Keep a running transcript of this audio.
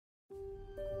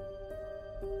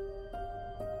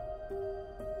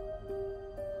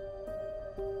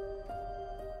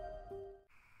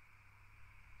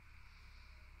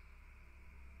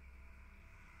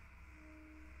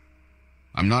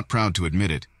I'm not proud to admit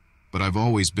it, but I've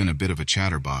always been a bit of a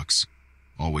chatterbox.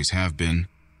 Always have been,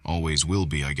 always will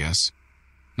be, I guess.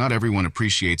 Not everyone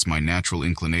appreciates my natural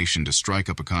inclination to strike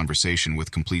up a conversation with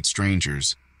complete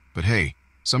strangers, but hey,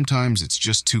 sometimes it's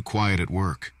just too quiet at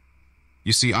work.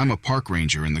 You see, I'm a park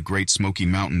ranger in the Great Smoky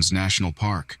Mountains National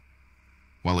Park.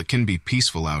 While it can be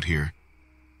peaceful out here,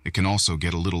 it can also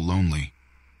get a little lonely.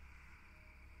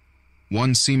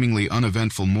 One seemingly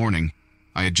uneventful morning,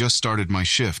 I had just started my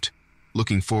shift,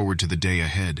 looking forward to the day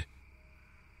ahead.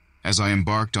 As I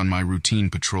embarked on my routine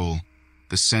patrol,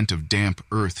 the scent of damp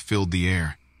earth filled the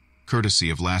air, courtesy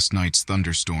of last night's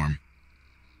thunderstorm.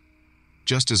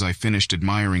 Just as I finished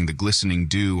admiring the glistening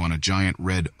dew on a giant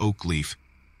red oak leaf,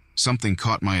 something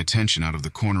caught my attention out of the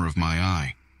corner of my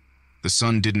eye. The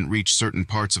sun didn't reach certain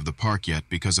parts of the park yet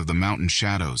because of the mountain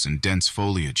shadows and dense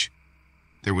foliage.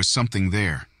 There was something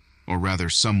there, or rather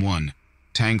someone,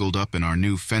 tangled up in our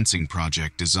new fencing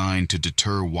project designed to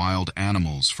deter wild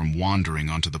animals from wandering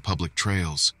onto the public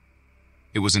trails.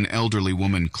 It was an elderly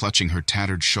woman clutching her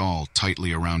tattered shawl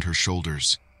tightly around her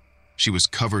shoulders. She was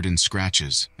covered in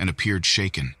scratches and appeared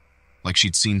shaken, like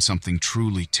she'd seen something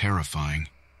truly terrifying.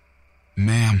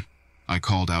 "Ma'am," I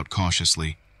called out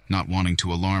cautiously, not wanting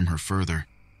to alarm her further.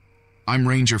 "I'm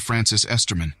Ranger Francis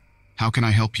Esterman. How can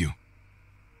I help you?"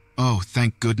 "Oh,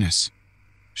 thank goodness,"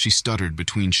 she stuttered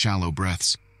between shallow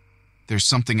breaths. "There's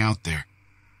something out there.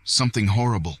 Something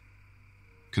horrible."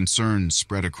 Concern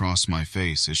spread across my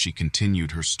face as she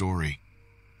continued her story.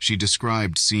 She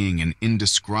described seeing an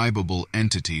indescribable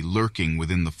entity lurking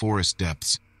within the forest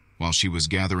depths while she was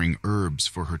gathering herbs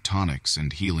for her tonics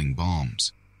and healing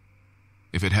balms.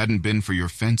 "If it hadn't been for your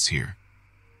fence here,"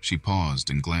 she paused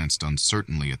and glanced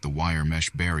uncertainly at the wire mesh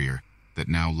barrier that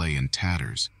now lay in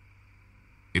tatters,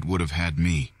 "it would have had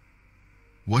me."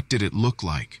 "What did it look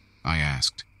like?" I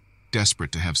asked,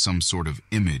 desperate to have some sort of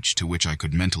image to which I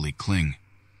could mentally cling.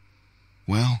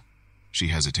 "Well," she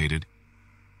hesitated,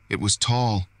 "it was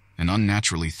tall and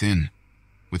unnaturally thin,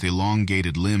 with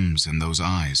elongated limbs and those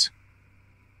eyes."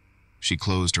 She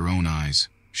closed her own eyes,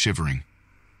 shivering.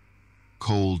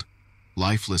 Cold,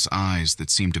 lifeless eyes that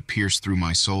seemed to pierce through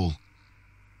my soul.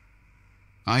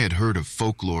 I had heard of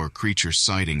folklore creature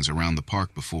sightings around the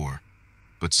park before,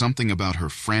 but something about her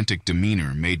frantic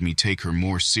demeanor made me take her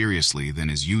more seriously than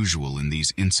is usual in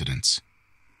these incidents.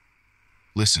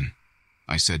 "Listen,"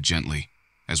 I said gently,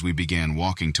 as we began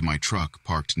walking to my truck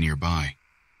parked nearby.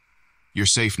 "You're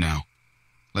safe now.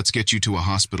 Let's get you to a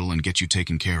hospital and get you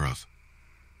taken care of."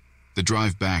 The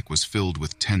drive back was filled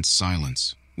with tense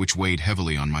silence, which weighed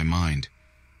heavily on my mind.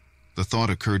 The thought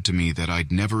occurred to me that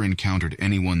I'd never encountered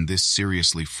anyone this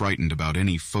seriously frightened about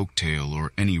any folktale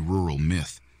or any rural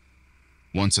myth.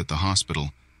 Once at the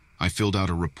hospital, I filled out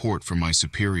a report for my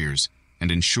superiors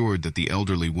and ensured that the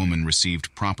elderly woman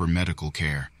received proper medical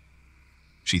care.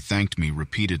 She thanked me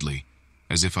repeatedly,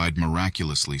 as if I'd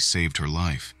miraculously saved her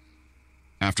life.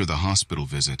 After the hospital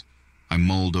visit, I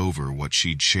mulled over what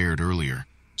she'd shared earlier,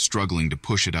 struggling to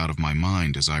push it out of my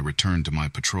mind as I returned to my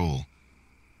patrol.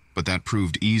 But that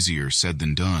proved easier said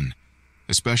than done,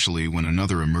 especially when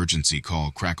another emergency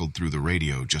call crackled through the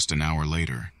radio just an hour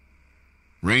later.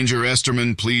 "Ranger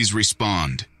Esterman, please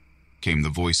respond," came the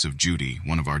voice of Judy,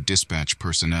 one of our dispatch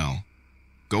personnel.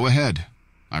 "Go ahead,"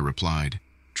 I replied,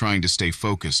 trying to stay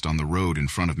focused on the road in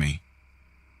front of me.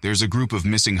 "There's a group of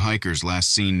missing hikers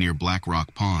last seen near Black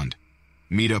Rock Pond.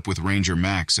 Meet up with Ranger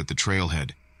Max at the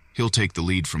trailhead. He'll take the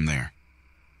lead from there."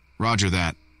 "Roger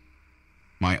that."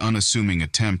 My unassuming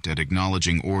attempt at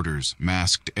acknowledging orders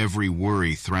masked every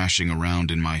worry thrashing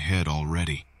around in my head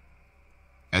already.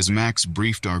 As Max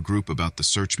briefed our group about the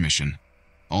search mission,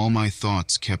 all my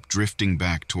thoughts kept drifting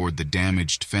back toward the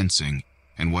damaged fencing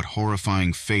and what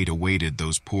horrifying fate awaited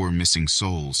those poor missing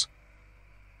souls.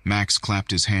 Max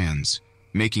clapped his hands,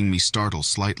 making me startle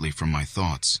slightly from my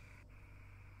thoughts.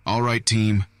 "All right,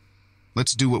 team.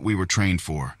 Let's do what we were trained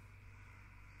for."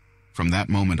 From that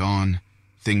moment on,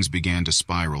 things began to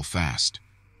spiral fast.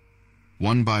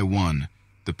 One by one,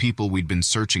 the people we'd been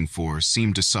searching for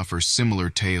seemed to suffer similar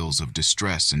tales of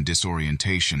distress and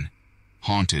disorientation,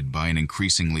 haunted by an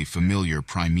increasingly familiar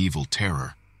primeval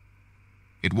terror.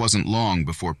 It wasn't long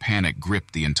before panic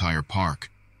gripped the entire park.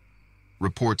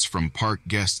 Reports from park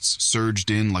guests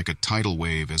surged in like a tidal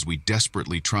wave as we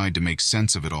desperately tried to make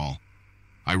sense of it all.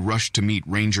 I rushed to meet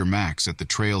Ranger Max at the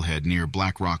trailhead near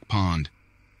Black Rock Pond.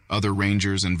 Other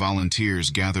rangers and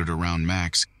volunteers gathered around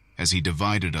Max as he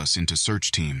divided us into search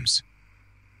teams.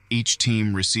 Each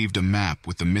team received a map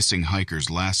with the missing hikers'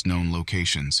 last known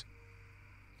locations.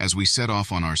 As we set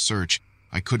off on our search,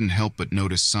 I couldn't help but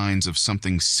notice signs of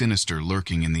something sinister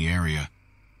lurking in the area.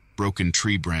 broken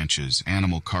tree branches,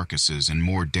 animal carcasses, and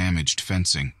more damaged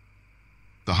fencing.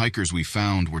 The hikers we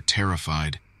found were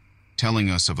terrified,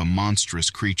 telling us of a monstrous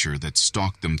creature that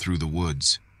stalked them through the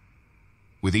woods.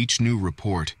 With each new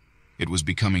report, it was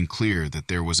becoming clear that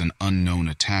there was an unknown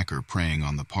attacker preying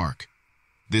on the park.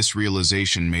 This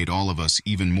realization made all of us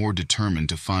even more determined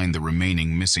to find the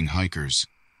remaining missing hikers.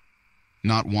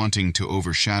 Not wanting to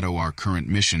overshadow our current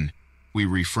mission, we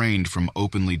refrained from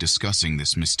openly discussing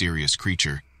this mysterious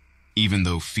creature, even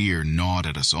though fear gnawed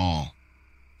at us all.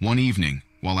 One evening,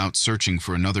 while out searching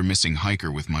for another missing hiker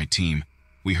with my team,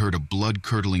 we heard a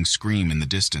blood-curdling scream in the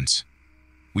distance.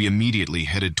 We immediately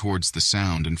headed towards the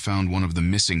sound and found one of the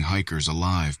missing hikers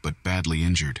alive but badly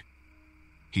injured.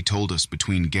 He told us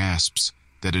between gasps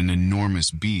that an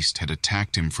enormous beast had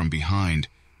attacked him from behind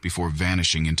before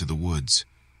vanishing into the woods.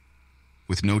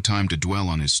 With no time to dwell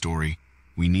on his story,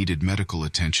 we needed medical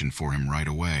attention for him right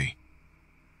away.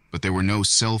 But there were no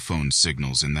cell phone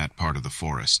signals in that part of the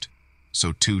forest,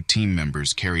 so 2 team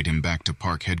members carried him back to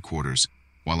park headquarters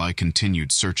while I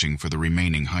continued searching for the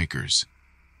remaining hikers.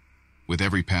 With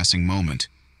every passing moment,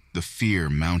 the fear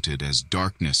mounted as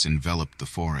darkness enveloped the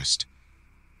forest.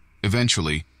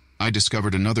 Eventually, I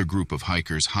discovered another group of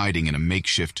hikers hiding in a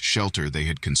makeshift shelter they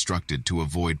had constructed to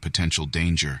avoid potential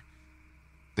danger.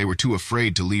 They were too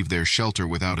afraid to leave their shelter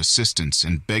without assistance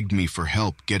and begged me for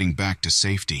help getting back to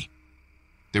safety.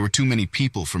 There were too many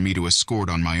people for me to escort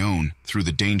on my own through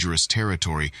the dangerous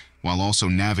territory while also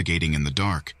navigating in the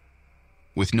dark.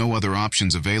 With no other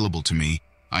options available to me,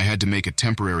 I had to make a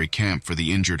temporary camp for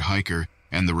the injured hiker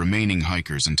and the remaining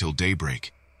hikers until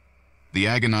daybreak. The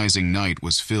agonizing night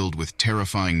was filled with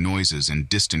terrifying noises and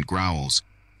distant growls,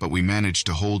 but we managed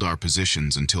to hold our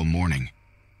positions until morning.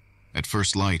 At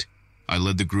first light, I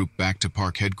led the group back to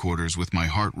park headquarters with my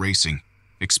heart racing,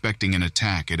 expecting an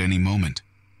attack at any moment.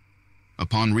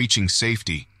 Upon reaching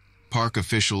safety, park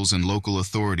officials and local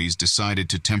authorities decided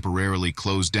to temporarily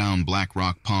close down Black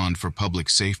Rock Pond for public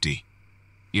safety.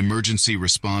 Emergency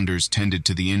responders tended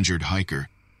to the injured hiker,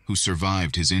 who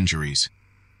survived his injuries.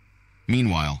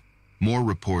 Meanwhile, more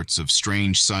reports of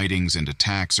strange sightings and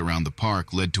attacks around the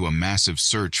park led to a massive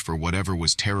search for whatever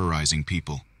was terrorizing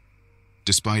people.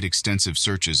 Despite extensive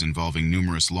searches involving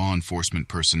numerous law enforcement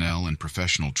personnel and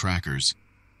professional trackers,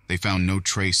 they found no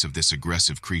trace of this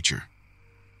aggressive creature.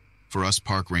 For us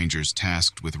park rangers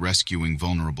tasked with rescuing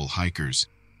vulnerable hikers,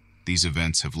 these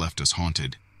events have left us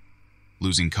haunted.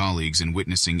 Losing colleagues and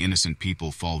witnessing innocent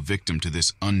people fall victim to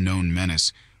this unknown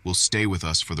menace will stay with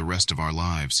us for the rest of our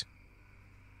lives.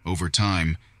 Over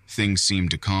time, things seemed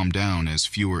to calm down as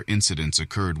fewer incidents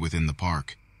occurred within the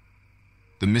park.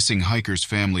 The missing hikers'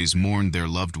 families mourned their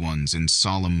loved ones in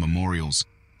solemn memorials,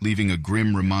 leaving a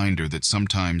grim reminder that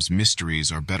sometimes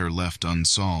mysteries are better left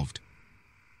unsolved.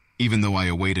 Even though I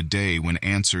await a day when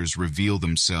answers reveal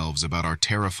themselves about our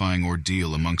terrifying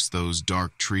ordeal amongst those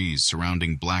dark trees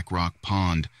surrounding Black Rock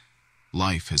Pond,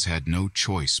 life has had no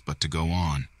choice but to go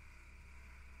on.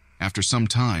 After some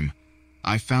time,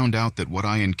 I found out that what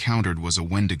I encountered was a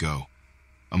Wendigo,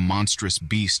 a monstrous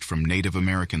beast from Native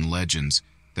American legends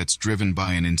that's driven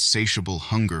by an insatiable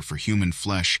hunger for human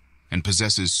flesh and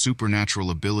possesses supernatural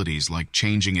abilities like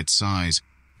changing its size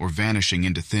or vanishing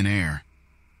into thin air.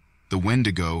 The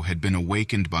Wendigo had been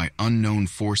awakened by unknown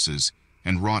forces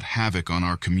and wrought havoc on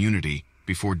our community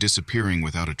before disappearing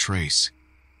without a trace.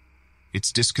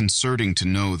 It's disconcerting to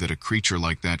know that a creature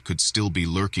like that could still be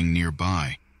lurking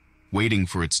nearby, waiting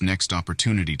for its next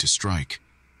opportunity to strike.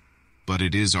 But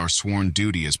it is our sworn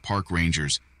duty as park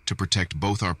rangers to protect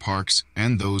both our parks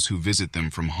and those who visit them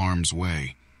from harm's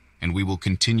way, and we will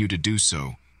continue to do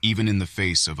so, even in the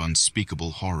face of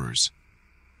unspeakable horrors.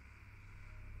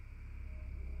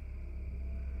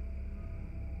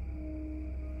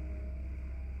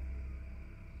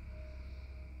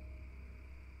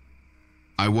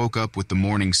 I woke up with the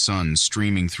morning sun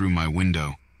streaming through my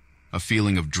window, a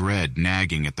feeling of dread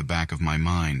nagging at the back of my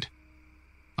mind.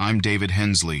 I'm David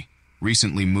Hensley,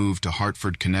 recently moved to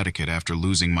Hartford, Connecticut after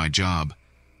losing my job.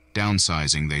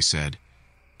 Downsizing, they said,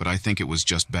 but I think it was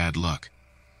just bad luck.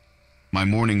 My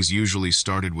mornings usually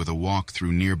started with a walk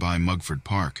through nearby Mugford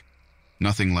Park,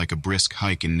 nothing like a brisk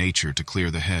hike in nature to clear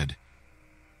the head.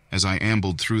 As I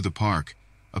ambled through the park,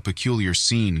 a peculiar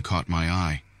scene caught my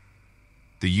eye.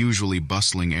 The usually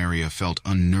bustling area felt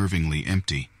unnervingly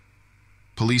empty.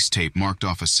 Police tape marked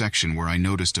off a section where I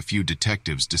noticed a few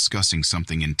detectives discussing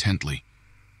something intently.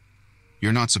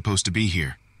 "You're not supposed to be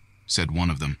here," said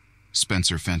one of them,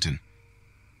 Spencer Fenton.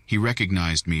 He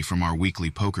recognized me from our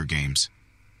weekly poker games.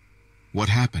 "What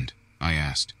happened?" I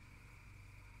asked.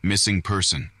 "Missing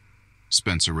person,"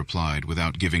 Spencer replied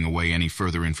without giving away any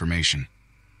further information.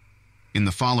 In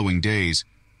the following days,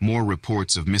 more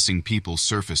reports of missing people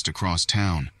surfaced across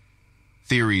town.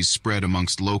 Theories spread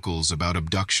amongst locals about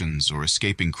abductions or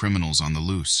escaping criminals on the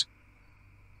loose.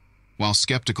 While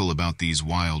skeptical about these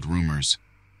wild rumors,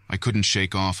 I couldn't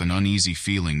shake off an uneasy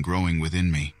feeling growing within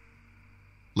me.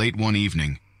 Late one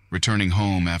evening, returning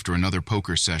home after another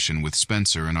poker session with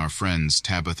Spencer and our friends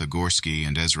Tabitha Gorski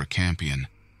and Ezra Campion,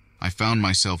 I found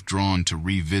myself drawn to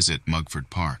revisit Mugford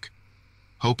Park,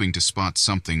 hoping to spot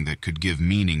something that could give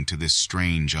meaning to this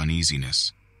strange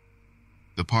uneasiness.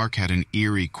 The park had an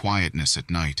eerie quietness at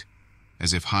night,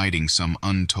 as if hiding some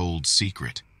untold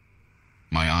secret.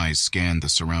 My eyes scanned the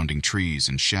surrounding trees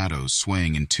and shadows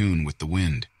swaying in tune with the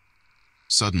wind.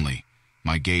 Suddenly,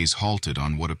 my gaze halted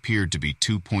on what appeared to be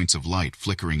 2 points of light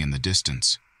flickering in the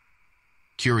distance.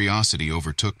 Curiosity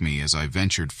overtook me as I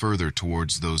ventured further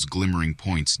towards those glimmering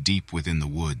points deep within the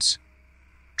woods.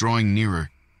 Drawing nearer,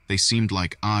 they seemed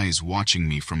like eyes watching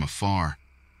me from afar,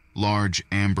 large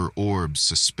amber orbs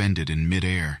suspended in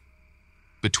midair.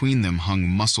 Between them hung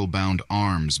muscle-bound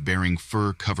arms bearing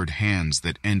fur-covered hands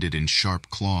that ended in sharp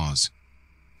claws.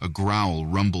 A growl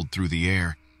rumbled through the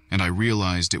air, and I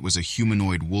realized it was a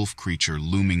humanoid wolf creature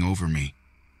looming over me.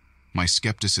 My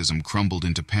skepticism crumbled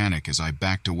into panic as I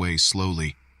backed away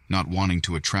slowly, not wanting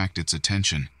to attract its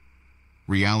attention.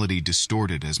 Reality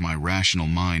distorted as my rational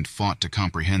mind fought to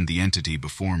comprehend the entity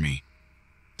before me.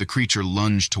 The creature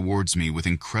lunged towards me with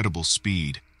incredible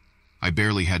speed. I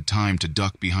barely had time to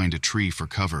duck behind a tree for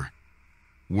cover.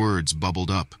 Words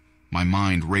bubbled up, my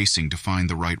mind racing to find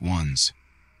the right ones.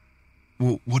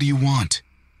 What do you want?"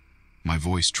 My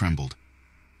voice trembled.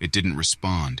 It didn't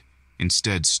respond,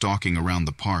 instead stalking around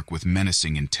the park with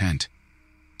menacing intent.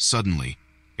 Suddenly,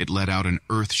 it let out an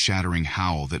earth-shattering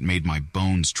howl that made my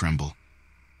bones tremble.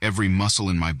 Every muscle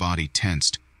in my body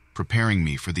tensed, preparing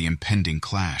me for the impending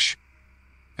clash.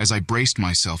 As I braced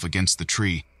myself against the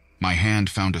tree, my hand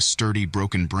found a sturdy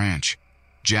broken branch,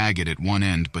 jagged at one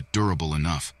end but durable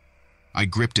enough. I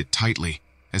gripped it tightly,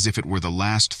 as if it were the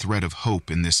last thread of hope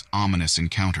in this ominous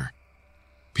encounter.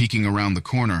 Peeking around the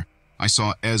corner, I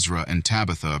saw Ezra and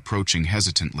Tabitha approaching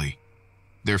hesitantly.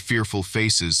 Their fearful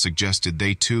faces suggested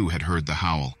they too had heard the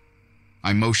howl.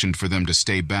 I motioned for them to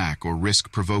stay back or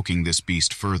risk provoking this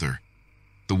beast further.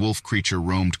 The wolf creature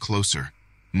roamed closer,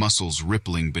 muscles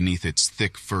rippling beneath its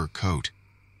thick fur coat.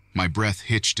 My breath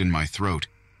hitched in my throat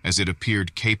as it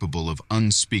appeared capable of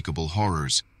unspeakable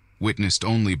horrors, witnessed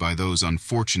only by those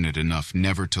unfortunate enough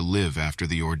never to live after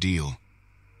the ordeal.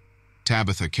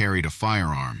 Tabitha carried a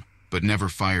firearm, but never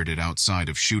fired it outside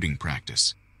of shooting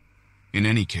practice. In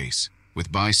any case,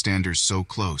 with bystanders so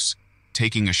close,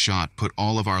 taking a shot put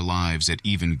all of our lives at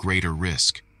even greater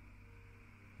risk.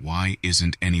 "Why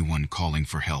isn't anyone calling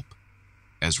for help?"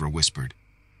 Ezra whispered.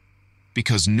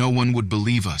 "Because no one would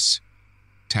believe us,"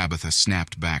 Tabitha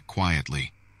snapped back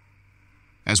quietly.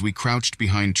 As we crouched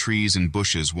behind trees and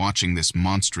bushes watching this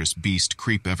monstrous beast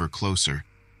creep ever closer,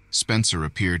 Spencer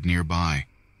appeared nearby,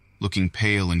 looking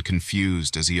pale and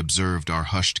confused as he observed our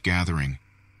hushed gathering.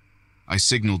 I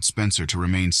signaled Spencer to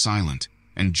remain silent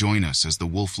and join us as the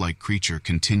wolf-like creature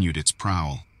continued its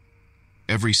prowl.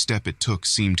 Every step it took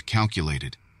seemed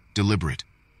calculated, deliberate,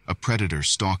 a predator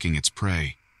stalking its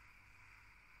prey.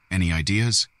 "Any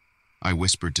ideas?" I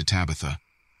whispered to Tabitha,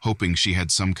 hoping she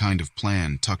had some kind of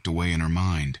plan tucked away in her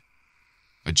mind.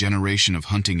 A generation of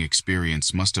hunting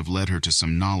experience must have led her to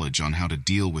some knowledge on how to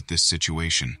deal with this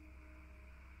situation.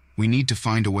 "We need to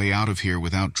find a way out of here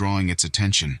without drawing its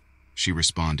attention," she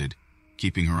responded,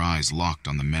 keeping her eyes locked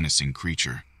on the menacing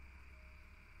creature.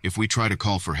 "If we try to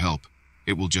call for help,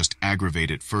 it will just aggravate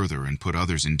it further and put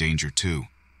others in danger too."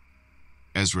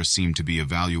 Ezra seemed to be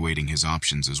evaluating his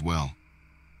options as well.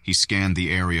 He scanned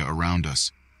the area around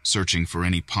us, searching for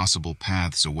any possible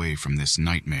paths away from this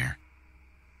nightmare.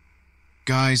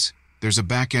 "Guys, there's a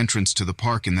back entrance to the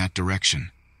park in that direction,"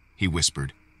 he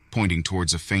whispered, pointing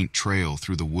towards a faint trail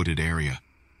through the wooded area.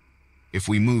 "If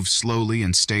we move slowly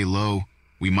and stay low,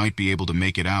 we might be able to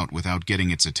make it out without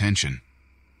getting its attention."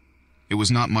 It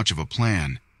was not much of a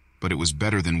plan, but it was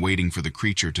better than waiting for the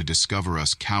creature to discover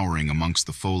us cowering amongst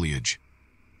the foliage.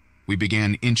 We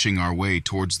began inching our way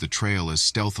towards the trail as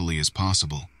stealthily as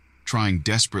possible, trying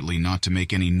desperately not to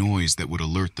make any noise that would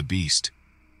alert the beast.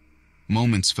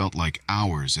 Moments felt like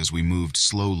hours as we moved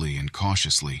slowly and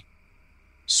cautiously.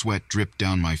 Sweat dripped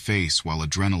down my face while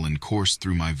adrenaline coursed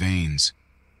through my veins.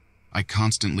 I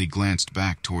constantly glanced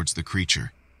back towards the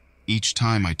creature. Each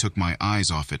time I took my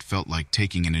eyes off it felt like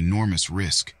taking an enormous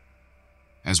risk.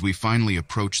 As we finally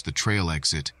approached the trail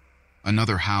exit,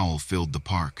 another howl filled the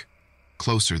park,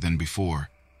 closer than before.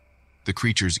 The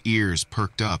creature's ears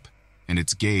perked up, and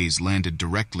its gaze landed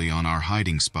directly on our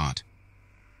hiding spot,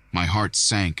 My heart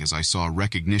sank as I saw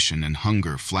recognition and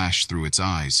hunger flash through its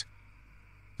eyes.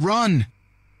 "Run!"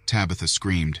 Tabitha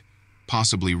screamed,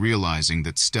 possibly realizing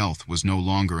that stealth was no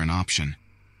longer an option.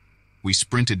 We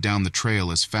sprinted down the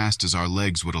trail as fast as our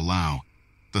legs would allow,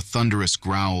 the thunderous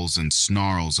growls and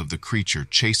snarls of the creature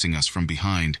chasing us from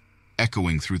behind,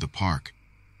 echoing through the park.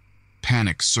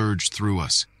 Panic surged through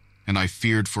us, and I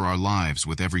feared for our lives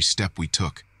with every step we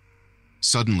took.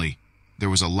 Suddenly, there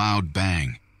was a loud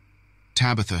bang.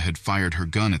 Tabitha had fired her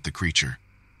gun at the creature.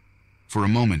 For a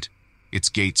moment, its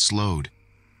gait slowed,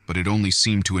 but it only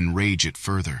seemed to enrage it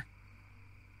further.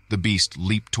 The beast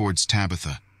leaped towards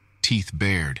Tabitha, teeth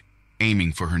bared,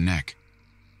 aiming for her neck.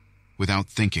 Without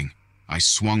thinking, I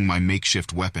swung my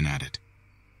makeshift weapon at it.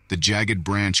 The jagged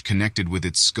branch connected with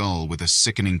its skull with a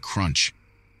sickening crunch.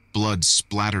 Blood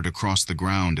splattered across the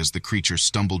ground as the creature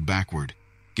stumbled backward,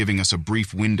 giving us a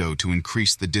brief window to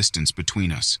increase the distance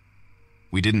between us.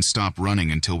 We didn't stop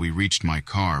running until we reached my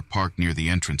car parked near the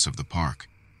entrance of the park.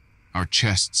 Our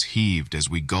chests heaved as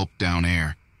we gulped down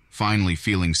air, finally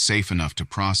feeling safe enough to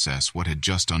process what had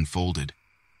just unfolded.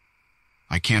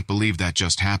 "I can't believe that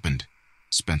just happened,"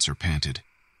 Spencer panted.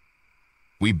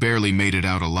 "We barely made it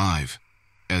out alive,"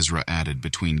 Ezra added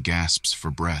between gasps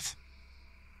for breath.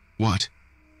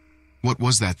 What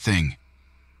was that thing?"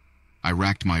 I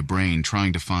racked my brain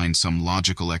trying to find some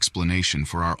logical explanation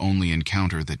for our only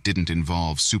encounter that didn't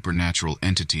involve supernatural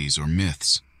entities or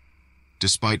myths.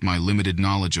 Despite my limited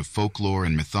knowledge of folklore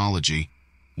and mythology,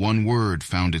 one word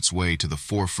found its way to the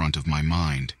forefront of my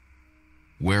mind: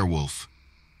 werewolf.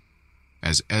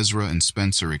 As Ezra and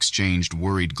Spencer exchanged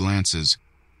worried glances,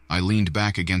 I leaned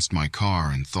back against my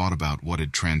car and thought about what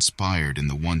had transpired in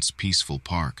the once peaceful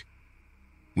park.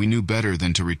 We knew better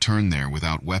than to return there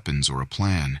without weapons or a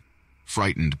plan,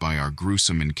 frightened by our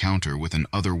gruesome encounter with an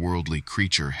otherworldly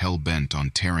creature hell-bent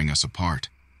on tearing us apart.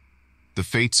 The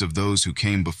fates of those who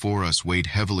came before us weighed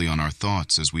heavily on our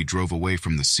thoughts as we drove away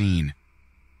from the scene.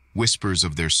 Whispers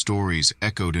of their stories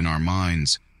echoed in our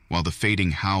minds, while the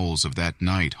fading howls of that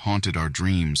night haunted our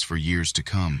dreams for years to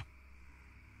come.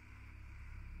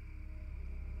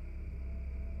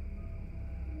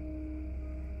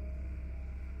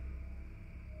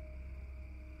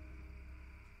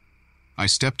 I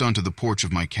stepped onto the porch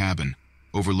of my cabin,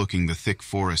 overlooking the thick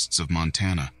forests of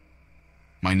Montana.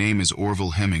 My name is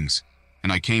Orville Hemmings,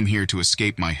 and I came here to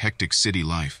escape my hectic city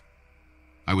life.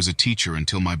 I was a teacher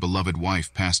until my beloved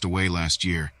wife passed away last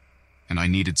year, and I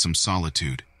needed some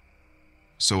solitude.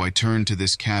 So I turned to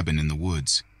this cabin in the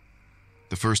woods.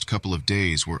 The first couple of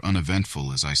days were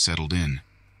uneventful as I settled in.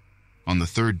 On the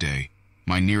third day,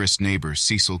 my nearest neighbor,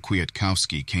 Cecil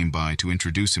Kwiatkowski, came by to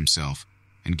introduce himself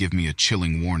and give me a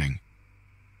chilling warning.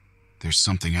 "There's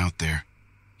something out there,"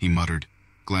 he muttered,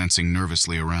 glancing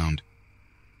nervously around.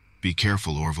 "Be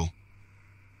careful, Orville."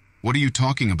 "What are you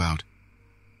talking about?"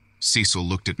 Cecil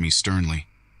looked at me sternly.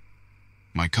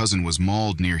 "My cousin was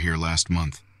mauled near here last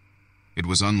month. It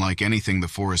was unlike anything the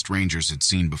forest rangers had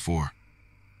seen before."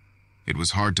 It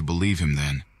was hard to believe him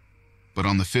then, but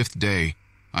on the 5th day,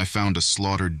 I found a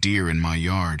slaughtered deer in my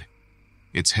yard.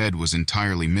 Its head was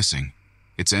entirely missing,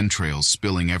 its entrails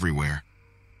spilling everywhere.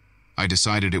 I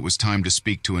decided it was time to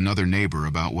speak to another neighbor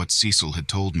about what Cecil had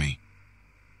told me.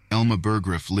 Elma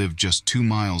Bergriff lived just 2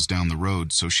 miles down the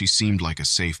road, so she seemed like a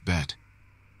safe bet.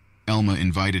 Elma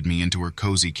invited me into her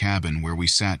cozy cabin where we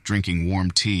sat drinking warm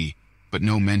tea, but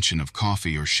no mention of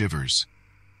coffee or shivers.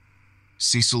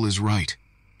 "Cecil is right,"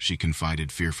 she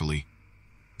confided fearfully.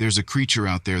 "There's a creature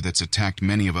out there that's attacked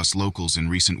many of us locals in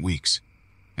recent weeks,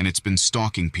 and it's been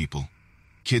stalking people.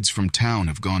 Kids from town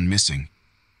have gone missing."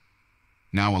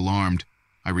 Now alarmed,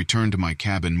 I returned to my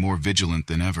cabin more vigilant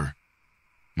than ever.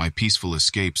 My peaceful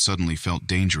escape suddenly felt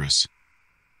dangerous.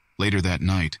 Later that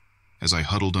night, as I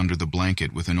huddled under the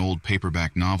blanket with an old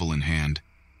paperback novel in hand,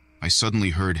 I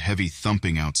suddenly heard heavy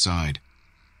thumping outside,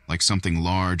 like something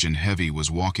large and heavy was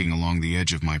walking along the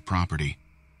edge of my property.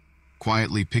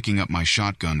 Quietly picking up my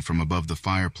shotgun from above the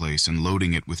fireplace and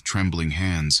loading it with trembling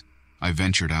hands, I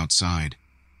ventured outside.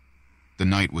 The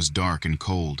night was dark and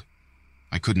cold.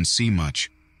 I couldn't see much,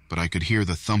 but I could hear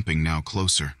the thumping now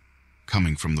closer,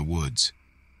 coming from the woods.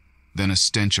 Then a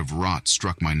stench of rot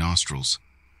struck my nostrils.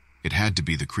 It had to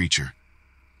be the creature.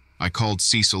 I called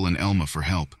Cecil and Elma for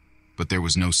help, but there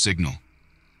was no signal.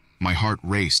 My heart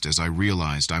raced as I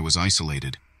realized I was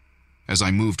isolated. As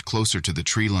I moved closer to the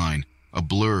tree line, a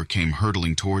blur came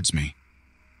hurtling towards me.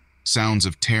 Sounds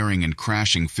of tearing and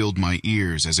crashing filled my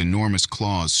ears as enormous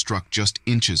claws struck just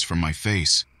inches from my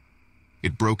face.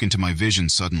 It broke into my vision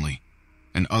suddenly,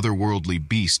 an otherworldly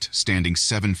beast standing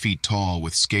 7 feet tall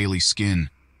with scaly skin,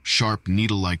 sharp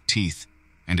needle-like teeth,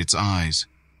 and its eyes,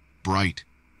 bright,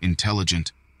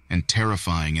 intelligent, and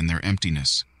terrifying in their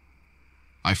emptiness.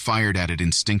 I fired at it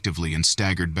instinctively and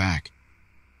staggered back.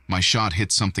 My shot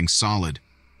hit something solid,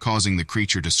 causing the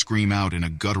creature to scream out in a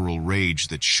guttural rage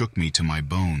that shook me to my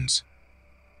bones.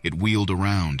 It wheeled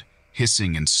around,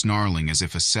 hissing and snarling as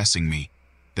if assessing me,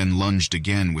 then lunged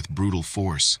again with brutal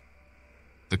force.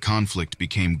 The conflict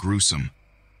became gruesome.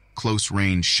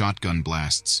 Close-range shotgun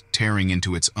blasts tearing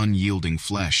into its unyielding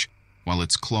flesh, while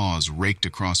its claws raked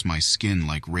across my skin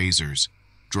like razors,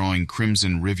 drawing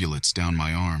crimson rivulets down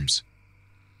my arms.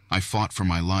 I fought for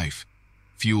my life,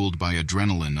 fueled by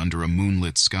adrenaline under a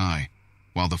moonlit sky,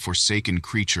 while the forsaken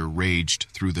creature raged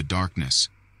through the darkness,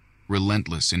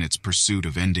 relentless in its pursuit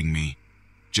of ending me,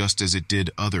 just as it did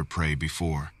other prey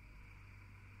before.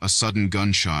 A sudden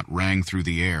gunshot rang through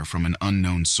the air from an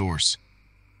unknown source.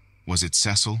 Was it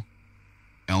Cecil?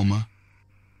 Elma?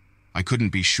 I couldn't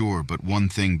be sure, but one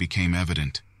thing became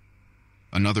evident.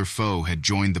 Another foe had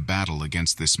joined the battle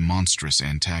against this monstrous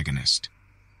antagonist.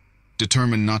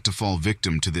 Determined not to fall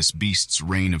victim to this beast's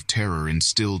reign of terror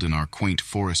instilled in our quaint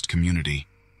forest community,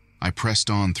 I pressed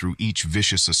on through each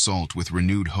vicious assault with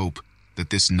renewed hope that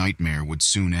this nightmare would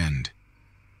soon end.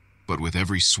 But with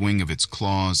every swing of its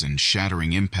claws and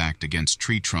shattering impact against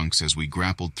tree trunks as we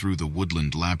grappled through the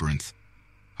woodland labyrinth,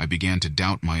 I began to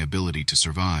doubt my ability to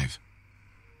survive.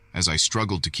 As I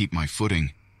struggled to keep my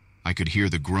footing, I could hear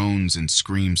the groans and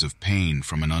screams of pain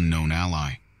from an unknown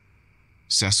ally.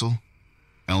 Cecil?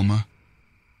 Elma?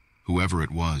 Whoever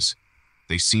it was,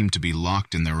 they seemed to be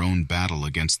locked in their own battle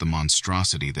against the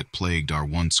monstrosity that plagued our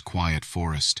once quiet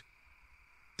forest.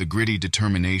 The gritty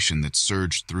determination that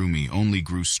surged through me only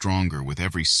grew stronger with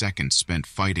every second spent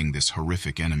fighting this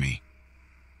horrific enemy.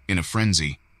 In a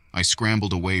frenzy, I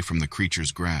scrambled away from the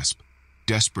creature's grasp,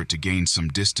 desperate to gain some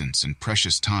distance and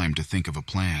precious time to think of a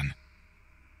plan.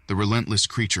 The relentless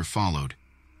creature followed,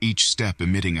 each step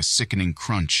emitting a sickening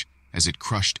crunch as it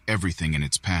crushed everything in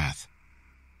its path.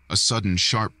 A sudden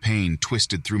sharp pain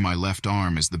twisted through my left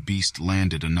arm as the beast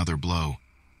landed another blow.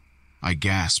 I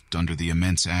gasped under the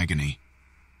immense agony.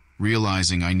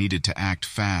 Realizing I needed to act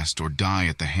fast or die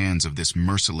at the hands of this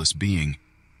merciless being,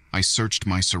 I searched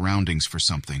my surroundings for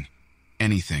something,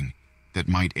 anything, that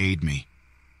might aid me.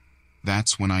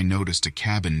 That's when I noticed a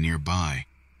cabin nearby.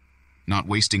 Not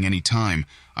wasting any time,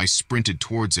 I sprinted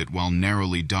towards it while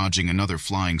narrowly dodging another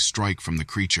flying strike from the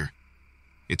creature.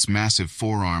 Its massive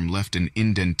forearm left an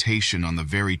indentation on the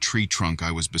very tree trunk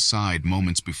I was beside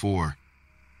moments before.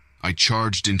 I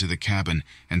charged into the cabin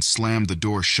and slammed the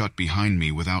door shut behind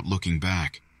me without looking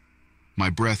back. My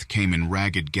breath came in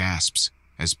ragged gasps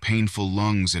as painful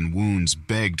lungs and wounds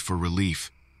begged for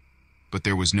relief. But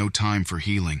there was no time for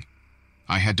healing.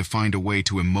 I had to find a way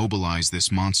to immobilize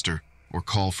this monster or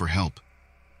call for help.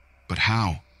 But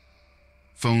how?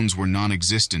 Phones were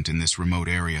non-existent in this remote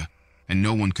area, and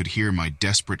no one could hear my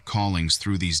desperate callings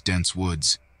through these dense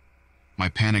woods. My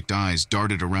panicked eyes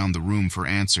darted around the room for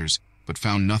answers, but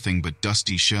found nothing but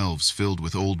dusty shelves filled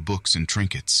with old books and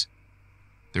trinkets.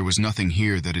 There was nothing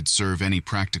here that'd serve any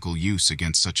practical use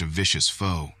against such a vicious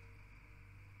foe.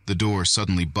 The door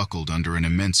suddenly buckled under an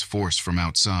immense force from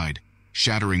outside,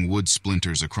 shattering wood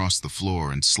splinters across the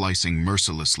floor and slicing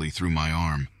mercilessly through my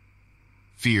arm.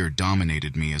 Fear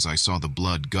dominated me as I saw the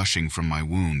blood gushing from my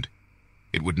wound.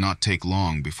 It would not take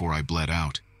long before I bled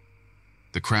out.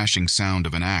 The crashing sound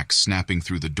of an axe snapping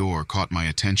through the door caught my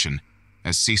attention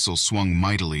as Cecil swung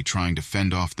mightily trying to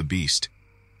fend off the beast,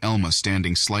 Elma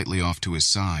standing slightly off to his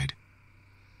side.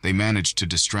 They managed to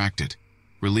distract it,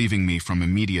 relieving me from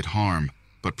immediate harm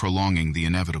but prolonging the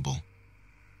inevitable.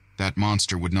 That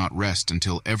monster would not rest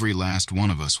until every last one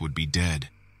of us would be dead.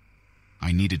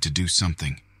 I needed to do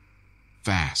something.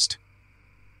 Fast.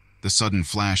 The sudden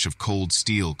flash of cold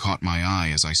steel caught my eye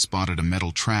as I spotted a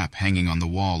metal trap hanging on the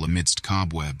wall amidst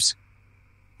cobwebs.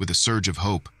 With a surge of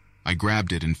hope, I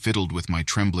grabbed it and fiddled with my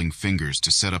trembling fingers to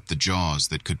set up the jaws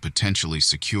that could potentially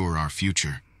secure our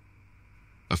future.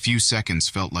 A few seconds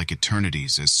felt like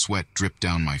eternities as sweat dripped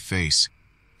down my face,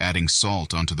 adding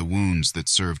salt onto the wounds that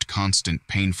served constant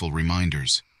painful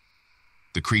reminders.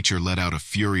 The creature let out a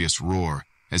furious roar,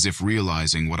 as if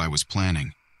realizing what I was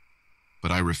planning.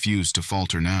 But I refused to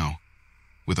falter now.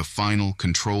 With a final,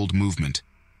 controlled movement,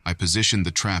 I positioned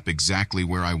the trap exactly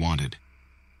where I wanted.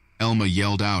 Elma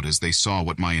yelled out as they saw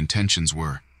what my intentions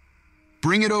were.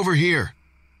 "Bring it over here!"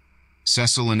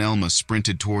 Cecil and Elma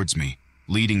sprinted towards me,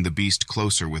 leading the beast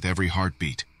closer with every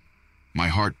heartbeat. My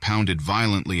heart pounded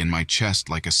violently in my chest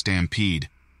like a stampede,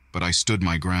 but I stood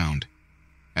my ground.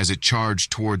 As it charged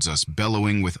towards us,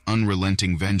 bellowing with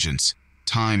unrelenting vengeance,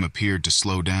 time appeared to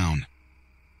slow down.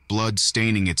 Blood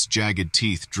staining its jagged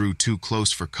teeth drew too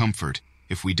close for comfort,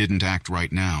 If we didn't act right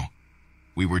now,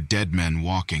 we were dead men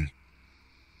walking.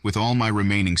 With all my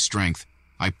remaining strength,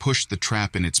 I pushed the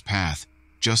trap in its path,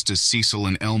 just as Cecil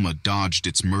and Elma dodged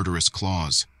its murderous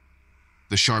claws.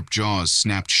 The sharp jaws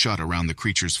snapped shut around the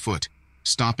creature's foot,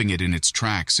 stopping it in its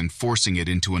tracks and forcing it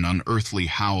into an unearthly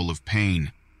howl of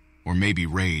pain, or maybe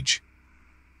rage.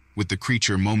 With the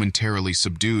creature momentarily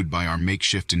subdued by our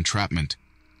makeshift entrapment,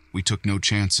 we took no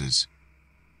chances.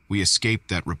 We escaped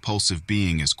that repulsive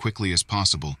being as quickly as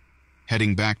possible,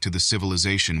 heading back to the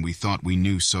civilization we thought we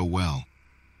knew so well.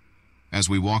 As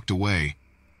we walked away,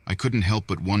 I couldn't help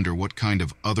but wonder what kind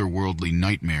of otherworldly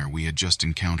nightmare we had just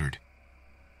encountered.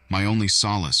 My only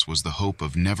solace was the hope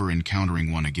of never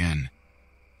encountering one again,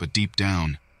 but deep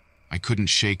down, I couldn't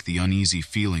shake the uneasy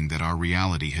feeling that our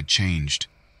reality had changed,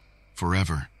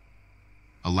 forever,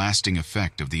 a lasting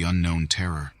effect of the unknown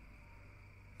terror.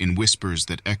 In whispers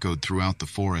that echoed throughout the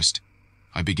forest,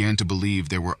 I began to believe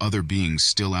there were other beings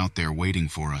still out there waiting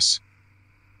for us.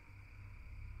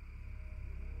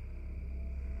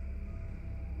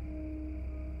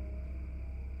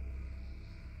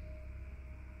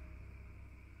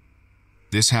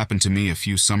 This happened to me a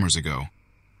few summers ago.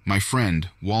 My friend,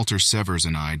 Walter Severs,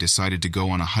 and I decided to go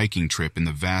on a hiking trip in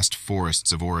the vast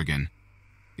forests of Oregon.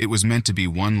 It was meant to be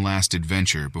one last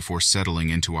adventure before settling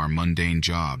into our mundane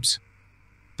jobs.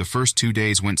 The first 2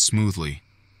 days went smoothly.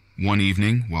 One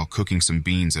evening, while cooking some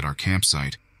beans at our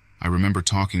campsite, I remember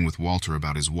talking with Walter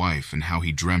about his wife and how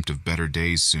he dreamt of better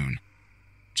days soon.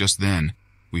 Just then,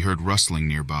 we heard rustling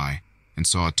nearby and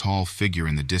saw a tall figure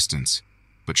in the distance,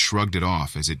 but shrugged it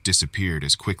off as it disappeared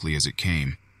as quickly as it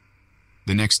came.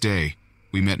 The next day,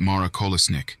 we met Mara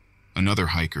Kolesnik, another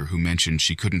hiker who mentioned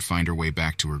she couldn't find her way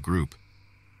back to her group.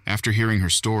 After hearing her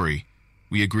story,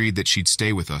 we agreed that she'd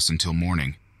stay with us until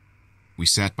morning. We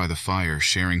sat by the fire,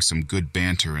 sharing some good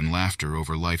banter and laughter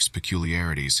over life's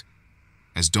peculiarities.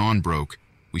 As dawn broke,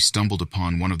 we stumbled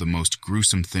upon one of the most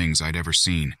gruesome things I'd ever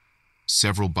seen.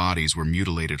 Several bodies were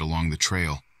mutilated along the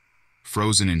trail.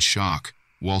 Frozen in shock,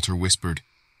 Walter whispered,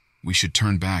 "We should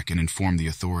turn back and inform the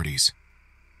authorities."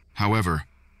 However,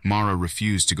 Mara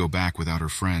refused to go back without her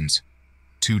friends.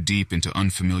 Too deep into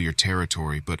unfamiliar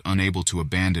territory but unable to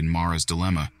abandon Mara's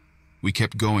dilemma, we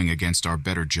kept going against our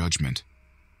better judgment.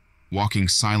 Walking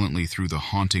silently through the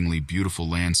hauntingly beautiful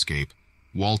landscape,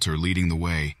 Walter leading the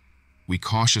way, we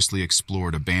cautiously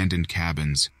explored abandoned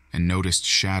cabins and noticed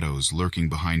shadows lurking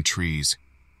behind trees.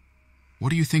 "What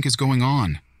do you think is going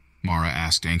on?" Mara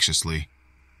asked anxiously.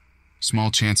 "Small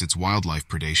chance it's wildlife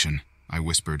predation," I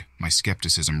whispered, my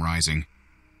skepticism rising.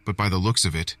 "But by the looks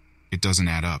of it, it doesn't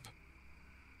add up."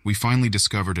 We finally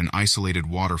discovered an isolated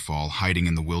waterfall hiding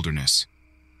in the wilderness.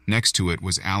 Next to it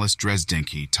was Alice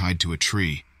Dresdenke tied to a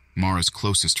tree, Mara's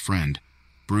closest friend,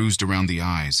 bruised around the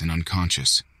eyes and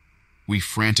unconscious. We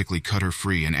frantically cut her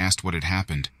free and asked what had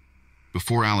happened.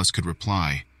 Before Alice could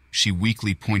reply, she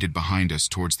weakly pointed behind us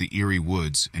towards the eerie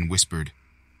woods and whispered,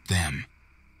 "Them."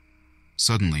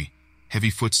 Suddenly, heavy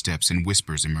footsteps and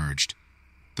whispers emerged.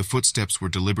 The footsteps were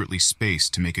deliberately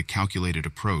spaced to make a calculated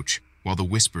approach, while the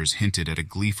whispers hinted at a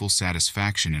gleeful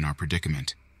satisfaction in our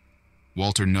predicament.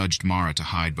 Walter nudged Mara to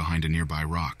hide behind a nearby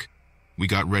rock. We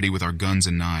got ready with our guns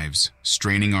and knives,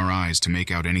 straining our eyes to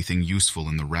make out anything useful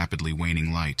in the rapidly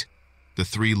waning light. The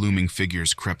three looming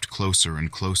figures crept closer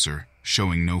and closer,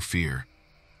 showing no fear.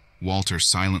 Walter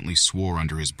silently swore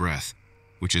under his breath,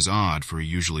 which is odd, for he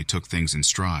usually took things in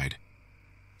stride.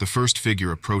 The first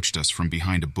figure approached us from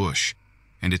behind a bush,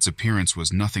 and its appearance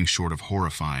was nothing short of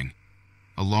horrifying.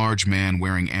 A large man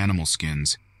wearing animal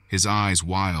skins, his eyes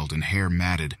wild and hair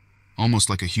matted, almost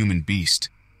like a human beast.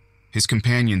 His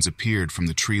companions appeared from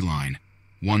the tree line,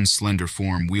 one slender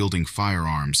form wielding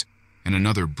firearms, and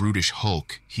another brutish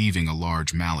hulk heaving a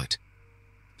large mallet.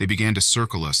 They began to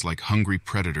circle us like hungry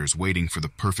predators waiting for the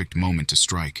perfect moment to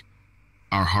strike.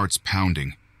 Our hearts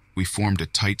pounding, we formed a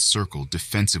tight circle,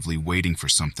 defensively waiting for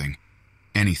something,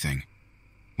 anything.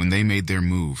 When they made their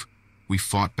move, we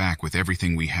fought back with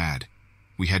everything we had.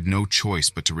 We had no choice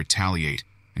but to retaliate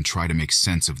and try to make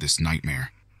sense of this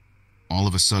nightmare. All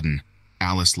of a sudden,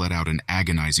 Alice let out an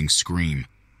agonizing scream.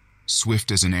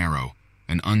 Swift as an arrow,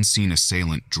 an unseen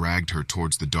assailant dragged her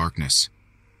towards the darkness.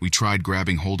 We tried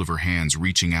grabbing hold of her hands,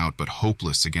 reaching out, but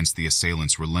hopeless against the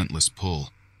assailant's relentless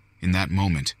pull. In that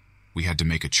moment, we had to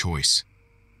make a choice.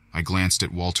 I glanced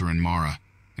at Walter and Mara,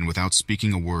 and without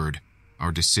speaking a word,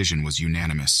 our decision was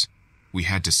unanimous. We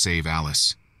had to save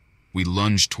Alice. We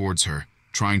lunged towards her,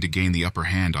 trying to gain the upper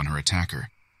hand on her attacker.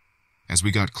 As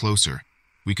we got closer,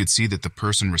 we could see that the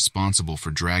person responsible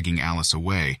for dragging Alice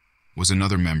away was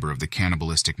another member of the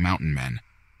cannibalistic mountain men.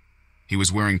 He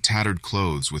was wearing tattered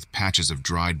clothes with patches of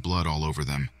dried blood all over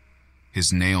them.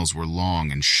 His nails were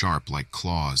long and sharp like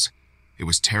claws. It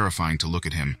was terrifying to look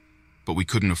at him, but we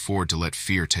couldn't afford to let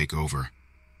fear take over.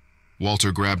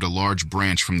 Walter grabbed a large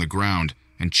branch from the ground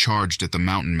and charged at the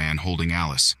mountain man holding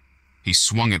Alice. He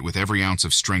swung it with every ounce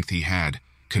of strength he had,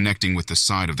 connecting with the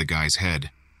side of the guy's head.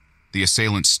 The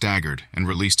assailant staggered and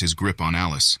released his grip on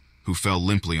Alice, who fell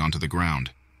limply onto the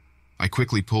ground. I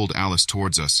quickly pulled Alice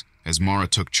towards us as Mara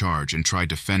took charge and tried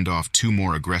to fend off 2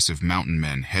 more aggressive mountain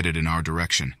men headed in our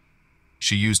direction.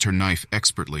 She used her knife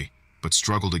expertly, but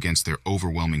struggled against their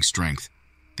overwhelming strength.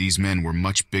 These men were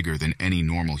much bigger than any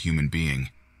normal human being.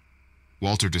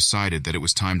 Walter decided that it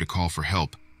was time to call for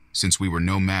help, since we were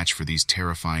no match for these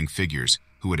terrifying figures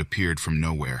who had appeared from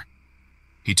nowhere.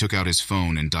 He took out his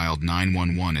phone and dialed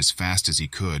 911 as fast as he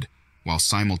could, while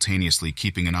simultaneously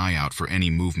keeping an eye out for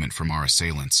any movement from our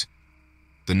assailants.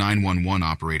 The 911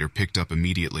 operator picked up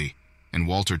immediately, and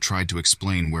Walter tried to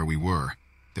explain where we were,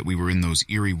 that we were in those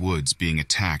eerie woods being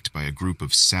attacked by a group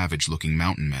of savage-looking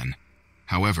mountain men.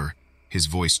 However, his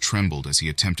voice trembled as he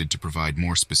attempted to provide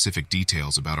more specific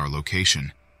details about our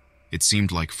location. It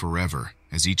seemed like forever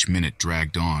as each minute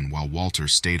dragged on while Walter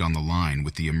stayed on the line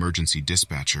with the emergency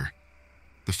dispatcher.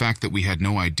 The fact that we had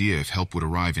no idea if help would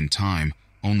arrive in time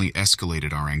only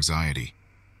escalated our anxiety.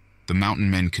 The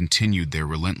mountain men continued their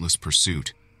relentless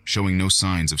pursuit, showing no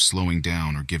signs of slowing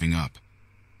down or giving up.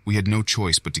 We had no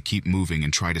choice but to keep moving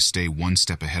and try to stay one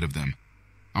step ahead of them.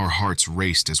 Our hearts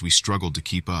raced as we struggled to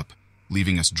keep up,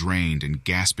 leaving us drained and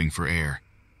gasping for air.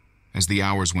 As the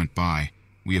hours went by,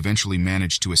 we eventually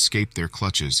managed to escape their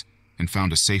clutches and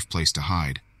found a safe place to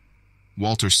hide.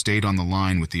 Walter stayed on the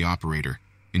line with the operator,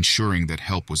 ensuring that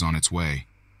help was on its way.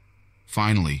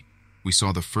 Finally, we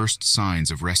saw the first signs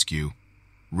of rescue,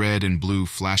 red and blue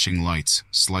flashing lights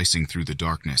slicing through the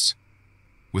darkness.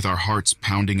 With our hearts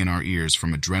pounding in our ears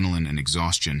from adrenaline and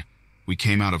exhaustion, we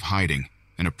came out of hiding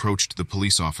and approached the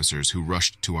police officers who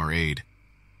rushed to our aid.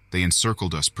 They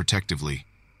encircled us protectively,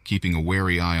 keeping a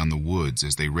wary eye on the woods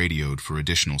as they radioed for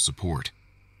additional support.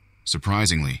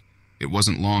 Surprisingly, it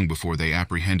wasn't long before they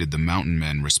apprehended the mountain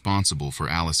men responsible for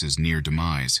Alice's near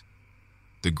demise.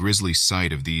 The grisly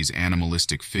sight of these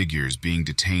animalistic figures being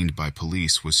detained by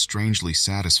police was strangely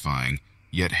satisfying,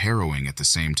 yet harrowing at the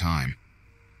same time.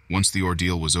 Once the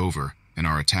ordeal was over and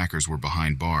our attackers were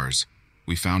behind bars,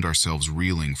 we found ourselves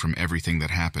reeling from everything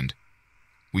that happened.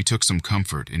 We took some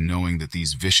comfort in knowing that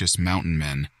these vicious mountain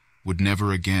men would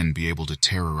never again be able to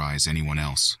terrorize anyone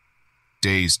else.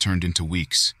 Days turned into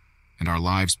weeks, and our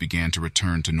lives began to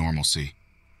return to normalcy.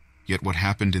 Yet what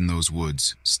happened in those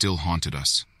woods still haunted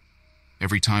us.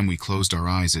 Every time we closed our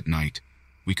eyes at night,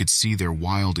 we could see their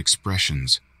wild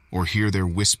expressions or hear their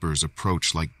whispers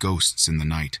approach like ghosts in the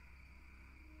night.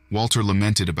 Walter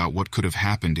lamented about what could have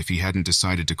happened if he hadn't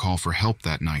decided to call for help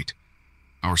that night.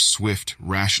 Our swift,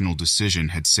 rational decision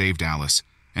had saved Alice,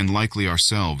 and likely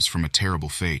ourselves, from a terrible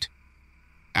fate.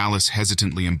 Alice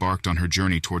hesitantly embarked on her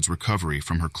journey towards recovery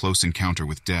from her close encounter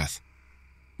with death.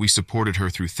 We supported her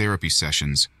through therapy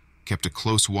sessions, kept a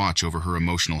close watch over her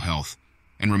emotional health,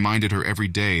 and reminded her every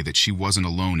day that she wasn't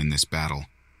alone in this battle.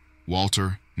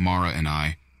 Walter, Mara, and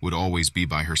I would always be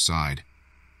by her side.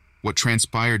 What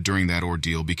transpired during that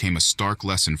ordeal became a stark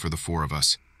lesson for the 4 of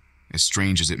us. As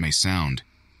strange as it may sound,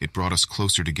 it brought us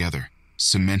closer together,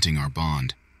 cementing our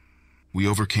bond. We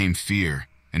overcame fear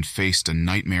and faced a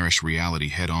nightmarish reality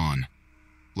head-on.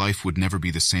 Life would never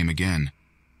be the same again,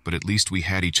 but at least we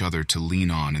had each other to lean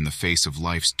on in the face of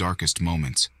life's darkest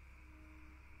moments.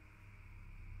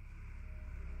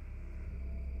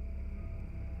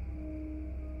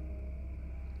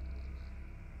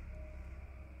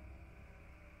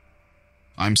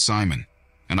 I'm Simon,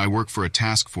 and I work for a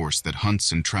task force that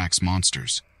hunts and tracks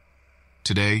monsters.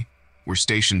 Today, we're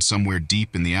stationed somewhere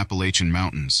deep in the Appalachian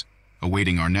Mountains,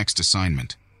 awaiting our next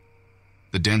assignment.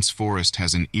 The dense forest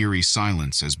has an eerie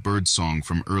silence as birdsong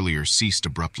from earlier ceased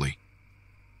abruptly.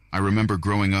 I remember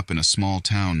growing up in a small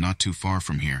town not too far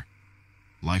from here.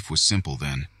 Life was simple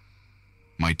then.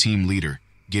 My team leader,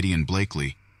 Gideon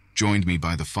Blakely, joined me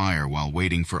by the fire while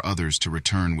waiting for others to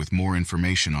return with more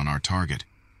information on our target.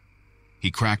 He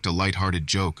cracked a light-hearted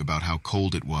joke about how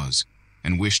cold it was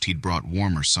and wished he'd brought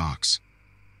warmer socks.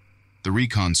 The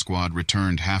recon squad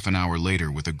returned half an hour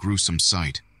later with a gruesome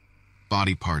sight.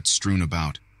 Body parts strewn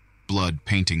about, blood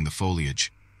painting the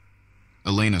foliage.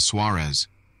 Elena Suarez,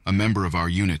 a member of our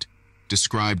unit,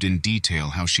 described in detail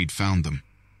how she'd found them.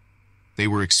 They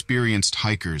were experienced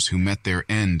hikers who met their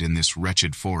end in this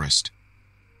wretched forest.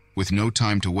 With no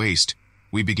time to waste,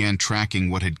 we began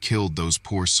tracking what had killed those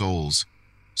poor souls,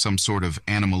 some sort of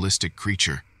animalistic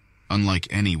creature, unlike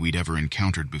any we'd ever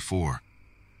encountered before.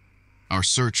 Our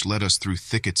search led us through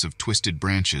thickets of twisted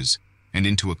branches, and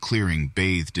into a clearing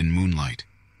bathed in moonlight.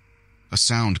 A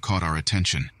sound caught our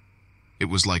attention. It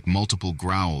was like multiple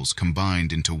growls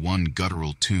combined into one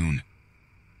guttural tune.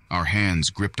 Our hands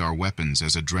gripped our weapons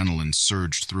as adrenaline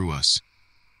surged through us.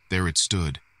 There it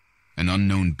stood, an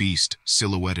unknown beast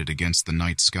silhouetted against the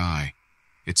night sky.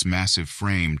 Its massive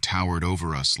frame towered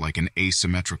over us like an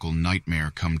asymmetrical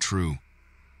nightmare come true.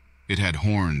 It had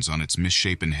horns on its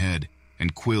misshapen head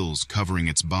and quills covering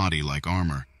its body like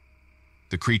armor.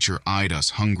 The creature eyed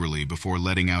us hungrily before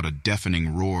letting out a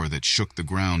deafening roar that shook the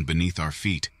ground beneath our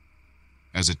feet.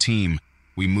 As a team,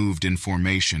 we moved in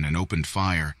formation and opened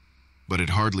fire, but it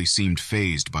hardly seemed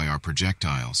fazed by our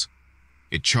projectiles.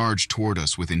 It charged toward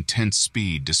us with intense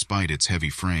speed despite its heavy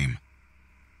frame.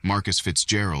 Marcus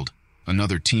Fitzgerald,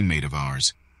 another teammate of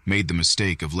ours, made the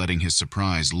mistake of letting his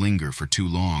surprise linger for too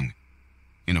long.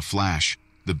 In a flash,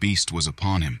 the beast was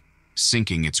upon him,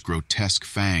 sinking its grotesque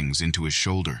fangs into his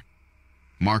shoulder.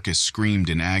 Marcus screamed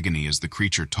in agony as the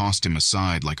creature tossed him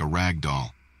aside like a rag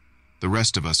doll. The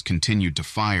rest of us continued to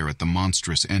fire at the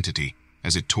monstrous entity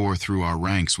as it tore through our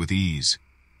ranks with ease.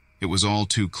 It was all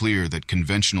too clear that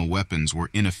conventional weapons were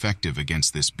ineffective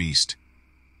against this beast.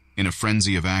 In a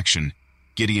frenzy of action,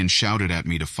 Gideon shouted at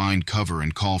me to find cover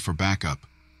and call for backup.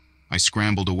 I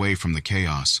scrambled away from the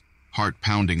chaos, heart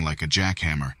pounding like a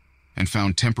jackhammer, and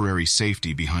found temporary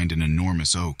safety behind an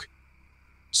enormous oak.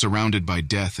 Surrounded by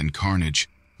death and carnage,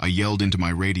 I yelled into my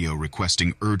radio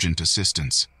requesting urgent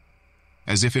assistance.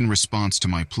 As if in response to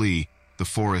my plea, the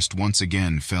forest once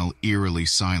again fell eerily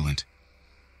silent.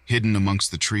 Hidden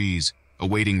amongst the trees,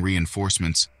 awaiting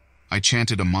reinforcements, I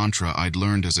chanted a mantra I'd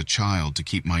learned as a child to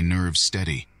keep my nerves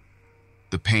steady.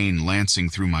 The pain lancing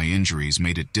through my injuries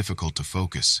made it difficult to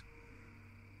focus.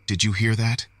 "Did you hear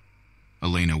that?"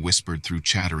 Elena whispered through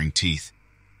chattering teeth,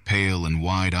 pale and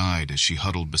wide-eyed as she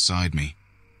huddled beside me.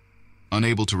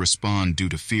 Unable to respond due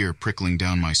to fear prickling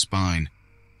down my spine,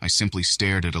 I simply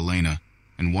stared at Elena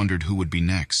and wondered who would be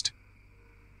next.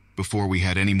 Before we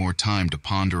had any more time to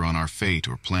ponder on our fate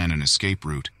or plan an escape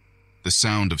route, the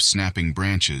sound of snapping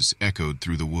branches echoed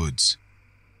through the woods.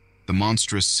 The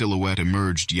monstrous silhouette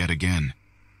emerged yet again,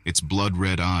 its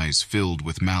blood-red eyes filled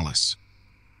with malice.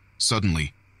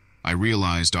 Suddenly, I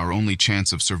realized our only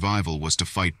chance of survival was to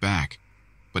fight back,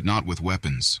 but not with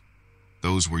weapons.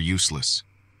 Those were useless.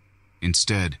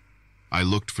 Instead, I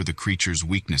looked for the creature's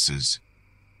weaknesses.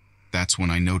 That's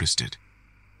when I noticed it.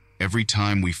 Every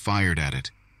time we fired at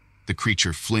it, the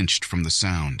creature flinched from the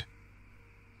sound.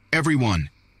 "Everyone,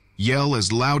 yell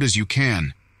as loud as you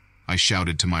can," I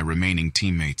shouted to my remaining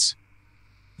teammates.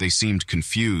 They seemed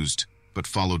confused, but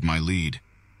followed my lead.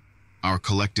 Our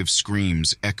collective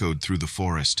screams echoed through the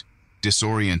forest,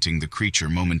 disorienting the creature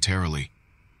momentarily.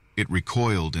 It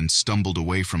recoiled and stumbled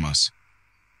away from us.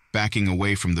 Backing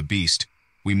away from the beast,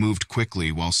 we moved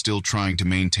quickly while still trying to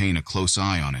maintain a close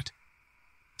eye on it.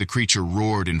 The creature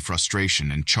roared in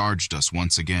frustration and charged us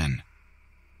once again.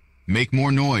 "Make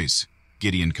more noise,"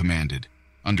 Gideon commanded,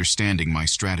 understanding my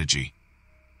strategy.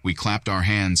 We clapped our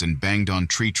hands and banged on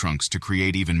tree trunks to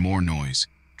create even more noise,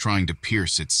 trying to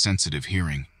pierce its sensitive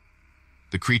hearing.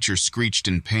 The creature screeched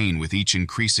in pain with each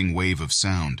increasing wave of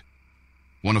sound.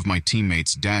 One of my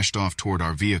teammates dashed off toward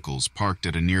our vehicles parked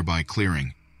at a nearby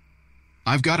clearing.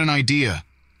 "I've got an idea,"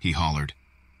 he hollered.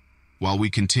 While we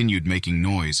continued making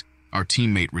noise, our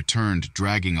teammate returned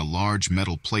dragging a large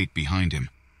metal plate behind him,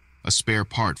 a spare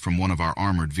part from one of our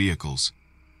armored vehicles.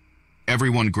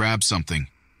 "Everyone grab something.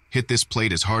 Hit this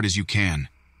plate as hard as you can,"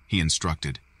 he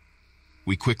instructed.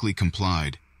 We quickly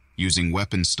complied, using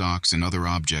weapon stocks and other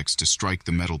objects to strike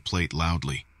the metal plate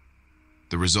loudly.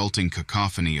 The resulting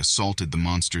cacophony assaulted the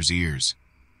monster's ears.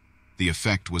 The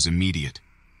effect was immediate.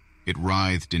 It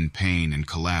writhed in pain and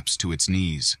collapsed to its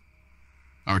knees.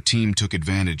 Our team took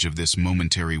advantage of this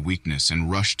momentary weakness and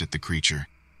rushed at the creature,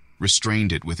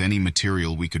 restrained it with any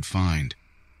material we could find: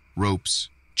 ropes,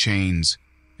 chains,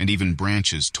 and even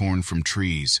branches torn from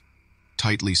trees,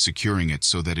 tightly securing it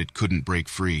so that it couldn't break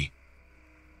free.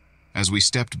 As we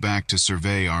stepped back to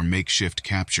survey our makeshift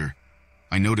capture,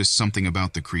 I noticed something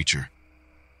about the creature.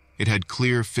 It had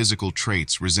clear physical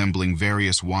traits resembling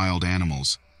various wild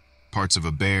animals, parts of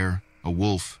a bear, a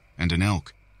wolf, and an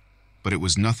elk, but it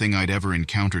was nothing I'd ever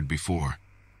encountered before.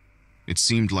 It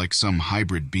seemed like some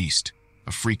hybrid beast,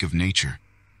 a freak of nature.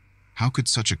 How could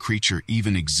such a creature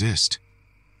even exist?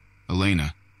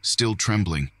 Elena, still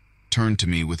trembling, turned to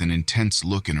me with an intense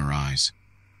look in her eyes.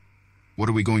 "What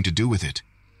are we going to do with it?"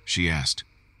 she asked.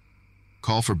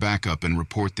 "Call for backup and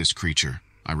report this creature,"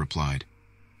 I replied.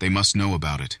 "They must know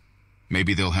about it.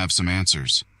 Maybe they'll have some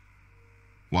answers."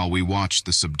 While we watched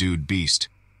the subdued beast,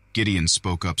 Gideon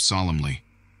spoke up solemnly.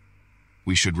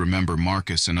 We should remember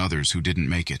Marcus and others who didn't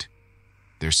make it.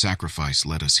 Their sacrifice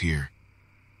led us here.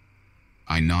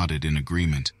 I nodded in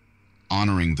agreement,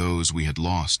 honoring those we had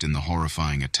lost in the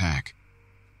horrifying attack.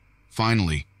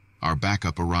 Finally, our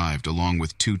backup arrived along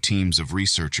with 2 teams of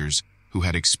researchers who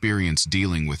had experience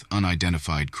dealing with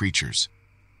unidentified creatures.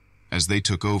 As they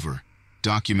took over,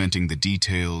 documenting the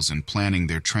details and planning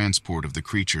their transport of the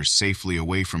creatures safely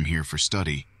away from here for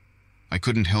study, I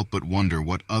couldn't help but wonder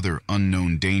what other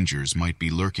unknown dangers might be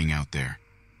lurking out there.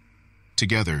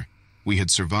 Together, we had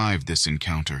survived this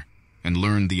encounter and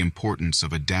learned the importance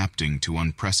of adapting to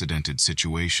unprecedented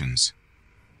situations.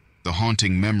 The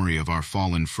haunting memory of our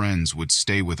fallen friends would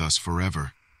stay with us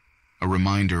forever, a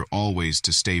reminder always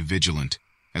to stay vigilant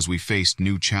as we faced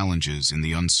new challenges in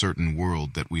the uncertain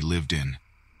world that we lived in.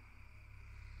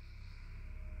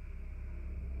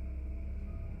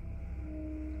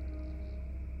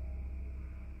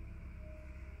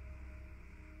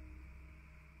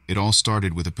 It all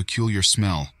started with a peculiar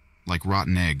smell, like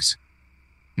rotten eggs.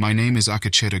 My name is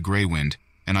Akacheta Greywind,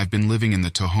 and I've been living in the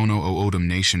Tohono O'odham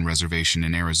Nation Reservation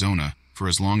in Arizona for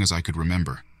as long as I could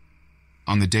remember.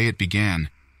 On the day it began,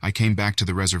 I came back to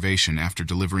the reservation after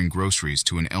delivering groceries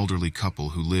to an elderly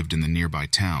couple who lived in the nearby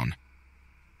town.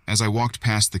 As I walked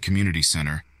past the community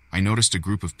center, I noticed a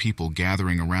group of people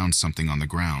gathering around something on the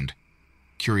ground.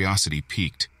 Curiosity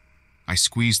piqued. I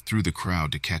squeezed through the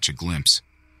crowd to catch a glimpse.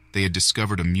 They had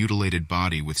discovered a mutilated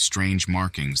body with strange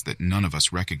markings that none of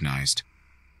us recognized.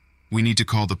 "We need to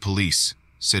call the police,"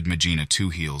 said Magina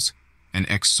Twoheels, an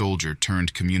ex-soldier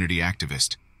turned community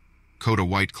activist. Coda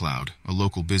Whitecloud, a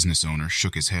local business owner,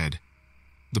 shook his head.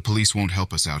 "The police won't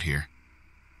help us out here."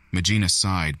 Magina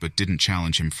sighed but didn't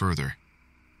challenge him further.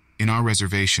 In our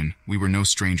reservation, we were no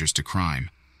strangers to crime.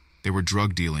 There were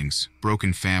drug dealings,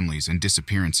 broken families, and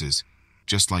disappearances,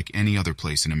 just like any other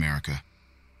place in America.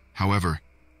 However,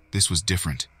 this was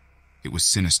different. It was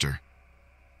sinister.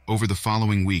 Over the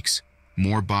following weeks,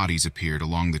 more bodies appeared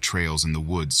along the trails in the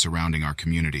woods surrounding our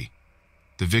community.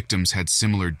 The victims had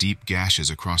similar deep gashes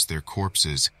across their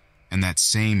corpses, and that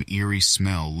same eerie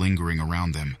smell lingering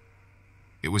around them.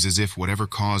 It was as if whatever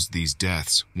caused these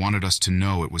deaths wanted us to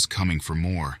know it was coming for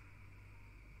more.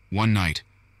 One night,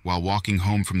 while walking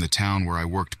home from the town where I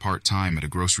worked part-time at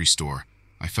a grocery store,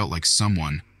 I felt like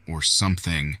someone, or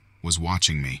something, was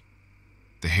watching me.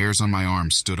 The hairs on my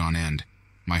arms stood on end.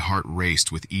 My heart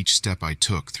raced with each step I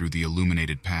took through the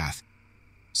illuminated path.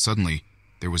 Suddenly,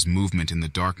 there was movement in the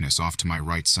darkness off to my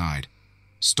right side.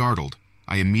 Startled,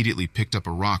 I immediately picked up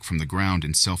a rock from the ground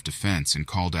in self-defense and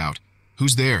called out,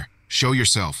 "Who's there? Show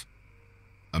yourself!"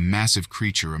 A massive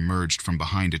creature emerged from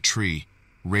behind a tree,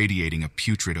 radiating a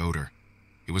putrid odor.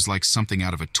 It was like something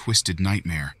out of a twisted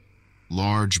nightmare.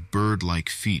 Large, bird-like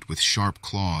feet with sharp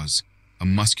claws, a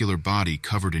muscular body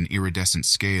covered in iridescent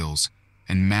scales,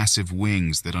 and massive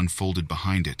wings that unfolded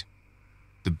behind it.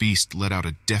 The beast let out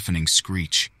a deafening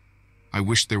screech. I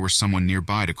wished there were someone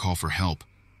nearby to call for help,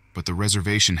 but the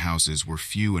reservation houses were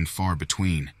few and far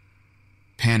between.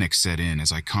 Panic set in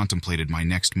as I contemplated my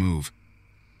next move.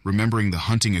 Remembering the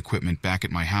hunting equipment back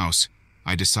at my house,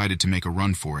 I decided to make a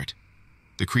run for it.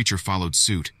 The creature followed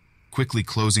suit, quickly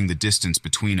closing the distance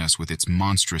between us with its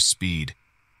monstrous speed.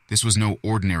 This was no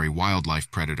ordinary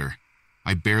wildlife predator.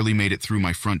 I barely made it through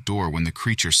my front door when the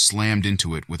creature slammed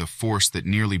into it with a force that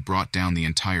nearly brought down the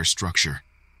entire structure.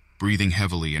 Breathing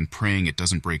heavily and praying it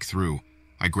doesn't break through,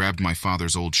 I grabbed my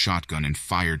father's old shotgun and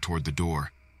fired toward the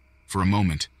door. For a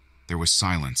moment, there was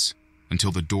silence,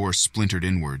 until the door splintered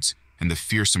inwards and the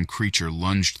fearsome creature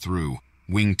lunged through,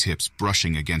 wingtips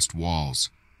brushing against walls.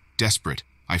 Desperate,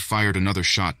 I fired another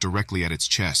shot directly at its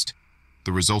chest.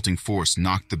 The resulting force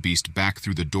knocked the beast back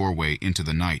through the doorway into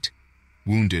the night.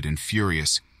 Wounded and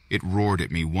furious, it roared at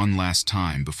me one last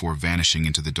time before vanishing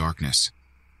into the darkness.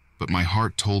 But my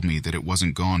heart told me that it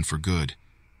wasn't gone for good,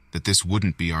 that this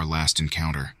wouldn't be our last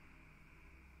encounter.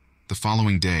 The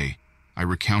following day, I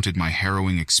recounted my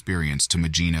harrowing experience to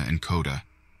Magina and Coda.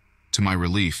 To my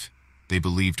relief, they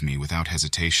believed me without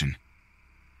hesitation.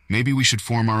 "Maybe we should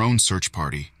form our own search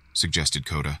party," suggested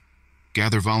Coda.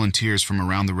 "Gather volunteers from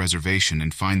around the reservation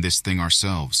and find this thing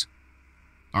ourselves."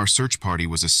 Our search party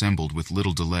was assembled with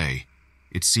little delay.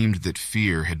 It seemed that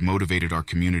fear had motivated our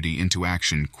community into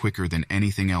action quicker than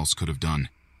anything else could have done.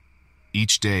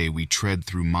 Each day we tread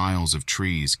through miles of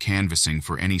trees, canvassing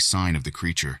for any sign of the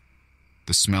creature.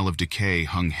 The smell of decay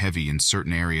hung heavy in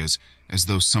certain areas, as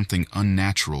though something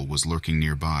unnatural was lurking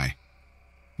nearby.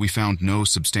 We found no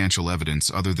substantial evidence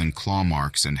other than claw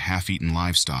marks and half-eaten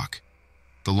livestock.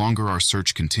 The longer our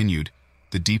search continued,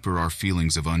 the deeper our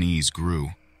feelings of unease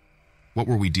grew. What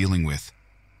were we dealing with?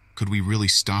 Could we really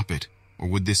stop it, or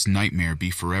would this nightmare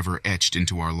be forever etched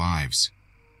into our lives?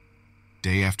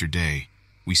 Day after day,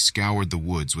 we scoured the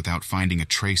woods without finding a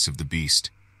trace of the beast.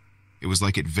 It was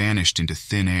like it vanished into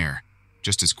thin air,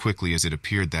 just as quickly as it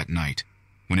appeared that night,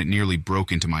 when it nearly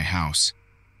broke into my house.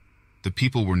 The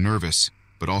people were nervous,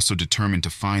 but also determined to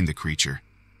find the creature.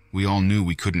 We all knew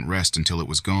we couldn't rest until it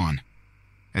was gone.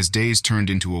 As days turned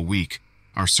into a week,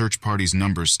 our search party's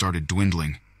numbers started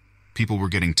dwindling. People were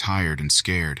getting tired and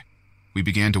scared. We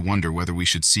began to wonder whether we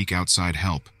should seek outside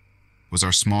help. Was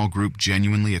our small group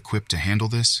genuinely equipped to handle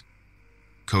this?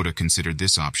 Coda considered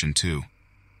this option too.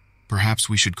 Perhaps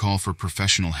we should call for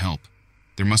professional help.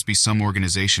 There must be some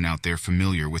organization out there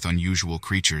familiar with unusual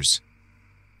creatures.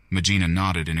 Magina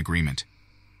nodded in agreement.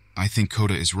 I think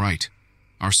Coda is right.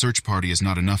 Our search party is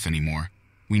not enough anymore.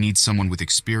 We need someone with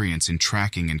experience in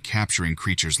tracking and capturing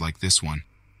creatures like this one.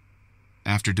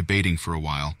 After debating for a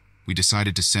while, we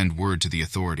decided to send word to the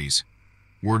authorities.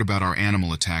 Word about our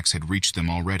animal attacks had reached them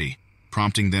already,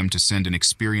 prompting them to send an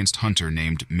experienced hunter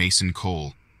named Mason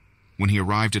Cole. When he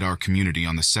arrived at our community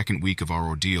on the second week of our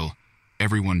ordeal,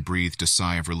 everyone breathed a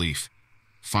sigh of relief.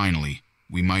 Finally,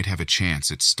 we might have a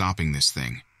chance at stopping this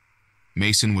thing.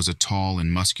 Mason was a tall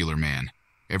and muscular man,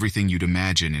 everything you'd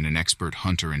imagine in an expert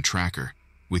hunter and tracker,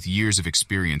 with years of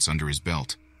experience under his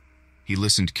belt. He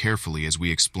listened carefully as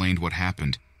we explained what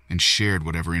happened and shared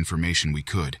whatever information we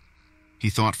could. He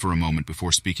thought for a moment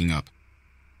before speaking up.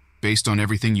 Based on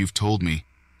everything you've told me,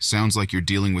 sounds like you're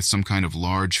dealing with some kind of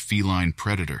large feline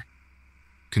predator.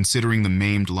 Considering the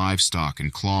maimed livestock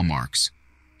and claw marks,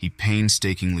 he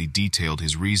painstakingly detailed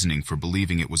his reasoning for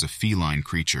believing it was a feline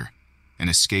creature, an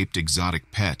escaped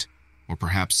exotic pet, or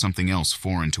perhaps something else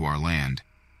foreign to our land.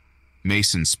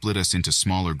 Mason split us into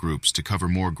smaller groups to cover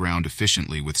more ground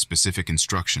efficiently with specific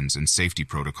instructions and safety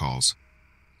protocols.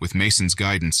 With Mason's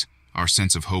guidance, our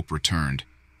sense of hope returned,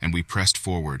 and we pressed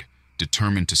forward,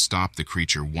 determined to stop the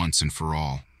creature once and for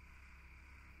all.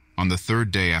 On the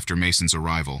third day after Mason's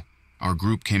arrival, our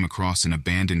group came across an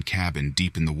abandoned cabin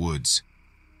deep in the woods.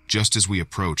 Just as we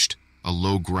approached, a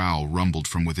low growl rumbled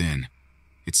from within.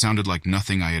 It sounded like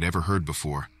nothing I had ever heard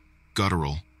before,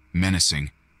 guttural,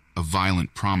 menacing, a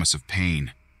violent promise of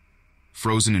pain.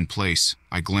 Frozen in place,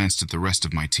 I glanced at the rest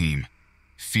of my team.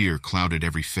 Fear clouded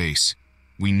every face.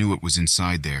 We knew it was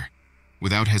inside there.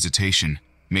 Without hesitation,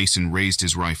 Mason raised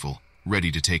his rifle,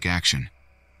 ready to take action.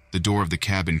 The door of the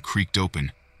cabin creaked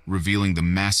open, revealing the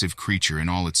massive creature in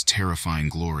all its terrifying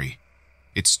glory.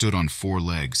 It stood on 4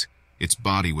 legs. Its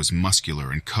body was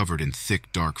muscular and covered in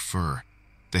thick, dark fur.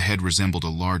 The head resembled a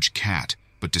large cat,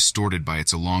 but distorted by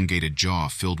its elongated jaw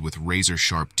filled with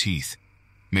razor-sharp teeth.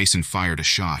 Mason fired a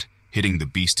shot, hitting the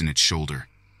beast in its shoulder.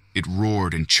 It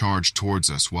roared and charged towards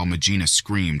us while Magina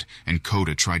screamed and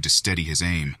Coda tried to steady his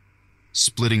aim.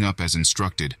 Splitting up as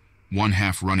instructed, one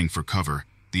half running for cover,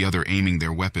 the other aiming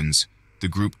their weapons, the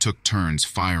group took turns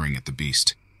firing at the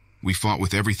beast. We fought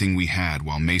with everything we had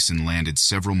while Mason landed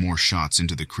several more shots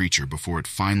into the creature before it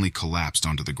finally collapsed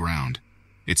onto the ground.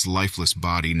 Its lifeless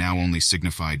body now only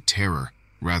signified terror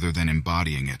rather than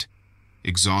embodying it.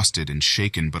 Exhausted and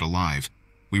shaken but alive,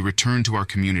 we returned to our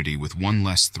community with one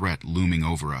less threat looming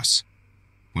over us.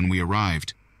 When we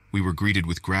arrived, we were greeted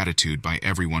with gratitude by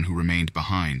everyone who remained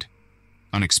behind.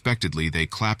 Unexpectedly, they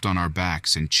clapped on our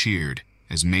backs and cheered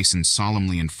as Mason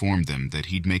solemnly informed them that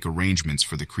he'd make arrangements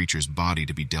for the creature's body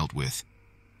to be dealt with.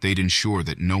 They'd ensure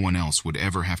that no one else would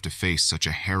ever have to face such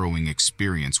a harrowing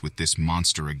experience with this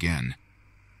monster again.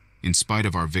 In spite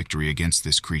of our victory against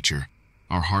this creature,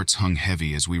 our hearts hung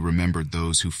heavy as we remembered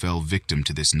those who fell victim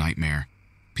to this nightmare,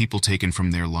 people taken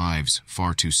from their lives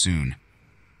far too soon.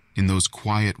 In those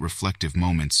quiet, reflective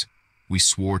moments, we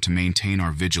swore to maintain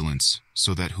our vigilance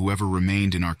so that whoever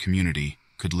remained in our community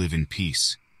could live in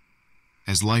peace.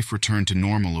 As life returned to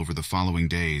normal over the following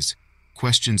days,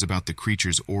 questions about the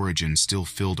creature's origin still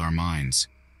filled our minds.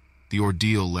 The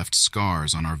ordeal left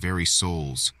scars on our very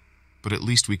souls, but at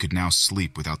least we could now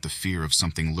sleep without the fear of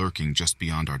something lurking just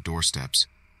beyond our doorsteps.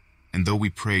 And though we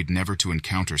prayed never to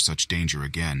encounter such danger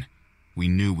again, we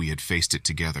knew we had faced it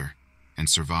together and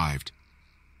survived.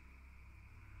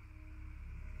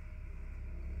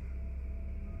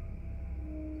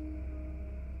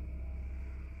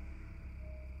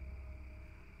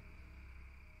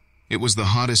 It was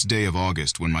the hottest day of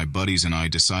August when my buddies and I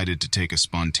decided to take a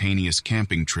spontaneous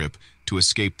camping trip to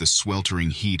escape the sweltering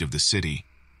heat of the city.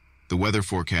 The weather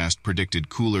forecast predicted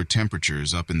cooler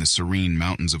temperatures up in the serene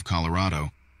mountains of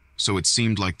Colorado, so it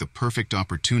seemed like the perfect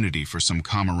opportunity for some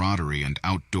camaraderie and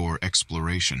outdoor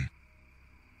exploration.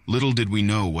 Little did we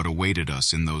know what awaited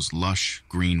us in those lush,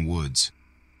 green woods.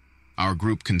 Our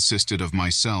group consisted of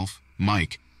myself,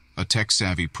 Mike, a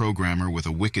tech-savvy programmer with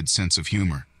a wicked sense of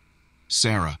humor.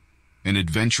 Sarah, an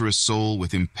adventurous soul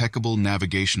with impeccable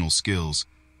navigational skills.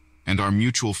 And our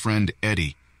mutual friend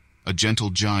Eddie, a gentle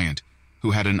giant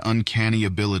who had an uncanny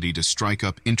ability to strike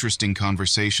up interesting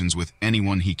conversations with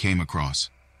anyone he came across.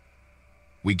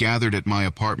 We gathered at my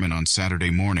apartment on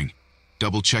Saturday morning,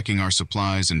 double-checking our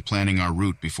supplies and planning our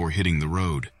route before hitting the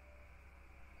road.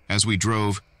 As we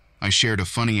drove, I shared a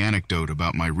funny anecdote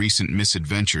about my recent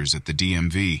misadventures at the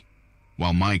DMV,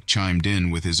 while Mike chimed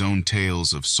in with his own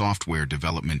tales of software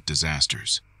development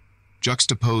disasters.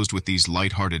 Juxtaposed with these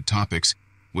light-hearted topics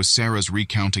was Sarah's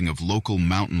recounting of local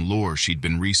mountain lore she'd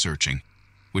been researching,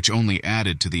 which only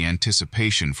added to the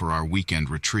anticipation for our weekend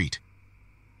retreat.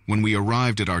 When we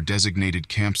arrived at our designated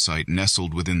campsite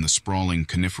nestled within the sprawling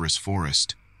coniferous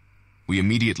forest, we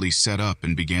immediately set up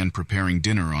and began preparing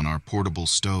dinner on our portable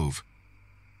stove.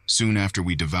 Soon after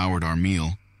we devoured our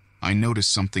meal, I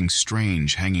noticed something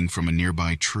strange hanging from a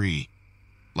nearby tree,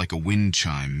 like a wind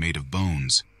chime made of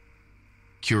bones.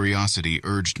 Curiosity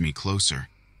urged me closer.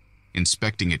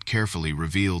 Inspecting it carefully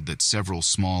revealed that several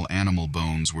small animal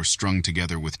bones were strung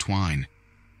together with twine.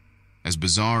 As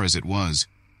bizarre as it was,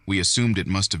 we assumed it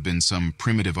must have been some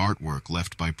primitive artwork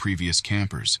left by previous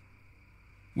campers.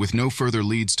 With no further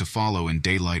leads to follow and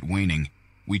daylight waning,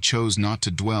 we chose not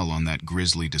to dwell on that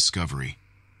grisly discovery.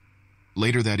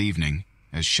 Later that evening,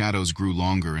 as shadows grew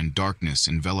longer and darkness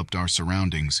enveloped our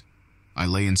surroundings, I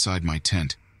lay inside my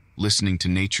tent, listening to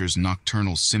nature's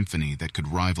nocturnal symphony that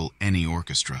could rival any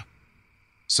orchestra.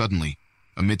 Suddenly,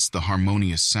 amidst the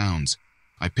harmonious sounds,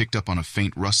 I picked up on a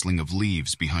faint rustling of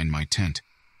leaves behind my tent.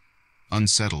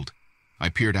 Unsettled, I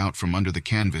peered out from under the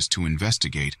canvas to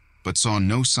investigate, but saw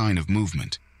no sign of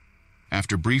movement.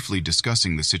 After briefly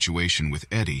discussing the situation with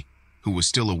Eddie, who was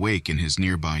still awake in his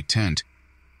nearby tent,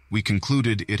 we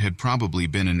concluded it had probably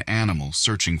been an animal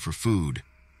searching for food.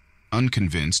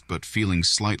 Unconvinced but feeling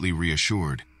slightly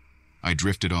reassured, I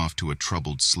drifted off to a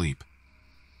troubled sleep.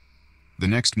 The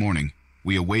next morning,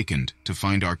 we awakened to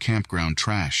find our campground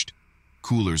trashed,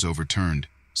 coolers overturned,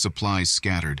 supplies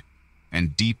scattered,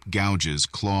 and deep gouges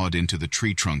clawed into the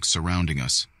tree trunks surrounding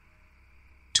us.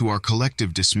 To our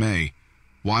collective dismay,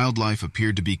 wildlife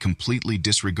appeared to be completely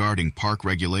disregarding park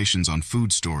regulations on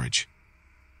food storage.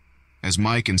 As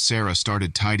Mike and Sarah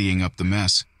started tidying up the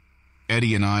mess,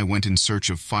 Eddie and I went in search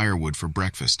of firewood for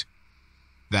breakfast.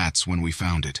 That's when we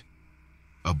found it.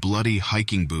 A bloody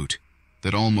hiking boot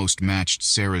that almost matched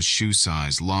Sarah's shoe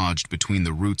size lodged between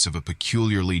the roots of a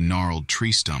peculiarly gnarled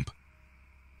tree stump.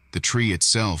 The tree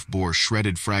itself bore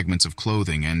shredded fragments of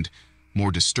clothing and,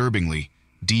 more disturbingly,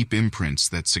 deep imprints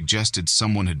that suggested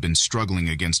someone had been struggling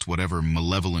against whatever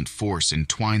malevolent force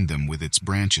entwined them with its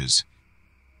branches.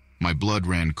 My blood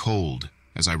ran cold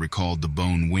as I recalled the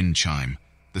bone wind chime,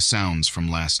 the sounds from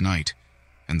last night,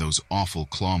 and those awful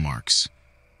claw marks.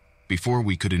 Before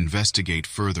we could investigate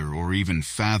further or even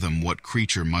fathom what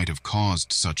creature might have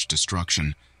caused such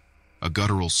destruction, a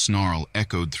guttural snarl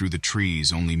echoed through the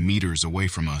trees only meters away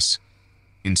from us.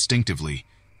 Instinctively,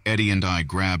 Eddie and I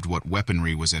grabbed what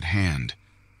weaponry was at hand,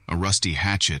 a rusty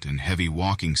hatchet and heavy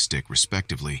walking stick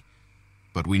respectively,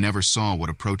 but we never saw what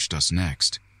approached us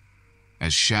next.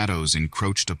 As shadows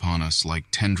encroached upon us like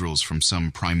tendrils from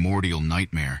some primordial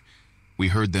nightmare, we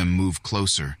heard them move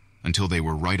closer until they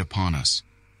were right upon us.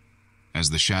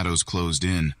 As the shadows closed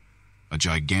in, a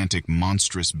gigantic,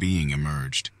 monstrous being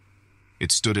emerged.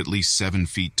 It stood at least 7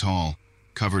 feet tall,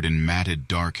 covered in matted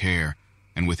dark hair,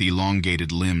 and with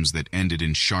elongated limbs that ended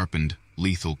in sharpened,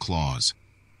 lethal claws.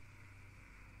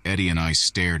 Eddie and I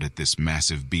stared at this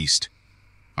massive beast,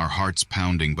 our hearts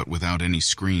pounding but without any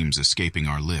screams escaping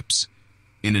our lips.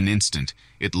 In an instant,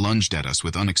 it lunged at us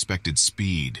with unexpected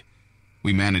speed.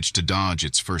 We managed to dodge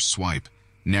its first swipe,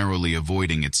 narrowly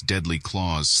avoiding its deadly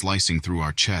claws slicing through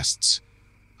our chests.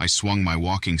 I swung my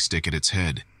walking stick at its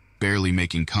head, barely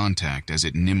making contact as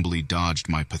it nimbly dodged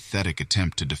my pathetic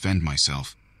attempt to defend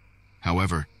myself.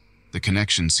 However, the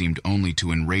connection seemed only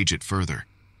to enrage it further.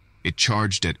 It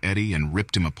charged at Eddie and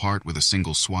ripped him apart with a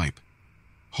single swipe.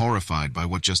 Horrified by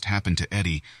what just happened to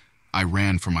Eddie, I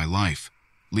ran for my life,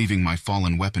 leaving my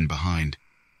fallen weapon behind.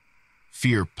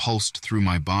 Fear pulsed through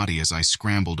my body as I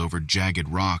scrambled over jagged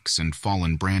rocks and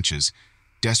fallen branches,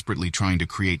 desperately trying to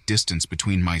create distance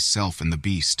between myself and the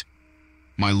beast.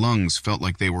 My lungs felt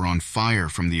like they were on fire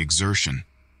from the exertion,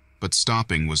 but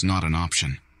stopping was not an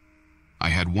option. I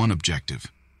had one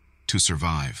objective: to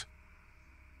survive.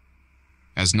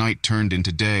 As night turned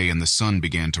into day and the sun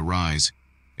began to rise,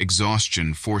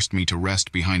 exhaustion forced me to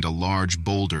rest behind a large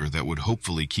boulder that would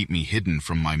hopefully keep me hidden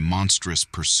from my monstrous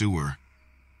pursuer.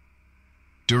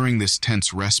 During this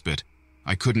tense respite,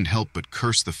 I couldn't help but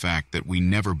curse the fact that we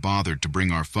never bothered to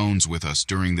bring our phones with us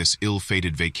during this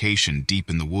ill-fated vacation deep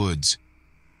in the woods.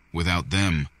 Without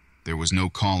them, there was no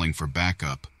calling for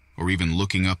backup or even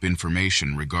looking up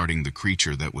information regarding the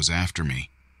creature that was after me.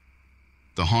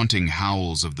 The haunting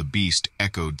howls of the beast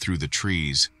echoed through the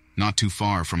trees, not too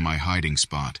far from my hiding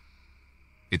spot.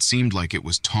 It seemed like it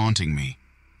was taunting me,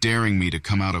 daring me to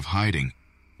come out of hiding,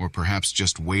 or perhaps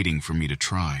just waiting for me to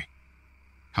try.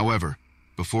 However,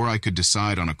 before I could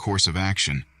decide on a course of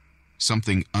action,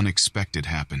 something unexpected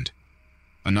happened.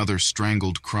 Another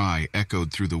strangled cry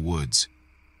echoed through the woods,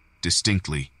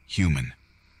 distinctly human.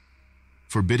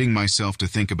 Forbidding myself to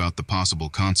think about the possible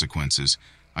consequences,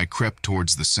 I crept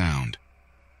towards the sound.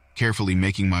 Carefully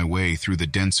making my way through the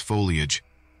dense foliage,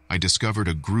 I discovered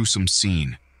a gruesome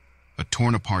scene. A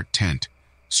torn-apart tent,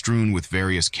 strewn with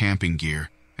various camping gear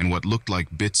and what looked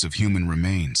like bits of human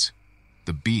remains.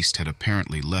 The beast had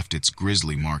apparently left its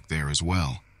grisly mark there as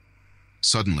well.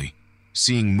 Suddenly,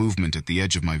 seeing movement at the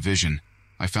edge of my vision,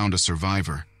 I found a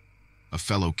survivor, a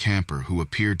fellow camper who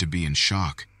appeared to be in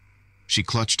shock. She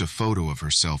clutched a photo of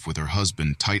herself with her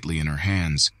husband tightly in her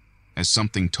hands, as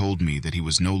something told me that he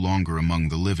was no longer among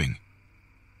the living.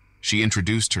 She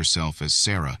introduced herself as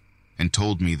Sarah and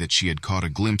told me that she had caught a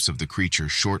glimpse of the creature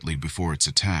shortly before its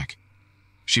attack.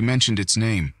 She mentioned its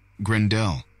name,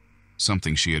 Grendel,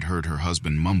 something she had heard her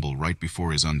husband mumble right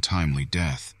before his untimely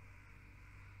death.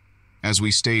 As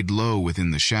we stayed low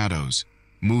within the shadows,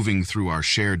 moving through our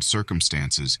shared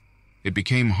circumstances, it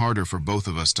became harder for both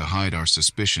of us to hide our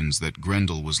suspicions that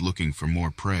Grendel was looking for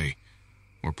more prey,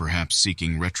 or perhaps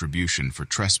seeking retribution for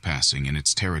trespassing in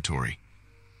its territory.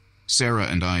 Sarah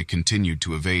and I continued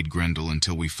to evade Grendel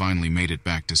until we finally made it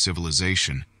back to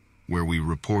civilization, where we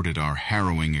reported our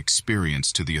harrowing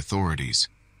experience to the authorities.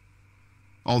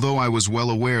 Although I was well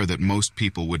aware that most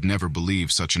people would never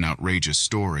believe such an outrageous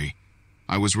story,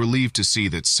 I was relieved to see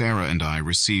that Sarah and I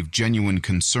received genuine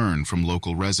concern from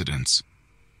local residents.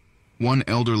 One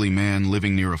elderly man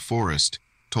living near a forest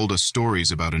told us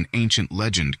stories about an ancient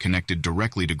legend connected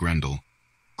directly to Grendel,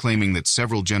 claiming that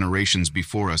several generations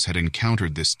before us had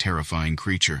encountered this terrifying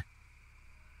creature.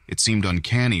 It seemed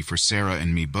uncanny for Sarah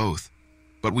and me both,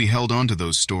 but we held on to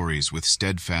those stories with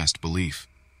steadfast belief.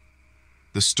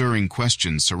 The stirring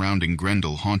questions surrounding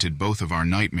Grendel haunted both of our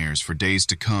nightmares for days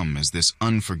to come as this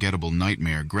unforgettable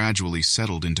nightmare gradually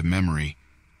settled into memory,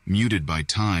 muted by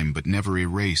time but never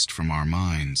erased from our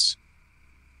minds.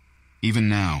 Even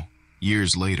now,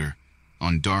 years later,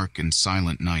 on dark and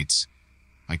silent nights,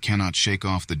 I cannot shake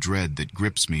off the dread that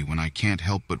grips me when I can't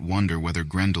help but wonder whether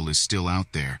Grendel is still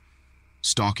out there,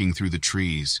 stalking through the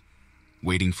trees,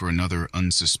 waiting for another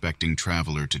unsuspecting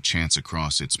traveler to chance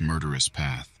across its murderous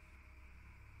path.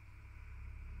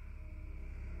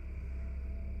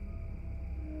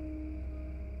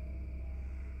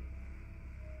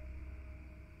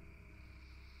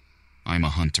 I'm a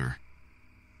hunter.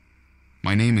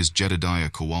 My name is Jedediah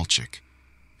Kowalczyk,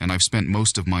 and I've spent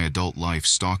most of my adult life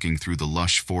stalking through the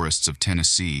lush forests of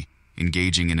Tennessee,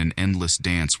 engaging in an endless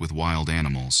dance with wild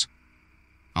animals.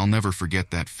 I'll never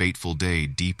forget that fateful day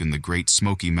deep in the Great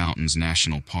Smoky Mountains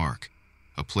National Park,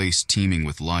 a place teeming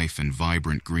with life and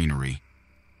vibrant greenery.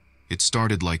 It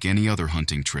started like any other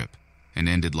hunting trip and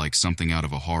ended like something out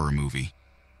of a horror movie.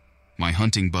 My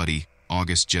hunting buddy,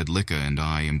 August Jedlicka, and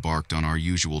I embarked on our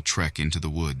usual trek into the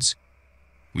woods.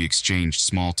 We exchanged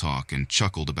small talk and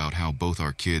chuckled about how both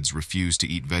our kids refuse to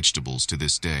eat vegetables to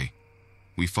this day.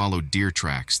 We followed deer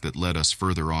tracks that led us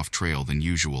further off trail than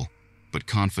usual, but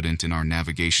confident in our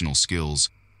navigational skills,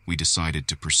 we decided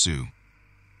to pursue.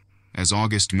 As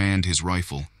August manned his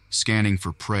rifle, scanning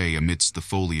for prey amidst the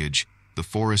foliage, the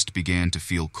forest began to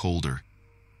feel colder.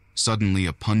 Suddenly,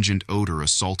 a pungent odor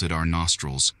assaulted our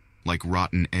nostrils, like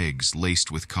rotten eggs laced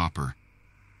with copper.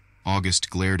 August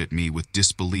glared at me with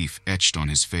disbelief etched on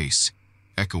his face,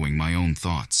 echoing my own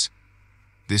thoughts.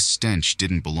 This stench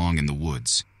didn't belong in the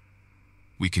woods.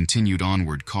 We continued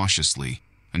onward cautiously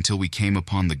until we came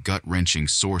upon the gut-wrenching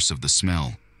source of the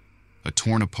smell, a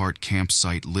torn-apart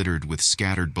campsite littered with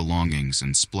scattered belongings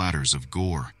and splatters of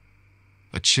gore.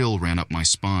 A chill ran up my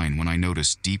spine when I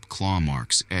noticed deep claw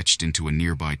marks etched into a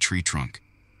nearby tree trunk.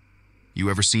 "You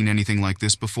ever seen anything like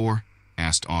this before?"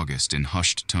 asked August in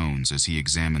hushed tones as he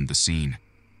examined the scene.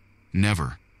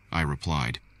 "Never," I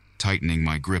replied, tightening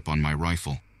my grip on my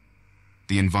rifle.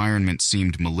 The environment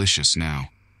seemed malicious now.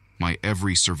 My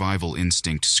every survival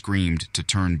instinct screamed to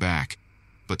turn back,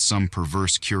 but some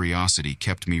perverse curiosity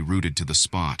kept me rooted to the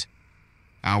spot.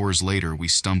 Hours later, we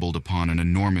stumbled upon an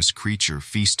enormous creature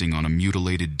feasting on a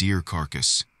mutilated deer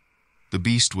carcass. The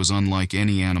beast was unlike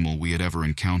any animal we had ever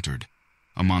encountered.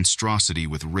 a monstrosity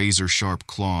with razor-sharp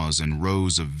claws and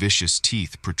rows of vicious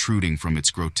teeth protruding from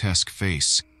its grotesque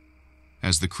face.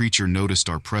 As the creature noticed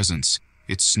our presence,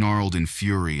 it snarled in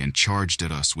fury and charged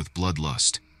at us with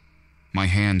bloodlust. My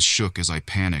hands shook as I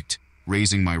panicked,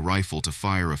 raising my rifle to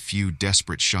fire a few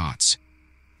desperate shots.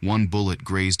 One bullet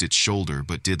grazed its shoulder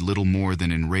but did little more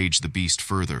than enrage the beast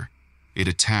further. It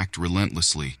attacked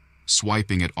relentlessly,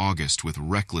 swiping at August with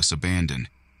reckless abandon.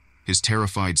 His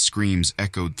terrified screams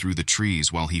echoed through the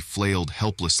trees while he flailed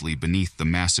helplessly beneath the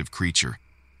massive creature,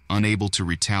 unable to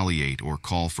retaliate or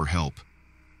call for help.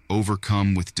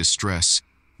 Overcome with distress,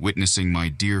 witnessing my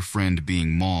dear friend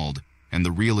being mauled, and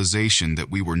the realization that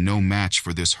we were no match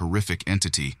for this horrific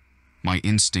entity, my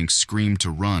instincts screamed to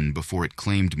run before it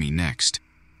claimed me next.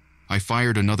 I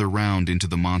fired another round into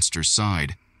the monster's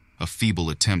side, a feeble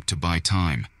attempt to buy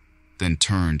time, then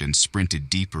turned and sprinted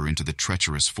deeper into the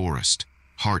treacherous forest,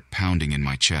 heart pounding in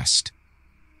my chest.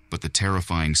 But the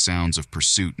terrifying sounds of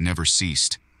pursuit never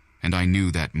ceased, and I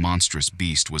knew that monstrous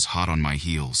beast was hot on my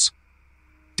heels.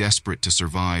 Desperate to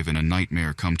survive in a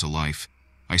nightmare come to life,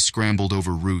 I scrambled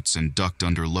over roots and ducked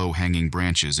under low-hanging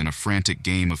branches in a frantic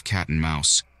game of cat and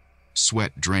mouse.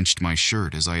 Sweat drenched my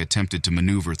shirt as I attempted to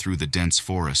maneuver through the dense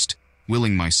forest,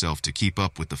 willing myself to keep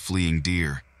up with the fleeing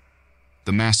deer.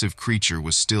 The massive creature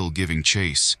was still giving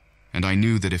chase, and I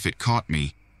knew that if it caught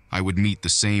me, I would meet the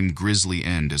same grisly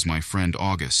end as my friend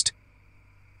August.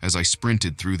 As I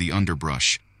sprinted through the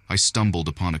underbrush, I stumbled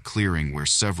upon a clearing where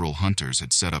several hunters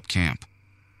had set up camp.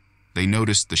 They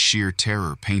noticed the sheer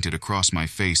terror painted across my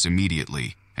face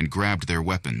immediately and grabbed their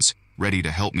weapons, ready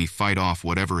to help me fight off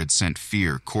whatever had sent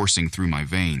fear coursing through my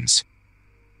veins.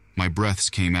 My breaths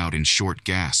came out in short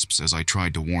gasps as I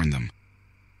tried to warn them.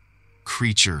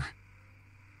 Creature.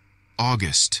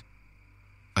 August.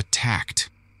 Attacked,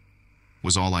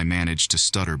 was all I managed to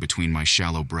stutter between my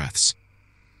shallow breaths.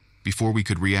 Before we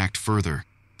could react further,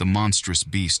 the monstrous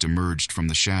beast emerged from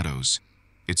the shadows,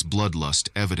 its bloodlust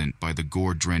evident by the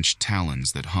gore-drenched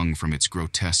talons that hung from its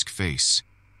grotesque face.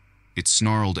 It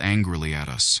snarled angrily at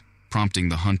us, prompting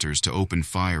the hunters to open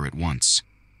fire at once.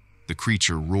 The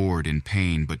creature roared in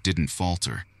pain but didn't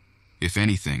falter. If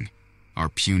anything, our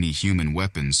puny human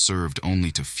weapons served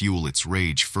only to fuel its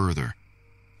rage further.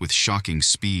 With shocking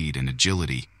speed and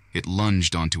agility, it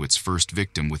lunged onto its first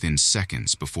victim within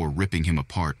seconds before ripping him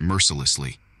apart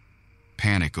mercilessly.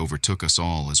 Panic overtook us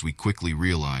all as we quickly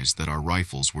realized that our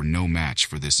rifles were no match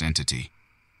for this entity.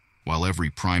 While every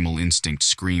primal instinct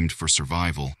screamed for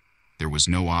survival, there was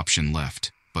no option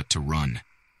left but to run.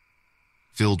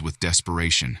 Filled with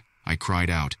desperation, I cried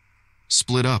out,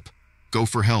 "Split up! Go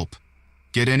for help!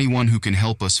 Get anyone who can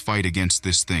help us fight against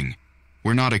this thing.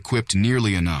 We're not equipped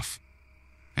nearly enough."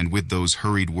 And with those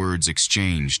hurried words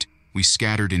exchanged, we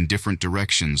scattered in different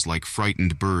directions like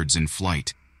frightened birds in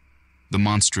flight. The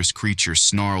monstrous creature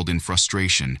snarled in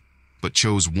frustration, but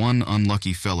chose one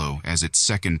unlucky fellow as its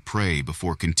second prey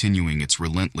before continuing its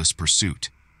relentless pursuit.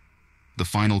 The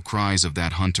final cries of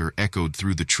that hunter echoed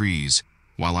through the trees,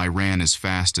 while I ran as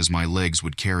fast as my legs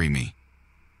would carry me.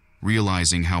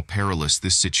 Realizing how perilous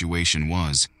this situation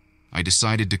was, I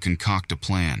decided to concoct a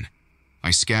plan.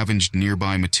 I scavenged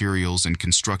nearby materials and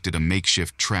constructed a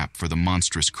makeshift trap for the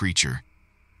monstrous creature.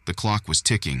 The clock was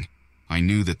ticking. I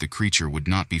knew that the creature would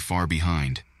not be far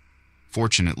behind.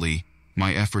 Fortunately,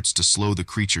 my efforts to slow the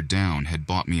creature down had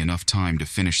bought me enough time to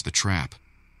finish the trap.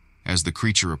 As the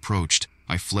creature approached,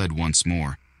 I fled once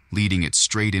more, leading it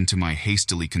straight into my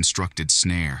hastily constructed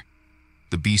snare.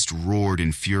 The beast roared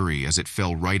in fury as it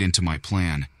fell right into my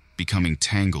plan, becoming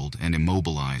tangled and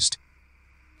immobilized.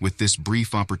 With this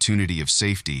brief opportunity of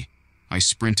safety, I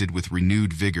sprinted with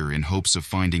renewed vigor in hopes of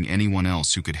finding anyone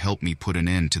else who could help me put an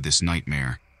end to this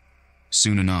nightmare.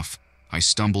 Soon enough, I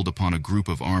stumbled upon a group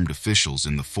of armed officials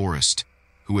in the forest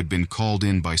who had been called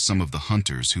in by some of the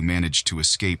hunters who managed to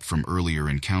escape from earlier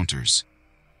encounters.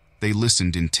 They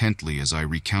listened intently as I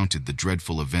recounted the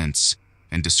dreadful events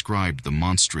and described the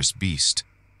monstrous beast,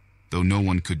 though no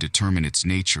one could determine its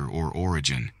nature or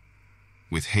origin.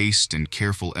 With haste and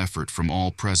careful effort from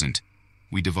all present,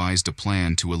 we devised a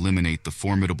plan to eliminate the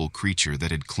formidable creature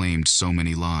that had claimed so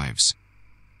many lives.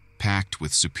 Packed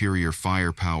with superior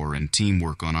firepower and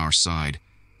teamwork on our side,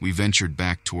 we ventured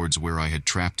back towards where I had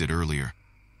trapped it earlier.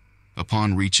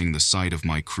 Upon reaching the site of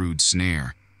my crude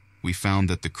snare, we found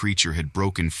that the creature had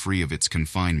broken free of its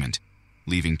confinement,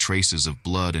 leaving traces of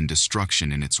blood and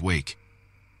destruction in its wake.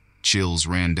 Chills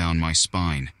ran down my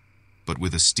spine, but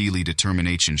with a steely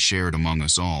determination shared among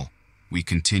us all, we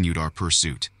continued our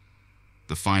pursuit.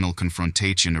 The final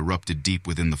confrontation erupted deep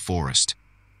within the forest.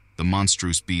 The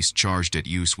monstrous beast charged at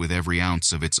us with every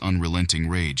ounce of its unrelenting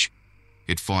rage.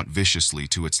 It fought viciously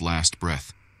to its last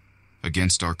breath.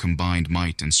 Against our combined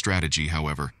might and strategy,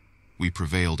 however, we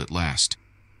prevailed at last,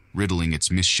 riddling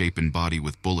its misshapen body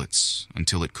with bullets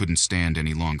until it couldn't stand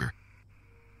any longer.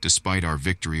 Despite our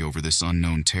victory over this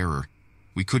unknown terror,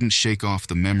 we couldn't shake off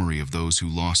the memory of those who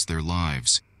lost their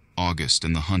lives, August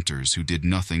and the hunters who did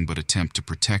nothing but attempt to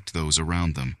protect those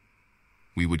around them.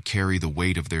 We would carry the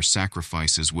weight of their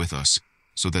sacrifices with us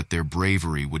so that their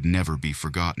bravery would never be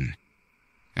forgotten.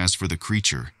 As for the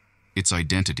creature, its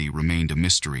identity remained a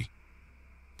mystery.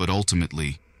 But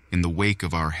ultimately, in the wake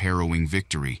of our harrowing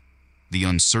victory, the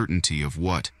uncertainty of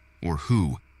what or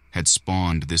who had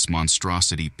spawned this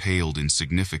monstrosity paled in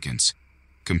significance,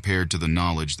 compared to the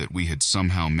knowledge that we had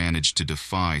somehow managed to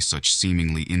defy such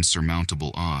seemingly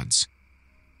insurmountable odds.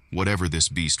 Whatever this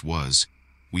beast was,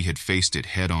 we had faced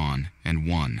it head-on and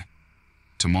won.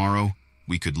 Tomorrow,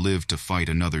 we could live to fight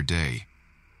another day.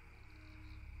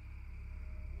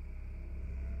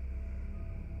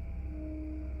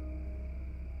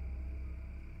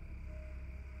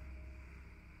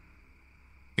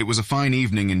 It was a fine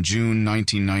evening in June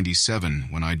 1997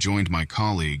 when I joined my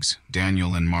colleagues,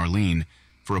 Daniel and Marlene,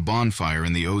 for a bonfire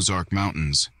in the Ozark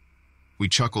Mountains. We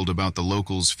chuckled about the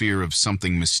locals' fear of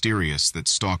something mysterious that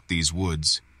stalked these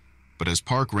woods, but as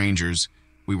park rangers,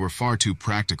 we were far too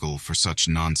practical for such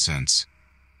nonsense.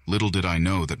 Little did I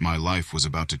know that my life was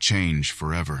about to change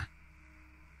forever.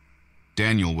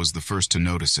 Daniel was the first to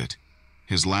notice it,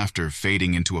 his laughter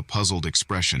fading into a puzzled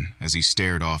expression as he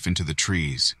stared off into the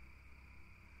trees.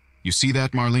 "You see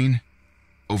that, Marlene?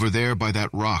 Over there by that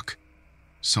rock.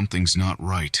 Something's not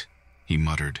right," he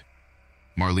muttered.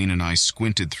 Marlene and I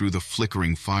squinted through the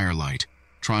flickering firelight,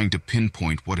 trying to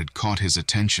pinpoint what had caught his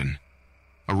attention.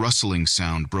 A rustling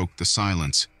sound broke the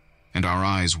silence, and our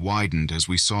eyes widened as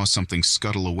we saw something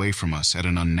scuttle away from us at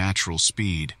an unnatural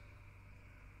speed.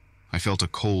 I felt a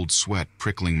cold sweat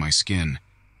prickling my skin,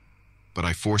 but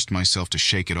I forced myself to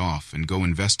shake it off and go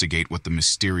investigate what the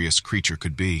mysterious creature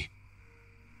could be.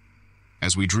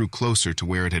 As we drew closer to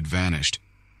where it had vanished,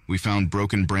 we found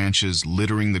broken branches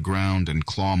littering the ground and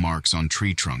claw marks on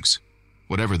tree trunks.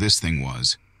 Whatever this thing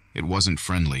was, it wasn't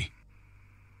friendly.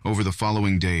 Over the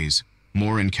following days,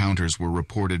 more encounters were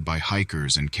reported by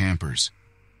hikers and campers.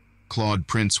 Clawed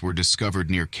prints were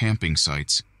discovered near camping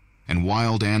sites, and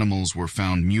wild animals were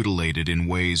found mutilated in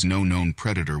ways no known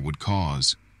predator would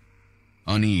cause.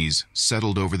 Unease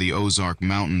settled over the Ozark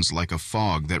Mountains like a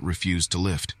fog that refused to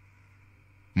lift.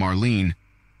 Marlene,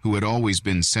 who had always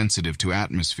been sensitive to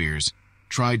atmospheres,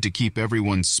 tried to keep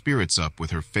everyone's spirits up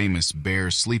with her famous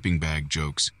bear sleeping bag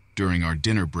jokes during our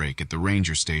dinner break at the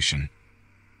ranger station.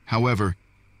 However,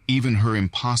 even her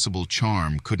impossible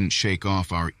charm couldn't shake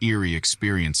off our eerie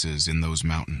experiences in those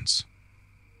mountains.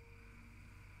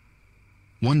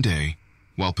 One day,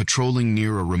 while patrolling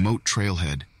near a remote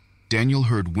trailhead, Daniel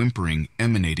heard whimpering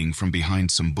emanating from behind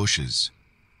some bushes.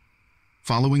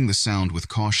 Following the sound with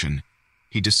caution,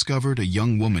 he discovered a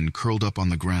young woman curled up on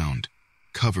the ground,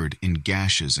 covered in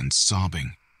gashes and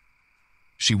sobbing.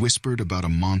 She whispered about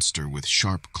a monster with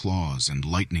sharp claws and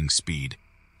lightning speed,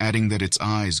 adding that its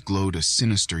eyes glowed a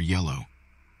sinister yellow.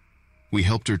 We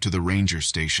helped her to the ranger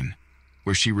station,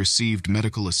 where she received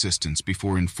medical assistance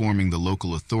before informing the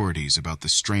local authorities about the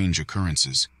strange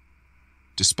occurrences.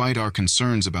 Despite our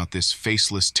concerns about this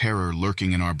faceless terror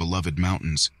lurking in our beloved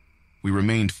mountains, we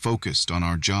remained focused on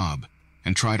our job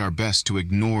and tried our best to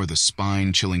ignore the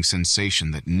spine-chilling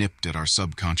sensation that nipped at our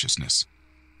subconsciousness.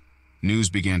 News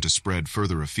began to spread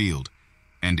further afield,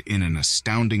 and in an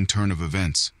astounding turn of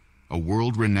events, a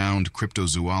world-renowned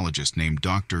cryptozoologist named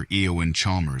Dr. Eowyn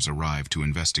Chalmers arrived to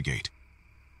investigate.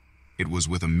 It was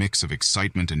with a mix of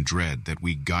excitement and dread that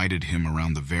we guided him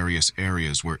around the various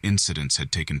areas where incidents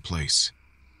had taken place.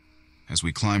 As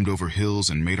we climbed over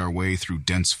hills and made our way through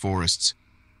dense forests,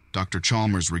 Dr.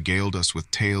 Chalmers regaled us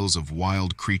with tales of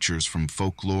wild creatures from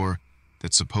folklore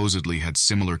that supposedly had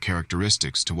similar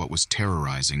characteristics to what was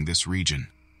terrorizing this region.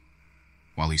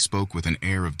 While he spoke with an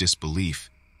air of disbelief,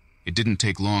 it didn't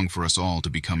take long for us all to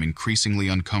become increasingly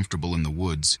uncomfortable in the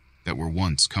woods that were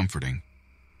once comforting.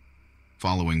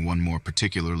 Following one more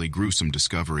particularly gruesome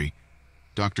discovery,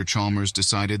 Dr. Chalmers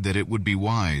decided that it would be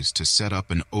wise to set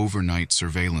up an overnight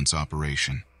surveillance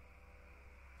operation.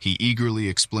 He eagerly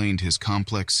explained his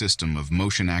complex system of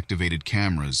motion-activated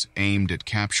cameras aimed at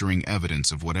capturing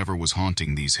evidence of whatever was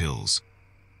haunting these hills.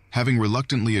 Having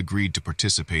reluctantly agreed to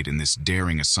participate in this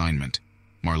daring assignment,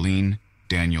 Marlene,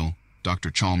 Daniel, Dr.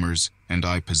 Chalmers, and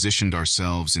I positioned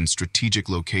ourselves in strategic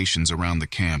locations around the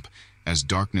camp as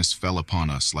darkness fell upon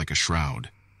us like a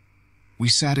shroud. We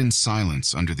sat in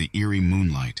silence under the eerie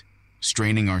moonlight,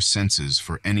 straining our senses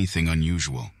for anything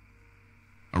unusual.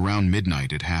 Around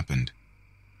midnight it happened.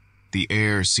 The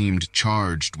air seemed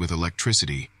charged with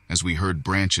electricity as we heard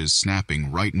branches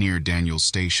snapping right near Daniel's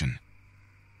station.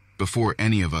 Before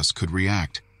any of us could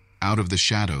react, out of the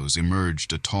shadows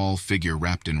emerged a tall figure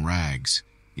wrapped in rags,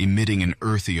 emitting an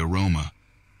earthy aroma.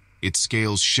 Its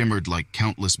scales shimmered like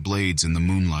countless blades in the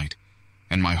moonlight,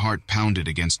 and my heart pounded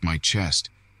against my chest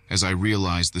as I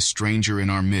realized the stranger in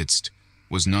our midst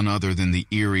was none other than the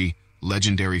eerie,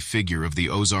 legendary figure of the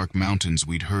Ozark Mountains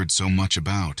we'd heard so much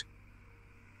about.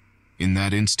 In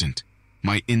that instant,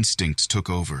 my instincts took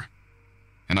over,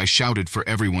 and I shouted for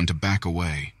everyone to back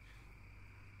away.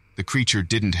 The creature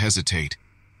didn't hesitate.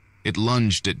 It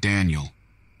lunged at Daniel,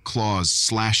 claws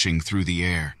slashing through the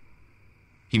air.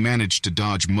 He managed to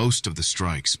dodge most of the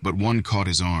strikes, but one caught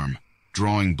his arm,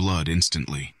 drawing blood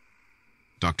instantly.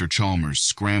 Dr. Chalmers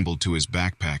scrambled to his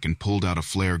backpack and pulled out a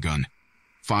flare gun,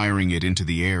 firing it into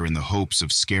the air in the hopes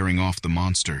of scaring off the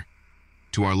monster.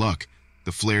 To our luck,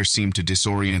 the flare seemed to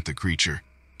disorient the creature,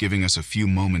 giving us a few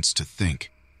moments to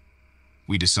think.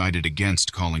 We decided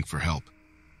against calling for help.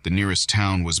 The nearest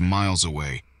town was miles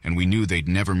away, and we knew they'd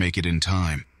never make it in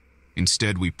time.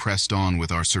 Instead, we pressed on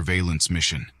with our surveillance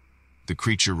mission. The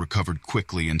creature recovered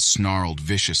quickly and snarled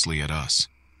viciously at us.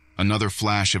 Another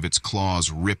flash of its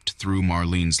claws ripped through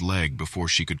Marlene's leg before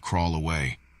she could crawl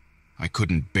away. I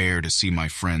couldn't bear to see my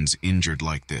friends injured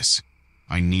like this.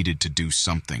 I needed to do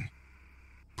something.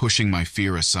 Pushing my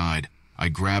fear aside, I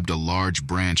grabbed a large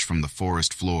branch from the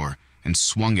forest floor and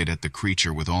swung it at the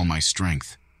creature with all my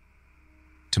strength.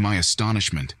 To my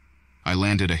astonishment, I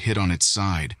landed a hit on its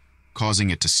side, causing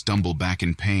it to stumble back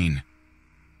in pain.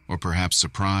 Or perhaps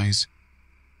surprise?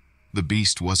 The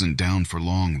beast wasn't down for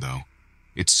long, though.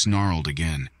 It snarled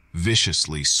again,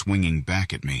 viciously swinging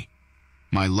back at me.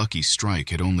 My lucky strike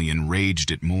had only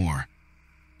enraged it more.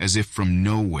 As if from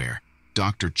nowhere,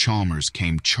 Dr. Chalmers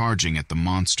came charging at the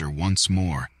monster once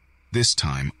more, this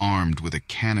time armed with a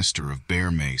canister of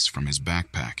bear mace from his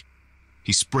backpack.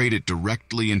 He sprayed it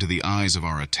directly into the eyes of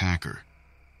our attacker.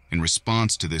 In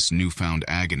response to this newfound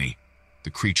agony, the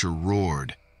creature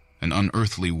roared, an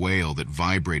unearthly wail that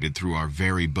vibrated through our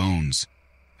very bones,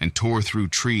 and tore through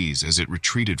trees as it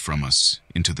retreated from us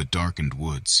into the darkened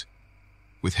woods.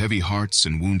 With heavy hearts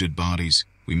and wounded bodies,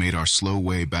 we made our slow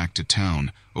way back to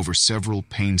town over several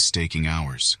painstaking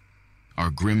hours. Our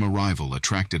grim arrival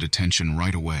attracted attention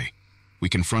right away. We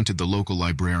confronted the local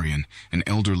librarian, an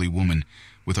elderly woman,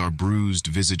 with our bruised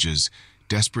visages,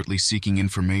 desperately seeking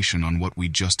information on what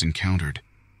we'd just encountered.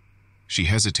 She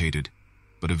hesitated,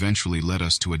 but eventually led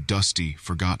us to a dusty,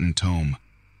 forgotten tome.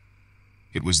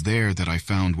 It was there that I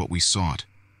found what we sought.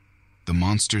 The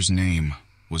monster's name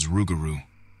was Rougarou,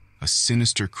 a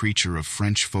sinister creature of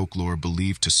French folklore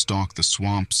believed to stalk the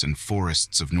swamps and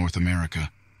forests of North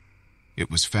America.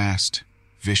 It was fast,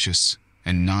 vicious,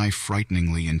 and nigh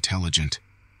frighteningly intelligent.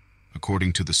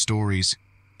 According to the stories,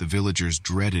 the villagers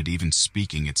dreaded even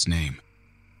speaking its name.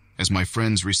 As my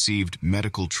friends received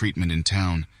medical treatment in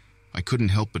town, I couldn't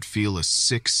help but feel a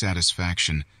sick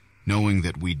satisfaction knowing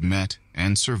that we'd met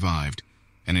and survived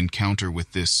an encounter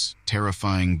with this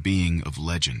terrifying being of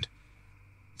legend.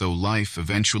 Though life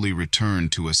eventually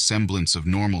returned to a semblance of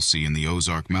normalcy in the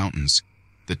Ozark Mountains,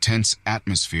 the tense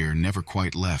atmosphere never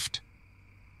quite left.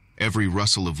 Every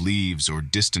rustle of leaves or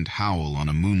distant howl on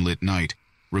a moonlit night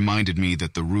reminded me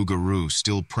that the Rougarou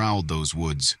still prowled those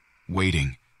woods,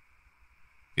 waiting.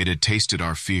 It had tasted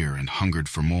our fear and hungered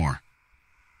for more.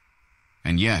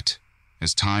 And yet,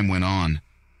 as time went on,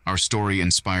 our story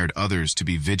inspired others to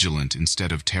be vigilant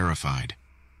instead of terrified.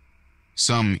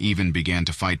 Some even began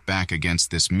to fight back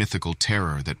against this mythical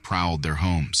terror that prowled their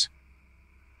homes.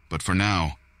 But for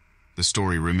now, the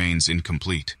story remains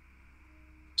incomplete.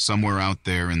 Somewhere out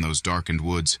there in those darkened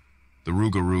woods, the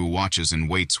Rougarou watches and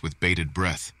waits with bated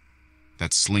breath,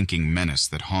 that slinking menace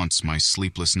that haunts my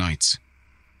sleepless nights.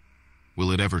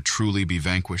 Will it ever truly be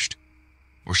vanquished?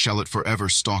 Or shall it forever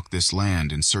stalk this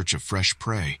land in search of fresh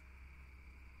prey?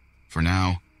 For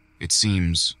now, it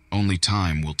seems only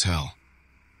time will tell.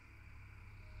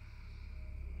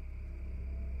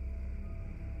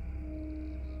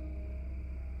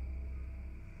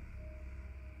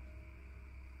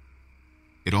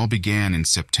 It all began in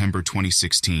September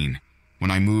 2016,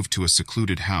 when I moved to a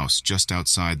secluded house just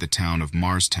outside the town of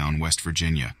Marstown, West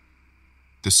Virginia.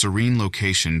 The serene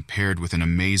location, paired with an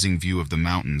amazing view of the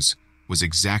mountains, was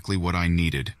exactly what I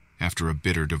needed after a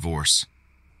bitter divorce.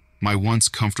 My once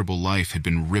comfortable life had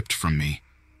been ripped from me,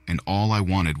 and all I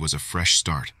wanted was a fresh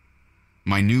start.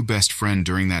 My new best friend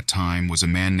during that time was a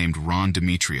man named Ron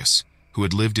Demetrius, who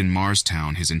had lived in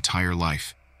Marstown his entire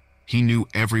life. He knew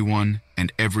everyone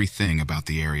and everything about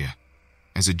the area.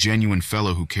 As a genuine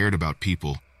fellow who cared about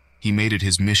people, he made it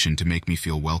his mission to make me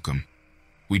feel welcome.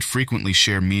 We'd frequently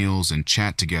share meals and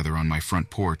chat together on my front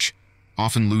porch,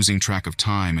 often losing track of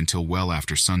time until well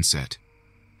after sunset.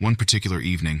 One particular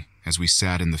evening, as we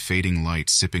sat in the fading light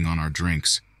sipping on our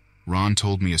drinks, Ron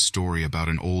told me a story about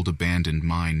an old abandoned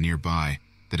mine nearby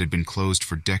that had been closed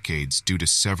for decades due to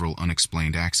several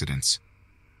unexplained accidents.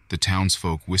 The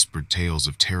townsfolk whispered tales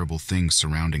of terrible things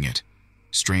surrounding it,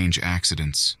 strange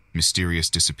accidents, mysterious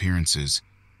disappearances,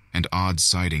 and odd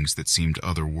sightings that seemed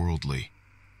otherworldly.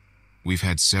 "We've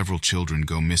had several children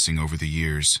go missing over the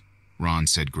years," Ron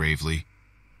said gravely.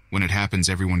 "When it happens,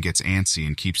 everyone gets antsy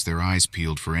and keeps their eyes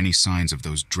peeled for any signs of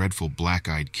those dreadful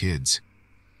black-eyed kids."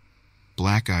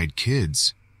 "Black-eyed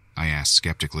kids?" I asked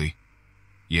skeptically.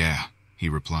 "Yeah," he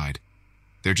replied.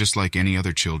 "They're just like any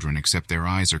other children, except their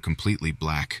eyes are completely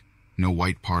black, no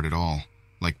white part at all,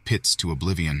 like pits to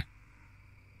oblivion."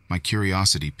 My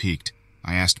curiosity piqued.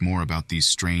 I asked more about these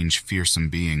strange, fearsome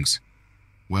beings.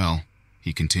 "Well,"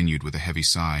 he continued with a heavy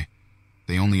sigh,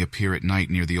 "they only appear at night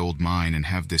near the old mine and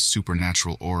have this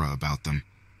supernatural aura about them.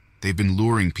 They've been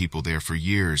luring people there for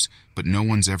years, but no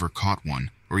one's ever caught one,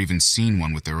 or even seen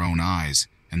one with their own eyes,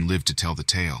 and lived to tell the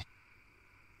tale."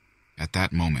 At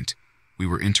that moment, we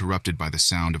were interrupted by the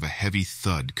sound of a heavy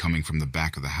thud coming from the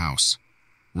back of the house.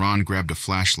 Ron grabbed a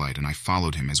flashlight and I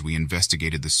followed him as we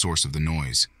investigated the source of the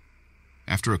noise.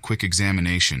 After a quick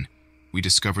examination, we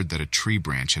discovered that a tree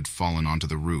branch had fallen onto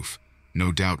the roof,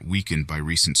 no doubt weakened by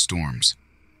recent storms.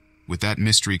 With that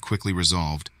mystery quickly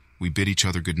resolved, we bid each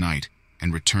other goodnight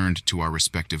and returned to our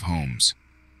respective homes.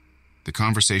 The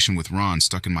conversation with Ron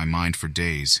stuck in my mind for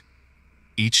days.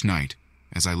 Each night,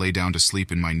 as I lay down to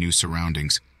sleep in my new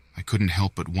surroundings, I couldn't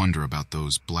help but wonder about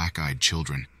those black-eyed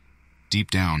children.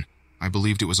 Deep down, I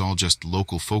believed it was all just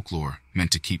local folklore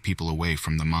meant to keep people away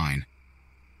from the mine.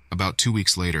 About 2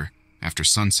 weeks later, after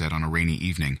sunset on a rainy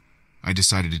evening, I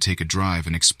decided to take a drive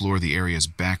and explore the area's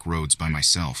back roads by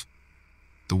myself.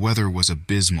 The weather was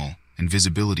abysmal and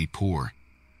visibility poor.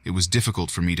 It was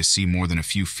difficult for me to see more than a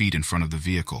few feet in front of the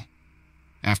vehicle.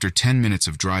 After 10 minutes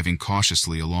of driving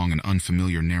cautiously along an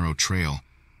unfamiliar narrow trail,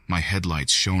 my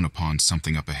headlights shone upon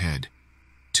something up ahead.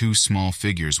 2 small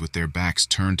figures with their backs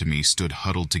turned to me stood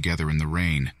huddled together in the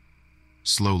rain.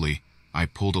 Slowly, I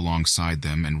pulled alongside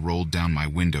them and rolled down my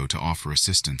window to offer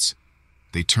assistance.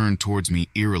 They turned towards me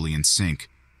eerily in sync,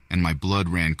 and my blood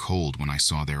ran cold when I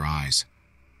saw their eyes.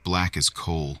 Black as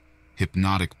coal,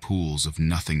 hypnotic pools of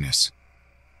nothingness.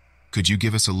 "Could you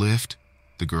give us a lift?"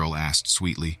 the girl asked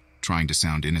sweetly, trying to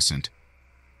sound innocent.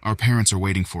 "Our parents are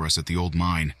waiting for us at the old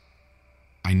mine."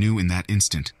 I knew in that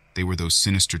instant they were those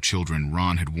sinister children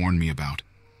Ron had warned me about.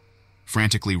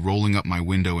 Frantically rolling up my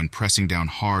window and pressing down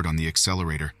hard on the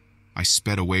accelerator, I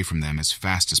sped away from them as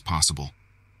fast as possible.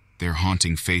 Their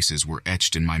haunting faces were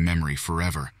etched in my memory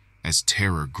forever as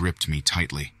terror gripped me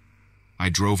tightly. I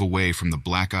drove away from the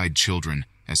black-eyed children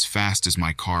as fast as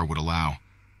my car would allow,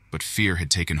 but fear had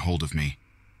taken hold of me.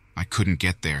 I couldn't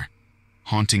get there.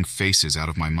 Haunting faces out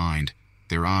of my mind,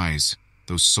 their eyes,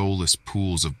 those soulless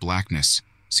pools of blackness,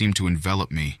 seemed to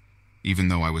envelop me, even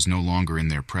though I was no longer in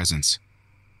their presence.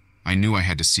 I knew I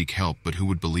had to seek help, but who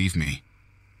would believe me?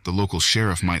 The local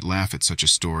sheriff might laugh at such a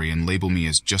story and label me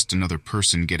as just another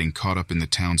person getting caught up in the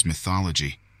town's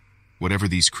mythology. Whatever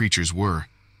these creatures were,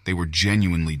 they were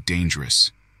genuinely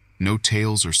dangerous. No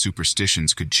tales or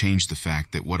superstitions could change the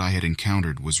fact that what I had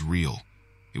encountered was real.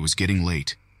 It was getting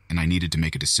late, and I needed to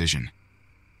make a decision.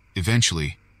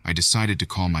 Eventually, I decided to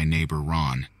call my neighbor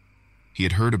Ron. He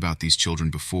had heard about these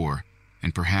children before,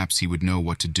 and perhaps he would know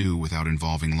what to do without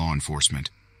involving law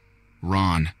enforcement.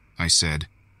 "Ron," I said,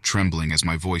 trembling as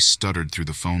my voice stuttered through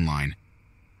the phone line,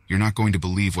 "you're not going to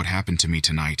believe what happened to me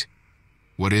tonight."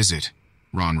 "What is it?"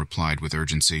 Ron replied with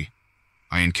urgency.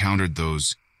 "I encountered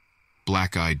those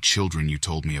black-eyed children you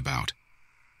told me about."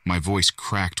 My voice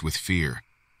cracked with fear.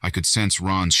 I could sense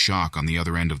Ron's shock on the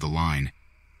other end of the line.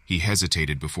 He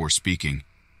hesitated before speaking.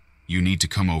 "You need to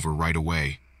come over right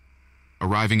away."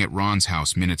 Arriving at Ron's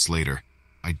house minutes later,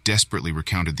 I desperately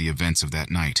recounted the events of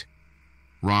that night.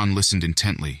 Ron listened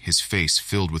intently, his face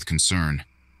filled with concern.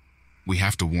 "We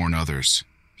have to warn others,"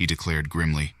 he declared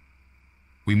grimly.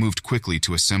 We moved quickly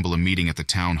to assemble a meeting at the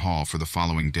town hall for the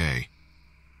following day.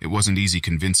 It wasn't easy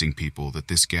convincing people that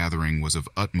this gathering was of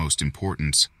utmost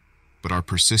importance, but our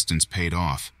persistence paid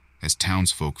off as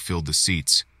townsfolk filled the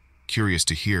seats, curious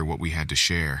to hear what we had to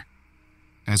share.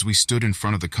 As we stood in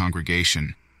front of the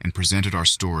congregation and presented our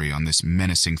story on this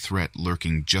menacing threat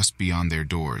lurking just beyond their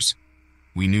doors,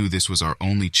 we knew this was our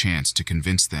only chance to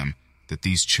convince them that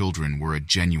these children were a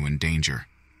genuine danger.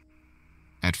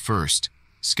 At first,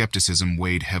 skepticism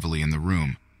weighed heavily in the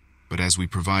room, But as we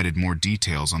provided more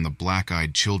details on the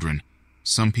black-eyed children,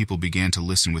 some people began to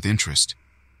listen with interest.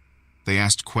 They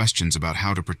asked questions about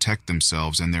how to protect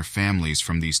themselves and their families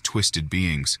from these twisted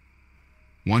beings.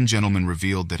 One gentleman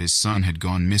revealed that his son had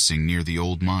gone missing near the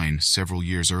old mine several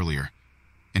years earlier,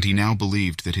 and he now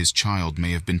believed that his child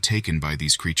may have been taken by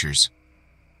these creatures.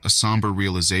 A somber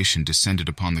realization descended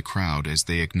upon the crowd as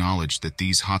they acknowledged that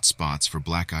these hotspots for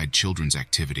black-eyed children's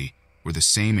activity were the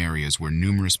same areas where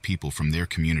numerous people from their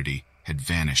community had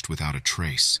vanished without a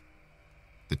trace.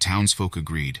 The townsfolk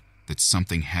agreed that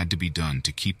something had to be done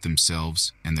to keep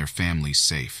themselves and their families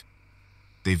safe.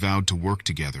 They vowed to work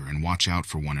together and watch out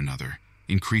for one another,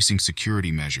 increasing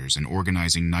security measures and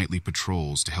organizing nightly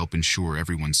patrols to help ensure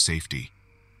everyone's safety.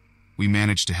 We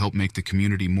managed to help make the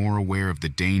community more aware of the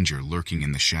danger lurking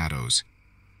in the shadows.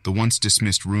 The once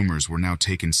dismissed rumors were now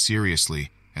taken seriously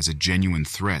as a genuine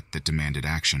threat that demanded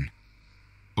action.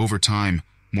 Over time,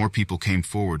 more people came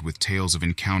forward with tales of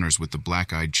encounters with the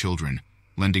black-eyed children,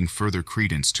 lending further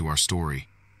credence to our story.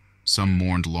 Some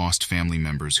mourned lost family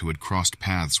members who had crossed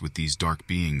paths with these dark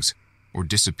beings or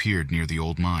disappeared near the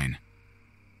old mine.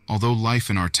 Although life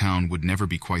in our town would never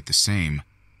be quite the same,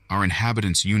 our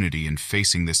inhabitants' unity in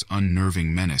facing this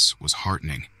unnerving menace was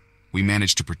heartening. We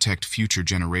managed to protect future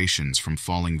generations from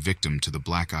falling victim to the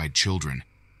black-eyed children.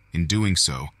 In doing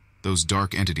so, those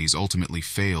dark entities ultimately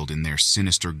failed in their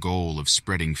sinister goal of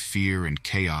spreading fear and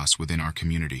chaos within our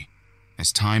community.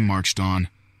 As time marched on,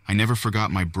 I never forgot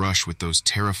my brush with those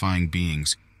terrifying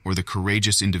beings or the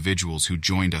courageous individuals who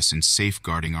joined us in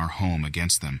safeguarding our home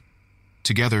against them.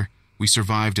 Together, we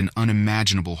survived an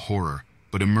unimaginable horror,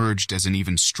 but emerged as an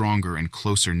even stronger and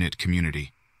closer-knit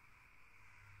community.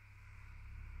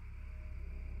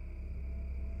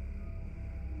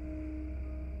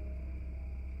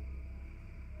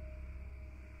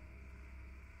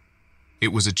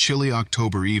 It was a chilly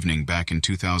October evening back in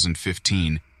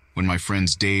 2015 when my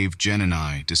friends Dave, Jen, and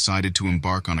I decided to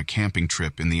embark on a camping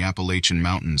trip in the Appalachian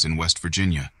Mountains in West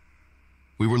Virginia.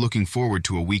 We were looking forward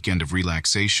to a weekend of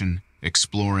relaxation,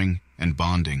 exploring, and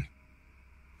bonding.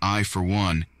 I, for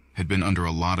one, had been under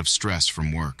a lot of stress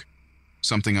from work,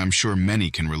 something I'm sure many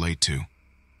can relate to.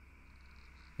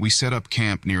 We set up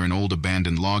camp near an old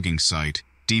abandoned logging site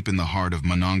deep in the heart of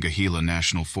Monongahela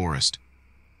National Forest.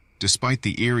 Despite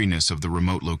the eeriness of the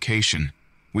remote location,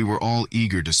 we were all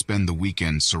eager to spend the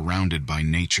weekend surrounded by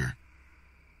nature.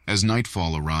 As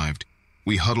nightfall arrived,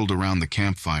 we huddled around the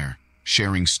campfire,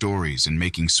 sharing stories and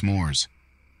making s'mores.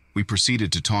 We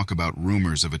proceeded to talk about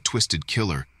rumors of a twisted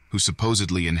killer who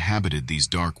supposedly inhabited these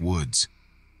dark woods.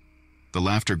 The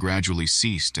laughter gradually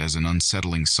ceased as an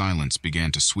unsettling silence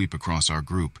began to sweep across our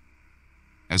group.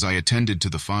 As I attended to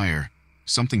the fire,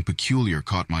 something peculiar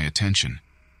caught my attention.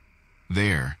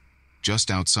 There,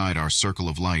 just outside our circle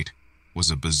of light,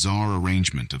 was a bizarre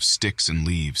arrangement of sticks and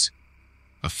leaves,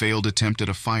 a failed attempt at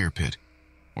a fire pit,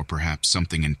 or perhaps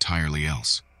something entirely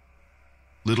else.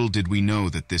 Little did we know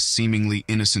that this seemingly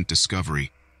innocent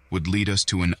discovery would lead us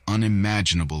to an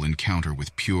unimaginable encounter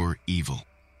with pure evil.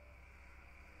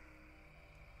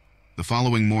 The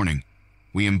following morning,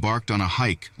 we embarked on a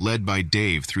hike led by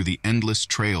Dave through the endless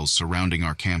trails surrounding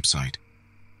our campsite.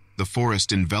 The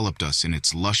forest enveloped us in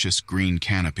its luscious green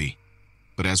canopy,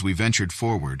 but as we ventured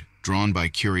forward, drawn by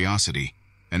curiosity,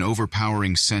 an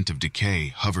overpowering scent of decay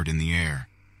hovered in the air.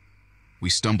 We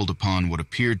stumbled upon what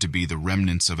appeared to be the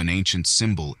remnants of an ancient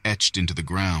symbol etched into the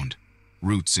ground,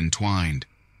 roots entwined,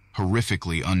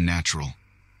 horrifically unnatural.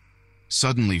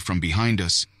 Suddenly, from behind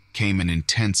us, came an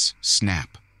intense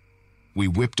snap. We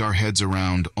whipped our heads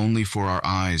around only for our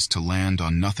eyes to land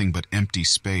on nothing but empty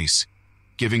space,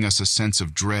 giving us a sense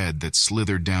of dread that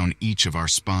slithered down each of our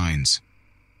spines.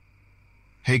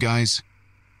 "Hey guys,"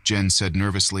 Jen said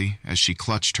nervously as she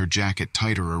clutched her jacket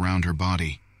tighter around her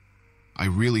body. "I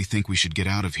really think we should get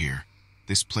out of here.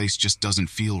 This place just doesn't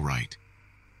feel right."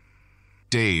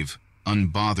 Dave,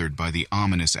 unbothered by the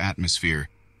ominous atmosphere,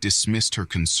 dismissed her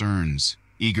concerns,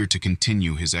 eager to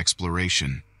continue his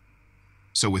exploration.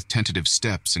 So with tentative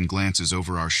steps and glances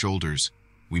over our shoulders,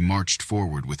 we marched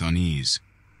forward with unease.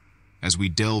 As we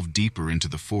delved deeper into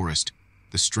the forest,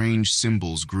 the strange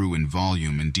symbols grew in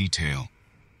volume and detail.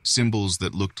 Symbols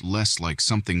that looked less like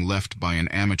something left by an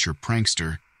amateur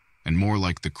prankster and more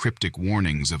like the cryptic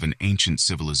warnings of an ancient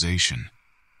civilization.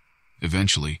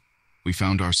 Eventually, we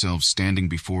found ourselves standing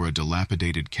before a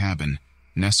dilapidated cabin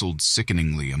nestled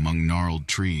sickeningly among gnarled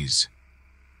trees.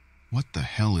 "What the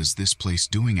hell is this place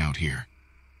doing out here?"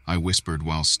 I whispered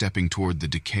while stepping toward the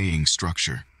decaying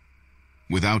structure.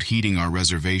 Without heeding our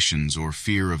reservations or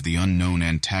fear of the unknown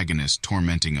antagonist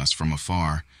tormenting us from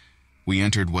afar, we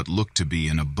entered what looked to be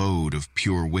an abode of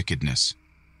pure wickedness.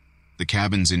 The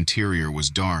cabin's interior was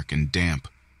dark and damp,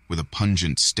 with a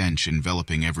pungent stench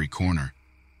enveloping every corner.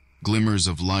 Glimmers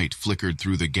of light flickered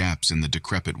through the gaps in the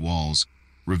decrepit walls,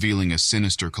 revealing a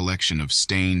sinister collection of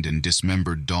stained and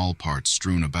dismembered doll parts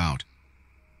strewn about.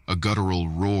 A guttural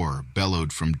roar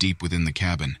bellowed from deep within the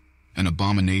cabin, an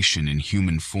abomination in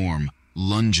human form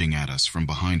lunging at us from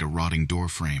behind a rotting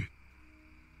doorframe.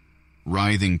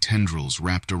 Writhing tendrils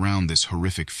wrapped around this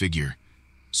horrific figure,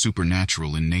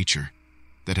 supernatural in nature,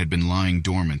 that had been lying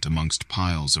dormant amongst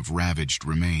piles of ravaged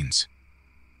remains.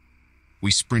 We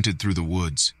sprinted through the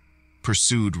woods,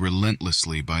 pursued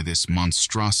relentlessly by this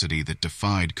monstrosity that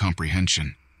defied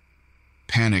comprehension.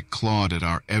 Panic clawed at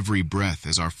our every breath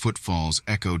as our footfalls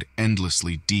echoed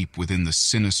endlessly deep within the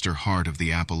sinister heart of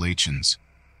the Appalachians.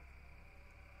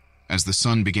 As the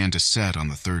sun began to set on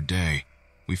the third day,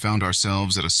 we found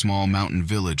ourselves at a small mountain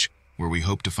village where we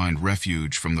hoped to find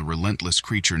refuge from the relentless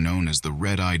creature known as the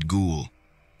red-eyed ghoul.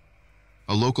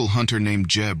 A local hunter named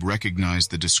Jeb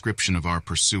recognized the description of our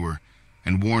pursuer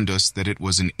and warned us that it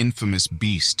was an infamous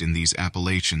beast in these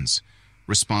Appalachians,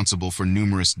 responsible for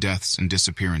numerous deaths and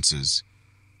disappearances.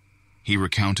 He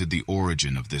recounted the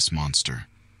origin of this monster.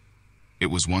 It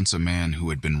was once a man who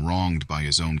had been wronged by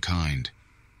his own kind,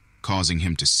 causing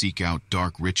him to seek out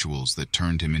dark rituals that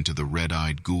turned him into the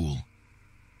red-eyed ghoul.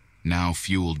 Now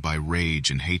fueled by rage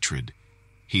and hatred,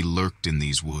 he lurked in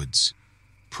these woods,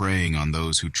 preying on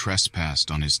those who trespassed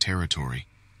on his territory.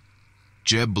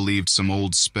 Jeb believed some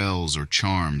old spells or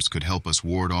charms could help us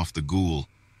ward off the ghoul,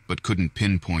 but couldn't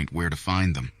pinpoint where to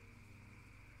find them.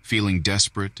 Feeling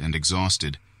desperate and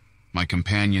exhausted, my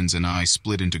companions and I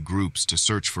split into groups to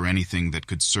search for anything that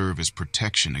could serve as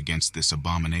protection against this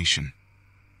abomination.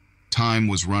 Time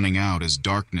was running out as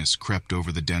darkness crept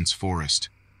over the dense forest.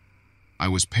 I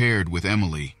was paired with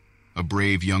Emily, a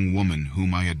brave young woman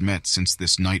whom I had met since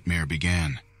this nightmare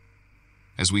began.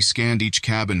 As we scanned each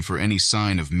cabin for any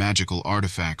sign of magical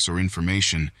artifacts or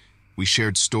information, we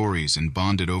shared stories and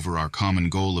bonded over our common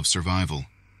goal of survival.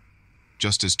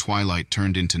 Just as twilight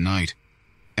turned into night,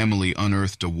 Emily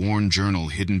unearthed a worn journal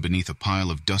hidden beneath a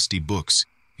pile of dusty books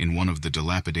in one of the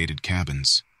dilapidated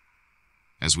cabins.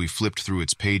 As we flipped through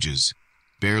its pages,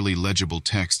 barely legible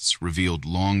texts revealed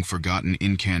long-forgotten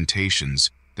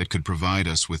incantations that could provide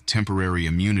us with temporary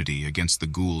immunity against the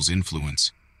ghoul's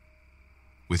influence.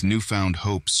 With newfound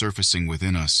hope surfacing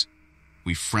within us,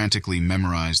 we frantically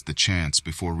memorized the chants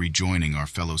before rejoining our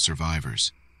fellow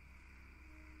survivors.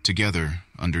 Together,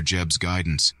 under Jeb's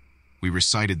guidance, we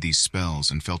recited these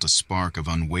spells and felt a spark of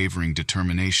unwavering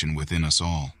determination within us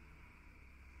all.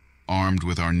 Armed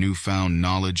with our newfound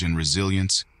knowledge and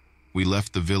resilience, we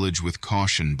left the village with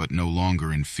caution but no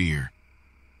longer in fear.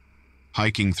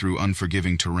 Hiking through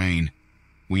unforgiving terrain,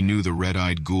 we knew the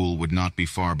red-eyed ghoul would not be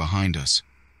far behind us.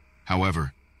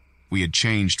 However, we had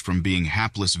changed from being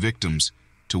hapless victims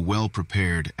to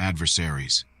well-prepared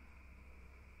adversaries.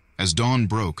 As dawn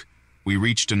broke, we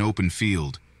reached an open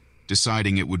field,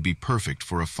 deciding it would be perfect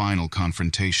for a final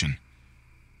confrontation.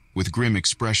 With grim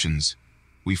expressions,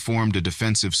 we formed a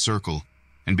defensive circle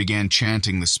and began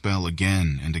chanting the spell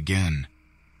again and again.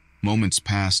 Moments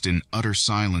passed in utter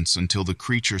silence until the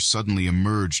creature suddenly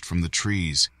emerged from the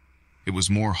trees. It was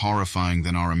more horrifying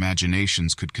than our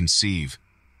imaginations could conceive.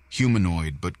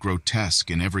 Humanoid but grotesque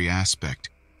in every aspect,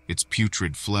 its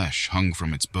putrid flesh hung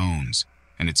from its bones,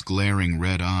 and its glaring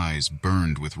red eyes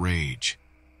burned with rage.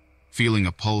 Feeling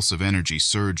a pulse of energy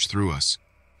surge through us,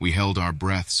 we held our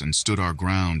breaths and stood our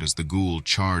ground as the ghoul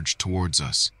charged towards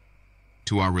us.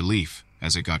 To our relief,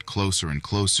 as it got closer and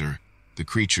closer, the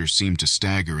creature seemed to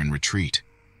stagger and retreat.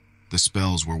 The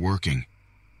spells were working.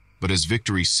 But as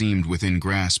victory seemed within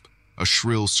grasp, a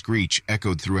shrill screech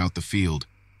echoed throughout the field,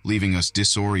 leaving us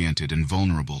disoriented and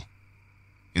vulnerable.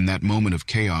 In that moment of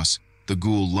chaos, the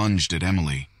ghoul lunged at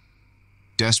Emily.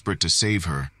 Desperate to save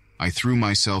her, I threw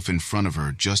myself in front of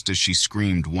her just as she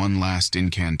screamed one last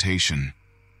incantation.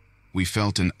 We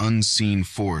felt an unseen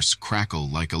force crackle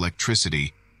like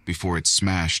electricity before it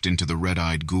smashed into the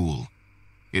red-eyed ghoul.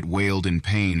 It wailed in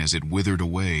pain as it withered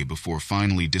away before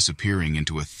finally disappearing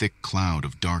into a thick cloud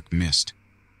of dark mist.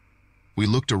 We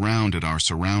looked around at our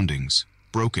surroundings,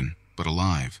 broken but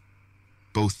alive,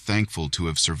 both thankful to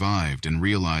have survived and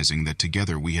realizing that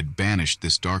together we had banished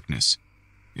this darkness,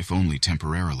 if only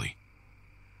temporarily.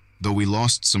 Though we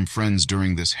lost some friends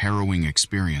during this harrowing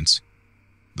experience,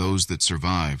 those that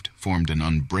survived formed an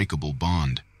unbreakable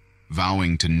bond,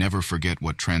 vowing to never forget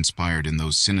what transpired in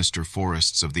those sinister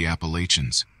forests of the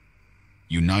Appalachians.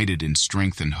 United in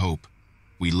strength and hope,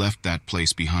 we left that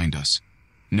place behind us,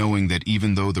 knowing that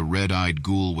even though the red-eyed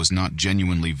ghoul was not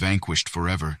genuinely vanquished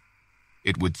forever,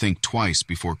 it would think twice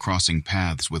before crossing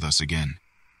paths with us again.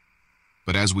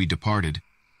 But as we departed,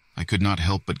 I could not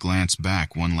help but glance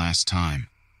back one last time,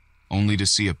 only to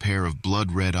see a pair of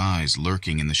blood-red eyes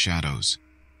lurking in the shadows.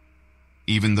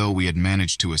 Even though we had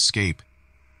managed to escape,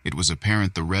 it was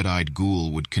apparent the red-eyed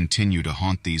ghoul would continue to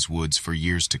haunt these woods for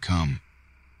years to come.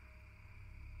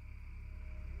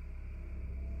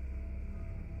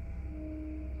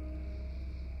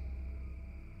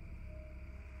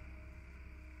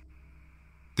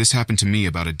 This happened to me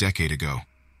about a decade ago.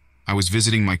 I was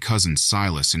visiting my cousin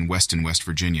Silas in Weston, West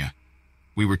Virginia.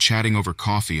 We were chatting over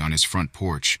coffee on his front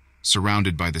porch,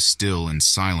 surrounded by the still and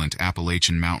silent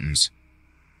Appalachian Mountains.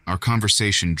 Our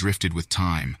conversation drifted with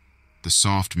time, the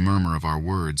soft murmur of our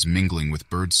words mingling with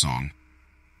birdsong.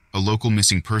 A local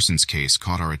missing persons case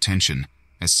caught our attention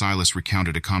as Silas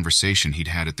recounted a conversation he'd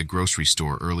had at the grocery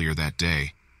store earlier that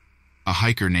day. A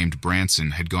hiker named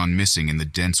Branson had gone missing in the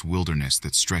dense wilderness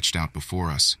that stretched out before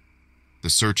us. The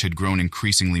search had grown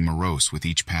increasingly morose with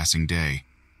each passing day.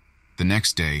 The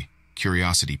next day,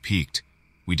 curiosity piqued.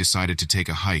 We decided to take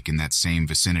a hike in that same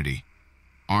vicinity.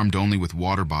 Armed only with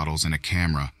water bottles and a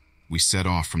camera, we set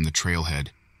off from the trailhead.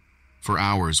 For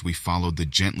hours, we followed the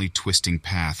gently twisting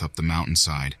path up the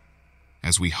mountainside.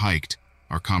 As we hiked,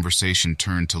 our conversation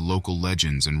turned to local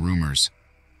legends and rumors.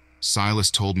 Silas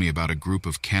told me about a group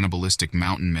of cannibalistic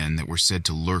mountain men that were said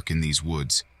to lurk in these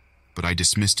woods, but I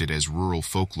dismissed it as rural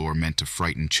folklore meant to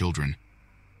frighten children.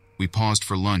 We paused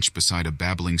for lunch beside a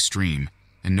babbling stream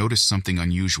and noticed something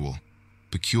unusual,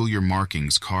 peculiar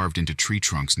markings carved into tree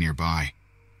trunks nearby.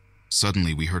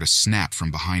 Suddenly, we heard a snap from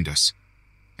behind us.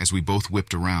 As we both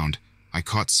whipped around, I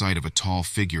caught sight of a tall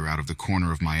figure out of the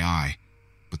corner of my eye,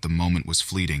 but the moment was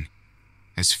fleeting.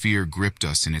 As fear gripped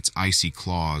us in its icy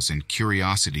claws and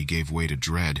curiosity gave way to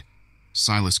dread,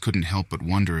 Silas couldn't help but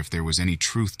wonder if there was any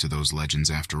truth to those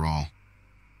legends after all.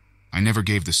 "I never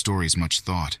gave the stories much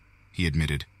thought," he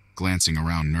admitted, glancing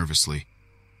around nervously.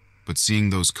 "But seeing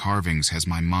those carvings has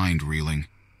my mind reeling."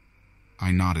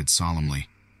 I nodded solemnly,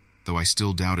 though I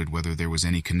still doubted whether there was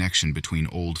any connection between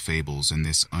old fables and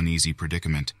this uneasy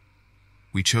predicament.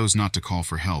 We chose not to call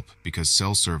for help because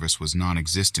cell service was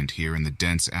non-existent here in the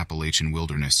dense Appalachian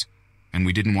wilderness, and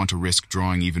we didn't want to risk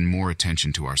drawing even more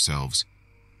attention to ourselves.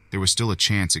 There was still a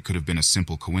chance it could have been a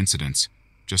simple coincidence,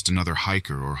 just another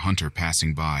hiker or hunter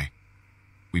passing by.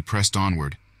 We pressed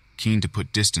onward, keen to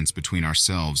put distance between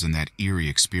ourselves and that eerie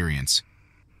experience.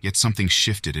 Yet something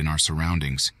shifted in our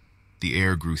surroundings. The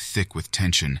air grew thick with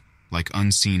tension, like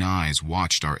unseen eyes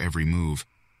watched our every move.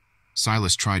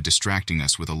 Silas tried distracting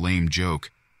us with a lame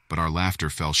joke, but our laughter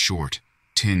fell short,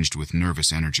 tinged with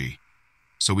nervous energy.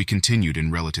 So we continued in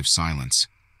relative silence.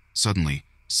 Suddenly,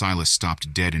 Silas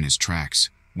stopped dead in his tracks,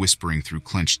 whispering through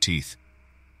clenched teeth,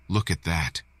 "Look at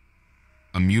that."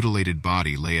 A mutilated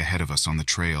body lay ahead of us on the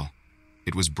trail.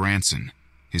 It was Branson,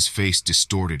 his face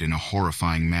distorted in a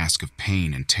horrifying mask of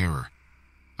pain and terror.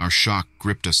 Our shock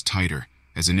gripped us tighter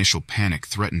as initial panic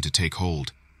threatened to take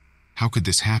hold. How could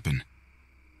this happen?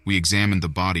 We examined the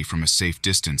body from a safe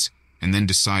distance and then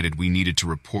decided we needed to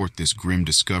report this grim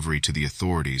discovery to the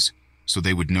authorities so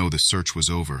they would know the search was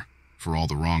over, for all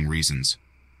the wrong reasons.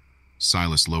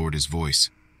 Silas lowered his voice.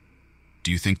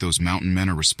 "Do you think those mountain men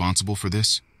are responsible for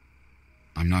this?"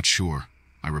 "I'm not sure,"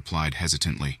 I replied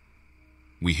hesitantly.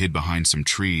 We hid behind some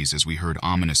trees as we heard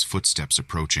ominous footsteps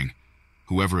approaching.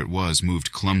 Whoever it was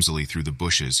moved clumsily through the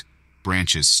bushes,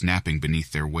 branches snapping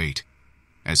beneath their weight.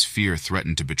 As fear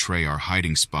threatened to betray our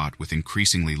hiding spot with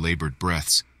increasingly labored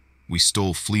breaths, we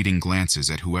stole fleeting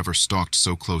glances at whoever stalked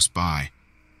so close by.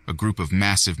 A group of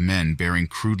massive men bearing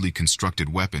crudely constructed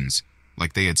weapons,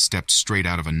 like they had stepped straight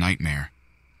out of a nightmare.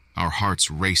 Our hearts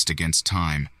raced against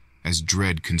time, as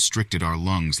dread constricted our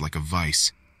lungs like a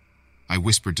vice. I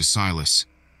whispered to Silas,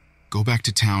 "Go back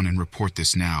to town and report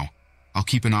this now. I'll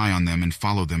keep an eye on them and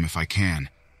follow them if I can,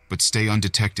 but stay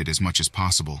undetected as much as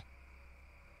possible."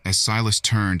 As Silas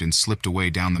turned and slipped away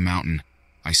down the mountain,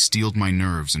 I steeled my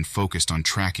nerves and focused on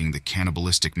tracking the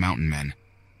cannibalistic mountain men.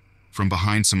 From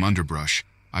behind some underbrush,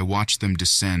 I watched them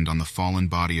descend on the fallen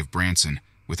body of Branson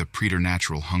with a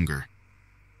preternatural hunger.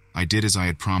 I did as I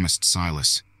had promised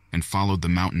Silas, and followed the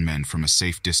mountain men from a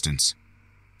safe distance.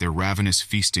 Their ravenous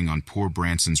feasting on poor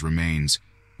Branson's remains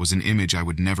was an image I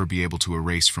would never be able to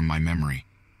erase from my memory.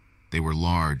 They were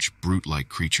large, brute-like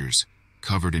creatures,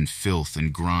 covered in filth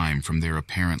and grime from their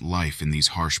apparent life in these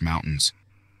harsh mountains.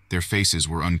 Their faces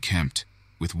were unkempt,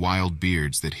 with wild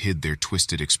beards that hid their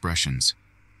twisted expressions.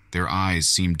 Their eyes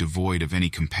seemed devoid of any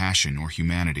compassion or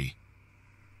humanity.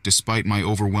 Despite my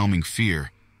overwhelming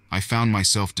fear, I found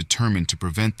myself determined to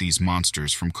prevent these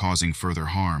monsters from causing further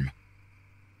harm.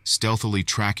 Stealthily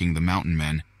tracking the mountain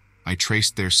men, I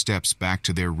traced their steps back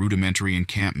to their rudimentary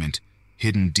encampment,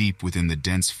 hidden deep within the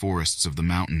dense forests of the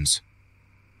mountains.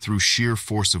 Through sheer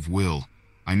force of will,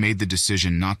 I made the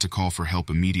decision not to call for help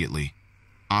immediately,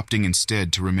 opting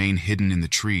instead to remain hidden in the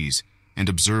trees and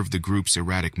observe the group's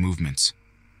erratic movements.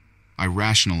 I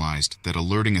rationalized that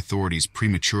alerting authorities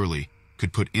prematurely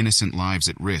could put innocent lives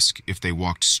at risk if they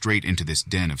walked straight into this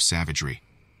den of savagery.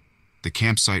 The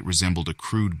campsite resembled a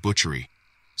crude butchery,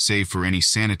 save for any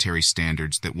sanitary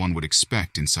standards that one would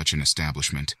expect in such an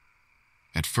establishment.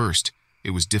 At first,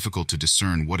 it was difficult to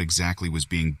discern what exactly was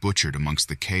being butchered amongst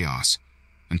the chaos,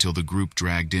 until the group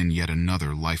dragged in yet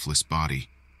another lifeless body.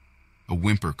 A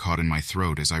whimper caught in my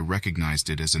throat as I recognized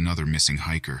it as another missing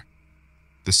hiker.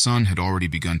 The sun had already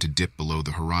begun to dip below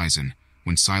the horizon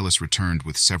when Silas returned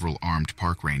with several armed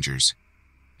park rangers.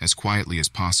 As quietly as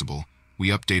possible, we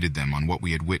updated them on what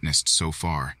we had witnessed so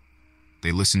far.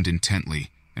 They listened intently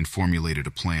and formulated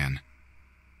a plan.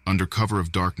 Under cover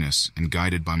of darkness and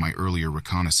guided by my earlier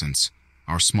reconnaissance,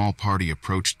 our small party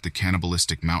approached the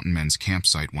cannibalistic mountain men's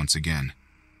campsite once again.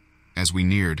 As we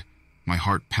neared, my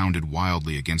heart pounded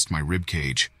wildly against my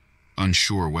ribcage,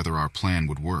 unsure whether our plan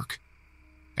would work.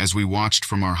 As we watched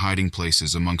from our hiding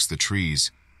places amongst the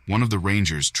trees, one of the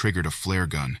rangers triggered a flare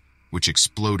gun, which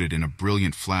exploded in a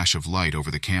brilliant flash of light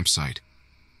over the campsite.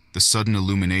 The sudden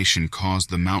illumination caused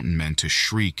the mountain men to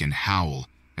shriek and howl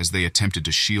as they attempted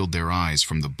to shield their eyes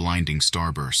from the blinding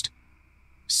starburst.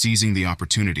 Seizing the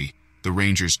opportunity, the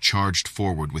rangers charged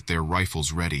forward with their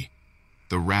rifles ready.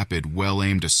 The rapid,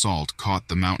 well-aimed assault caught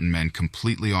the mountain men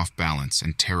completely off balance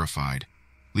and terrified,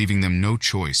 leaving them no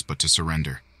choice but to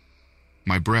surrender.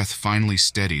 My breath finally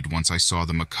steadied once I saw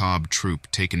the macabre troop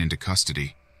taken into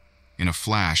custody. In a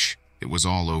flash, it was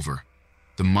all over.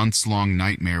 The months-long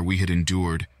nightmare we had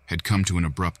endured had come to an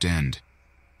abrupt end.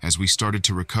 As we started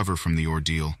to recover from the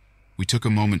ordeal, we took a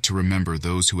moment to remember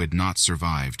those who had not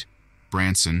survived: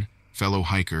 Branson, fellow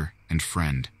hiker, and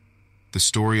friend. The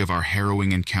story of our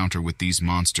harrowing encounter with these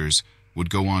monsters would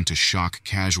go on to shock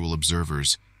casual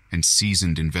observers and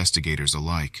seasoned investigators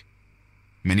alike.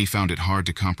 Many found it hard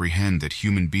to comprehend that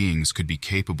human beings could be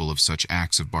capable of such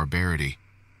acts of barbarity.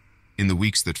 In the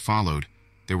weeks that followed,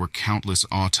 there were countless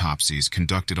autopsies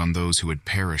conducted on those who had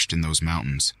perished in those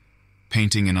mountains,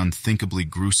 painting an unthinkably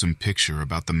gruesome picture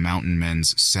about the mountain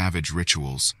men's savage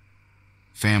rituals.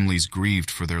 Families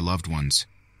grieved for their loved ones,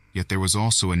 yet there was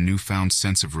also a newfound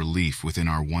sense of relief within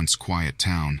our once quiet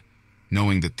town,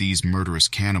 knowing that these murderous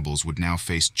cannibals would now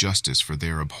face justice for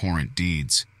their abhorrent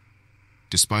deeds.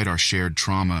 Despite our shared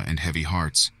trauma and heavy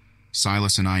hearts,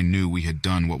 Silas and I knew we had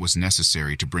done what was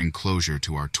necessary to bring closure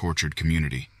to our tortured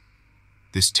community.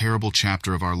 This terrible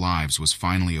chapter of our lives was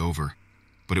finally over,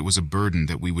 but it was a burden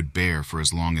that we would bear for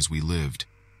as long as we lived.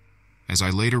 As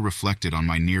I later reflected on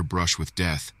my near brush with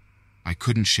death, I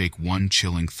couldn't shake one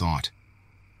chilling thought.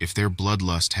 If their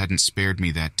bloodlust hadn't spared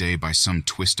me that day by some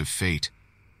twist of fate,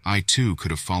 I too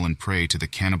could have fallen prey to the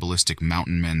cannibalistic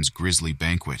mountain men's grisly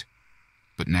banquet.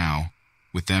 But now,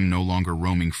 with them no longer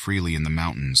roaming freely in the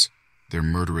mountains, their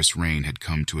murderous reign had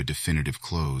come to a definitive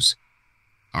close.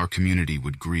 Our community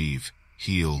would grieve,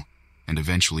 heal, and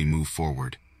eventually move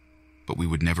forward, but we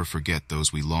would never forget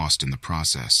those we lost in the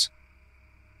process.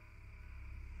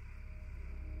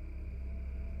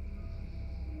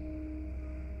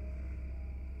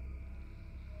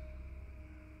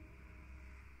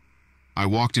 I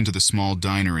walked into the small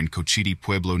diner in Cochiti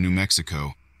Pueblo, New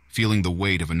Mexico, feeling the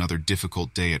weight of another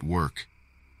difficult day at work.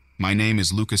 My name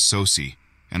is Lucas Sosi,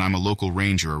 and I'm a local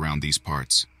ranger around these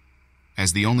parts.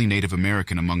 As the only Native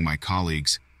American among my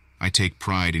colleagues, I take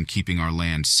pride in keeping our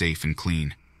land safe and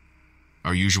clean.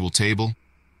 "Our usual table?"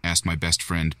 asked my best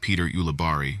friend Peter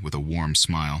Ulibari with a warm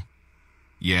smile.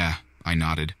 "Yeah," I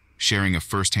nodded, sharing a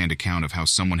first-hand account of how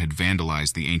someone had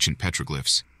vandalized the ancient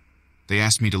petroglyphs. They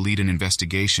asked me to lead an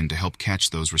investigation to help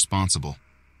catch those responsible.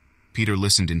 Peter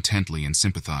listened intently and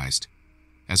sympathized.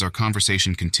 As our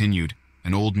conversation continued,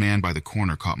 an old man by the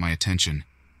corner caught my attention.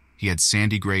 He had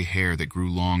sandy gray hair that grew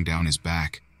long down his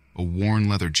back, a worn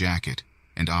leather jacket,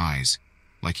 and eyes,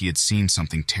 like he had seen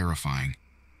something terrifying.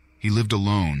 He lived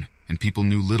alone, and people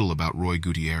knew little about Roy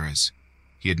Gutierrez.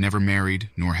 He had never married,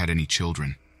 nor had any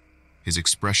children. His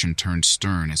expression turned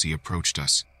stern as he approached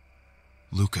us.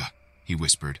 "Luca," he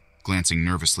whispered, glancing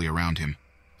nervously around him,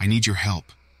 "I need your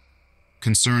help."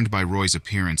 Concerned by Roy's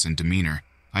appearance and demeanor,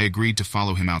 I agreed to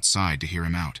follow him outside to hear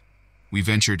him out. We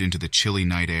ventured into the chilly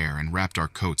night air and wrapped our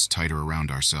coats tighter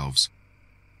around ourselves.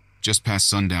 "Just past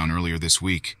sundown earlier this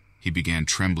week," he began,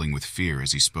 trembling with fear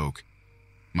as he spoke.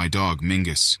 "My dog,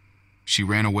 Mingus. She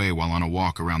ran away while on a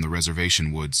walk around the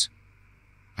reservation woods."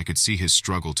 I could see his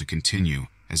struggle to continue,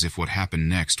 as if what happened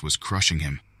next was crushing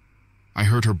him. "I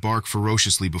heard her bark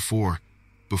ferociously before,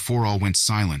 before all went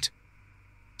silent."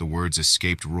 The words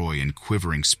escaped Roy in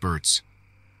quivering spurts.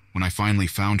 When I finally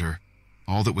found her,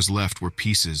 all that was left were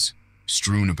pieces,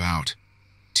 strewn about,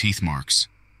 teeth marks.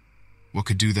 "What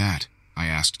could do that?" I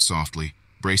asked softly,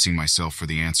 bracing myself for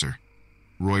the answer.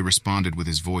 Roy responded with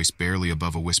his voice barely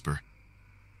above a whisper.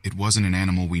 "It wasn't an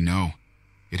animal we know.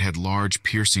 It had large,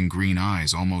 piercing green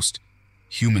eyes, almost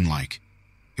human-like.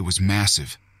 It was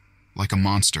massive, like a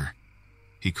monster."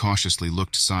 He cautiously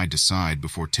looked side to side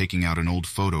before taking out an old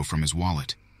photo from his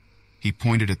wallet. He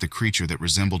pointed at the creature that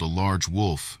resembled a large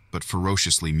wolf, but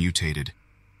ferociously mutated.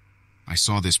 "I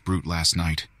saw this brute last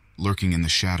night, lurking in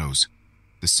the shadows.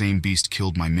 The same beast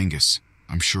killed my Mingus,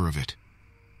 I'm sure of it."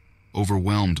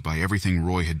 Overwhelmed by everything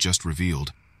Roy had just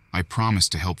revealed, I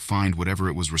promised to help find whatever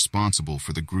it was responsible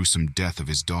for the gruesome death of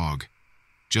his dog.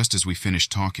 Just as we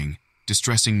finished talking,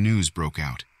 distressing news broke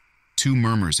out. 2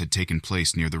 murders had taken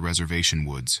place near the reservation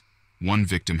woods. One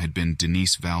victim had been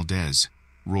Denise Valdez,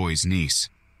 Roy's niece.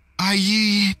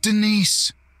 "Aye,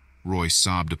 Denise!" Roy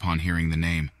sobbed upon hearing the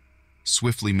name.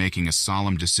 Swiftly making a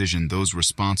solemn decision, those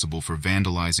responsible for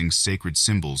vandalizing sacred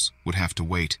symbols would have to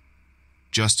wait.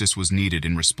 Justice was needed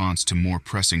in response to more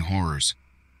pressing horrors.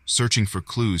 Searching for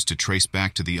clues to trace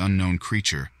back to the unknown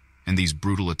creature and these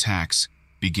brutal attacks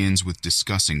begins with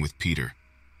discussing with Peter.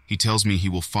 He tells me he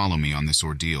will follow me on this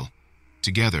ordeal.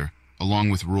 Together, along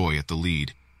with Roy at the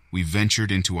lead, we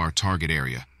ventured into our target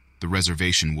area, the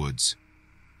reservation woods.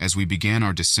 As we began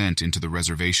our descent into the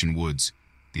reservation woods,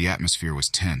 the atmosphere was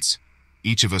tense.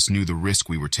 Each of us knew the risk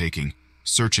we were taking,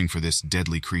 searching for this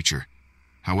deadly creature.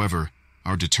 However,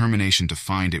 our determination to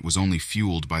find it was only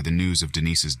fueled by the news of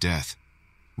Denise's death.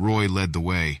 Roy led the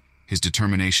way, his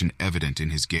determination evident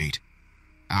in his gait.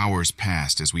 Hours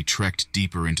passed as we trekked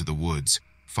deeper into the woods,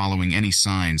 following any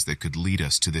signs that could lead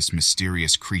us to this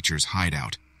mysterious creature's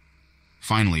hideout.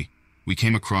 Finally, we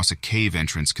came across a cave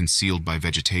entrance concealed by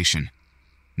vegetation.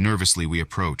 Nervously, we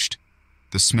approached.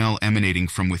 The smell emanating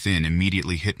from within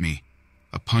immediately hit me,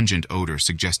 a pungent odor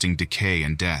suggesting decay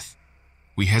and death.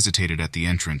 We hesitated at the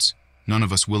entrance, none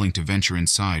of us willing to venture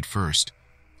inside first.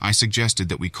 I suggested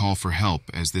that we call for help,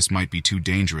 as this might be too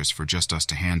dangerous for just us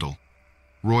to handle.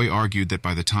 Roy argued that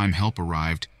by the time help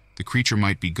arrived, the creature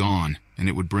might be gone, and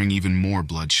it would bring even more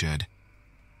bloodshed.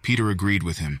 Peter agreed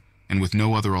with him, and with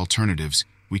no other alternatives,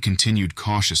 we continued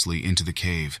cautiously into the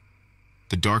cave.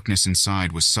 The darkness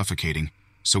inside was suffocating,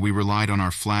 so we relied on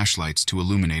our flashlights to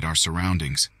illuminate our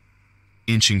surroundings.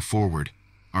 Inching forward,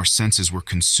 our senses were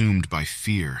consumed by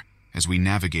fear as we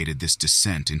navigated this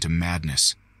descent into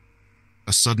madness.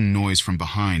 A sudden noise from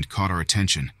behind caught our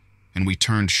attention, and we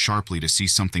turned sharply to see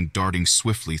something darting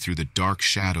swiftly through the dark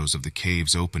shadows of the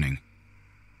cave's opening.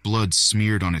 Blood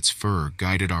smeared on its fur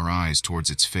guided our eyes towards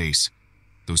its face.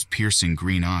 Those piercing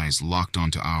green eyes locked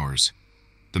onto ours.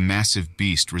 The massive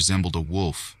beast resembled a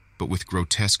wolf, but with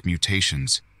grotesque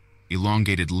mutations,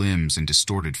 elongated limbs and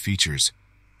distorted features,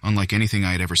 unlike anything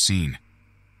I had ever seen.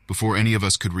 Before any of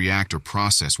us could react or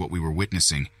process what we were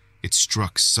witnessing, it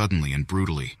struck suddenly and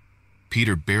brutally.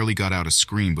 Peter barely got out a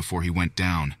scream before he went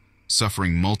down,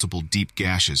 suffering multiple deep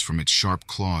gashes from its sharp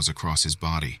claws across his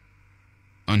body.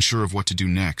 Unsure of what to do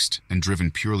next, and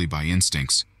driven purely by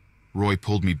instincts, Roy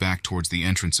pulled me back towards the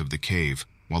entrance of the cave,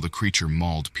 while the creature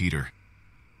mauled Peter.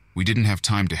 We didn't have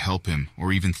time to help him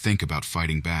or even think about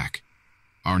fighting back.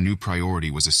 Our new priority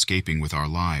was escaping with our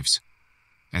lives.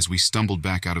 As we stumbled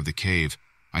back out of the cave,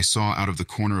 I saw out of the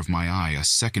corner of my eye a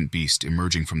second beast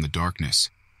emerging from the darkness.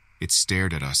 It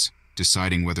stared at us,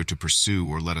 deciding whether to pursue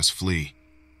or let us flee.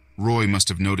 Roy must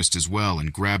have noticed as well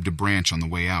and grabbed a branch on the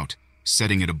way out,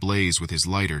 setting it ablaze with his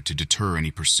lighter to deter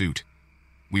any pursuit.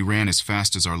 We ran as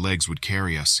fast as our legs would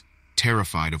carry us,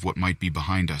 terrified of what might be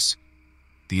behind us.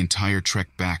 The entire trek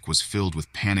back was filled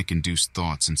with panic-induced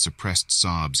thoughts and suppressed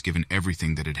sobs given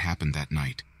everything that had happened that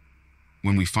night.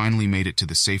 When we finally made it to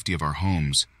the safety of our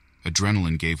homes,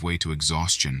 adrenaline gave way to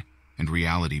exhaustion, and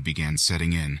reality began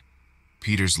setting in.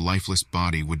 Peter's lifeless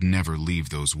body would never leave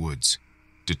those woods.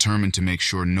 Determined to make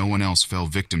sure no one else fell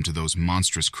victim to those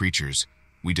monstrous creatures,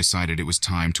 we decided it was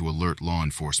time to alert law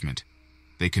enforcement.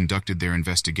 They conducted their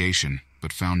investigation,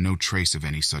 but found no trace of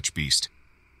any such beast.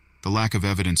 The lack of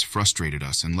evidence frustrated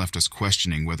us and left us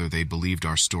questioning whether they believed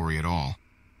our story at all.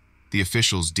 The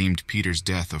officials deemed Peter's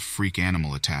death a freak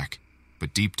animal attack,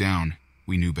 but deep down,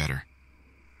 we knew better.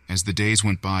 As the days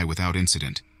went by without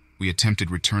incident, we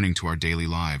attempted returning to our daily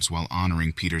lives while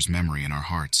honoring Peter's memory in our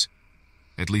hearts.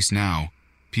 At least now,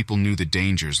 people knew the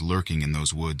dangers lurking in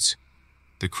those woods.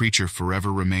 The creature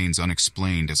forever remains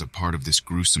unexplained as a part of this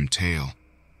gruesome tale.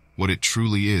 What it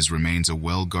truly is remains a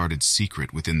well-guarded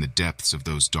secret within the depths of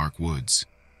those dark woods.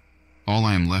 All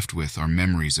I am left with are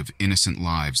memories of innocent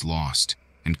lives lost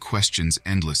and questions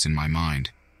endless in my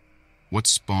mind. What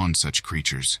spawned such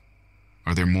creatures?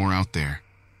 Are there more out there?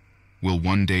 Will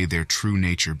one day their true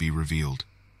nature be revealed?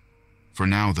 For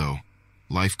now, though,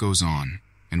 life goes on,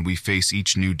 and we face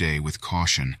each new day with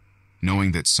caution,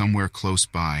 knowing that somewhere close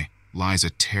by lies a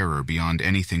terror beyond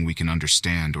anything we can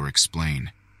understand or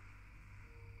explain.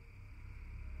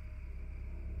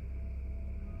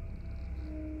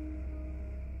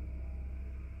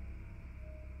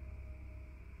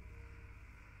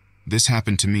 This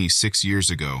happened to me 6 years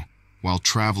ago, while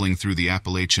traveling through the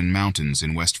Appalachian Mountains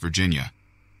in West Virginia.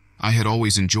 I had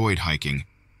always enjoyed hiking,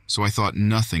 so I thought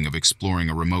nothing of exploring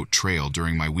a remote trail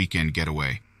during my weekend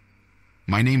getaway.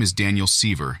 My name is Daniel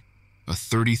Seaver, a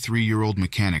 33-year-old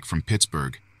mechanic from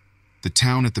Pittsburgh. The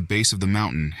town at the base of the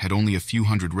mountain had only a few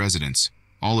hundred residents,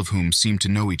 all of whom seemed to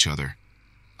know each other.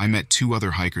 I met 2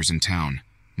 other hikers in town,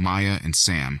 Maya and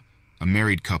Sam, a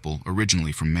married couple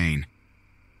originally from Maine.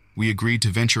 We agreed to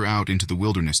venture out into the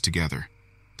wilderness together.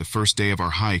 The first day of our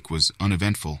hike was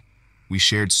uneventful. We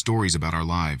shared stories about our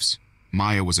lives.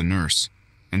 Maya was a nurse,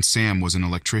 and Sam was an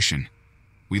electrician.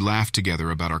 We laughed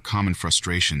together about our common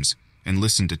frustrations and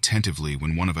listened attentively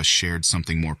when one of us shared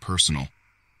something more personal.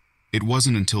 It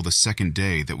wasn't until the second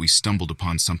day that we stumbled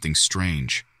upon something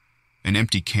strange. An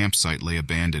empty campsite lay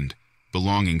abandoned,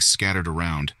 belongings scattered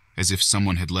around as if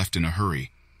someone had left in a hurry,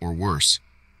 or worse,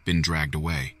 been dragged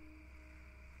away.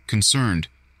 Concerned,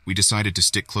 we decided to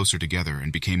stick closer together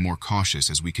and became more cautious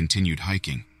as we continued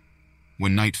hiking.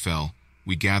 When night fell,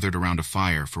 we gathered around a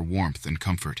fire for warmth and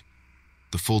comfort.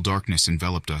 The full darkness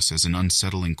enveloped us as an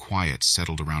unsettling quiet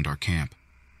settled around our camp.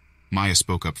 Maya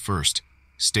spoke up first,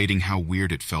 stating how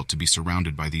weird it felt to be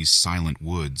surrounded by these silent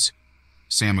woods.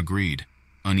 Sam agreed,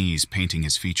 unease painting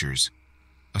his features.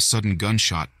 A sudden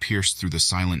gunshot pierced through the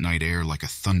silent night air like a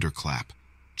thunderclap,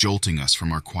 jolting us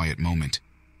from our quiet moment.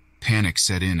 Panic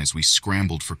set in as we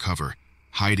scrambled for cover,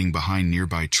 hiding behind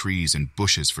nearby trees and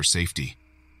bushes for safety.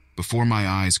 Before my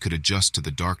eyes could adjust to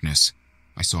the darkness,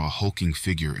 I saw a hulking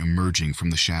figure emerging from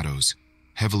the shadows,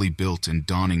 heavily built and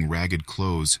donning ragged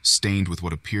clothes stained with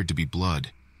what appeared to be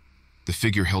blood. The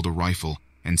figure held a rifle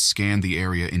and scanned the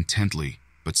area intently,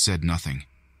 but said nothing.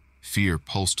 Fear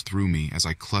pulsed through me as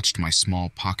I clutched my small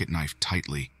pocket knife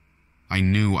tightly. I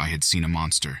knew I had seen a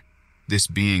monster. This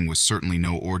being was certainly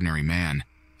no ordinary man,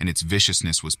 and its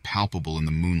viciousness was palpable in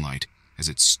the moonlight as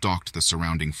it stalked the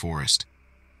surrounding forest.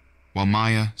 While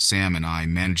Maya, Sam, and I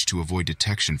managed to avoid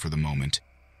detection for the moment,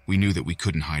 we knew that we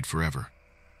couldn't hide forever.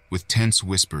 With tense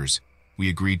whispers, we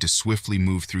agreed to swiftly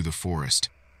move through the forest,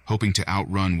 hoping to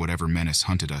outrun whatever menace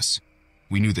hunted us.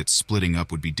 We knew that splitting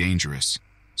up would be dangerous,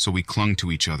 so we clung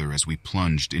to each other as we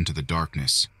plunged into the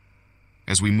darkness.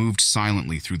 As we moved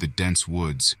silently through the dense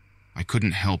woods, I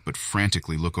couldn't help but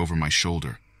frantically look over my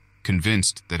shoulder,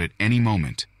 convinced that at any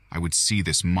moment I would see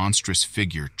this monstrous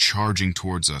figure charging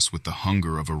towards us with the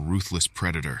hunger of a ruthless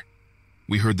predator.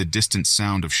 We heard the distant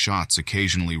sound of shots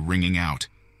occasionally ringing out,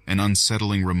 an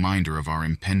unsettling reminder of our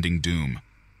impending doom.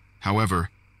 However,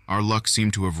 our luck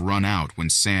seemed to have run out when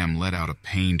Sam let out a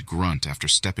pained grunt after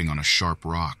stepping on a sharp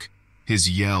rock. His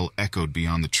yell echoed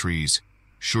beyond the trees,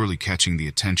 surely catching the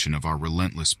attention of our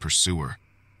relentless pursuer.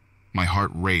 My heart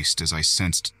raced as I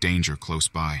sensed danger close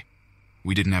by.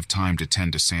 We didn't have time to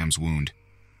tend to Sam's wound.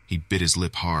 He bit his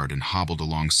lip hard and hobbled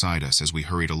alongside us as we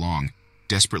hurried along,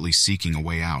 desperately seeking a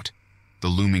way out. The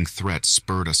looming threat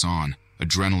spurred us on,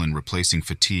 adrenaline replacing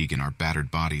fatigue in our battered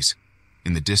bodies.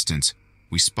 In the distance,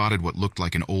 we spotted what looked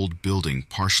like an old building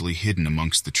partially hidden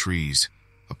amongst the trees,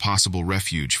 a possible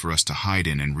refuge for us to hide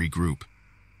in and regroup.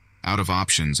 Out of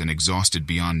options and exhausted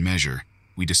beyond measure,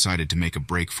 we decided to make a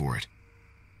break for it.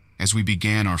 As we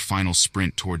began our final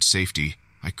sprint toward safety,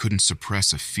 I couldn't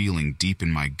suppress a feeling deep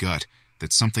in my gut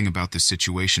that something about the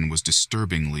situation was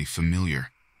disturbingly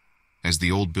familiar. As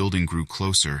the old building grew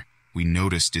closer, we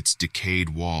noticed its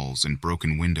decayed walls and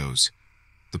broken windows.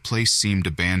 The place seemed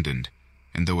abandoned,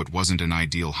 and though it wasn't an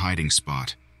ideal hiding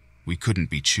spot, we couldn't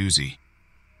be choosy.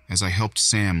 As I helped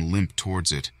Sam limp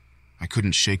towards it, I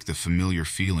couldn't shake the familiar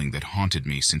feeling that haunted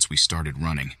me since we started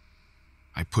running.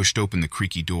 I pushed open the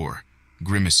creaky door,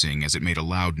 grimacing as it made a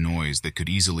loud noise that could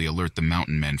easily alert the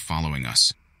mountain men following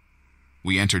us.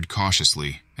 We entered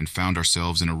cautiously and found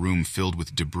ourselves in a room filled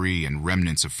with debris and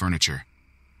remnants of furniture.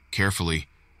 Carefully,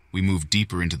 we moved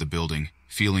deeper into the building,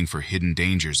 feeling for hidden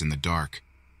dangers in the dark.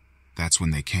 That's when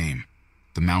they came,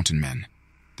 the mountain men.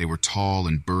 They were tall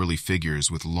and burly figures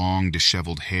with long,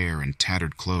 disheveled hair and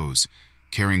tattered clothes,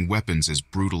 carrying weapons as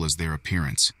brutal as their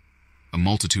appearance. A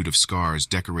multitude of scars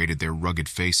decorated their rugged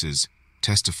faces,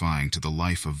 testifying to the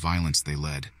life of violence they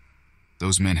led.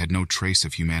 Those men had no trace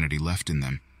of humanity left in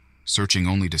them, searching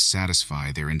only to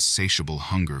satisfy their insatiable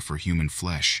hunger for human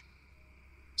flesh.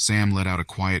 Sam let out a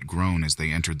quiet groan as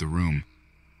they entered the room.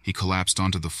 He collapsed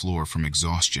onto the floor from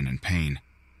exhaustion and pain.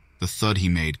 The thud he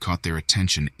made caught their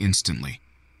attention instantly.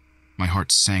 My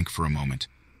heart sank for a moment,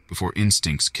 before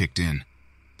instincts kicked in.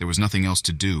 There was nothing else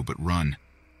to do but run.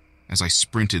 As I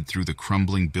sprinted through the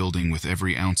crumbling building with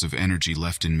every ounce of energy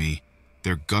left in me,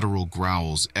 their guttural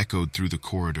growls echoed through the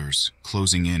corridors,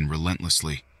 closing in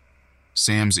relentlessly.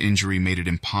 Sam's injury made it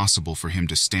impossible for him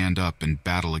to stand up and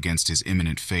battle against his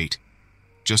imminent fate.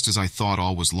 Just as I thought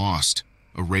all was lost,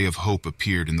 a ray of hope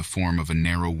appeared in the form of a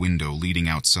narrow window leading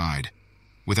outside.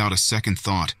 Without a second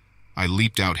thought, I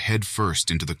leaped out head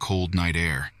first into the cold night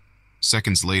air.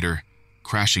 Seconds later,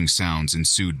 crashing sounds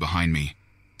ensued behind me.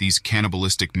 These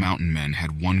cannibalistic mountain men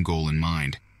had one goal in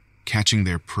mind: catching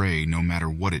their prey no matter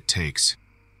what it takes.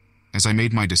 As I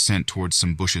made my descent towards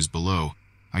some bushes below,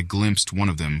 I glimpsed one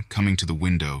of them coming to the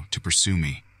window to pursue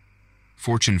me.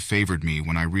 Fortune favored me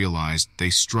when I realized they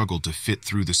struggled to fit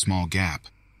through the small gap.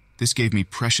 This gave me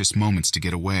precious moments to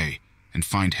get away and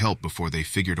find help before they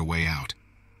figured a way out.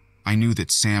 I knew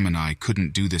that Sam and I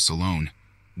couldn't do this alone.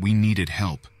 We needed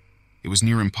help. It was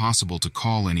near impossible to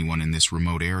call anyone in this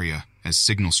remote area, as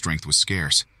signal strength was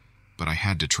scarce, but I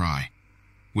had to try.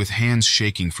 With hands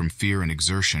shaking from fear and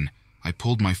exertion, I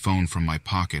pulled my phone from my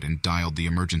pocket and dialed the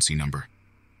emergency number.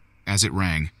 As it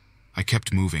rang, I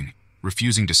kept moving,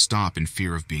 refusing to stop in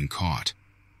fear of being caught.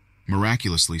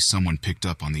 Miraculously, someone picked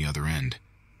up on the other end.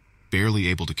 Barely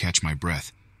able to catch my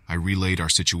breath, I relayed our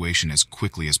situation as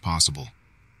quickly as possible.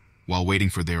 While waiting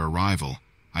for their arrival,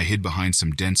 I hid behind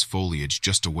some dense foliage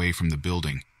just away from the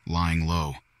building, lying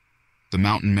low. The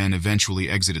mountain men eventually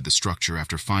exited the structure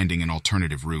after finding an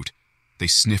alternative route. They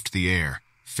sniffed the air,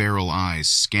 feral eyes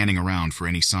scanning around for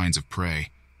any signs of prey.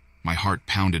 My heart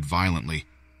pounded violently,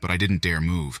 but I didn't dare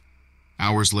move.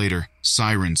 Hours later,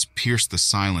 sirens pierced the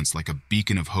silence like a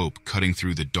beacon of hope cutting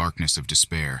through the darkness of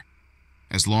despair.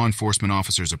 As law enforcement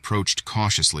officers approached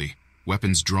cautiously,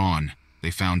 weapons drawn,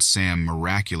 they found Sam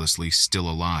miraculously still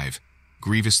alive,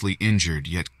 grievously injured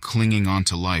yet clinging on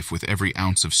to life with every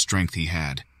ounce of strength he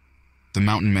had. The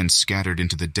mountain men scattered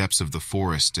into the depths of the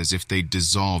forest as if they'd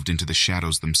dissolved into the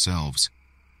shadows themselves.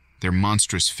 Their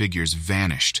monstrous figures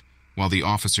vanished, while the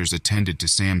officers attended to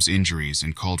Sam's injuries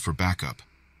and called for backup.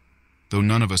 Though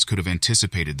none of us could have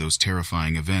anticipated those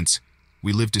terrifying events,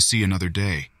 we lived to see another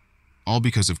day, all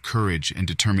because of courage and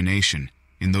determination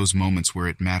in those moments where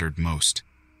it mattered most.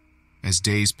 As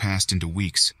days passed into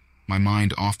weeks, my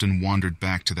mind often wandered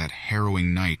back to that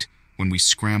harrowing night when we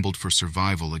scrambled for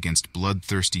survival against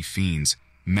bloodthirsty fiends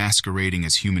masquerading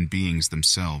as human beings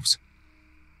themselves.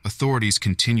 Authorities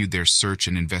continued their search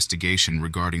and investigation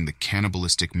regarding the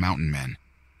cannibalistic mountain men.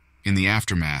 In the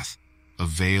aftermath, a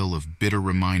veil of bitter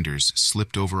reminders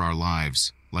slipped over our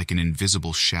lives like an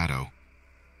invisible shadow.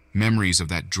 Memories of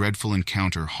that dreadful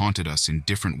encounter haunted us in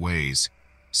different ways.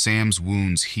 Sam's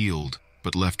wounds healed,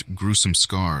 but left gruesome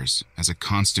scars as a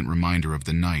constant reminder of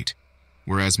the night,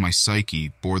 whereas my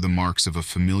psyche bore the marks of a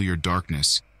familiar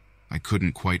darkness I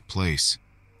couldn't quite place.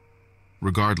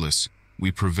 Regardless,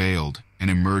 we prevailed and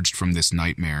emerged from this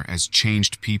nightmare as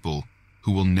changed people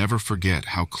who will never forget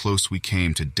how close we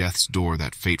came to death's door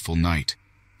that fateful night,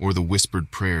 or the whispered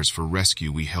prayers for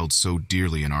rescue we held so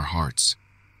dearly in our hearts.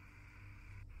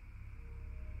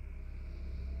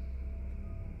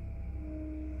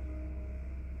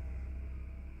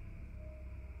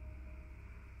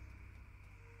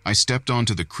 I stepped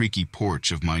onto the creaky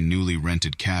porch of my newly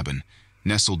rented cabin,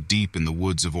 nestled deep in the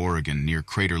woods of Oregon near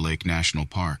Crater Lake National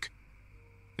Park.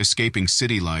 Escaping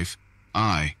city life,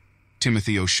 I,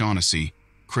 Timothy O'Shaughnessy,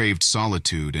 craved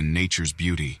solitude and nature's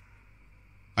beauty.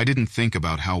 I didn't think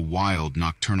about how wild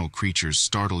nocturnal creatures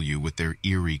startle you with their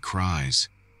eerie cries.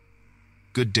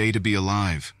 "Good day to be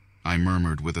alive," I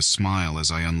murmured with a smile as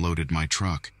I unloaded my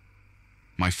truck.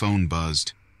 My phone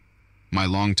buzzed. My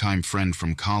longtime friend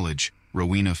from college,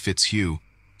 Rowena Fitzhugh,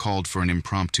 called for an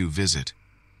impromptu visit.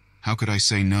 How could I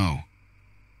say no?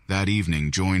 That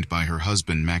evening, joined by her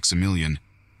husband Maximilian,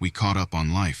 we caught up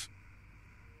on life.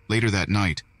 Later that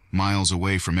night, miles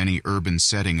away from any urban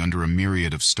setting under a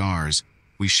myriad of stars,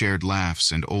 we shared laughs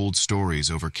and old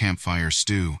stories over campfire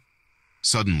stew.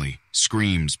 Suddenly,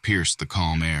 screams pierced the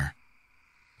calm air.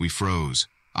 We froze,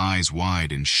 eyes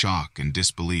wide in shock and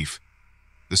disbelief.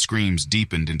 The screams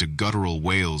deepened into guttural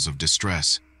wails of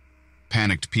distress.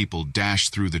 Panicked people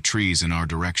dashed through the trees in our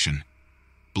direction.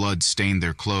 Blood stained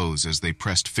their clothes as they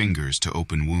pressed fingers to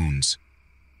open wounds.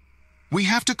 "We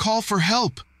have to call for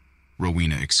help!"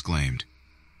 Rowena exclaimed.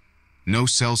 "No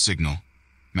cell signal,"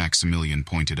 Maximilian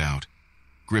pointed out.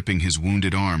 gripping his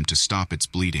wounded arm to stop its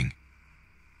bleeding.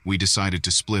 We decided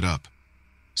to split up.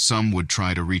 Some would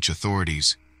try to reach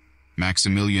authorities.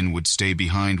 Maximilian would stay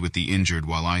behind with the injured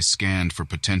while I scanned for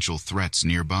potential threats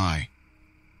nearby.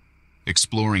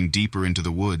 Exploring deeper into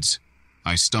the woods,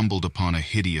 I stumbled upon a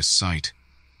hideous sight.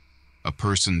 A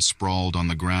person sprawled on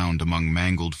the ground among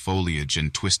mangled foliage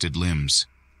and twisted limbs.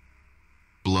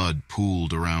 Blood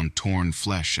pooled around torn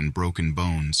flesh and broken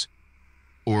bones.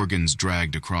 Organs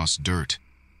dragged across dirt.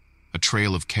 A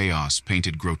trail of chaos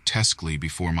painted grotesquely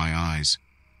before my eyes.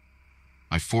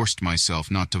 I forced myself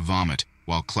not to vomit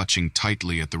while clutching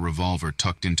tightly at the revolver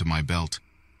tucked into my belt.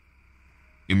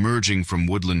 Emerging from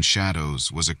woodland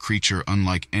shadows was a creature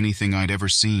unlike anything I'd ever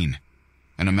seen,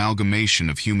 an amalgamation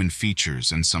of human features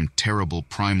and some terrible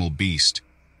primal beast.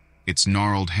 Its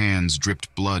gnarled hands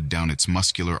dripped blood down its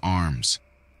muscular arms,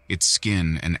 its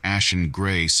skin an ashen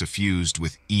gray suffused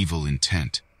with evil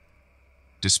intent.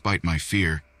 Despite my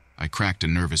fear, I cracked a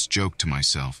nervous joke to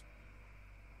myself.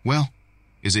 Well,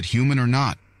 is it human or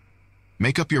not?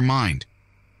 Make up your mind.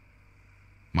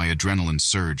 My adrenaline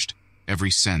surged,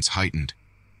 every sense heightened.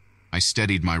 I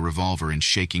steadied my revolver in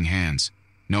shaking hands,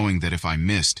 knowing that if I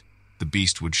missed, the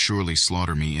beast would surely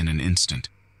slaughter me in an instant.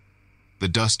 The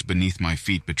dust beneath my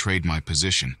feet betrayed my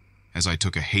position as I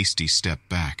took a hasty step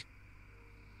back.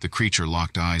 The creature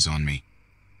locked eyes on me,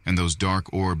 and those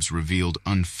dark orbs revealed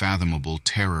unfathomable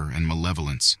terror and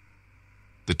malevolence.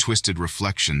 The twisted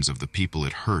reflections of the people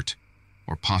it hurt,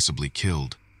 or possibly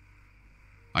killed.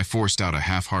 I forced out a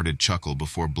half-hearted chuckle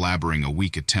before blabbering a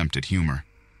weak attempt at humor.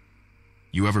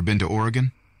 You ever been to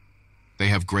Oregon? They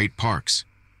have great parks,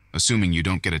 assuming you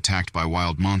don't get attacked by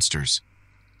wild monsters.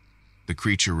 The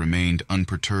creature remained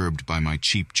unperturbed by my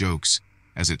cheap jokes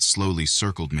as it slowly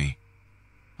circled me.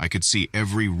 I could see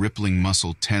every rippling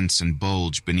muscle tense and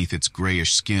bulge beneath its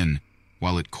grayish skin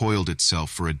while it coiled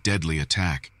itself for a deadly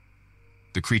attack.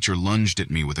 The creature lunged at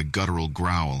me with a guttural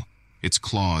growl, its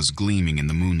claws gleaming in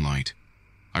the moonlight.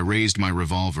 I raised my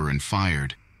revolver and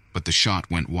fired, but the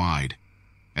shot went wide.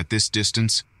 At this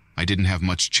distance, I didn't have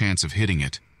much chance of hitting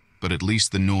it, but at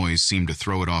least the noise seemed to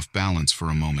throw it off balance for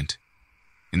a moment.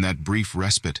 In that brief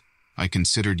respite, I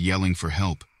considered yelling for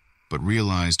help, but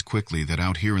realized quickly that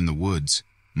out here in the woods,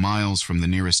 miles from the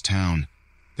nearest town,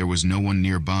 there was no one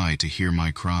nearby to hear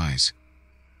my cries.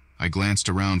 I glanced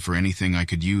around for anything I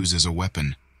could use as a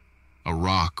weapon. A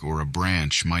rock or a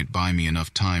branch might buy me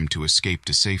enough time to escape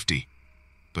to safety,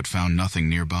 but found nothing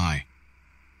nearby.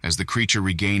 As the creature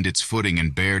regained its footing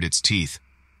and bared its teeth,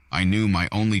 I knew my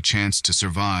only chance to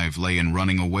survive lay in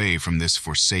running away from this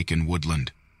forsaken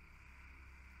woodland.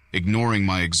 Ignoring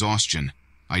my exhaustion,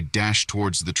 I dashed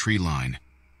towards the tree line,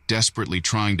 desperately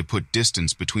trying to put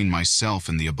distance between myself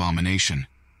and the abomination.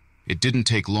 It didn't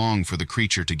take long for the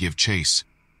creature to give chase.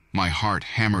 My heart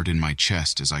hammered in my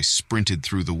chest as I sprinted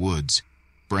through the woods,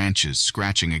 branches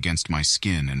scratching against my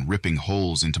skin and ripping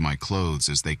holes into my clothes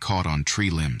as they caught on tree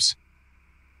limbs.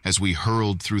 As we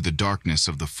hurled through the darkness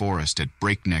of the forest at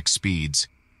breakneck speeds,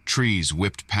 trees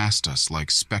whipped past us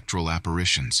like spectral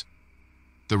apparitions.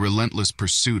 The relentless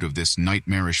pursuit of this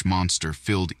nightmarish monster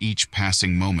filled each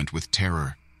passing moment with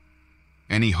terror.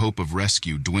 Any hope of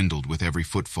rescue dwindled with every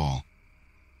footfall.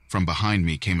 From behind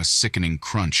me came a sickening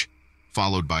crunch,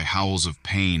 followed by howls of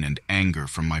pain and anger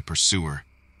from my pursuer.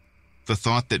 The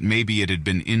thought that maybe it had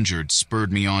been injured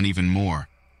spurred me on even more,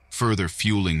 further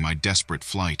fueling my desperate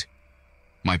flight.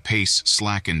 My pace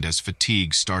slackened as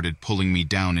fatigue started pulling me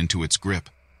down into its grip.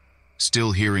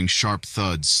 Still hearing sharp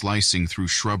thuds slicing through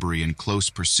shrubbery in close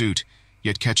pursuit,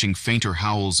 yet catching fainter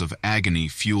howls of agony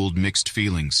fueled mixed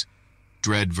feelings,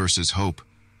 dread versus hope.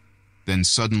 Then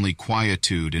suddenly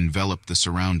quietude enveloped the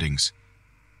surroundings.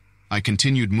 I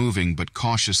continued moving but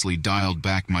cautiously dialed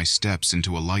back my steps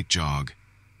into a light jog.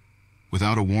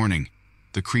 Without a warning,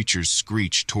 the creature's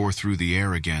screech tore through the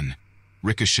air again,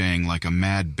 ricocheting like a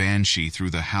mad banshee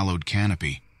through the hallowed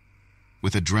canopy.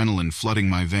 With adrenaline flooding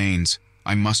my veins,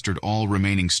 I mustered all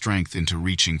remaining strength into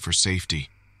reaching for safety.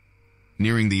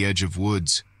 Nearing the edge of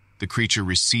woods, the creature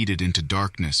receded into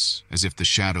darkness as if the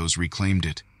shadows reclaimed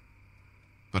it.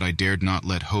 But I dared not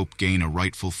let hope gain a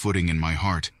rightful footing in my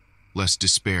heart, lest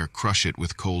despair crush it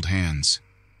with cold hands.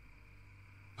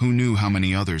 Who knew how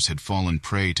many others had fallen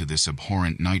prey to this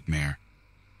abhorrent nightmare?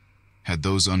 Had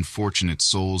those unfortunate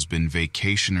souls been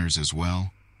vacationers as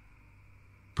well?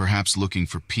 Perhaps looking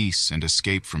for peace and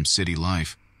escape from city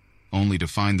life, only to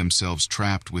find themselves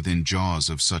trapped within jaws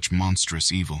of such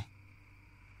monstrous evil.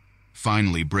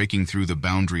 Finally, breaking through the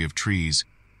boundary of trees,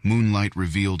 moonlight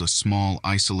revealed a small,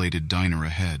 isolated diner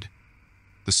ahead.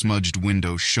 The smudged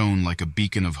window shone like a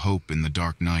beacon of hope in the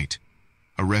dark night.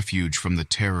 a refuge from the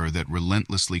terror that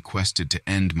relentlessly quested to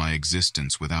end my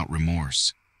existence without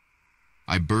remorse.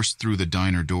 I burst through the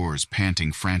diner doors,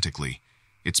 panting frantically,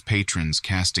 its patrons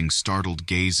casting startled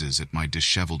gazes at my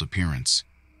disheveled appearance.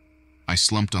 I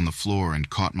slumped on the floor and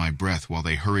caught my breath while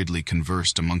they hurriedly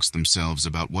conversed amongst themselves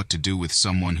about what to do with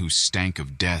someone who stank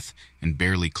of death and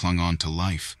barely clung on to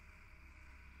life.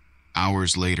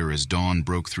 Hours later, as dawn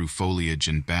broke through foliage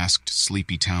and basked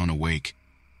sleepy town awake,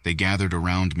 they gathered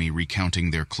around me recounting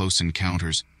their close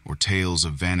encounters or tales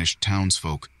of vanished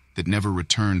townsfolk that never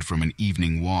returned from an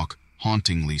evening walk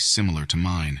hauntingly similar to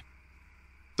mine.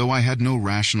 Though I had no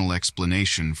rational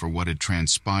explanation for what had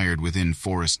transpired within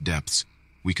forest depths,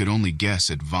 we could only guess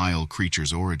at vile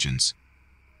creatures' origins.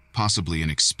 Possibly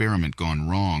an experiment gone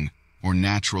wrong, or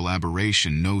natural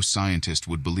aberration no scientist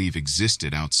would believe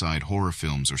existed outside horror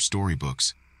films or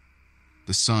storybooks.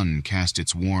 The sun cast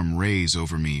its warm rays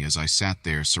over me as I sat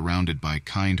there surrounded by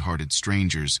kind-hearted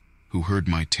strangers who heard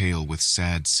my tale with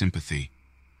sad sympathy.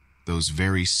 Those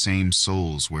very same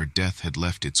souls where death had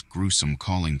left its gruesome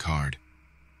calling card.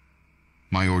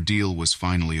 My ordeal was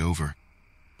finally over,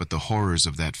 but the horrors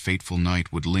of that fateful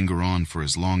night would linger on for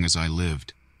as long as I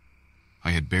lived.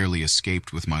 I had barely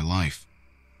escaped with my life,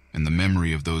 and the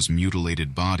memory of those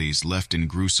mutilated bodies left in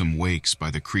gruesome wakes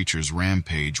by the creature's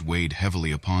rampage weighed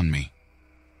heavily upon me.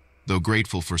 Though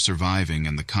grateful for surviving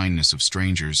and the kindness of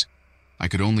strangers, I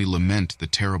could only lament the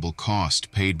terrible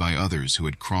cost paid by others who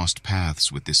had crossed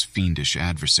paths with this fiendish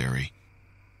adversary.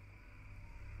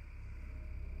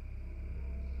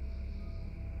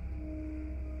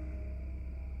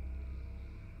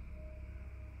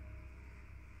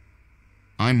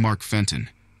 I'm Mark Fenton,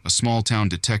 a small-town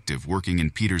detective working in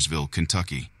Petersville,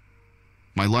 Kentucky.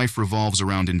 My life revolves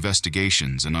around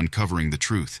investigations and uncovering the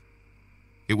truth.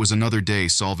 It was another day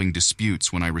solving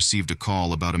disputes when I received a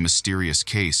call about a mysterious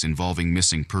case involving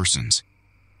missing persons.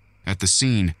 At the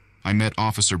scene, I met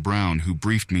Officer Brown, who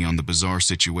briefed me on the bizarre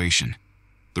situation.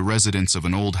 The residents of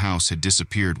an old house had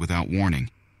disappeared without warning.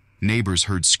 Neighbors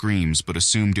heard screams but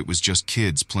assumed it was just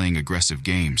kids playing aggressive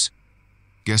games.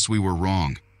 "Guess we were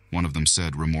wrong," one of them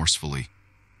said remorsefully.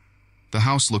 The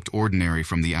house looked ordinary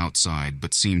from the outside,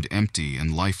 but seemed empty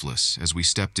and lifeless as we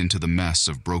stepped into the mess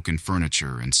of broken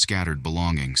furniture and scattered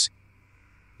belongings.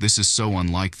 "This is so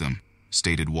unlike them,"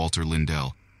 stated Walter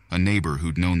Lindell, a neighbor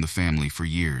who'd known the family for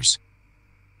years.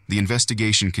 The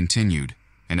investigation continued,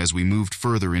 and as we moved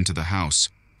further into the house,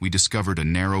 we discovered a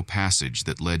narrow passage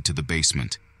that led to the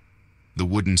basement. The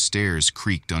wooden stairs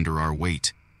creaked under our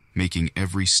weight, making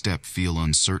every step feel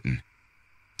uncertain.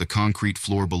 The concrete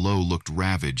floor below looked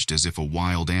ravaged, as if a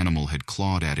wild animal had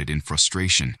clawed at it in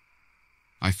frustration.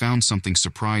 I found something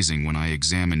surprising when I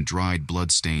examined dried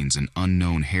bloodstains and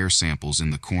unknown hair samples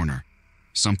in the corner.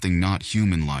 Something not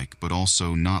human-like, but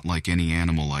also not like any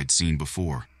animal I'd seen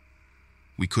before.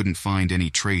 We couldn't find any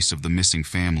trace of the missing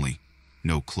family.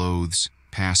 No clothes,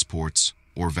 passports,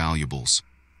 or valuables.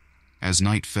 As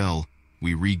night fell,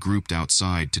 we regrouped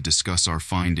outside to discuss our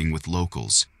finding with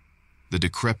locals. The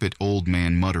decrepit old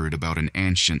man muttered about an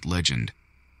ancient legend,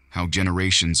 how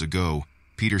generations ago,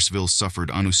 Petersville suffered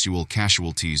unusual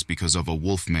casualties because of a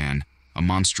wolfman, a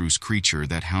monstrous creature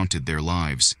that haunted their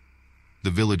lives. The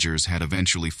villagers had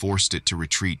eventually forced it to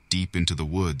retreat deep into the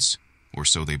woods, or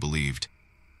so they believed.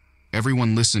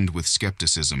 Everyone listened with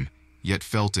skepticism, yet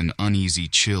felt an uneasy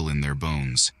chill in their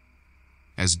bones.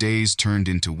 As days turned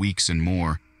into weeks and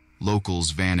more,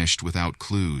 locals vanished without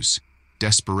clues.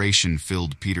 Desperation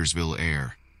filled Petersville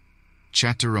air.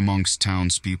 Chatter amongst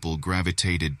townspeople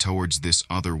gravitated towards this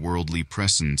otherworldly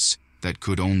presence that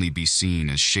could only be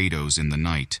seen as shadows in the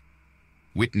night.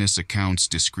 Witness accounts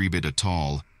describe it a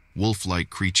tall, wolf-like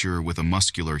creature with a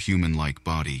muscular human-like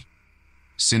body.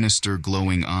 Sinister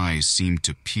glowing eyes seemed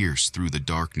to pierce through the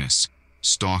darkness,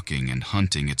 stalking and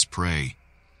hunting its prey.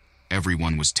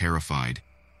 Everyone was terrified.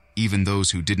 Even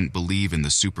those who didn't believe in the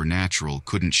supernatural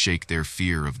couldn't shake their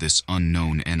fear of this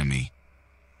unknown enemy.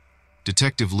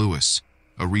 Detective Lewis,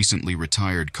 a recently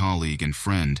retired colleague and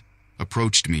friend,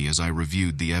 approached me as I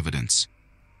reviewed the evidence.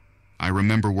 "I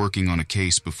remember working on a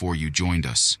case before you joined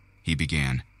us," he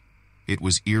began. "It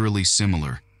was eerily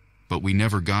similar, but we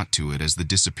never got to it as the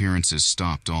disappearances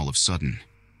stopped all of a sudden."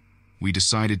 We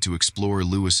decided to explore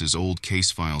Lewis's old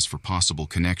case files for possible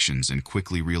connections and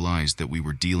quickly realized that we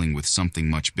were dealing with something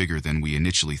much bigger than we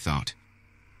initially thought.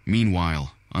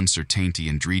 Meanwhile, uncertainty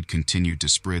and dread continued to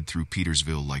spread through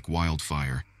Petersville like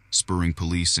wildfire, spurring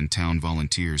police and town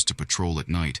volunteers to patrol at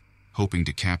night, hoping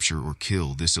to capture or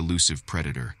kill this elusive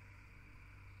predator.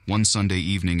 One Sunday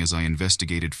evening, as I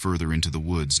investigated further into the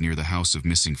woods near the house of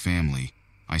missing family,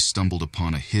 I stumbled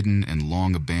upon a hidden and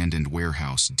long-abandoned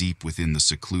warehouse deep within the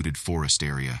secluded forest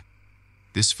area.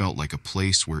 This felt like a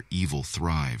place where evil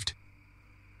thrived.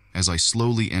 As I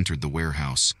slowly entered the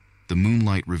warehouse, the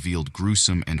moonlight revealed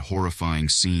gruesome and horrifying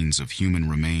scenes of human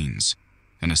remains,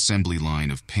 an assembly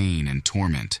line of pain and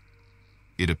torment.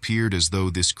 It appeared as though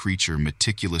this creature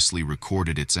meticulously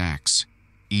recorded its acts,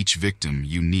 each victim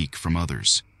unique from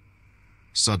others.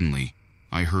 Suddenly,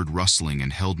 I heard rustling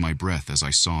and held my breath as I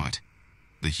saw it.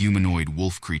 The humanoid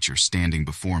wolf creature standing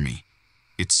before me.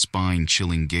 Its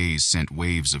spine-chilling gaze sent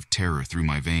waves of terror through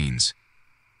my veins.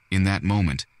 In that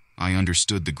moment, I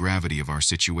understood the gravity of our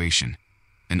situation,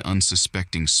 an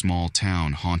unsuspecting small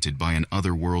town haunted by an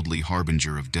otherworldly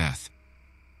harbinger of death.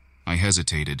 I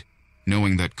hesitated,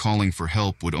 knowing that calling for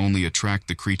help would only attract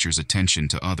the creature's attention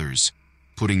to others,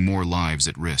 putting more lives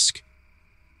at risk.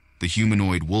 The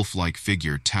humanoid wolf-like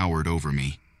figure towered over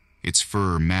me, its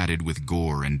fur matted with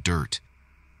gore and dirt.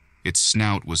 Its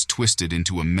snout was twisted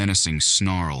into a menacing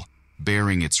snarl,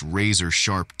 bearing its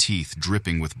razor-sharp teeth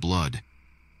dripping with blood.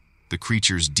 The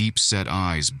creature's deep-set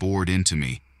eyes bored into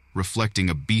me, reflecting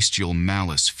a bestial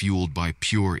malice fueled by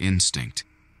pure instinct.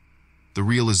 The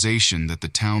realization that the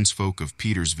townsfolk of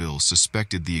Petersville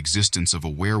suspected the existence of a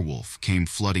werewolf came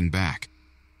flooding back.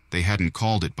 They hadn't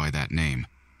called it by that name,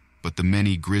 but the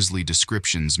many grisly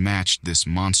descriptions matched this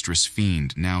monstrous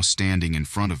fiend now standing in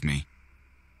front of me.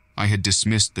 I had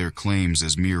dismissed their claims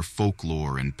as mere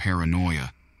folklore and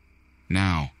paranoia.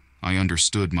 Now, I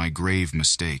understood my grave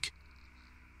mistake.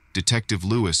 Detective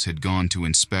Lewis had gone to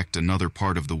inspect another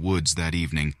part of the woods that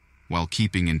evening while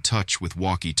keeping in touch with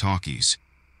walkie-talkies.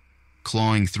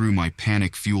 Clawing through my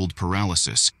panic-fueled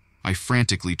paralysis, I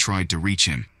frantically tried to reach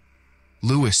him.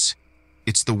 "Lewis,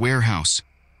 it's the warehouse.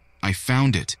 I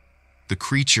found it. The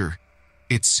creature,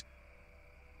 it's..."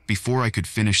 Before I could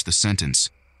finish the sentence,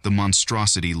 the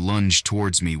monstrosity lunged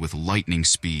towards me with lightning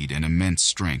speed and immense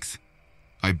strength.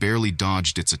 I barely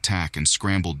dodged its attack and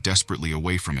scrambled desperately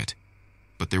away from it.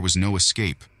 But there was no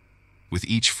escape. With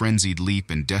each frenzied leap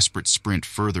and desperate sprint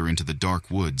further into the dark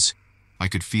woods, I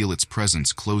could feel its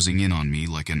presence closing in on me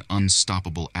like an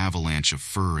unstoppable avalanche of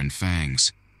fur and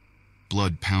fangs.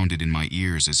 Blood pounded in my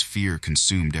ears as fear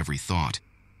consumed every thought.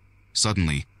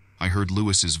 Suddenly, I heard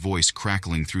Lewis's voice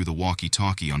crackling through the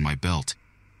walkie-talkie on my belt.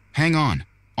 "Hang on!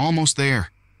 Almost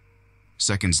there!"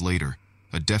 Seconds later,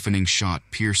 a deafening shot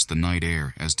pierced the night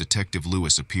air as Detective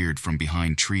Lewis appeared from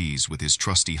behind trees with his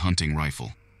trusty hunting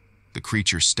rifle. The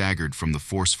creature staggered from the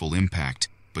forceful impact,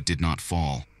 but did not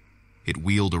fall. It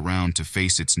wheeled around to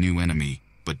face its new enemy,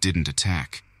 but didn't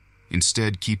attack,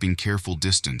 instead keeping careful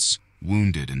distance,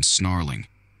 wounded and snarling.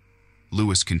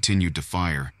 Lewis continued to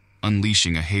fire,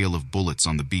 unleashing a hail of bullets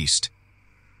on the beast.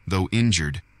 Though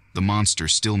injured, the monster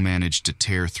still managed to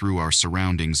tear through our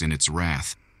surroundings in its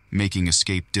wrath, making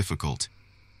escape difficult.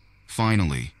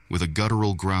 Finally, with a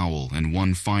guttural growl and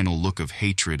one final look of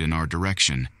hatred in our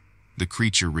direction, the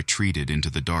creature retreated into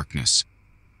the darkness.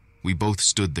 We both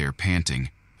stood there panting,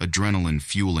 adrenaline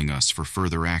fueling us for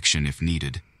further action if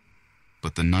needed.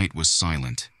 But the night was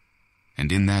silent,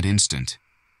 and in that instant,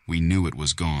 we knew it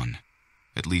was gone,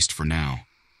 at least for now.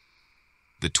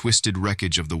 The twisted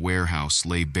wreckage of the warehouse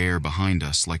lay bare behind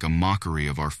us like a mockery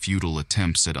of our futile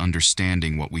attempts at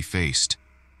understanding what we faced.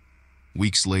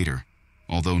 Weeks later,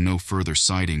 although no further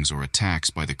sightings or attacks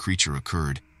by the creature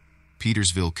occurred,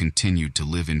 Petersville continued to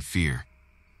live in fear.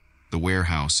 The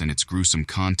warehouse and its gruesome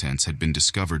contents had been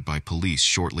discovered by police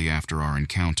shortly after our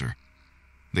encounter.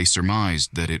 They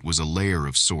surmised that it was a lair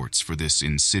of sorts for this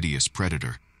insidious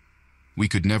predator. We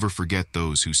could never forget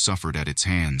those who suffered at its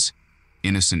hands,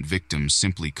 innocent victims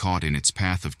simply caught in its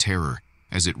path of terror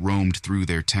as it roamed through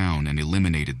their town and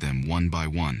eliminated them one by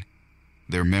one.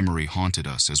 Their memory haunted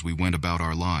us as we went about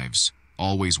our lives,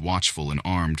 always watchful and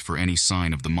armed for any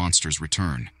sign of the monster's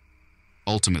return.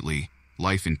 Ultimately,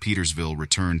 life in Petersville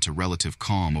returned to relative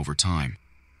calm over time.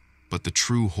 But the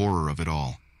true horror of it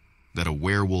all, that a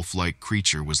werewolf-like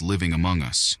creature was living among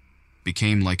us,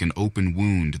 became like an open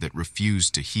wound that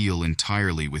refused to heal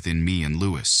entirely within me and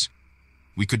Lewis.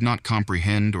 We could not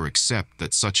comprehend or accept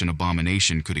that such an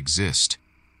abomination could exist.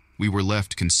 We were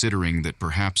left considering that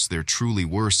perhaps there truly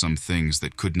were some things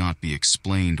that could not be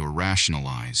explained or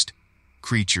rationalized,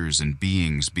 creatures and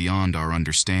beings beyond our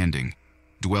understanding,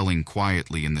 dwelling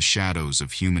quietly in the shadows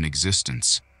of human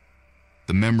existence.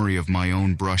 The memory of my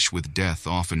own brush with death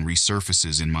often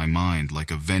resurfaces in my mind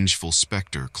like a vengeful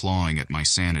specter clawing at my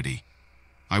sanity.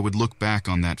 I would look back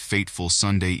on that fateful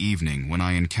Sunday evening when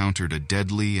I encountered a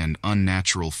deadly and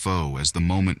unnatural foe as the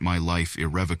moment my life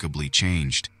irrevocably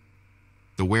changed.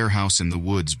 The warehouse in the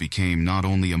woods became not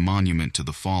only a monument to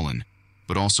the fallen,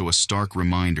 but also a stark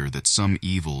reminder that some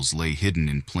evils lay hidden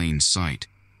in plain sight,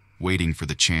 waiting for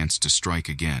the chance to strike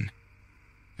again.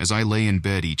 As I lay in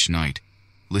bed each night,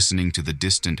 listening to the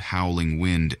distant howling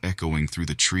wind echoing through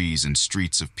the trees and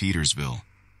streets of Petersville,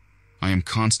 I am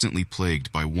constantly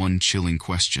plagued by one chilling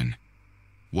question: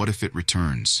 what if it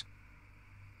returns?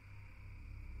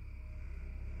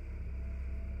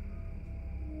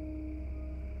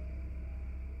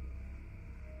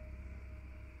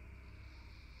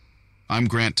 I'm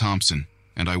Grant Thompson,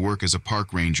 and I work as a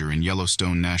park ranger in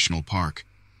Yellowstone National Park.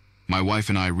 My wife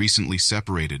and I recently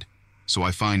separated, so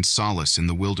I find solace in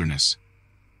the wilderness.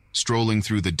 Strolling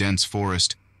through the dense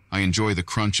forest, I enjoy the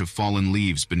crunch of fallen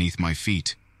leaves beneath my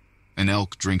feet. An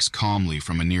elk drinks calmly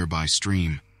from a nearby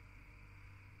stream.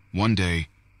 One day,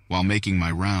 while making my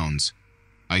rounds,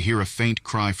 I hear a faint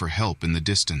cry for help in the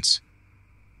distance.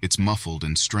 It's muffled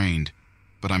and strained,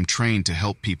 but I'm trained to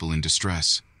help people in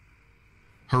distress.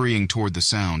 Hurrying toward the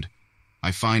sound,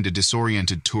 I find a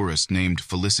disoriented tourist named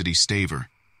Felicity Staver,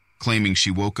 claiming she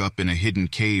woke up in a hidden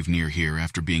cave near here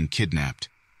after being kidnapped.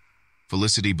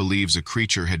 Felicity believes a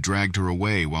creature had dragged her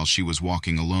away while she was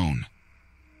walking alone.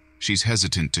 She's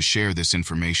hesitant to share this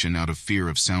information out of fear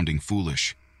of sounding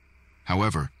foolish.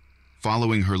 However,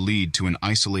 following her lead to an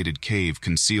isolated cave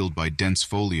concealed by dense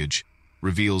foliage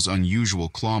reveals unusual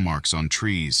claw marks on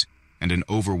trees and an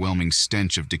overwhelming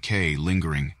stench of decay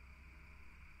lingering.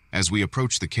 As we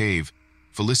approach the cave,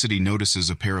 Felicity notices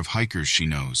a pair of hikers she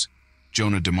knows,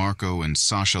 Jonah DeMarco and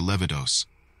Sasha Levidos,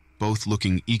 both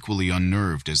looking equally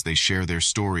unnerved as they share their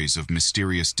stories of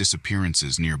mysterious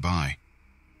disappearances nearby.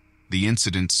 The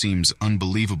incident seems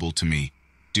unbelievable to me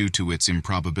due to its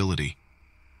improbability.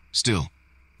 Still,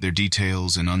 their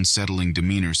details and unsettling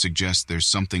demeanor suggest there's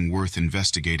something worth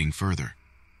investigating further.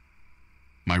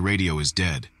 My radio is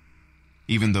dead.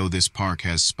 Even though this park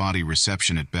has spotty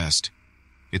reception at best,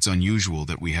 it's unusual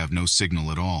that we have no signal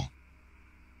at all.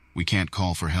 We can't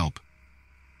call for help.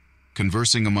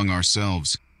 Conversing among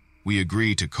ourselves, we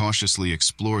agree to cautiously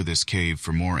explore this cave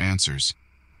for more answers,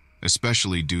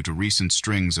 especially due to recent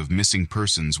strings of missing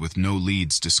persons with no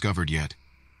leads discovered yet.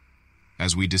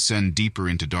 As we descend deeper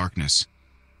into darkness,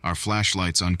 our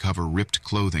flashlights uncover ripped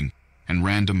clothing and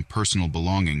random personal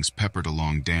belongings peppered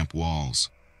along damp walls.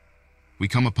 We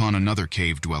come upon another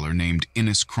cave dweller named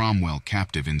Innes Cromwell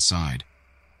captive inside.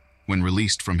 When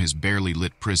released from his barely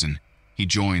lit prison, he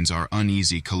joins our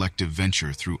uneasy collective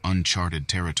venture through uncharted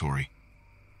territory.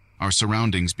 Our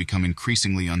surroundings become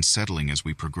increasingly unsettling as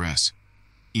we progress.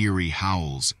 Eerie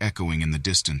howls echoing in the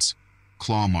distance,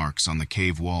 claw marks on the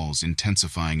cave walls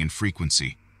intensifying in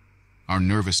frequency. Our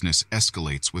nervousness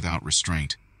escalates without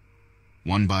restraint.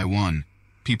 One by one,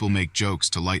 people make jokes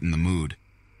to lighten the mood,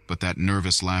 but that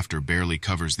nervous laughter barely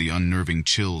covers the unnerving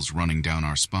chills running down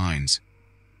our spines.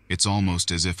 It's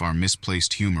almost as if our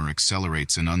misplaced humor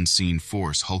accelerates an unseen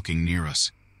force hulking near us.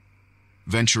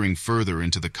 Venturing further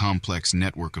into the complex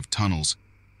network of tunnels,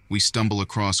 we stumble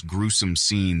across gruesome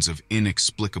scenes of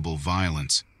inexplicable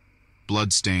violence,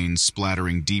 bloodstains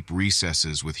splattering deep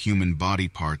recesses with human body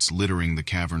parts littering the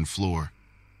cavern floor.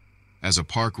 As a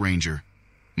park ranger,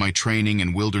 my training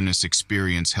and wilderness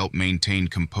experience help maintain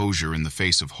composure in the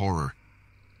face of horror,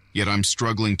 yet I'm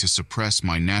struggling to suppress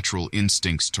my natural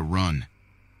instincts to run.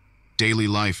 Daily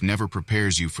life never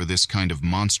prepares you for this kind of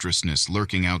monstrousness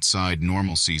lurking outside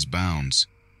normalcy's bounds.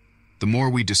 The more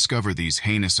we discover these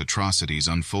heinous atrocities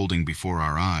unfolding before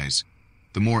our eyes,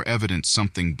 the more evident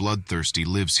something bloodthirsty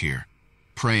lives here,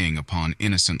 preying upon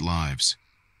innocent lives.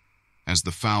 As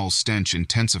the foul stench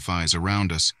intensifies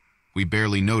around us, we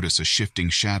barely notice a shifting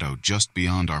shadow just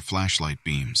beyond our flashlight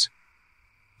beams.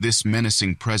 This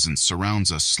menacing presence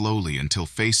surrounds us slowly until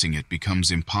facing it becomes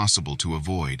impossible to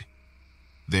avoid.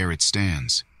 There it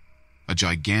stands, a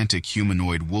gigantic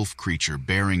humanoid wolf creature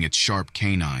bearing its sharp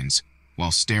canines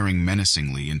while staring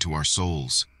menacingly into our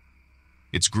souls.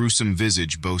 Its gruesome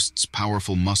visage boasts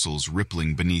powerful muscles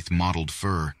rippling beneath mottled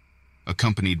fur,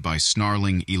 accompanied by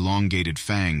snarling, elongated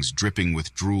fangs dripping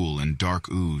with drool and dark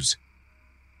ooze.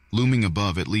 Looming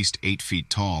above at least 8 feet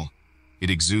tall, it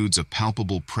exudes a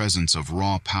palpable presence of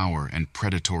raw power and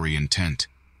predatory intent.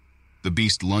 The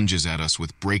beast lunges at us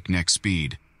with breakneck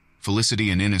speed. Felicity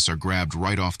and Innes are grabbed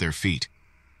right off their feet.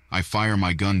 I fire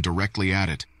my gun directly at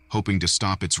it, hoping to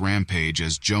stop its rampage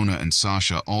as Jonah and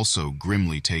Sasha also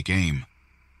grimly take aim.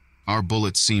 Our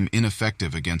bullets seem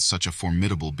ineffective against such a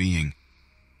formidable being.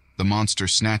 The monster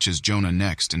snatches Jonah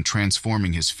next and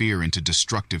transforming his fear into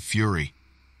destructive fury.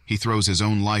 He throws his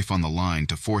own life on the line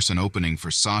to force an opening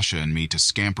for Sasha and me to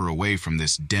scamper away from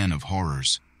this den of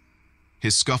horrors.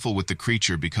 His scuffle with the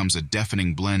creature becomes a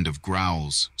deafening blend of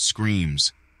growls,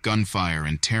 screams, gunfire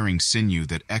and tearing sinew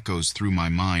that echoes through my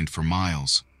mind for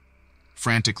miles.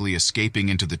 Frantically escaping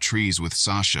into the trees with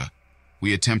Sasha,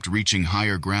 we attempt reaching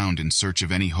higher ground in search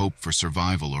of any hope for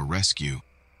survival or rescue.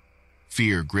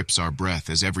 Fear grips our breath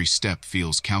as every step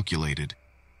feels calculated.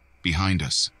 Behind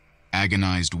us,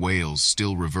 agonized wails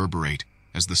still reverberate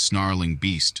as the snarling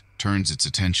beast turns its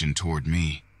attention toward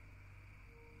me.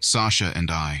 Sasha and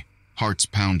I, hearts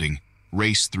pounding,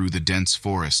 race through the dense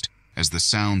forest as the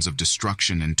sounds of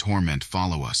destruction and torment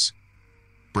follow us.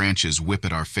 Branches whip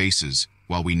at our faces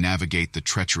while we navigate the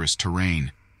treacherous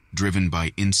terrain, driven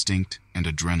by instinct and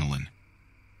adrenaline.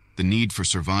 The need for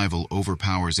survival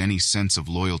overpowers any sense of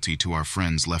loyalty to our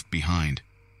friends left behind,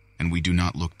 and we do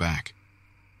not look back.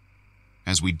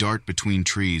 As we dart between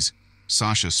trees,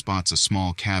 Sasha spots a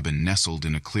small cabin nestled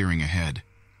in a clearing ahead.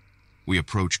 We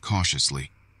approach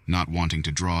cautiously, not wanting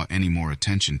to draw any more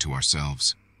attention to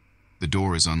ourselves. The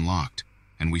door is unlocked,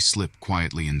 and we slip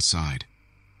quietly inside.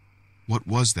 "What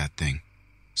was that thing?"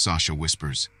 Sasha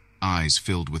whispers, eyes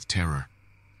filled with terror.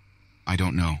 "I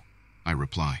don't know," I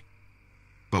reply.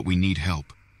 "But we need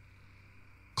help."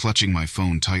 Clutching my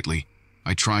phone tightly,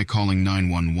 I try calling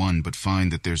 911 but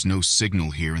find that there's no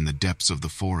signal here in the depths of the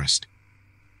forest.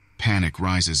 Panic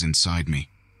rises inside me.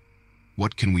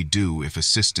 What can we do if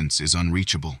assistance is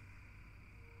unreachable?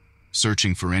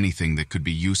 Searching for anything that could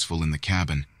be useful in the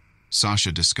cabin,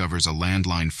 Sasha discovers a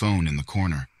landline phone in the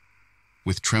corner.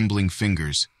 With trembling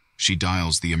fingers, she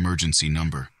dials the emergency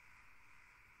number.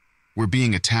 "We're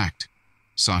being attacked,"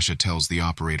 Sasha tells the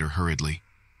operator hurriedly.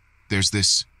 "There's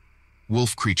this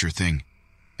wolf creature thing,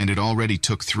 and it already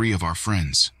took 3 of our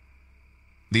friends."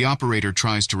 The operator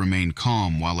tries to remain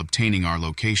calm while obtaining our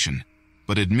location,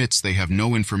 but admits they have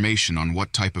no information on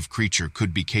what type of creature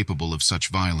could be capable of such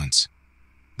violence.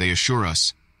 They assure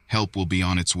us help will be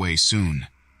on its way soon.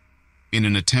 In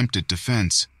an attempt at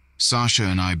defense, Sasha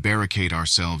and I barricade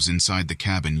ourselves inside the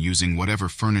cabin using whatever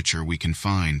furniture we can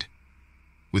find.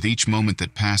 With each moment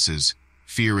that passes,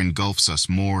 fear engulfs us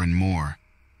more and more.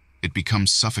 It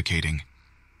becomes suffocating.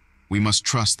 We must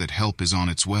trust that help is on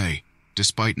its way,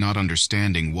 despite not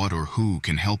understanding what or who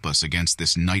can help us against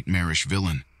this nightmarish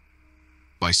villain.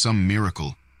 By some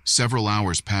miracle, several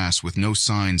hours pass with no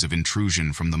signs of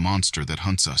intrusion from the monster that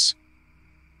hunts us.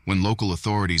 When local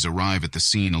authorities arrive at the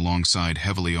scene alongside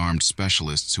heavily armed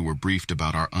specialists who were briefed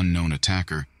about our unknown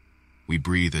attacker, we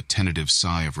breathe a tentative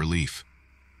sigh of relief.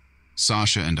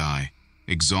 Sasha and I,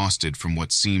 exhausted from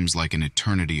what seems like an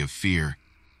eternity of fear,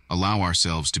 allow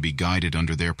ourselves to be guided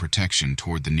under their protection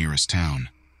toward the nearest town.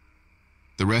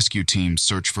 The rescue teams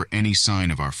search for any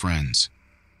sign of our friends,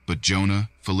 but Jonah,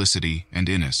 Felicity, and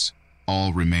Ines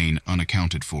all remain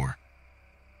unaccounted for.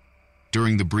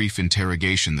 During the brief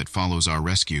interrogation that follows our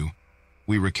rescue,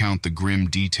 we recount the grim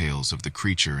details of the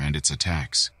creature and its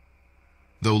attacks.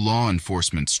 Though law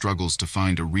enforcement struggles to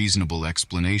find a reasonable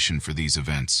explanation for these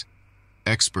events,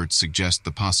 experts suggest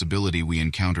the possibility we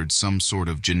encountered some sort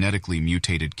of genetically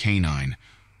mutated canine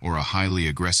or a highly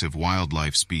aggressive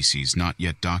wildlife species not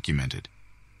yet documented.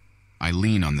 I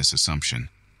lean on this assumption,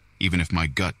 even if my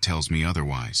gut tells me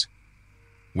otherwise.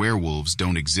 Werewolves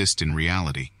don't exist in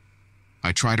reality.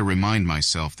 I try to remind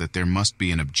myself that there must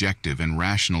be an objective and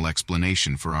rational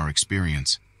explanation for our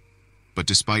experience. But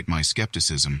despite my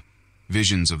skepticism,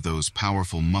 visions of those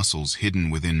powerful muscles hidden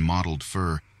within mottled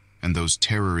fur and those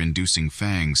terror-inducing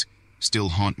fangs still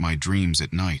haunt my dreams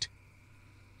at night.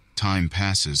 Time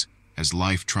passes as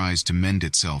life tries to mend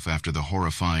itself after the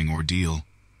horrifying ordeal.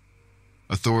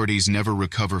 Authorities never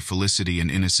recover Felicity and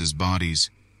Ines's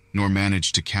bodies, nor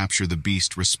manage to capture the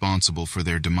beast responsible for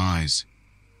their demise.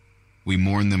 We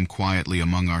mourn them quietly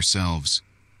among ourselves,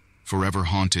 forever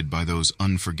haunted by those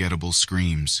unforgettable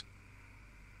screams.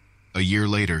 A year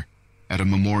later, at a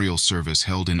memorial service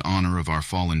held in honor of our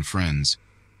fallen friends,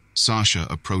 Sasha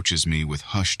approaches me with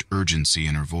hushed urgency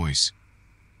in her voice.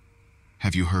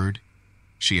 "Have you heard?"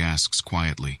 she asks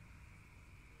quietly.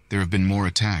 "There have been more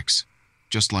attacks,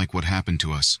 just like what happened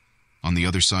to us, on the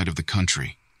other side of the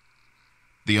country."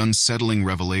 The unsettling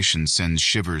revelation sends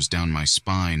shivers down my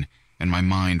spine, and my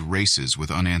mind races with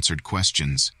unanswered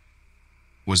questions.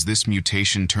 Was this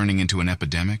mutation turning into an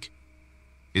epidemic?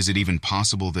 Is it even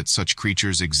possible that such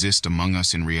creatures exist among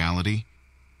us in reality?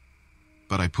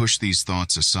 But I push these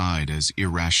thoughts aside as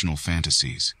irrational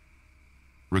fantasies.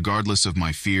 Regardless of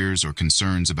my fears or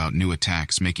concerns about new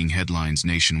attacks making headlines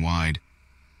nationwide,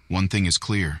 one thing is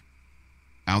clear.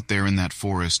 Out there in that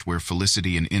forest where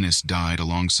Felicity and Ines died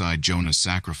alongside Jonah's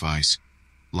sacrifice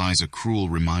lies a cruel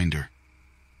reminder,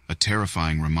 a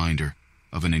terrifying reminder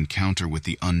of an encounter with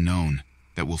the unknown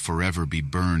that will forever be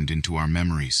burned into our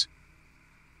memories.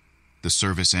 The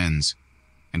service ends,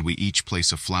 and we each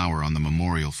place a flower on the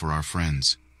memorial for our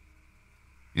friends.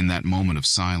 In that moment of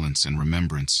silence and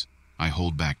remembrance, I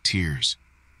hold back tears.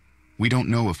 We don't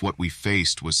know if what we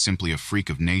faced was simply a freak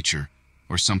of nature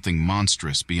or something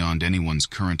monstrous beyond anyone's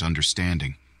current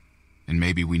understanding, and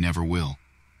maybe we never will.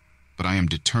 But I am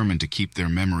determined to keep their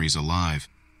memories alive,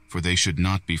 for they should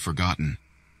not be forgotten.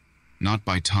 Not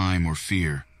by time or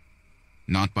fear,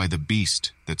 not by the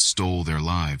beast that stole their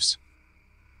lives.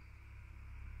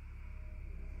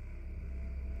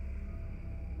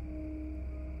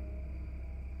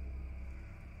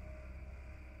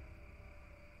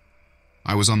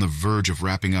 I was on the verge of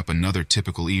wrapping up another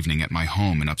typical evening at my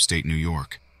home in upstate New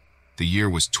York. The year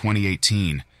was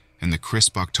 2018, and the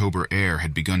crisp October air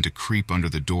had begun to creep under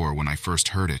the door when I first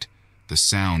heard it, the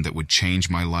sound that would change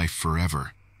my life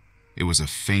forever. It was a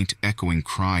faint, echoing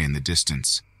cry in the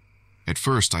distance. At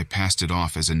first, I passed it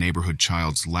off as a neighborhood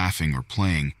child's laughing or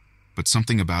playing, but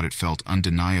something about it felt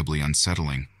undeniably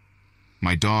unsettling.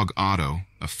 My dog Otto,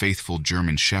 a faithful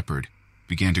German shepherd,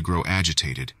 began to grow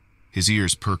agitated. His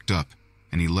ears perked up,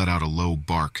 and he let out a low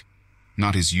bark,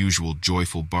 not his usual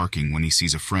joyful barking when he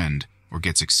sees a friend or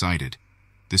gets excited.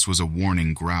 This was a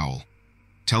warning growl.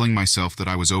 Telling myself that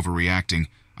I was overreacting,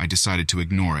 I decided to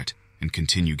ignore it and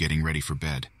continue getting ready for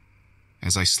bed.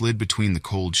 As I slid between the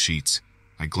cold sheets,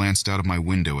 I glanced out of my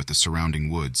window at the surrounding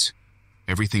woods.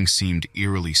 Everything seemed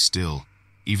eerily still.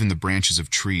 Even the branches of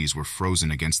trees were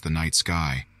frozen against the night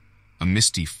sky. A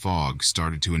misty fog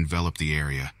started to envelop the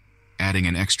area, adding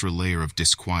an extra layer of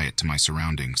disquiet to my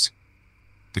surroundings.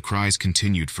 The cries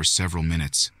continued for several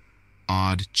minutes,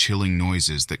 odd, chilling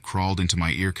noises that crawled into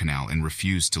my ear canal and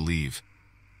refused to leave.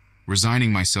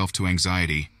 Resigning myself to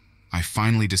anxiety, I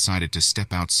finally decided to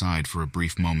step outside for a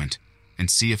brief moment and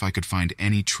see if I could find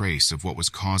any trace of what was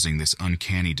causing this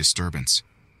uncanny disturbance.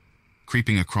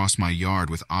 Creeping across my yard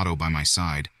with Otto by my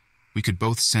side, we could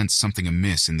both sense something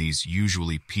amiss in these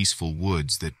usually peaceful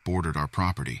woods that bordered our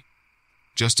property.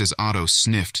 Just as Otto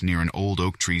sniffed near an old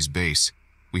oak tree's base,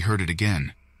 we heard it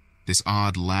again, this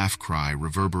odd laugh cry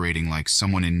reverberating like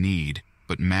someone in need,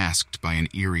 but masked by an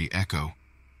eerie echo.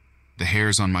 The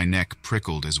hairs on my neck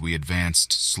prickled as we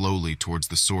advanced slowly towards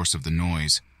the source of the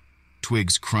noise.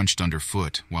 Twigs crunched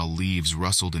underfoot, while leaves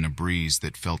rustled in a breeze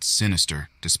that felt sinister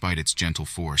despite its gentle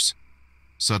force.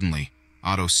 Suddenly,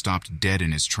 Otto stopped dead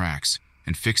in his tracks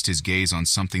and fixed his gaze on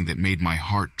something that made my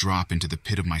heart drop into the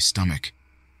pit of my stomach.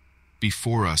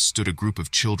 Before us stood a group of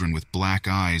children with black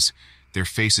eyes, their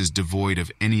faces devoid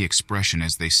of any expression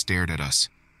as they stared at us.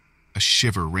 A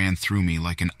shiver ran through me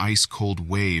like an ice-cold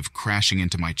wave crashing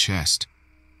into my chest.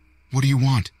 "What do you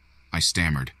want?" I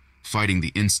stammered, fighting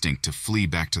the instinct to flee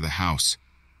back to the house.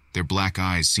 Their black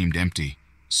eyes seemed empty,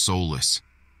 soulless.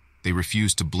 They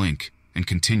refused to blink and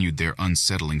continued their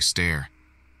unsettling stare.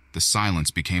 The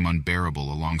silence became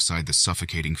unbearable alongside the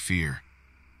suffocating fear.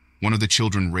 One of the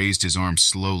children raised his arm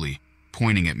slowly,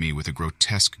 pointing at me with a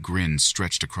grotesque grin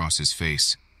stretched across his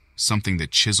face, something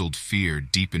that chiseled fear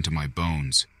deep into my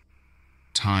bones.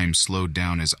 Time slowed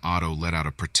down as Otto let out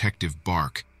a protective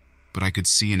bark, but I could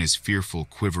see in his fearful,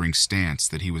 quivering stance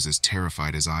that he was as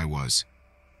terrified as I was.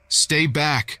 "Stay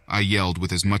back!" I yelled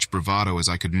with as much bravado as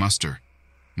I could muster.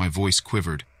 My voice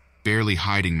quivered, barely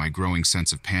hiding my growing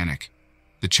sense of panic.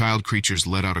 The child creatures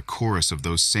let out a chorus of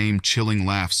those same chilling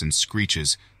laughs and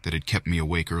screeches that had kept me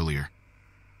awake earlier.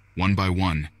 One by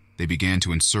one, they began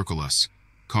to encircle us,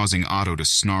 causing Otto to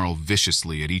snarl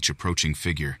viciously at each approaching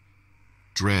figure.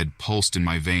 Dread pulsed in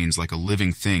my veins like a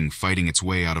living thing fighting its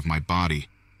way out of my body,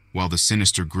 while the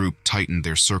sinister group tightened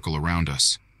their circle around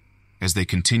us. As they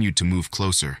continued to move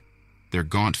closer, their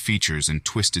gaunt features and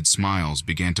twisted smiles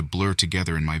began to blur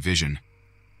together in my vision.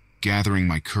 Gathering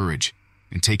my courage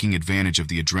and taking advantage of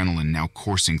the adrenaline now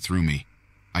coursing through me,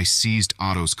 I seized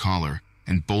Otto's collar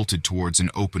and bolted towards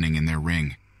an opening in their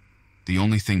ring. The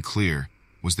only thing clear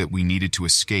was that we needed to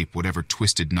escape whatever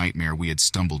twisted nightmare we had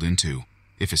stumbled into,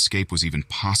 if escape was even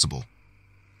possible.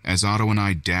 As Otto and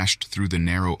I dashed through the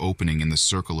narrow opening in the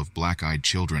circle of black-eyed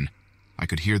children, I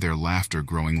could hear their laughter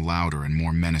growing louder and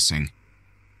more menacing.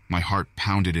 My heart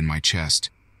pounded in my chest,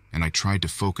 and I tried to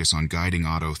focus on guiding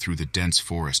Otto through the dense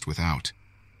forest without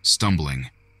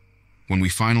stumbling. When we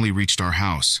finally reached our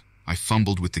house, I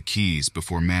fumbled with the keys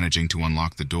before managing to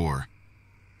unlock the door.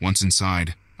 Once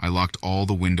inside, I locked all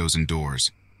the windows and doors,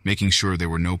 making sure there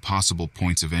were no possible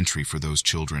points of entry for those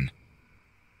children.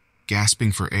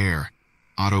 Gasping for air,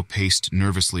 Otto paced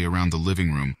nervously around the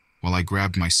living room while I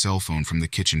grabbed my cell phone from the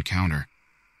kitchen counter.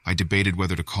 I debated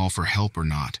whether to call for help or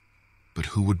not, but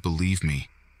who would believe me?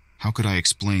 How could I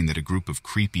explain that a group of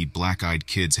creepy, black-eyed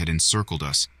kids had encircled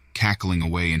us, cackling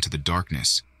away into the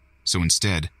darkness? So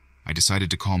instead, I decided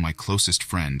to call my closest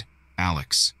friend,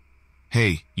 Alex.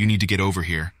 "Hey, you need to get over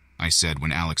here," I said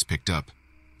when Alex picked up.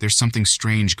 "There's something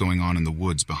strange going on in the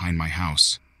woods behind my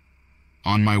house."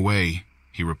 "On my way,"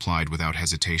 he replied without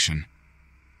hesitation.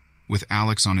 With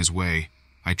Alex on his way,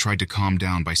 I tried to calm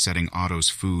down by setting Otto's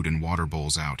food and water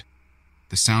bowls out.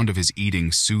 The sound of his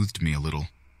eating soothed me a little,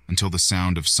 until the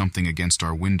sound of something against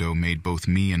our window made both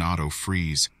me and Otto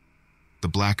freeze. The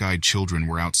black-eyed children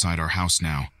were outside our house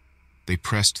now. They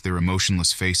pressed their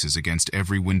emotionless faces against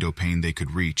every window pane they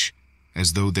could reach,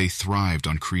 as though they thrived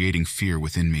on creating fear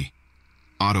within me.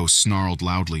 Otto snarled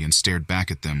loudly and stared back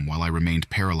at them while I remained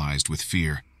paralyzed with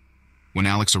fear. When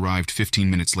Alex arrived 15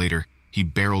 minutes later, he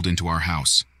barreled into our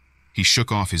house. He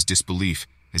shook off his disbelief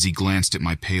as he glanced at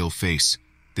my pale face,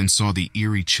 then saw the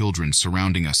eerie children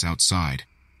surrounding us outside.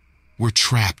 "We're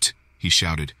trapped," he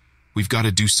shouted. "We've got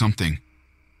to do something."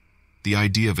 The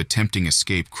idea of attempting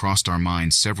escape crossed our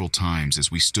minds several times as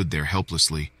we stood there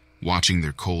helplessly, watching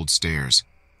their cold stares.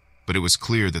 But it was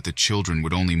clear that the children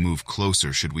would only move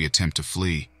closer should we attempt to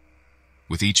flee.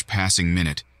 With each passing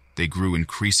minute, they grew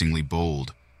increasingly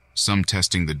bold, some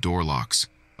testing the door locks,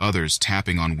 others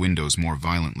tapping on windows more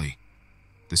violently.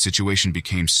 The situation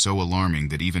became so alarming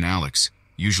that even Alex,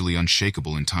 usually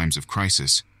unshakable in times of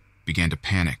crisis, began to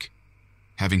panic.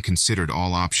 Having considered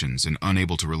all options and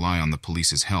unable to rely on the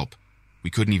police's help, we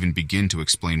couldn't even begin to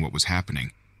explain what was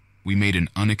happening. We made an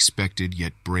unexpected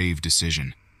yet brave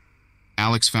decision.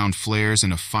 Alex found flares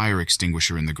and a fire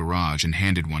extinguisher in the garage and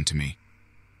handed one to me.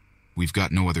 "We've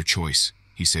got no other choice,"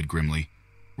 he said grimly.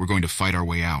 "We're going to fight our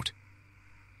way out."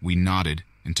 We nodded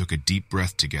and took a deep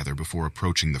breath together before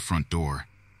approaching the front door.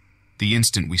 The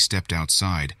instant we stepped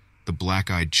outside, the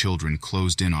black-eyed children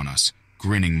closed in on us,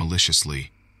 grinning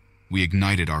maliciously. We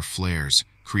ignited our flares,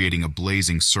 creating a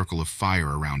blazing circle of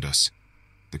fire around us.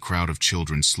 The crowd of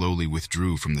children slowly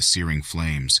withdrew from the searing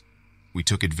flames. We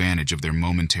took advantage of their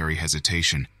momentary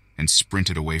hesitation and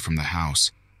sprinted away from the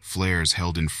house, flares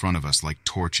held in front of us like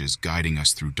torches guiding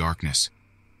us through darkness.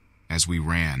 As we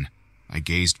ran, I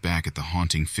gazed back at the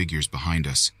haunting figures behind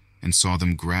us and saw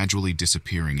them gradually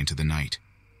disappearing into the night.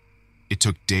 It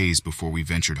took days before we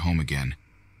ventured home again.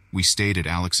 We stayed at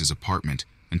Alex's apartment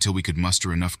until we could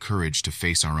muster enough courage to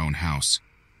face our own house.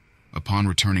 Upon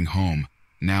returning home,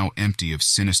 now empty of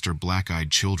sinister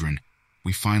black-eyed children,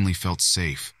 we finally felt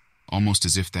safe, almost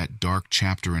as if that dark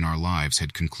chapter in our lives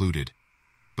had concluded.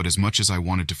 But as much as I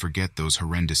wanted to forget those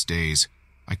horrendous days,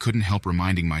 I couldn't help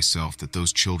reminding myself that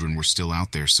those children were still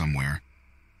out there somewhere.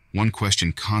 One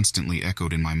question constantly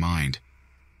echoed in my mind: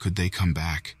 could they come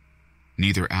back?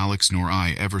 Neither Alex nor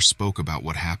I ever spoke about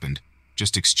what happened,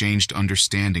 just exchanged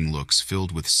understanding looks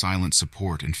filled with silent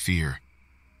support and fear.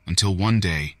 Until one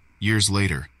day, years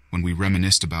later, when we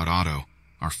reminisced about Otto,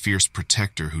 our fierce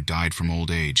protector who died from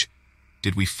old age,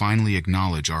 did we finally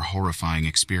acknowledge our horrifying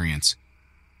experience.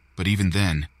 But even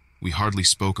then, we hardly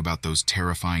spoke about those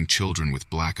terrifying children with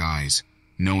black eyes,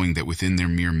 knowing that within their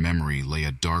mere memory lay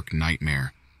a dark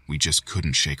nightmare we just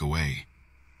couldn't shake away.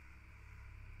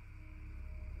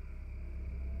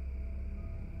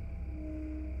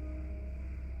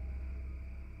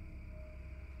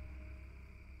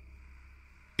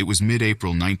 It was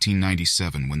mid-April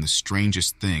 1997 when the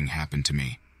strangest thing happened to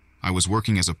me. I was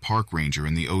working as a park ranger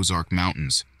in the Ozark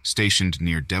Mountains, stationed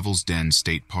near Devil's Den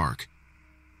State Park.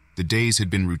 The days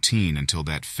had been routine until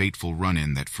that fateful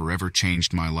run-in that forever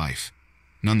changed my life.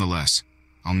 Nonetheless,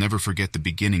 I'll never forget the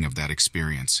beginning of that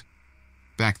experience.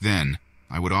 Back then,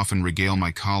 I would often regale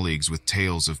my colleagues with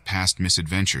tales of past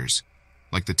misadventures,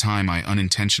 like the time I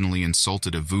unintentionally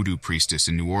insulted a voodoo priestess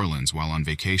in New Orleans while on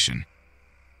vacation.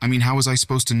 I mean, how was I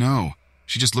supposed to know?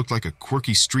 She just looked like a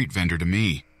quirky street vendor to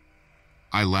me.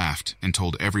 I laughed and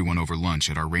told everyone over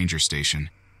lunch at our ranger station.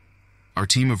 Our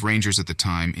team of rangers at the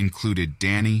time included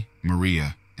Danny,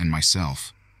 Maria, and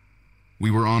myself. We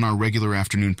were on our regular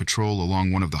afternoon patrol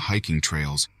along one of the hiking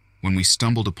trails when we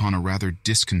stumbled upon a rather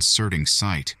disconcerting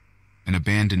sight: an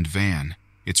abandoned van,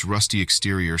 its rusty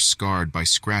exterior scarred by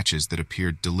scratches that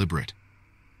appeared deliberate.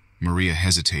 Maria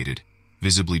hesitated,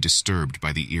 visibly disturbed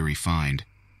by the eerie find.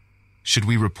 "Should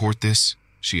we report this?"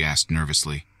 she asked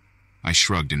nervously. I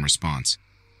shrugged in response.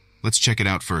 "Let's check it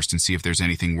out first and see if there's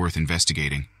anything worth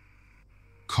investigating."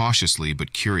 Cautiously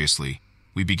but curiously,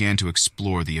 we began to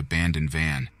explore the abandoned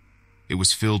van. It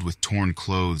was filled with torn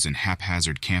clothes and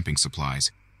haphazard camping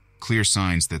supplies, clear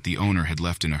signs that the owner had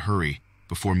left in a hurry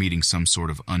before meeting some sort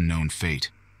of unknown fate.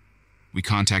 We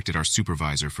contacted our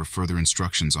supervisor for further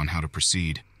instructions on how to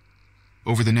proceed.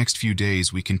 Over the next few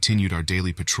days, we continued our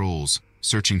daily patrols,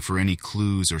 searching for any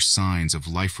clues or signs of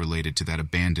life related to that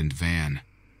abandoned van.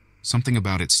 Something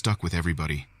about it stuck with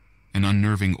everybody. an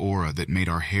unnerving aura that made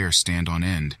our hair stand on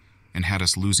end and had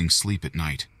us losing sleep at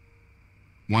night.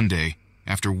 One day,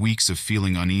 after weeks of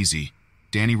feeling uneasy,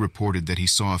 Danny reported that he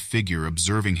saw a figure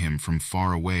observing him from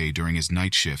far away during his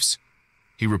night shifts.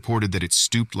 He reported that it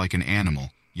stooped like an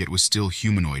animal, yet was still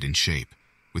humanoid in shape,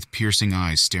 with piercing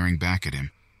eyes staring back at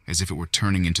him, as if it were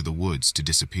turning into the woods to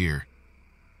disappear.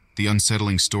 The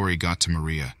unsettling story got to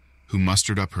Maria, who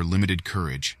mustered up her limited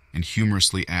courage and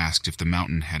humorously asked if the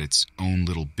mountain had its own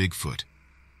little Bigfoot.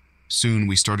 Soon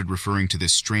we started referring to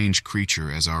this strange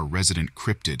creature as our resident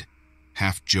cryptid,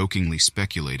 half-jokingly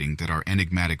speculating that our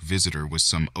enigmatic visitor was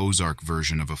some Ozark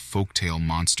version of a folktale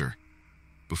monster.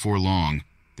 Before long,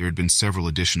 there had been several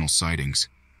additional sightings.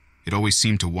 It always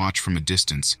seemed to watch from a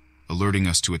distance, alerting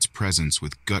us to its presence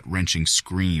with gut-wrenching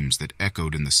screams that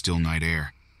echoed in the still night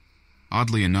air.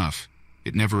 Oddly enough,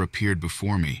 it never appeared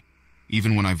before me,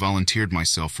 even when I volunteered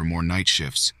myself for more night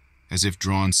shifts, as if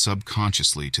drawn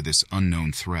subconsciously to this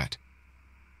unknown threat.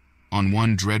 On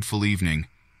one dreadful evening,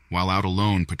 while out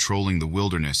alone patrolling the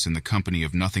wilderness in the company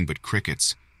of nothing but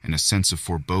crickets and a sense of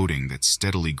foreboding that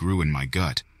steadily grew in my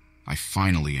gut, I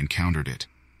finally encountered it.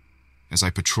 As I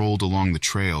patrolled along the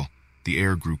trail, the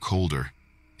air grew colder,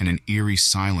 and an eerie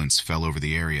silence fell over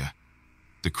the area.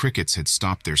 The crickets had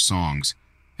stopped their songs,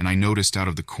 and I noticed out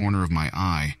of the corner of my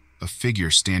eye a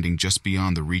figure standing just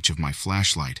beyond the reach of my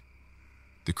flashlight.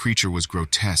 The creature was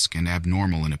grotesque and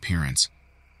abnormal in appearance.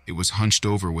 It was hunched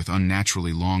over with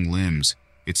unnaturally long limbs,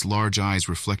 its large eyes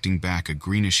reflecting back a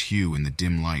greenish hue in the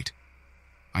dim light.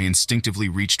 I instinctively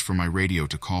reached for my radio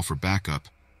to call for backup,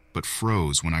 but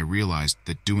froze when I realized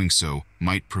that doing so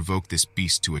might provoke this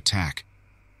beast to attack.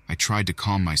 I tried to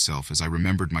calm myself as I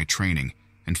remembered my training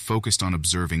and focused on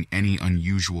observing any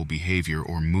unusual behavior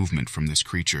or movement from this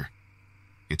creature.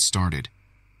 It started,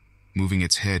 moving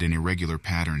its head in irregular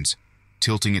patterns,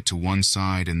 tilting it to one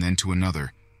side and then to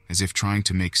another, as if trying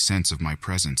to make sense of my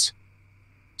presence.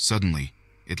 Suddenly,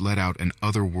 it let out an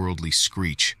otherworldly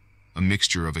screech, a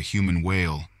mixture of a human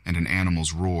wail and an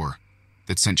animal's roar,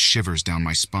 that sent shivers down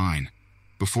my spine.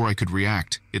 Before I could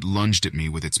react, it lunged at me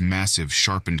with its massive,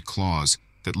 sharpened claws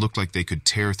that looked like they could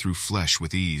tear through flesh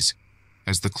with ease.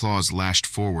 As the claws lashed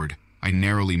forward, I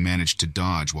narrowly managed to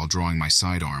dodge while drawing my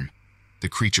sidearm. The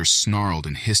creature snarled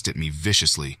and hissed at me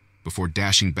viciously before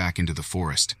dashing back into the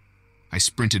forest. I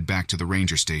sprinted back to the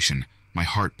ranger station, my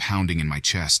heart pounding in my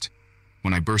chest.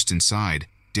 When I burst inside,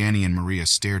 Danny and Maria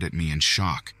stared at me in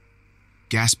shock.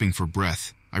 Gasping for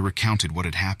breath, I recounted what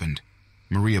had happened.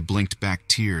 Maria blinked back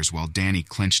tears while Danny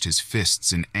clenched his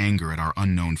fists in anger at our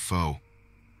unknown foe.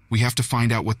 "We have to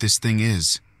find out what this thing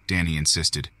is," Danny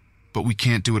insisted, "but we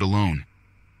can't do it alone."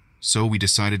 So we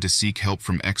decided to seek help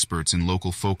from experts in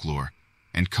local folklore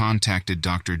and contacted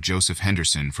Dr. Joseph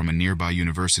Henderson from a nearby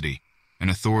university, an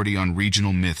authority on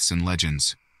regional myths and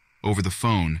legends. Over the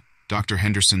phone, Dr.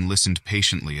 Henderson listened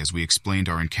patiently as we explained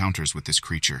our encounters with this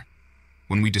creature.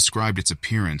 When we described its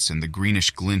appearance and the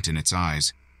greenish glint in its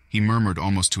eyes, he murmured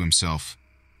almost to himself,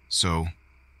 "So,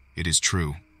 it is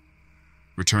true."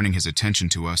 Returning his attention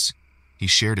to us, he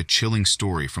shared a chilling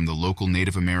story from the local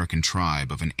Native American tribe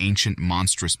of an ancient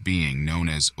monstrous being known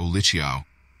as Olichiao,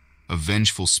 a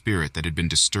vengeful spirit that had been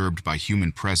disturbed by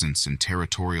human presence and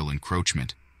territorial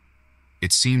encroachment.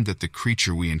 It seemed that the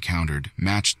creature we encountered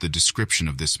matched the description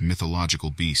of this mythological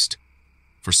beast.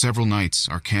 For several nights,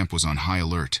 our camp was on high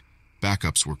alert,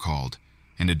 backups were called,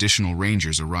 and additional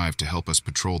rangers arrived to help us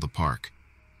patrol the park.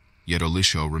 Yet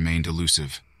Olichiao remained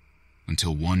elusive,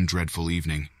 until one dreadful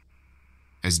evening.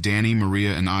 As Danny,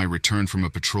 Maria, and I returned from a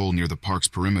patrol near the park's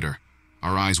perimeter,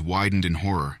 our eyes widened in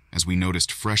horror as we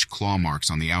noticed fresh claw marks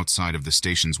on the outside of the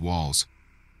station's walls.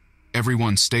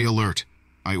 "Everyone stay alert,"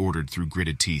 I ordered through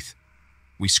gritted teeth.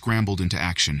 We scrambled into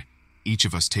action, each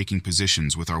of us taking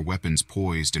positions with our weapons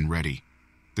poised and ready.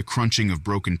 The crunching of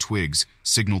broken twigs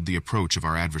signaled the approach of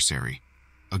our adversary.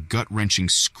 A gut-wrenching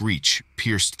screech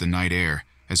pierced the night air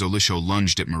as Olichiao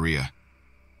lunged at Maria.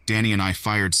 Danny and I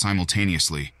fired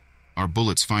simultaneously, our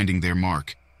bullets finding their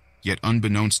mark. Yet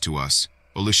unbeknownst to us,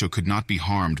 Olichiao could not be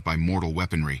harmed by mortal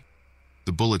weaponry.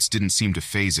 The bullets didn't seem to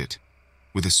faze it.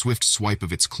 With a swift swipe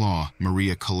of its claw,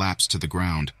 Maria collapsed to the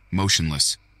ground,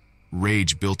 motionless.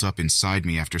 Rage built up inside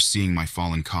me after seeing my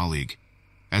fallen colleague.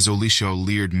 As Olichiao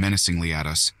leered menacingly at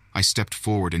us, I stepped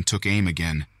forward and took aim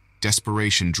again,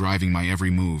 desperation driving my every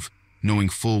move, knowing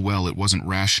full well it wasn't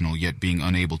rational yet being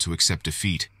unable to accept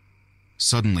defeat.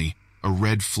 Suddenly, a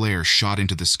red flare shot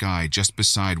into the sky just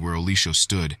beside where Olichiao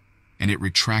stood, and it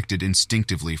retracted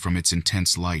instinctively from its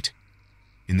intense light.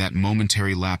 In that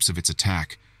momentary lapse of its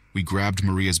attack, we grabbed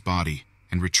Maria's body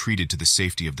and retreated to the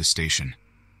safety of the station.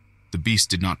 The beast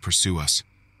did not pursue us.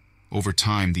 Over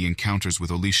time, the encounters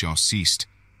with Olishao ceased,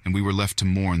 and we were left to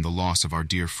mourn the loss of our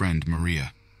dear friend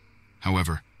Maria.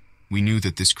 However, we knew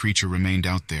that this creature remained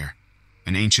out there,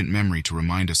 an ancient memory to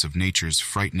remind us of nature's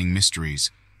frightening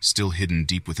mysteries still hidden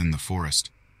deep within the forest.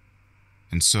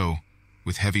 And so,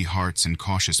 with heavy hearts and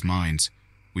cautious minds,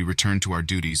 we returned to our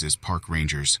duties as park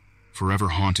rangers, forever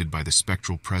haunted by the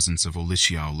spectral presence of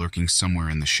Olishao lurking somewhere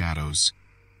in the shadows.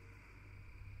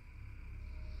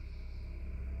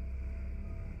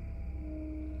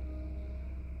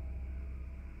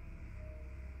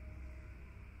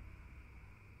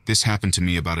 This happened to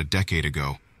me about a decade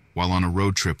ago, while on a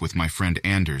road trip with my friend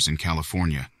Anders in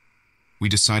California. We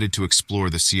decided to explore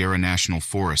the Sierra National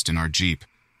Forest in our Jeep,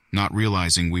 not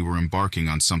realizing we were embarking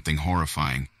on something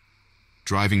horrifying.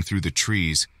 Driving through the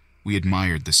trees, we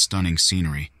admired the stunning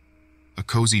scenery. A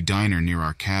cozy diner near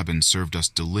our cabin served us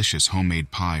delicious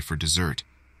homemade pie for dessert,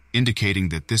 indicating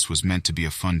that this was meant to be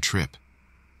a fun trip.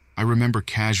 I remember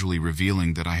casually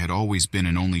revealing that I had always been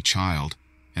an only child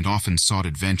and often sought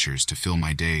adventures to fill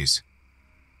my days.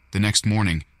 The next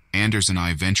morning, Anders and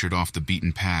I ventured off the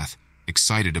beaten path,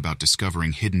 excited about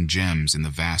discovering hidden gems in the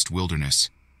vast wilderness.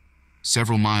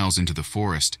 Several miles into the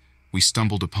forest, we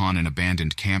stumbled upon an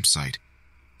abandoned campsite.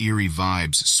 Eerie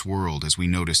vibes swirled as we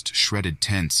noticed shredded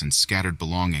tents and scattered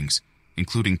belongings,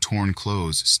 including torn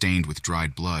clothes stained with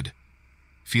dried blood.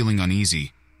 Feeling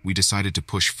uneasy, we decided to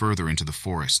push further into the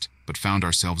forest, but found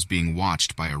ourselves being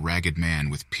watched by a ragged man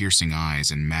with piercing eyes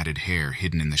and matted hair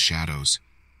hidden in the shadows.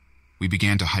 We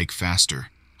began to hike faster,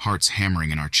 hearts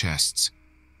hammering in our chests.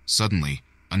 Suddenly,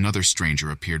 another stranger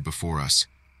appeared before us,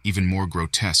 even more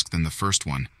grotesque than the first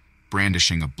one,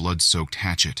 brandishing a blood-soaked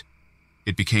hatchet.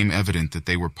 It became evident that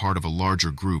they were part of a larger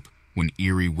group when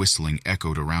eerie whistling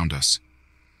echoed around us.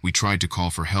 We tried to call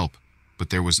for help,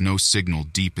 but there was no signal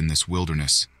deep in this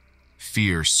wilderness.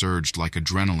 Fear surged like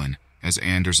adrenaline as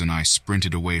Anders and I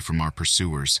sprinted away from our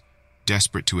pursuers,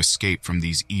 desperate to escape from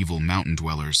these evil mountain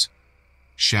dwellers.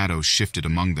 Shadows shifted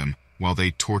among them while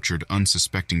they tortured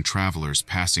unsuspecting travelers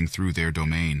passing through their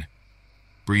domain.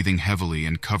 Breathing heavily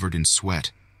and covered in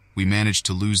sweat, we managed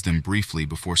to lose them briefly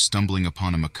before stumbling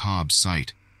upon a macabre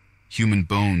sight. Human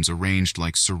bones arranged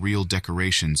like surreal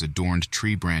decorations adorned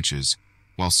tree branches,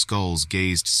 while skulls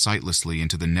gazed sightlessly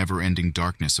into the never-ending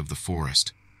darkness of the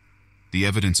forest. The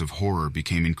evidence of horror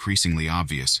became increasingly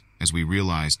obvious as we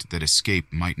realized that escape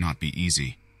might not be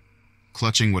easy.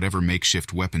 Clutching whatever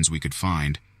makeshift weapons we could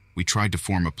find, we tried to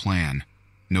form a plan,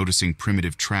 noticing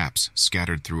primitive traps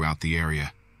scattered throughout the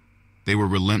area. They were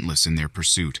relentless in their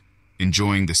pursuit,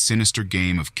 enjoying the sinister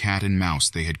game of cat and mouse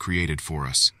they had created for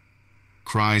us.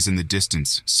 Cries in the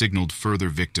distance signaled further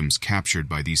victims captured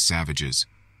by these savages,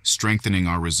 strengthening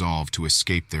our resolve to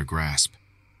escape their grasp.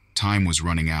 Time was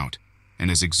running out, and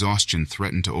as exhaustion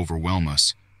threatened to overwhelm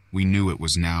us, we knew it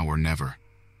was now or never.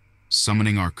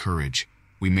 Summoning our courage,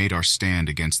 we made our stand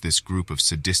against this group of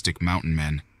sadistic mountain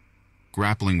men.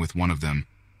 Grappling with one of them,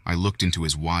 I looked into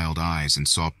his wild eyes and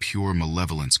saw pure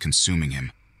malevolence consuming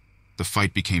him. The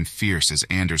fight became fierce as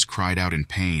Anders cried out in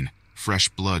pain, fresh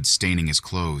blood staining his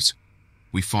clothes.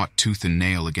 We fought tooth and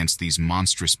nail against these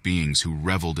monstrous beings who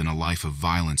reveled in a life of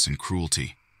violence and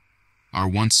cruelty. Our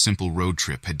once simple road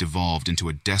trip had devolved into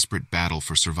a desperate battle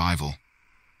for survival.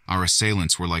 Our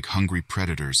assailants were like hungry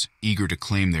predators, eager to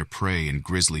claim their prey in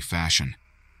grisly fashion.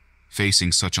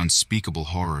 Facing such unspeakable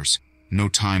horrors, no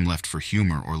time left for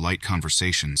humor or light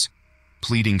conversations.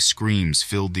 Pleading screams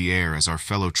filled the air as our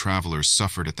fellow travelers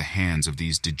suffered at the hands of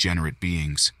these degenerate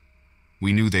beings.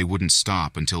 We knew they wouldn't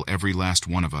stop until every last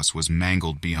one of us was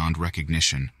mangled beyond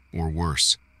recognition, or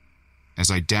worse.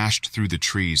 As I dashed through the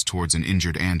trees towards an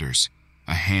injured Anders,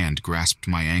 a hand grasped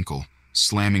my ankle,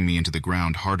 slamming me into the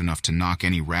ground hard enough to knock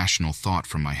any rational thought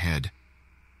from my head.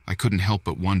 I couldn't help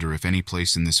but wonder if any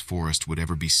place in this forest would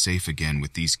ever be safe again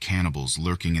with these cannibals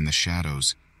lurking in the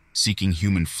shadows, seeking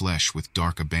human flesh with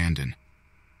dark abandon.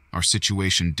 Our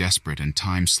situation desperate and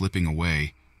time slipping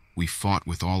away, we fought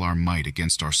with all our might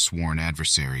against our sworn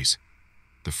adversaries.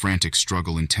 The frantic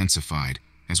struggle intensified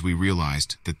as we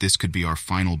realized that this could be our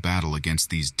final battle against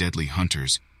these deadly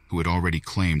hunters who had already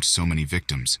claimed so many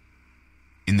victims.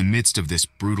 In the midst of this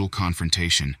brutal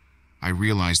confrontation, I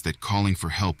realized that calling for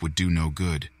help would do no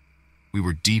good. We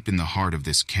were deep in the heart of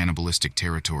this cannibalistic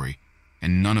territory,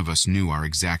 and none of us knew our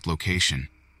exact location.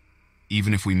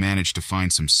 Even if we managed to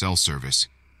find some cell service,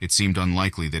 it seemed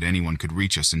unlikely that anyone could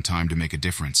reach us in time to make a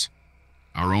difference.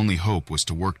 Our only hope was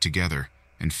to work together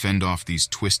and fend off these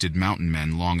twisted mountain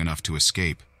men long enough to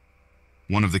escape.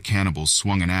 One of the cannibals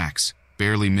swung an axe,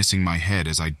 barely missing my head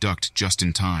as I ducked just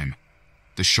in time.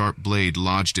 The sharp blade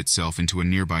lodged itself into a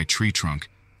nearby tree trunk,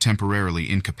 temporarily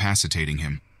incapacitating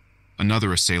him.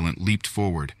 Another assailant leaped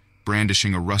forward,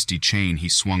 brandishing a rusty chain he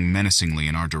swung menacingly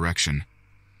in our direction.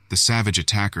 The savage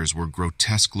attackers were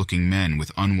grotesque-looking men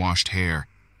with unwashed hair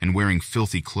and wearing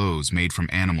filthy clothes made from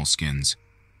animal skins.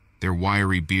 Their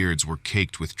wiry beards were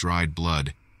caked with dried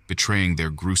blood, betraying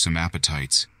their gruesome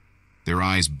appetites. Their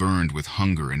eyes burned with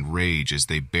hunger and rage as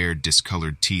they bared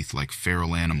discolored teeth like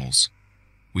feral animals.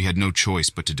 We had no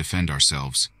choice but to defend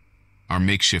ourselves. Our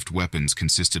makeshift weapons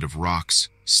consisted of rocks,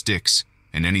 sticks,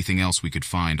 and anything else we could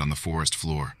find on the forest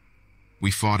floor.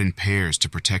 We fought in pairs to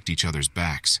protect each other's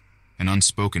backs, an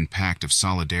unspoken pact of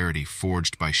solidarity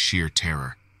forged by sheer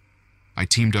terror. I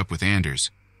teamed up with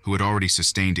Anders, who had already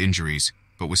sustained injuries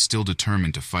but was still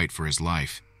determined to fight for his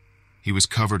life. He was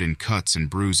covered in cuts and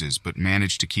bruises but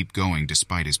managed to keep going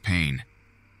despite his pain.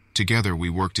 Together we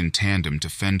worked in tandem to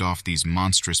fend off these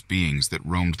monstrous beings that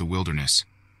roamed the wilderness.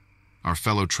 Our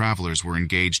fellow travelers were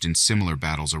engaged in similar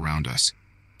battles around us,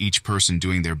 each person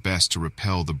doing their best to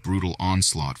repel the brutal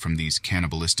onslaught from these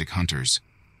cannibalistic hunters.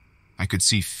 I could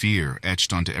see fear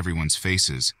etched onto everyone's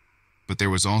faces, but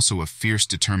there was also a fierce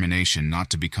determination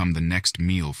not to become the next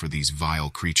meal for these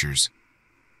vile creatures.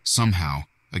 Somehow,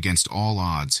 against all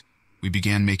odds, we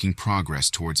began making progress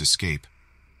towards escape.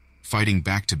 Fighting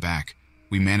back to back,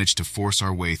 we managed to force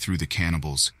our way through the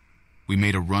cannibals. We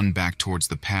made a run back towards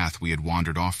the path we had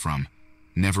wandered off from,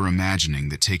 never imagining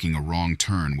that taking a wrong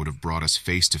turn would have brought us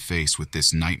face to face with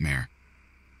this nightmare.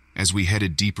 As we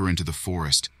headed deeper into the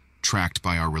forest, tracked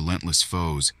by our relentless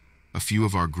foes, a few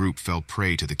of our group fell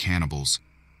prey to the cannibals.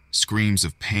 Screams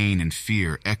of pain and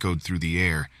fear echoed through the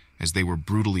air as they were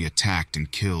brutally attacked and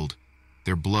killed,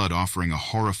 their blood offering a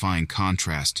horrifying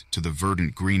contrast to the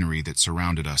verdant greenery that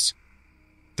surrounded us.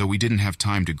 Though we didn't have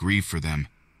time to grieve for them,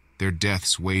 their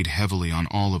deaths weighed heavily on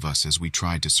all of us as we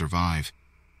tried to survive.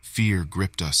 Fear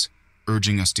gripped us,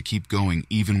 urging us to keep going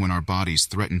even when our bodies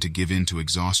threatened to give in to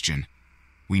exhaustion.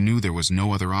 We knew there was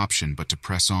no other option but to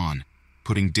press on,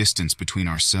 putting distance between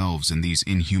ourselves and these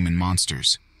inhuman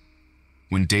monsters.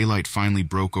 When daylight finally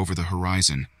broke over the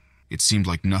horizon, it seemed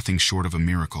like nothing short of a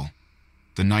miracle.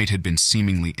 The night had been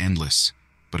seemingly endless,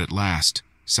 but at last,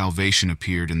 salvation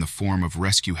appeared in the form of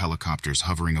rescue helicopters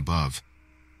hovering above.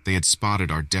 They had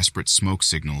spotted our desperate smoke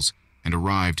signals and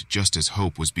arrived just as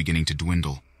hope was beginning to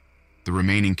dwindle. The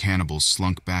remaining cannibals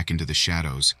slunk back into the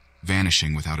shadows,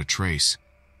 vanishing without a trace.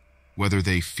 Whether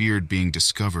they feared being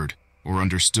discovered or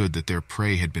understood that their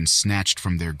prey had been snatched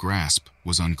from their grasp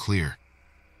was unclear.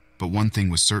 But one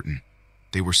thing was certain: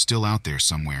 they were still out there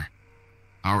somewhere.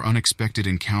 Our unexpected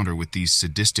encounter with these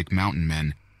sadistic mountain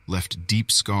men left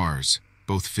deep scars,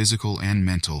 both physical and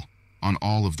mental, on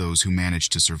all of those who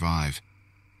managed to survive.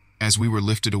 As we were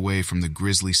lifted away from the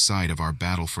grisly sight of our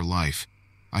battle for life,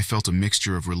 I felt a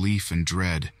mixture of relief and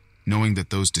dread, knowing that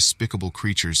those despicable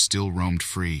creatures still roamed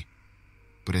free.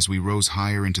 But as we rose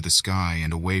higher into the sky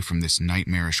and away from this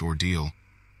nightmarish ordeal,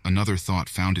 another thought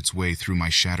found its way through my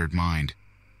shattered mind.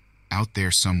 Out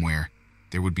there somewhere,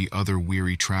 there would be other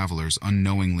weary travelers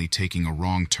unknowingly taking a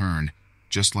wrong turn,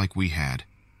 just like we had,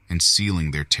 and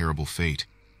sealing their terrible fate.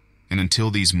 And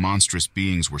until these monstrous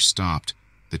beings were stopped,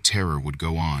 the terror would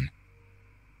go on.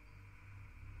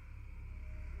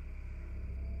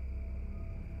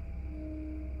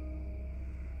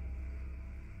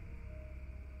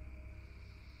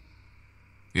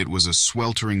 It was a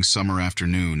sweltering summer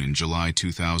afternoon in July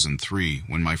 2003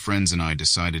 when my friends and I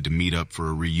decided to meet up for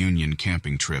a reunion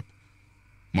camping trip.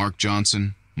 Mark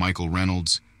Johnson, Michael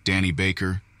Reynolds, Danny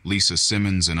Baker, Lisa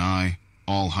Simmons, and I,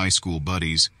 all high school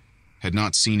buddies, had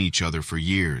not seen each other for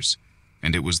years,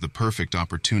 and it was the perfect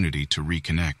opportunity to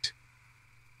reconnect.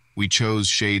 We chose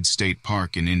Shade State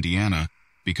Park in Indiana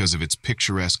because of its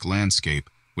picturesque landscape,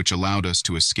 which allowed us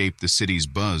to escape the city's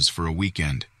buzz for a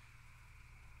weekend.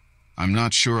 "I'm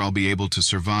not sure I'll be able to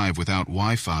survive without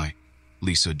Wi-Fi,"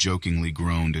 Lisa jokingly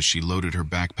groaned as she loaded her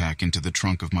backpack into the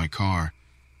trunk of my car.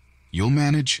 "You'll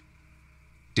manage?"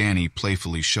 Danny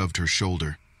playfully shoved her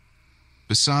shoulder.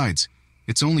 "Besides,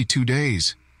 it's only 2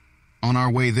 days. On our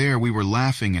way there, we were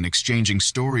laughing and exchanging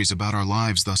stories about our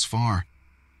lives thus far."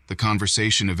 The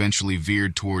conversation eventually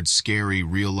veered towards scary,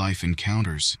 real-life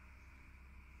encounters.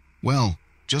 "Well,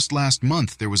 just last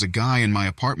month there was a guy in my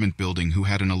apartment building who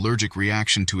had an allergic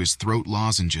reaction to his throat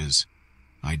lozenges.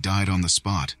 I died on the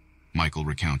spot," Michael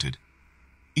recounted.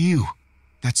 "Ew,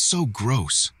 that's so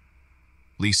gross."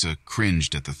 Lisa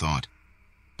cringed at the thought,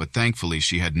 but thankfully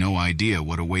she had no idea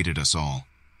what awaited us all.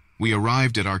 We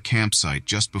arrived at our campsite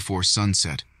just before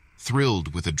sunset,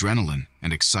 thrilled with adrenaline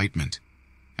and excitement.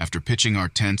 After pitching our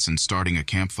tents and starting a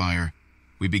campfire,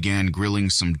 we began grilling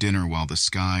some dinner while the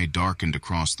sky darkened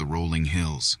across the rolling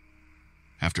hills.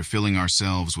 After filling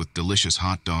ourselves with delicious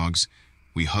hot dogs,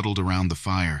 We huddled around the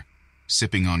fire,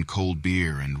 sipping on cold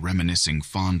beer and reminiscing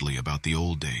fondly about the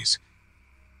old days.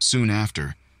 Soon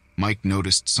after, Mike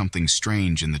noticed something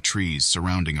strange in the trees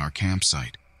surrounding our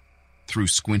campsite. Through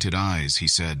squinted eyes, he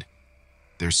said,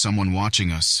 "There's someone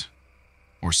watching us,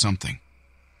 or something."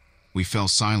 We fell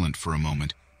silent for a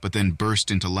moment, but then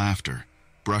burst into laughter,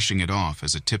 brushing it off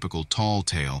as a typical tall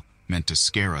tale meant to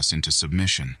scare us into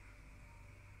submission.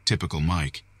 Typical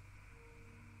Mike.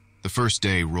 The first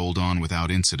day rolled on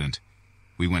without incident.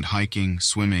 We went hiking,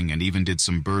 swimming, and even did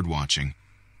some bird watching.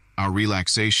 Our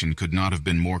relaxation could not have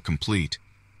been more complete,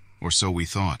 or so we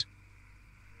thought.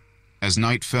 As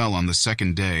night fell on the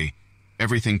second day,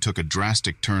 everything took a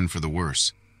drastic turn for the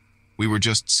worse. We were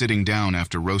just sitting down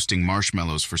after roasting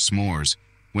marshmallows for s'mores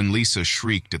when Lisa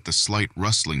shrieked at the slight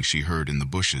rustling she heard in the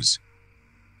bushes.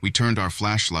 We turned our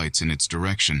flashlights in its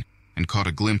direction and caught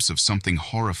a glimpse of something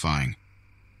horrifying,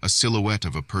 a silhouette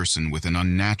of a person with an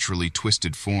unnaturally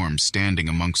twisted form standing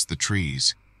amongst the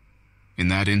trees. In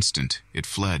that instant, it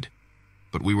fled,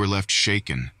 but we were left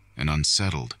shaken and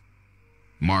unsettled.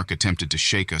 Mark attempted to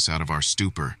shake us out of our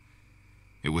stupor.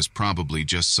 It was probably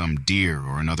just some deer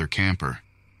or another camper.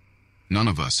 None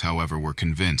of us, however, were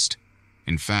convinced.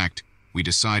 In fact, we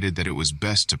decided that it was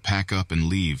best to pack up and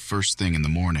leave first thing in the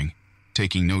morning,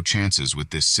 taking no chances with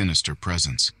this sinister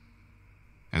presence.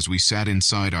 As we sat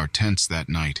inside our tents that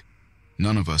night,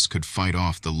 none of us could fight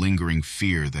off the lingering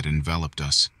fear that enveloped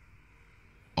us.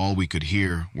 All we could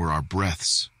hear were our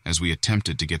breaths as we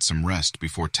attempted to get some rest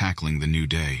before tackling the new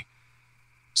day.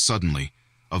 Suddenly,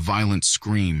 a violent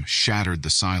scream shattered the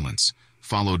silence,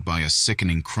 followed by a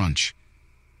sickening crunch.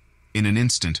 In an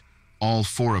instant, all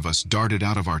four of us darted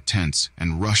out of our tents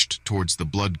and rushed towards the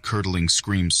blood-curdling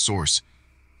scream's source,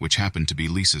 which happened to be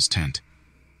Lisa's tent.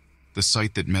 The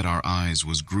sight that met our eyes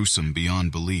was gruesome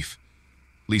beyond belief.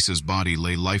 Lisa's body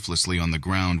lay lifelessly on the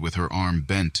ground with her arm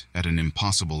bent at an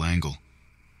impossible angle.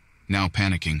 Now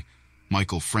panicking,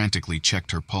 Michael frantically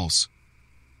checked her pulse.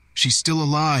 "She's still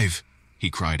alive!" he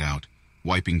cried out,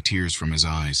 wiping tears from his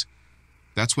eyes.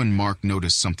 That's when Mark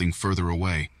noticed something further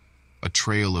away, a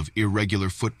trail of irregular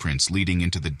footprints leading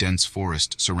into the dense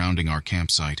forest surrounding our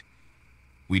campsite.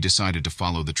 We decided to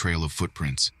follow the trail of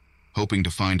footprints, hoping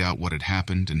to find out what had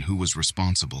happened and who was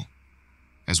responsible.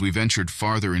 As we ventured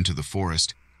farther into the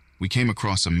forest, we came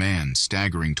across a man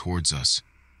staggering towards us.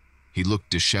 He looked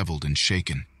disheveled and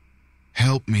shaken.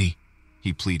 "Help me,"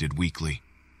 he pleaded weakly.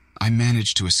 "I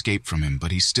managed to escape from him,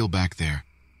 but he's still back there."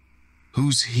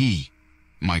 "Who's he?"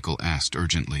 Michael asked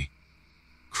urgently.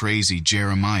 "Crazy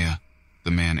Jeremiah,"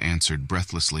 the man answered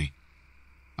breathlessly.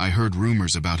 "I heard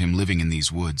rumors about him living in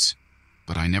these woods,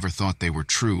 but I never thought they were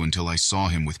true until I saw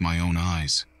him with my own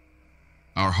eyes."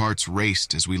 Our hearts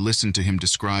raced as we listened to him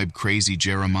describe Crazy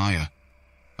Jeremiah,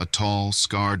 a tall,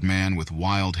 scarred man with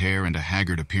wild hair and a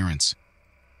haggard appearance.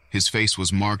 His face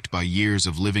was marked by years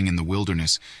of living in the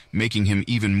wilderness, making him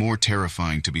even more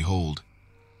terrifying to behold.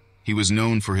 He was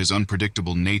known for his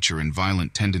unpredictable nature and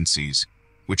violent tendencies,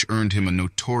 which earned him a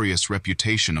notorious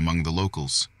reputation among the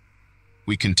locals.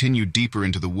 We continued deeper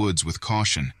into the woods with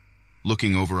caution,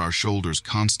 looking over our shoulders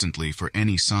constantly for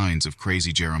any signs of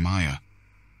Crazy Jeremiah.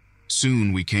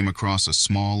 Soon we came across a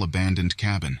small abandoned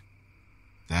cabin.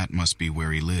 "That must be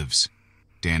where he lives,"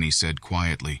 Danny said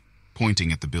quietly,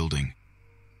 pointing at the building.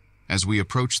 As we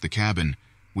approached the cabin,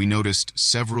 we noticed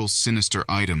several sinister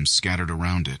items scattered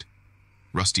around it.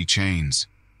 Rusty chains,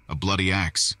 a bloody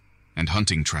axe, and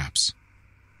hunting traps.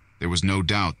 There was no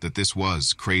doubt that this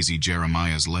was Crazy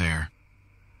Jeremiah's lair.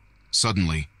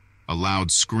 Suddenly, a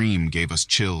loud scream gave us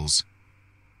chills.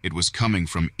 It was coming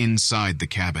from inside the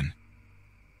cabin.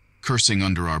 Cursing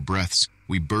under our breaths,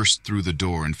 we burst through the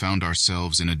door and found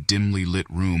ourselves in a dimly lit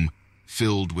room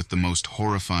filled with the most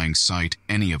horrifying sight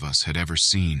any of us had ever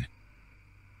seen.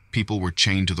 People were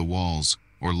chained to the walls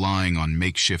or lying on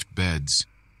makeshift beds,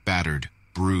 battered,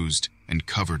 bruised, and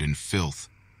covered in filth.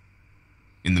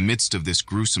 In the midst of this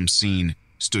gruesome scene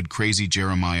stood Crazy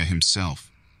Jeremiah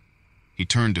himself. He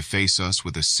turned to face us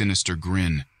with a sinister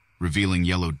grin, revealing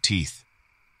yellowed teeth.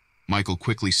 Michael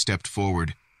quickly stepped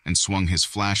forward and swung his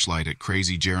flashlight at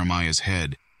Crazy Jeremiah's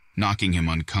head, knocking him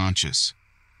unconscious.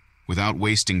 Without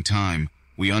wasting time,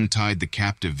 we untied the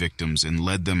captive victims and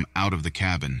led them out of the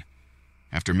cabin.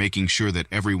 After making sure that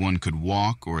everyone could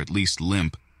walk or at least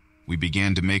limp, we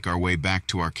began to make our way back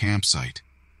to our campsite.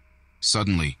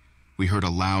 Suddenly, we heard a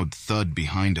loud thud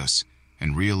behind us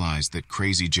and realized that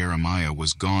Crazy Jeremiah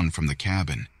was gone from the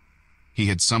cabin. He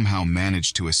had somehow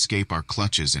managed to escape our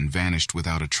clutches and vanished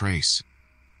without a trace.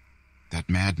 "That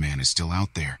madman is still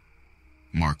out there,"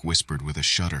 Mark whispered with a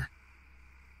shudder.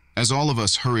 As all of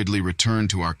us hurriedly returned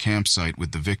to our campsite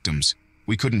with the victims,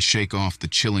 We couldn't shake off the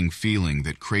chilling feeling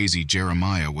that crazy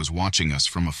Jeremiah was watching us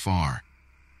from afar.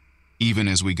 Even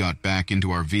as we got back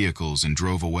into our vehicles and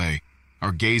drove away,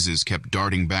 our gazes kept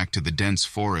darting back to the dense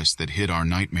forest that hid our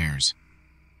nightmares.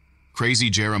 Crazy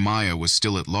Jeremiah was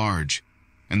still at large,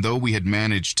 and though we had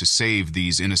managed to save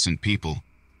these innocent people,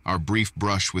 our brief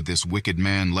brush with this wicked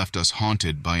man left us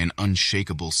haunted by an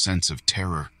unshakable sense of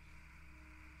terror.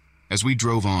 As we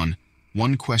drove on,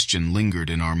 one question lingered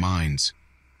in our minds.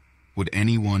 Would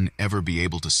anyone ever be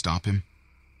able to stop him?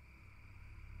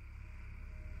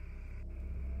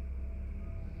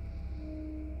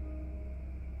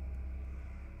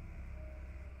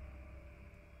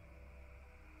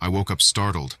 I woke up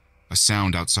startled, a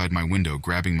sound outside my window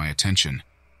grabbing my attention.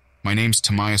 My name's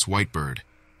Tamias Whitebird,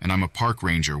 and I'm a park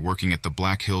ranger working at the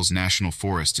Black Hills National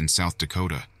Forest in South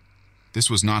Dakota. This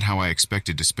was not how I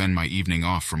expected to spend my evening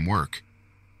off from work.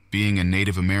 Being a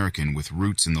Native American with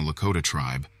roots in the Lakota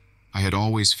tribe, I had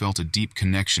always felt a deep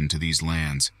connection to these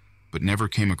lands, but never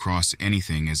came across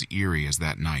anything as eerie as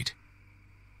that night.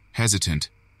 Hesitant,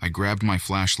 I grabbed my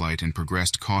flashlight and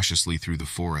progressed cautiously through the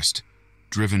forest,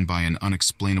 driven by an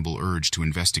unexplainable urge to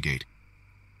investigate.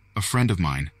 A friend of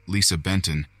mine, Lisa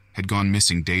Benton, had gone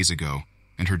missing days ago,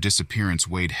 and her disappearance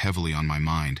weighed heavily on my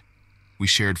mind. We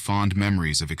shared fond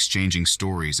memories of exchanging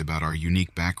stories about our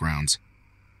unique backgrounds.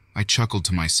 I chuckled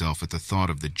to myself at the thought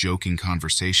of the joking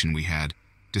conversation we had,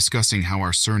 discussing how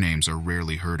our surnames are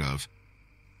rarely heard of.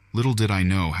 Little did I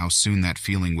know how soon that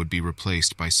feeling would be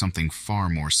replaced by something far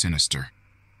more sinister.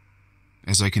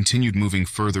 As I continued moving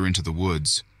further into the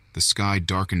woods, the sky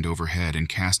darkened overhead and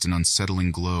cast an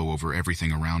unsettling glow over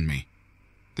everything around me.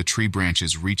 The tree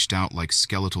branches reached out like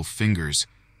skeletal fingers,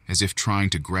 as if trying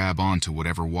to grab onto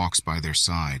whatever walks by their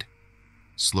side.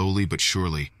 Slowly but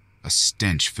surely, a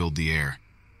stench filled the air,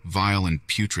 vile and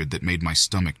putrid that made my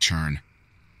stomach churn.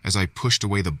 As I pushed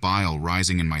away the bile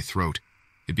rising in my throat,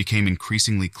 it became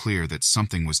increasingly clear that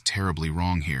something was terribly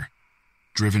wrong here.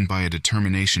 Driven by a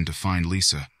determination to find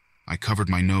Lisa, I covered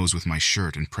my nose with my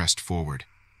shirt and pressed forward.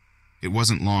 It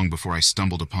wasn't long before I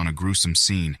stumbled upon a gruesome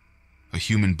scene. A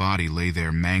human body lay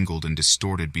there mangled and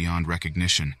distorted beyond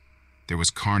recognition. There was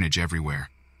carnage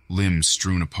everywhere, limbs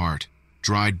strewn apart,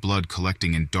 dried blood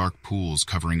collecting in dark pools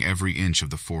covering every inch of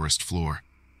the forest floor.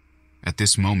 At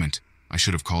this moment, I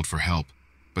should have called for help,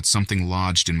 but something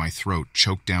lodged in my throat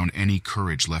choked down any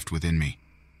courage left within me.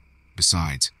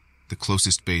 Besides, the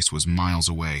closest base was miles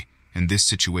away, and this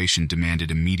situation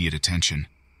demanded immediate attention.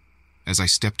 As I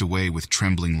stepped away with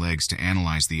trembling legs to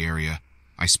analyze the area,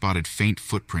 I spotted faint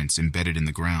footprints embedded in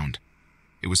the ground.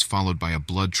 It was followed by a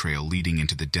blood trail leading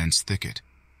into the dense thicket.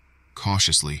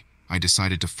 Cautiously, I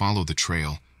decided to follow the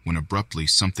trail when abruptly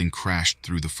something crashed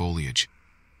through the foliage.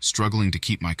 Struggling to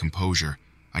keep my composure,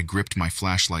 I gripped my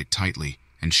flashlight tightly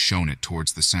and shone it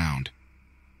towards the sound.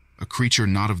 A creature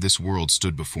not of this world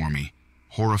stood before me,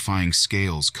 horrifying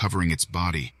scales covering its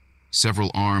body,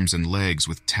 several arms and legs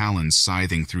with talons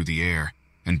scything through the air,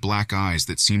 and black eyes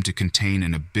that seemed to contain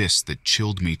an abyss that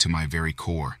chilled me to my very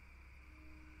core.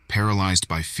 Paralyzed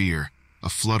by fear, a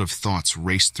flood of thoughts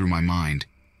raced through my mind,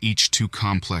 each too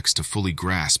complex to fully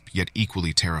grasp yet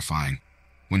equally terrifying.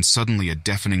 When suddenly a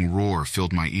deafening roar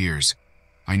filled my ears,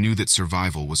 I knew that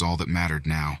survival was all that mattered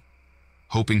now.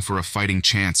 Hoping for a fighting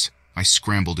chance, I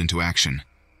scrambled into action.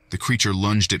 The creature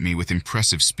lunged at me with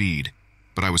impressive speed,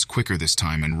 but I was quicker this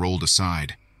time and rolled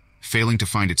aside. Failing to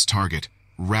find its target,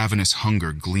 ravenous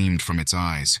hunger gleamed from its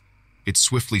eyes. It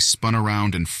swiftly spun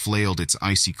around and flailed its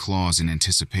icy claws in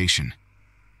anticipation.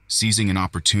 Seizing an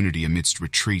opportunity amidst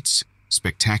retreats,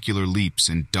 spectacular leaps,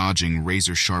 and dodging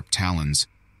razor-sharp talons,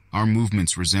 our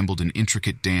movements resembled an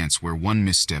intricate dance where one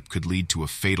misstep could lead to a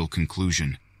fatal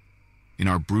conclusion. In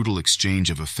our brutal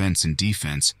exchange of offense and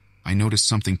defense, I noticed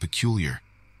something peculiar.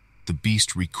 The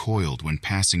beast recoiled when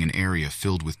passing an area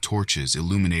filled with torches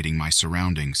illuminating my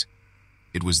surroundings.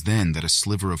 It was then that a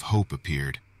sliver of hope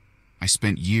appeared. I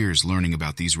spent years learning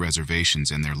about these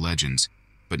reservations and their legends,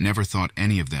 but never thought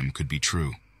any of them could be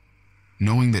true.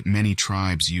 Knowing that many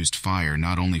tribes used fire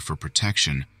not only for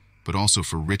protection, but also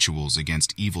for rituals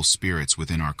against evil spirits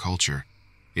within our culture,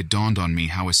 it dawned on me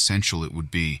how essential it would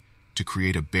be to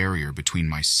create a barrier between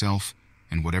myself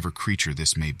and whatever creature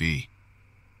this may be.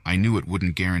 I knew it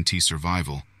wouldn't guarantee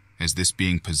survival, as this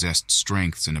being possessed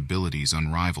strengths and abilities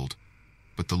unrivaled,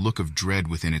 but the look of dread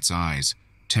within its eyes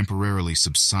temporarily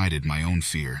subsided my own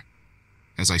fear.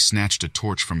 As I snatched a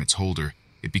torch from its holder,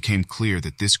 it became clear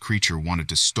that this creature wanted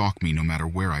to stalk me no matter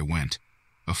where I went,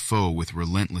 a foe with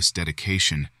relentless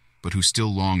dedication, but who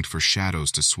still longed for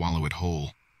shadows to swallow it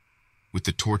whole. With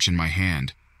the torch in my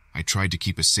hand, I tried to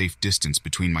keep a safe distance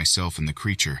between myself and the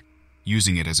creature,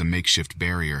 using it as a makeshift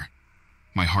barrier.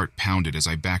 My heart pounded as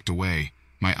I backed away,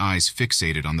 my eyes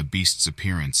fixated on the beast's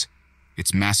appearance.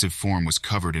 Its massive form was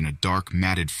covered in a dark,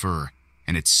 matted fur,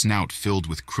 and its snout filled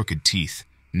with crooked teeth,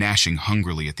 gnashing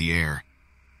hungrily at the air.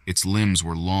 Its limbs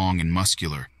were long and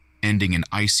muscular, ending in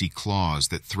icy claws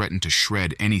that threatened to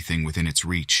shred anything within its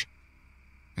reach.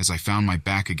 As I found my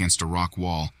back against a rock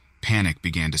wall, panic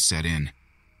began to set in.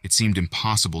 It seemed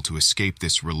impossible to escape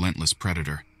this relentless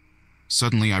predator.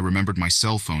 Suddenly, I remembered my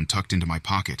cell phone tucked into my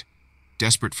pocket.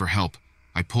 Desperate for help,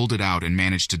 I pulled it out and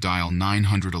managed to dial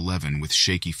 911 with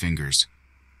shaky fingers.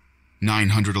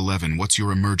 911, what's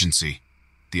your emergency?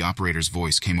 The operator's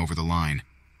voice came over the line.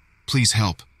 Please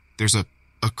help. There's a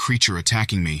creature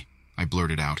attacking me, I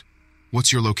blurted out.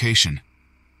 What's your location?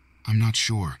 I'm not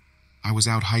sure. I was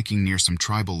out hiking near some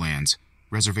tribal lands,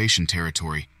 reservation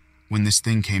territory, when this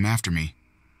thing came after me.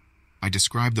 I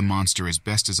described the monster as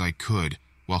best as I could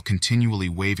while continually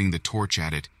waving the torch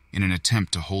at it in an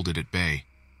attempt to hold it at bay.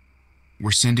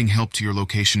 We're sending help to your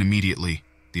location immediately,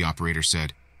 the operator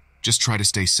said. Just try to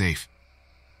stay safe.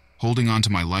 Holding on to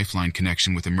my lifeline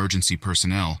connection with emergency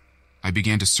personnel, I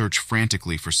began to search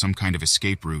frantically for some kind of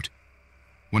escape route.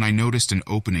 When I noticed an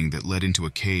opening that led into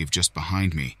a cave just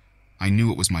behind me, I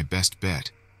knew it was my best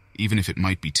bet, even if it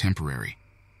might be temporary.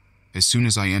 As soon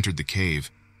as I entered the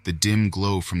cave, the dim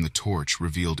glow from the torch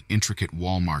revealed intricate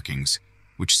wall markings,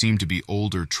 which seemed to be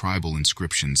older tribal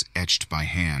inscriptions etched by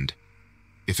hand.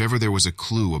 If ever there was a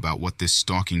clue about what this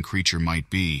stalking creature might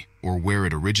be, or where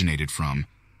it originated from,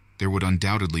 there would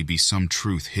undoubtedly be some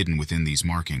truth hidden within these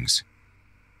markings.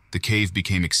 The cave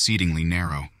became exceedingly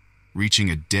narrow, reaching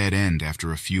a dead end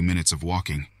after a few minutes of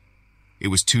walking. It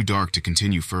was too dark to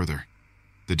continue further.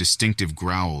 The distinctive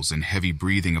growls and heavy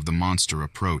breathing of the monster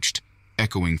approached,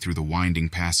 echoing through the winding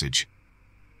passage.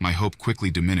 My hope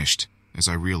quickly diminished as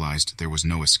I realized there was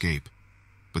no escape.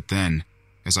 But then,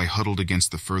 as I huddled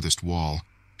against the furthest wall,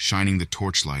 shining the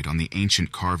torchlight on the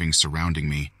ancient carvings surrounding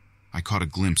me, I caught a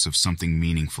glimpse of something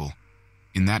meaningful.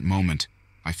 In that moment,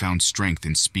 I found strength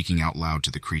in speaking out loud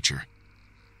to the creature.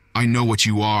 I know what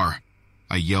you are,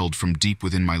 I yelled from deep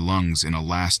within my lungs in a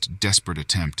last desperate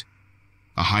attempt.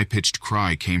 A high-pitched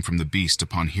cry came from the beast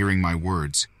upon hearing my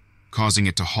words, causing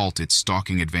it to halt its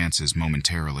stalking advances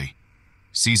momentarily.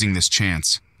 Seizing this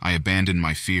chance, I abandoned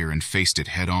my fear and faced it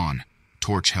head-on,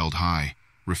 torch held high,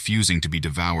 refusing to be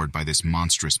devoured by this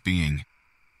monstrous being.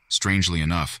 Strangely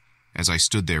enough, as I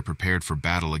stood there prepared for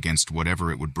battle against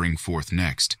whatever it would bring forth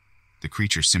next, the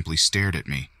creature simply stared at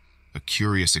me, a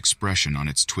curious expression on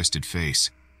its twisted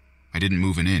face. I didn't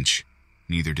move an inch,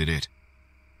 neither did it.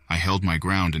 I held my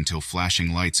ground until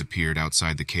flashing lights appeared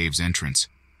outside the cave's entrance.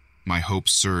 My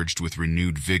hopes surged with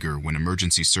renewed vigor when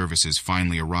emergency services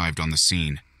finally arrived on the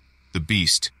scene. The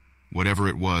beast, whatever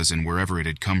it was and wherever it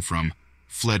had come from,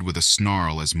 fled with a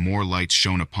snarl as more lights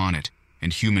shone upon it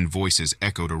and human voices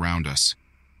echoed around us.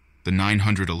 The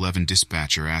 911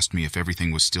 dispatcher asked me if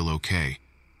everything was still okay.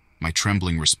 My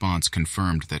trembling response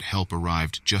confirmed that help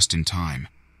arrived just in time.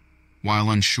 While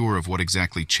unsure of what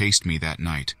exactly chased me that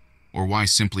night, or why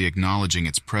simply acknowledging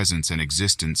its presence and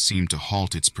existence seemed to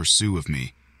halt its pursuit of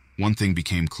me, one thing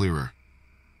became clearer.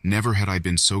 Never had I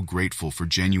been so grateful for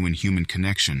genuine human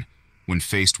connection when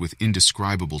faced with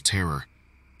indescribable terror,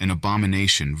 an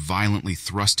abomination violently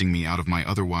thrusting me out of my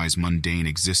otherwise mundane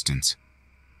existence.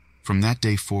 From that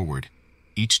day forward,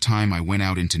 each time I went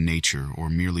out into nature or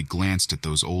merely glanced at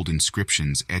those old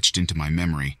inscriptions etched into my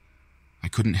memory, I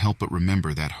couldn't help but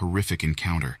remember that horrific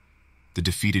encounter, the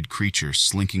defeated creature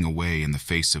slinking away in the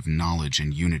face of knowledge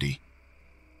and unity.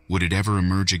 Would it ever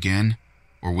emerge again,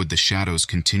 or would the shadows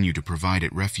continue to provide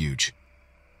it refuge?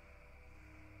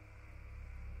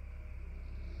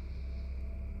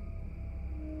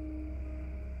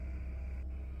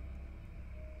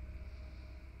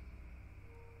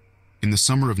 In the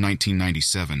summer of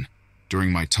 1997,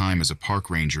 during my time as a park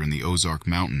ranger in the Ozark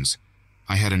Mountains,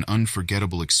 I had an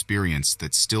unforgettable experience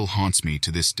that still haunts me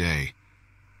to this day.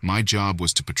 My job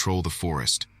was to patrol the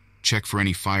forest, check for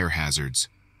any fire hazards,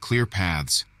 clear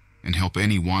paths, and help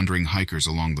any wandering hikers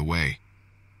along the way.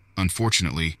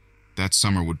 Unfortunately, that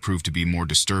summer would prove to be more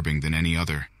disturbing than any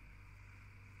other.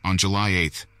 On July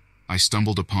 8th, I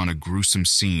stumbled upon a gruesome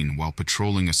scene while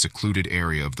patrolling a secluded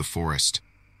area of the forest.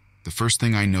 The first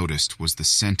thing I noticed was the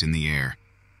scent in the air.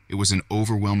 It was an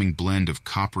overwhelming blend of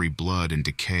coppery blood and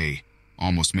decay,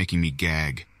 almost making me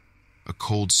gag. A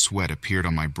cold sweat appeared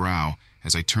on my brow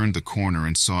as I turned the corner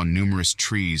and saw numerous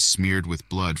trees smeared with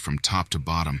blood from top to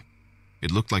bottom.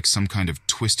 It looked like some kind of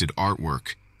twisted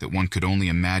artwork that one could only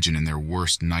imagine in their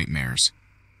worst nightmares.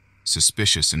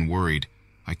 Suspicious and worried,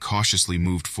 I cautiously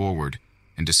moved forward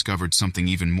and discovered something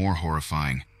even more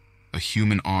horrifying. a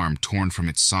human arm torn from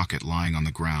its socket lying on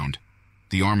the ground.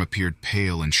 The arm appeared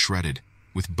pale and shredded,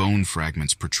 with bone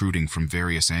fragments protruding from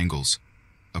various angles.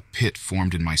 A pit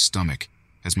formed in my stomach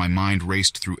as my mind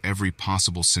raced through every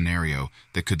possible scenario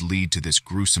that could lead to this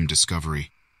gruesome discovery.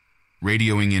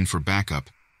 Radioing in for backup,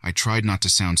 I tried not to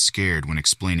sound scared when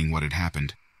explaining what had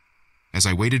happened. As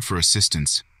I waited for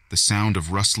assistance, the sound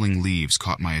of rustling leaves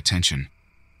caught my attention.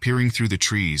 Peering through the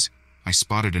trees, I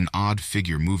spotted an odd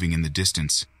figure moving in the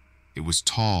distance. It was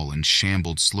tall and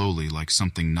shambled slowly like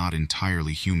something not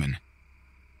entirely human.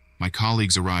 My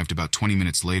colleagues arrived about 20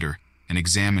 minutes later and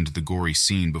examined the gory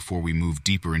scene before we moved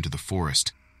deeper into the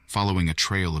forest, following a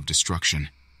trail of destruction.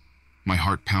 My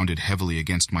heart pounded heavily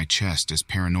against my chest as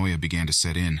paranoia began to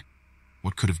set in.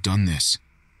 What could have done this?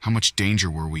 How much danger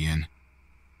were we in?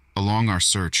 Along our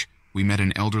search, we met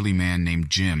an elderly man named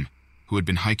Jim, who had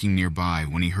been hiking nearby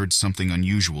when he heard something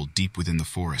unusual deep within the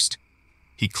forest.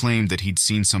 He claimed that he'd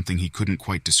seen something he couldn't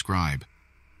quite describe,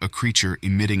 a creature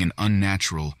emitting an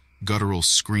unnatural, guttural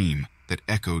scream that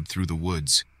echoed through the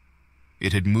woods.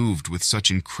 It had moved with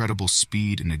such incredible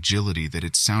speed and agility that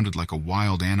it sounded like a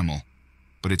wild animal,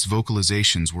 but its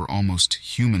vocalizations were almost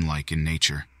human-like in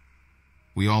nature.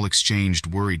 We all exchanged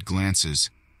worried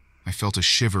glances. I felt a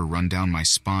shiver run down my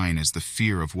spine as the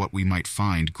fear of what we might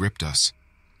find gripped us.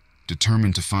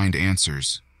 Determined to find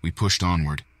answers, we pushed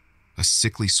onward. A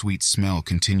sickly sweet smell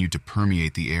continued to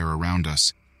permeate the air around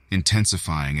us,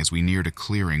 intensifying as we neared a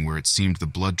clearing where it seemed the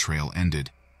blood trail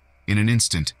ended. In an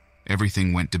instant,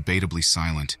 everything went debatably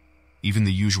silent. Even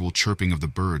the usual chirping of the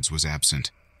birds was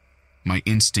absent. My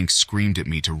instinct screamed at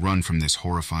me to run from this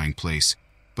horrifying place,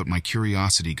 but my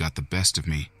curiosity got the best of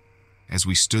me. As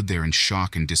we stood there in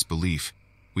shock and disbelief,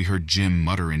 we heard Jim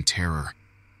mutter in terror.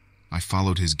 I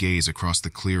followed his gaze across the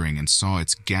clearing and saw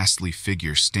its ghastly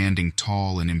figure standing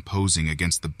tall and imposing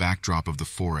against the backdrop of the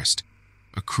forest,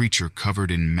 a creature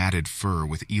covered in matted fur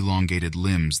with elongated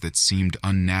limbs that seemed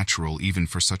unnatural even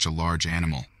for such a large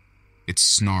animal. It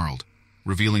snarled,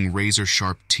 revealing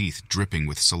razor-sharp teeth dripping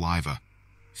with saliva.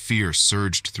 Fear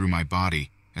surged through my body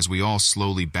as we all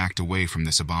slowly backed away from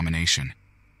this abomination.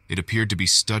 It appeared to be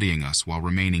studying us while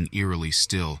remaining eerily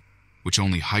still, which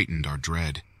only heightened our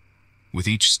dread. With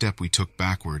each step we took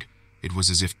backward, it was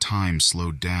as if time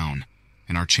slowed down,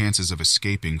 and our chances of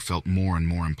escaping felt more and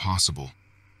more impossible.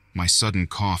 My sudden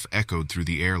cough echoed through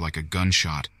the air like a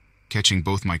gunshot, catching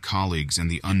both my colleagues and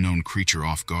the unknown creature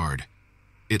off guard.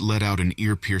 It let out an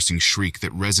ear-piercing shriek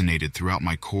that resonated throughout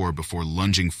my core before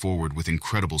lunging forward with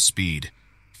incredible speed,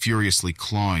 furiously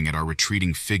clawing at our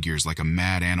retreating figures like a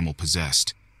mad animal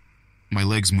possessed. My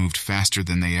legs moved faster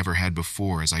than they ever had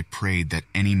before as I prayed that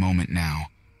any moment now,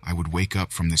 I would wake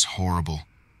up from this horrible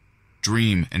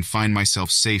dream and find myself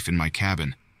safe in my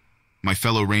cabin. My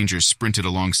fellow rangers sprinted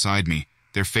alongside me,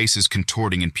 their faces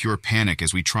contorting in pure panic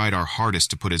as we tried our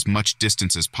hardest to put as much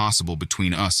distance as possible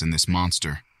between us and this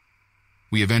monster.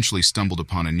 We eventually stumbled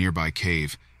upon a nearby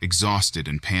cave, exhausted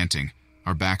and panting,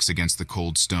 our backs against the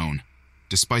cold stone.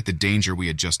 Despite the danger we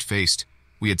had just faced,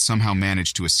 we had somehow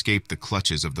managed to escape the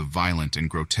clutches of the violent and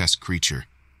grotesque creature,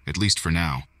 at least for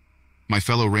now. My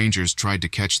fellow rangers tried to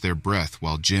catch their breath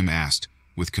while Jim asked,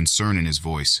 with concern in his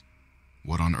voice,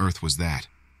 "What on earth was that?"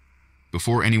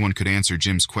 Before anyone could answer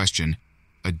Jim's question,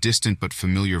 a distant but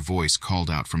familiar voice called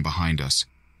out from behind us.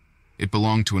 It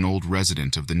belonged to an old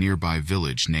resident of the nearby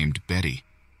village named Betty.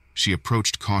 She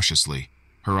approached cautiously,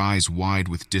 her eyes wide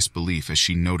with disbelief as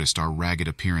she noticed our ragged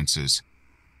appearances.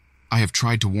 "I have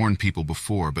tried to warn people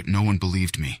before, but no one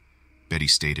believed me," Betty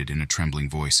stated in a trembling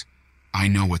voice. "I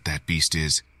know what that beast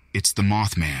is. It's the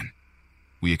Mothman."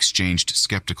 We exchanged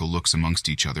skeptical looks amongst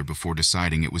each other before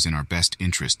deciding it was in our best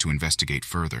interest to investigate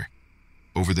further.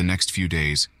 Over the next few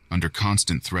days, under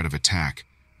constant threat of attack,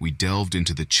 we delved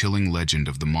into the chilling legend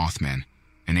of the Mothman,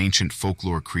 an ancient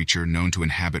folklore creature known to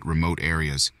inhabit remote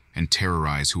areas and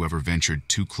terrorize whoever ventured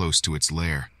too close to its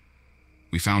lair.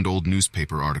 We found old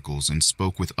newspaper articles and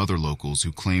spoke with other locals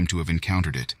who claimed to have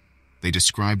encountered it. They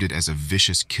described it as a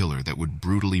vicious killer that would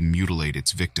brutally mutilate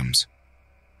its victims.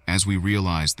 As we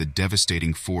realized the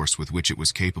devastating force with which it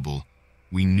was capable,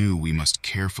 we knew we must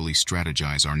carefully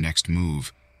strategize our next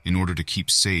move in order to keep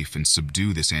safe and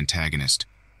subdue this antagonist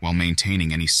while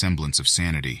maintaining any semblance of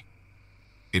sanity.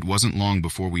 It wasn't long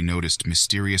before we noticed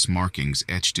mysterious markings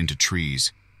etched into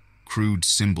trees, crude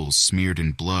symbols smeared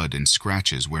in blood and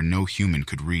scratches where no human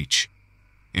could reach.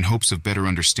 In hopes of better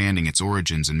understanding its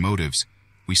origins and motives,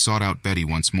 we sought out Betty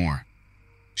once more.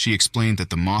 She explained that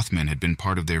the Mothman had been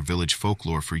part of their village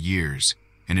folklore for years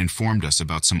and informed us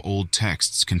about some old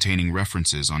texts containing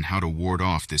references on how to ward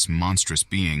off this monstrous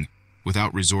being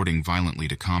without resorting violently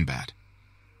to combat.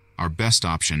 Our best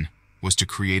option was to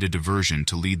create a diversion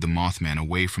to lead the Mothman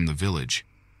away from the village.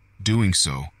 Doing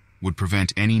so would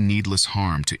prevent any needless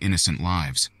harm to innocent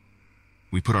lives.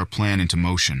 We put our plan into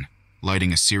motion,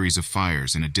 lighting a series of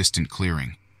fires in a distant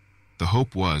clearing. The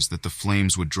hope was that the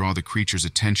flames would draw the creature's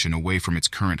attention away from its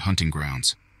current hunting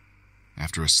grounds.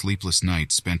 After a sleepless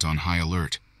night spent on high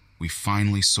alert, we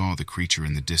finally saw the creature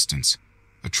in the distance,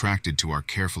 attracted to our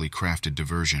carefully crafted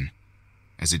diversion.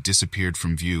 As it disappeared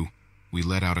from view, we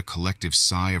let out a collective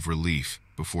sigh of relief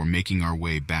before making our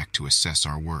way back to assess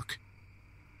our work.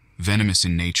 Venomous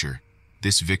in nature,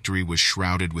 this victory was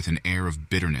shrouded with an air of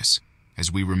bitterness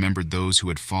as we remembered those who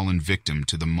had fallen victim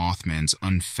to the Mothman's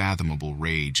unfathomable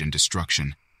rage and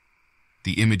destruction.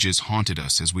 The images haunted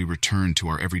us as we returned to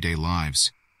our everyday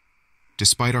lives.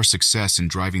 Despite our success in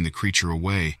driving the creature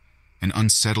away, an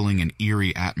unsettling and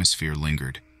eerie atmosphere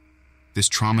lingered. This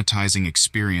traumatizing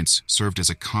experience served as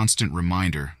a constant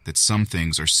reminder that some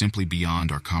things are simply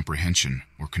beyond our comprehension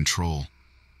or control.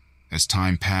 As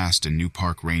time passed and new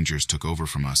park rangers took over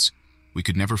from us, we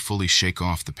could never fully shake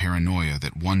off the paranoia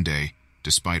that one day,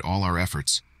 despite all our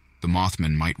efforts, the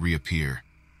Mothman might reappear,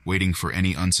 waiting for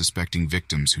any unsuspecting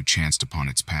victims who chanced upon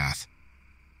its path.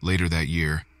 Later that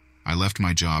year, I left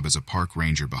my job as a park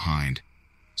ranger behind.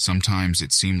 Sometimes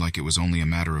it seemed like it was only a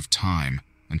matter of time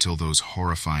until those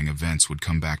horrifying events would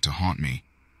come back to haunt me.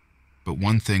 But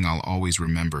one thing I'll always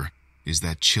remember is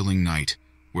that chilling night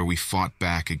where we fought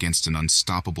back against an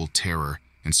unstoppable terror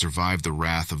and survived the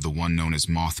wrath of the one known as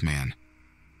Mothman.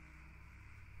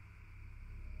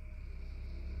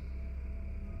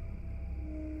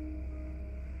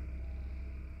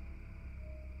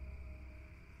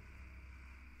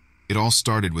 It all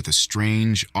started with a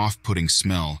strange, off-putting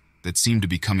smell that seemed to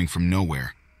be coming from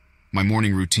nowhere. My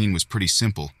morning routine was pretty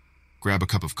simple: grab a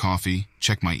cup of coffee,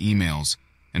 check my emails,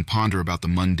 and ponder about the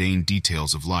mundane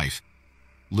details of life.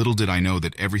 Little did I know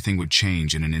that everything would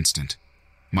change in an instant.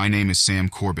 My name is Sam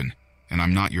Corbin, and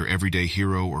I'm not your everyday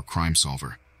hero or crime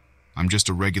solver. I'm just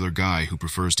a regular guy who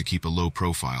prefers to keep a low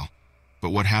profile.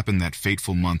 But what happened that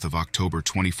fateful month of October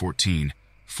 2014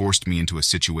 forced me into a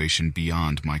situation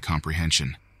beyond my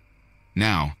comprehension.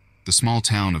 Now, the small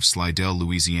town of Slidell,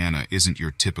 Louisiana isn't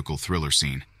your typical thriller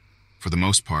scene. For the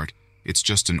most part, it's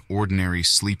just an ordinary,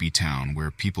 sleepy town where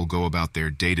people go about their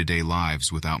day-to-day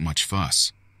lives without much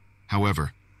fuss.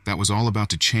 However, that was all about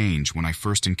to change when I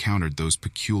first encountered those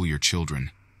peculiar children.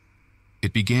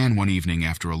 It began one evening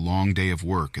after a long day of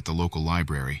work at the local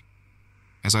library.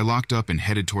 As I locked up and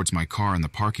headed towards my car in the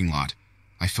parking lot,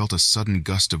 I felt a sudden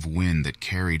gust of wind that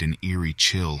carried an eerie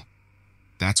chill.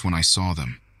 That's when I saw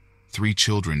them. 3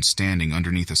 children standing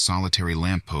underneath a solitary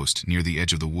lamppost near the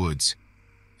edge of the woods.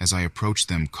 As I approached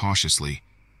them cautiously,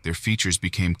 their features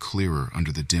became clearer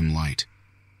under the dim light.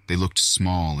 They looked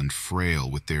small and frail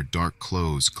with their dark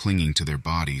clothes clinging to their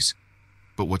bodies.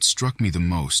 But what struck me the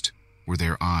most were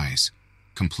their eyes,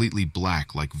 completely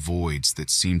black like voids that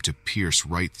seemed to pierce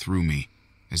right through me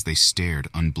as they stared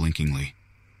unblinkingly.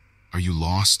 "Are you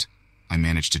lost?" I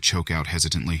managed to choke out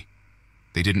hesitantly.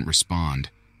 They didn't respond,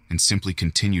 and simply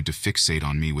continued to fixate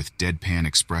on me with deadpan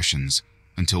expressions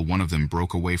until one of them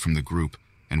broke away from the group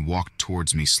and walked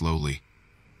towards me slowly.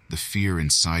 The fear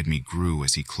inside me grew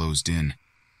as he closed in.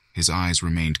 His eyes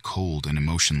remained cold and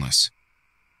emotionless.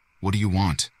 "What do you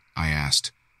want?" I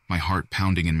asked, my heart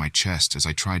pounding in my chest as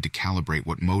I tried to calibrate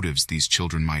what motives these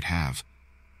children might have.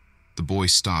 The boy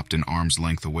stopped an arm's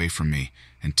length away from me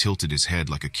and tilted his head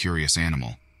like a curious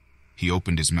animal. He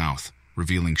opened his mouth,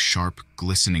 revealing sharp,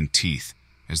 glistening teeth,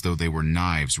 as though they were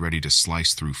knives ready to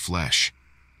slice through flesh.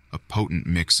 A potent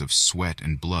mix of sweat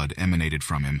and blood emanated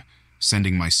from him,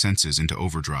 sending my senses into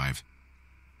overdrive.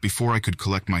 Before I could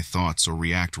collect my thoughts or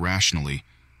react rationally,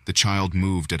 the child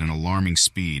moved at an alarming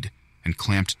speed and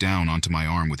clamped down onto my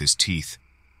arm with his teeth.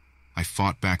 I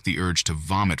fought back the urge to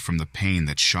vomit from the pain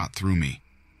that shot through me,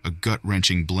 a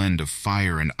gut-wrenching blend of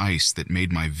fire and ice that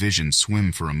made my vision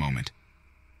swim for a moment.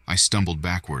 I stumbled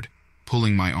backward,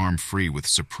 pulling my arm free with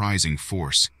surprising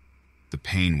force. The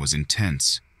pain was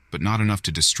intense, but not enough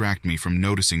to distract me from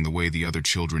noticing the way the other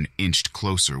children inched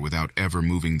closer without ever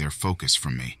moving their focus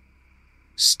from me.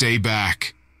 "Stay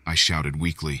back!" I shouted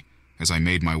weakly as I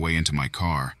made my way into my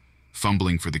car,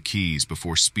 fumbling for the keys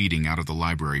before speeding out of the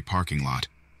library parking lot.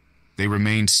 They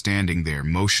remained standing there,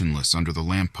 motionless under the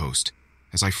lamppost,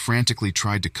 as I frantically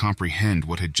tried to comprehend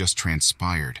what had just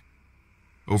transpired.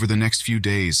 Over the next few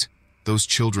days, those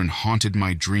children haunted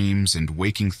my dreams and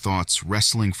waking thoughts,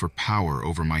 wrestling for power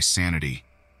over my sanity.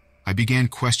 I began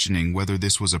questioning whether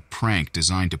this was a prank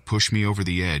designed to push me over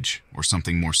the edge or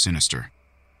something more sinister.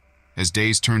 As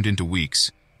days turned into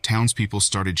weeks, townspeople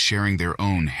started sharing their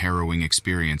own harrowing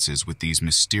experiences with these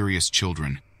mysterious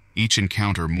children, each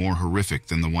encounter more horrific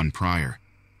than the one prior.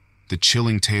 The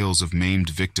chilling tales of maimed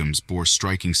victims bore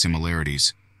striking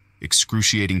similarities: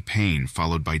 excruciating pain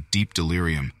followed by deep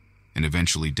delirium, and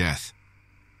eventually death.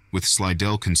 With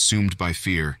Slidell consumed by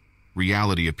fear,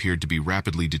 reality appeared to be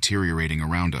rapidly deteriorating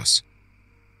around us.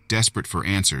 Desperate for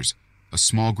answers, a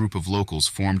small group of locals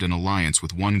formed an alliance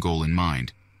with one goal in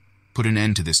mind: put an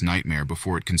end to this nightmare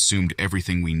before it consumed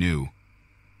everything we knew.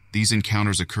 These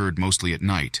encounters occurred mostly at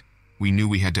night. We knew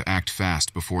we had to act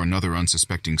fast before another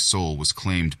unsuspecting soul was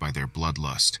claimed by their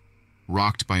bloodlust.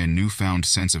 Rocked by a newfound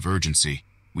sense of urgency,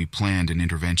 we planned an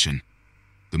intervention.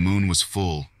 The moon was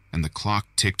full, and the clock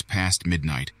ticked past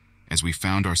midnight as we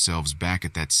found ourselves back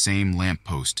at that same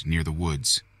lamppost near the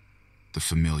woods. The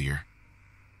familiar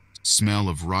smell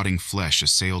of rotting flesh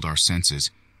assailed our senses,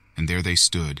 and there they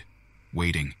stood,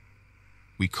 waiting.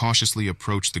 We cautiously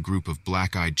approached the group of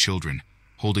black-eyed children,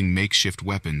 holding makeshift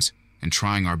weapons and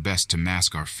trying our best to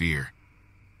mask our fear.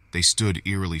 They stood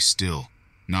eerily still,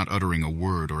 not uttering a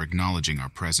word or acknowledging our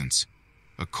presence.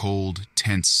 A cold,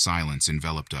 tense silence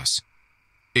enveloped us.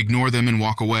 "Ignore them and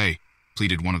walk away,"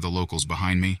 pleaded one of the locals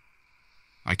behind me.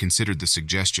 I considered the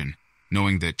suggestion,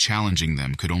 knowing that challenging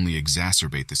them could only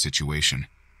exacerbate the situation.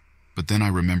 But then I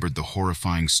remembered the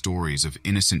horrifying stories of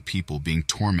innocent people being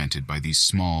tormented by these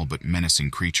small but menacing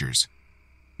creatures.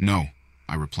 "No,"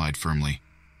 I replied firmly.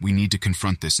 "We need to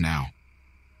confront this now."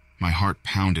 My heart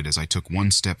pounded as I took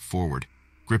one step forward,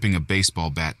 gripping a baseball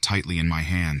bat tightly in my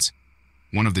hands.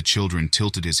 One of the children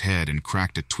tilted his head and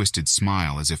cracked a twisted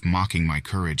smile as if mocking my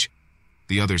courage.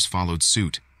 The others followed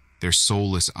suit, their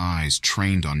soulless eyes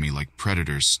trained on me like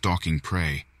predators stalking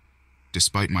prey.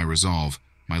 Despite my resolve,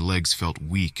 my legs felt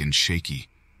weak and shaky.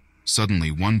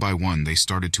 Suddenly, one by one, they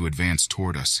started to advance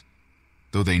toward us.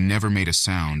 Though they never made a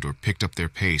sound or picked up their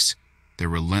pace, their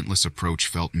relentless approach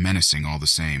felt menacing all the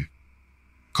same.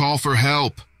 "Call for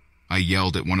help!" I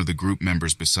yelled at one of the group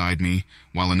members beside me,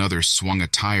 while another swung a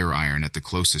tire iron at the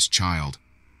closest child.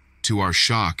 To our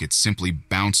shock, it simply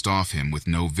bounced off him with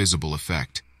no visible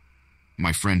effect.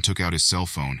 My friend took out his cell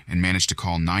phone and managed to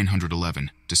call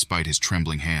 911 despite his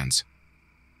trembling hands.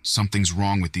 "Something's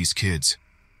wrong with these kids.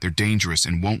 They're dangerous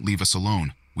and won't leave us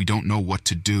alone. We don't know what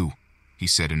to do," he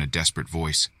said in a desperate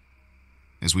voice.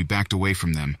 As we backed away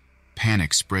from them,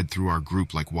 panic spread through our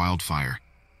group like wildfire.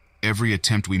 Every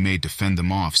attempt we made to fend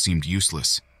them off seemed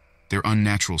useless. Their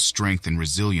unnatural strength and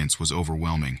resilience was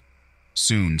overwhelming.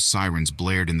 Soon, sirens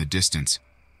blared in the distance.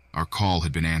 Our call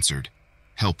had been answered.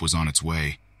 Help was on its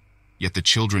way. Yet the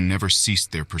children never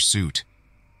ceased their pursuit.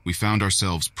 We found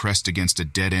ourselves pressed against a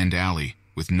dead-end alley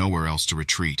with nowhere else to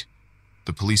retreat.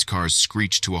 The police cars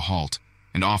screeched to a halt,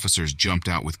 and officers jumped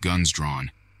out with guns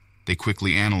drawn. They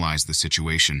quickly analyzed the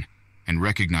situation, and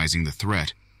recognizing the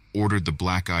threat, ordered the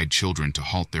black-eyed children to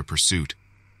halt their pursuit.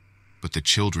 But the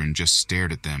children just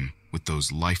stared at them with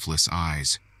those lifeless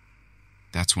eyes.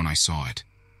 That's when I saw it.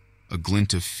 A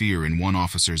glint of fear in one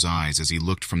officer's eyes as he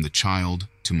looked from the child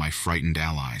to my frightened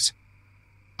allies.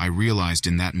 I realized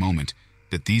in that moment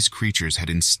that these creatures had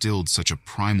instilled such a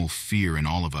primal fear in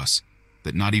all of us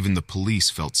that not even the police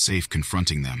felt safe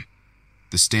confronting them.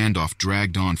 The standoff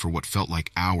dragged on for what felt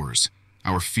like hours,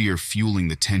 our fear fueling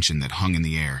the tension that hung in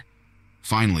the air.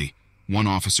 Finally, one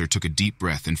officer took a deep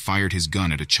breath and fired his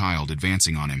gun at a child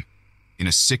advancing on him. In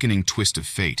a sickening twist of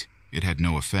fate, it had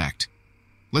no effect.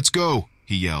 "Let's go,"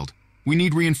 he yelled. "We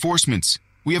need reinforcements.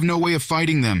 We have no way of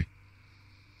fighting them."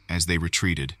 As they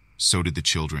retreated, so did the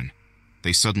children.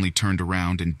 They suddenly turned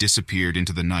around and disappeared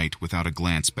into the night without a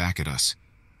glance back at us.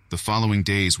 The following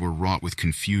days were wrought with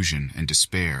confusion and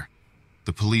despair.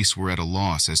 The police were at a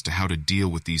loss as to how to deal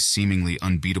with these seemingly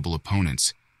unbeatable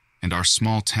opponents, and our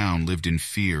small town lived in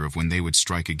fear of when they would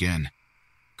strike again.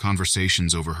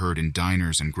 Conversations overheard in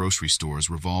diners and grocery stores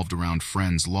revolved around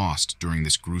friends lost during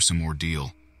this gruesome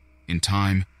ordeal. In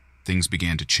time, things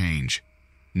began to change.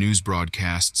 News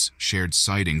broadcasts shared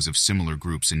sightings of similar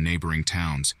groups in neighboring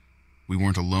towns. We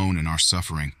weren't alone in our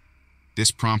suffering.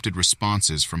 This prompted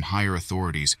responses from higher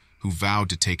authorities who vowed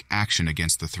to take action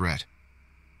against the threat.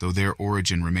 Though their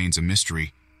origin remains a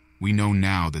mystery, we know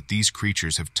now that these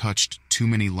creatures have touched too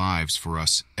many lives for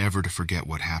us ever to forget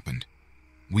what happened.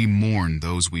 We mourn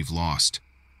those we've lost,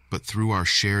 but through our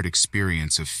shared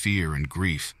experience of fear and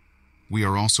grief, we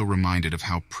are also reminded of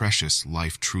how precious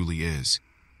life truly is.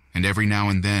 And every now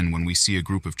and then when we see a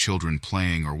group of children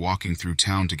playing or walking through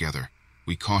town together,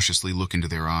 we cautiously look into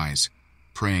their eyes,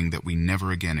 praying that we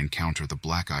never again encounter the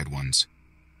black-eyed ones.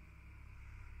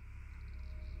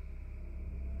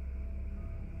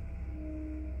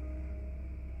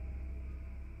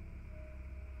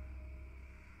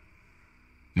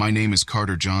 My name is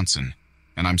Carter Johnson,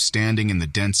 and I'm standing in the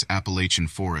dense Appalachian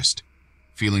forest,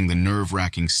 feeling the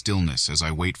nerve-wracking stillness as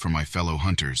I wait for my fellow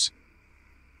hunters.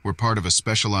 We're part of a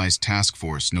specialized task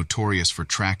force notorious for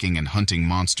tracking and hunting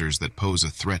monsters that pose a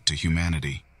threat to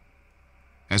humanity.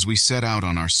 As we set out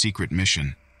on our secret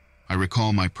mission, I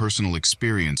recall my personal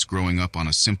experience growing up on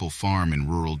a simple farm in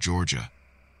rural Georgia.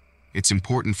 It's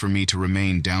important for me to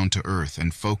remain down to earth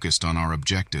and focused on our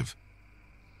objective.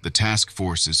 The task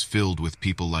force is filled with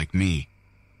people like me,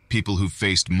 people who've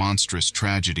faced monstrous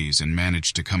tragedies and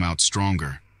managed to come out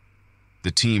stronger.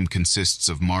 The team consists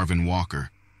of Marvin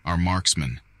Walker, our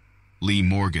marksman, Lee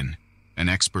Morgan, an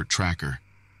expert tracker,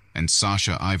 and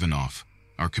Sasha Ivanov,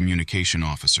 our communication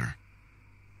officer.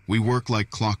 We work like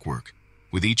clockwork,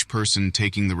 with each person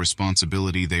taking the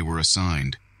responsibility they were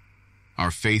assigned.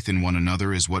 Our faith in one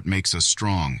another is what makes us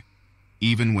strong,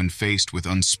 even when faced with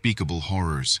unspeakable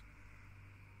horrors.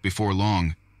 Before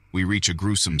long, we reach a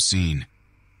gruesome scene.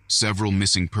 Several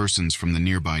missing persons from the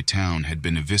nearby town had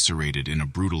been eviscerated in a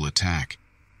brutal attack.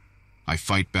 I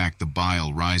fight back the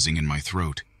bile rising in my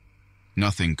throat.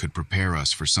 Nothing could prepare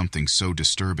us for something so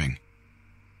disturbing.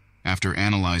 After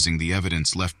analyzing the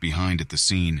evidence left behind at the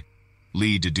scene,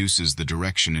 Lee deduces the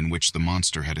direction in which the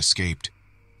monster had escaped,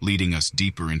 leading us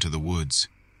deeper into the woods.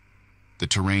 The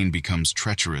terrain becomes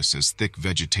treacherous as thick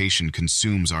vegetation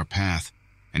consumes our path,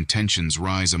 and tensions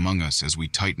rise among us as we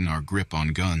tighten our grip on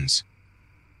guns.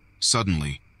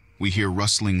 Suddenly, we hear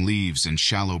rustling leaves and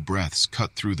shallow breaths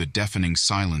cut through the deafening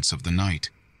silence of the night.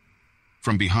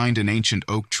 From behind an ancient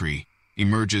oak tree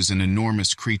emerges an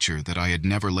enormous creature that I had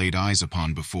never laid eyes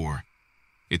upon before.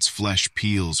 Its flesh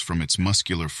peels from its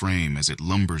muscular frame as it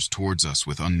lumbers towards us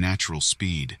with unnatural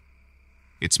speed.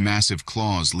 Its massive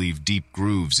claws leave deep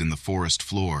grooves in the forest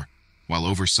floor, while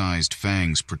oversized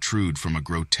fangs protrude from a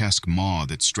grotesque maw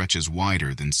that stretches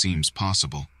wider than seems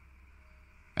possible.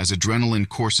 As adrenaline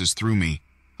courses through me,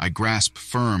 I grasp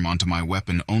firm onto my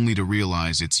weapon only to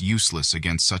realize it's useless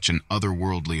against such an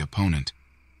otherworldly opponent.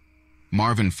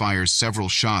 Marvin fires several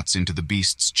shots into the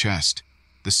beast's chest,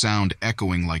 the sound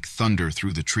echoing like thunder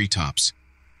through the treetops,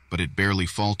 but it barely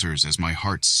falters as my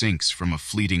heart sinks from a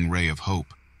fleeting ray of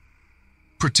hope.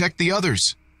 "Protect the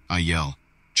others!" I yell,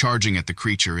 charging at the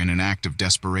creature in an act of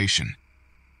desperation.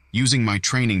 Using my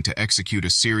training to execute a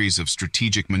series of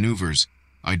strategic maneuvers,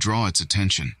 I draw its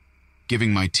attention,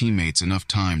 giving my teammates enough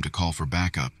time to call for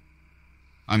backup.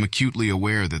 I'm acutely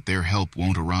aware that their help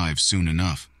won't arrive soon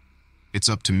enough. It's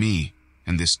up to me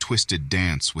and this twisted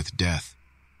dance with death.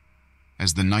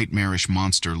 As the nightmarish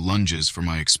monster lunges for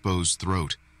my exposed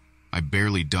throat, I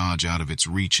barely dodge out of its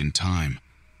reach in time.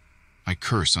 I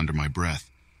curse under my breath,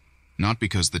 not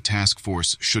because the task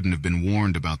force shouldn't have been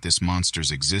warned about this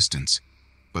monster's existence,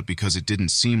 but because it didn't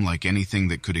seem like anything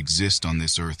that could exist on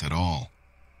this earth at all.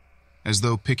 As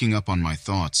though picking up on my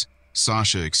thoughts,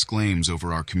 Sasha exclaims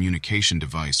over our communication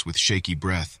device with shaky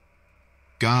breath,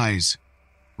 "Guys,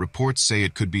 reports say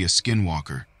it could be a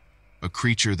skinwalker, a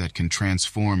creature that can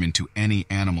transform into any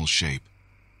animal shape."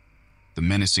 The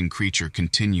menacing creature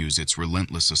continues its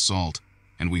relentless assault,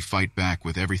 and we fight back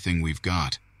with everything we've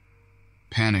got.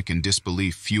 Panic and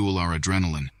disbelief fuel our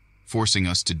adrenaline, forcing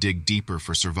us to dig deeper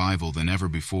for survival than ever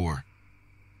before.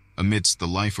 Amidst the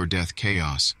life-or-death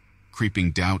chaos,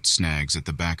 creeping doubt snags at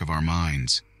the back of our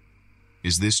minds.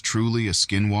 Is this truly a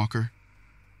skinwalker?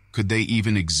 Could they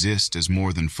even exist as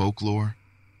more than folklore?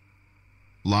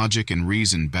 Logic and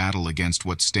reason battle against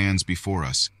what stands before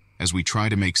us as we try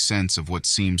to make sense of what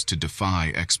seems to defy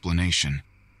explanation.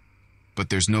 But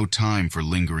there's no time for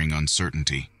lingering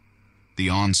uncertainty. The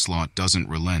onslaught doesn't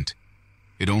relent.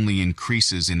 It only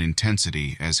increases in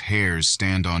intensity as hairs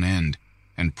stand on end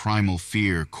and primal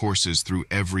fear courses through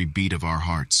every beat of our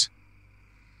hearts.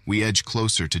 We edge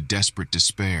closer to desperate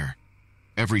despair.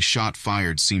 Every shot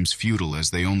fired seems futile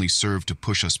as they only serve to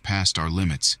push us past our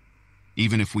limits.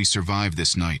 Even if we survive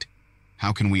this night,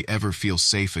 how can we ever feel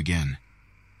safe again?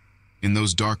 In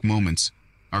those dark moments,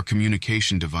 our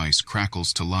communication device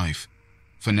crackles to life,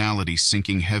 finality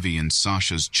sinking heavy in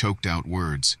Sasha's choked-out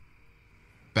words.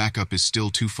 Backup is still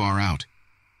too far out.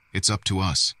 It's up to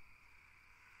us.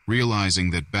 Realizing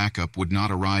that backup would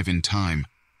not arrive in time,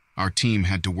 our team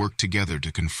had to work together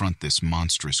to confront this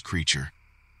monstrous creature.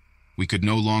 We could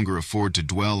no longer afford to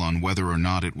dwell on whether or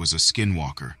not it was a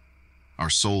skinwalker. Our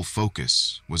sole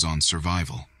focus was on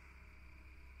survival.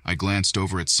 I glanced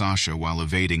over at Sasha while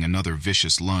evading another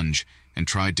vicious lunge and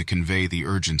tried to convey the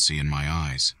urgency in my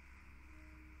eyes.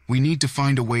 "We need to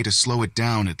find a way to slow it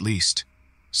down at least,"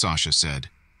 Sasha said,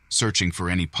 searching for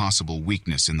any possible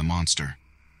weakness in the monster.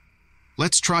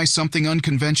 "Let's try something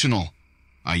unconventional,"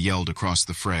 I yelled across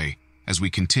the fray as we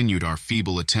continued our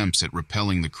feeble attempts at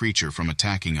repelling the creature from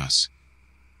attacking us.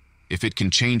 If it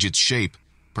can change its shape,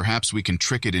 perhaps we can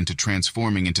trick it into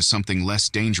transforming into something less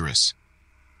dangerous.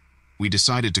 We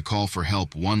decided to call for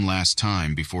help one last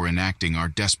time before enacting our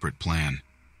desperate plan.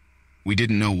 We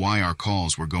didn't know why our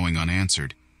calls were going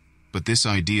unanswered, but this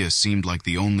idea seemed like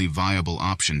the only viable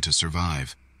option to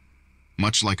survive.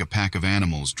 Much like a pack of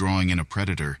animals drawing in a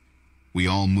predator, we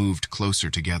all moved closer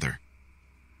together.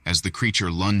 As the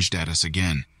creature lunged at us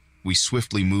again, we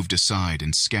swiftly moved aside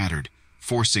and scattered,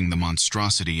 forcing the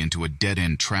monstrosity into a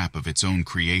dead-end trap of its own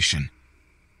creation.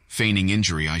 Feigning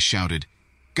injury, I shouted,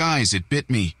 "Guys, it bit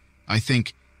me. I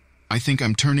think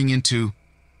I'm turning into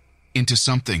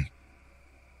something."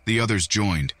 The others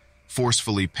joined,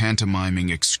 forcefully pantomiming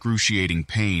excruciating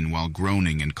pain while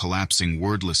groaning and collapsing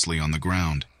wordlessly on the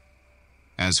ground.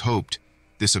 As hoped,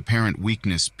 this apparent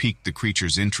weakness piqued the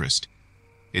creature's interest.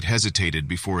 It hesitated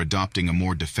before adopting a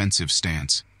more defensive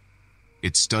stance.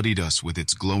 It studied us with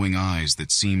its glowing eyes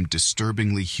that seemed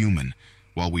disturbingly human,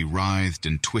 while we writhed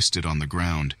and twisted on the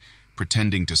ground,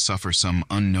 pretending to suffer some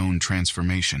unknown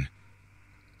transformation.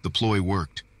 The ploy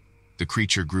worked. The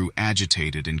creature grew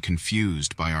agitated and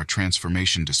confused by our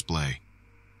transformation display.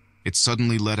 It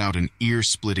suddenly let out an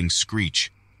ear-splitting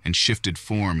screech and shifted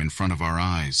form in front of our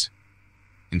eyes.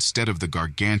 Instead of the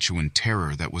gargantuan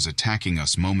terror that was attacking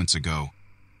us moments ago,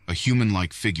 a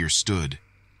human-like figure stood,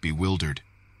 bewildered.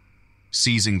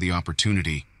 Seizing the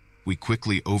opportunity, we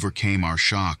quickly overcame our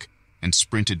shock and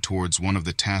sprinted towards one of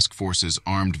the task force's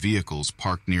armed vehicles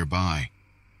parked nearby.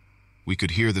 We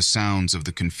could hear the sounds of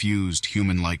the confused,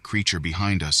 human-like creature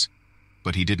behind us,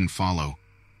 but he didn't follow,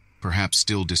 perhaps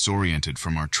still disoriented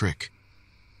from our trick.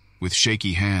 With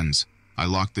shaky hands, I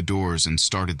locked the doors and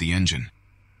started the engine.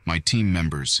 My team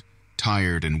members,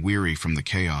 tired and weary from the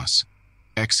chaos,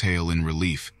 exhale in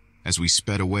relief as we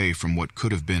sped away from what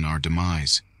could have been our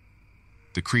demise.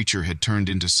 The creature had turned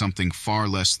into something far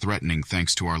less threatening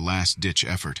thanks to our last-ditch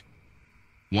effort.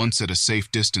 Once at a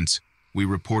safe distance, we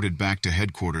reported back to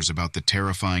headquarters about the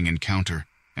terrifying encounter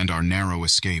and our narrow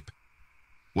escape.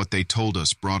 What they told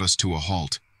us brought us to a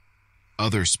halt.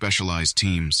 Other specialized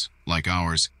teams, like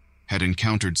ours, had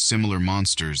encountered similar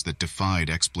monsters that defied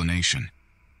explanation.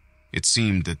 It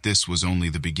seemed that this was only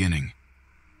the beginning.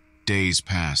 Days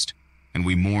passed, and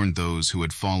we mourned those who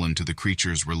had fallen to the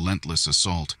creature's relentless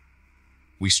assault.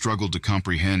 We struggled to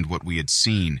comprehend what we had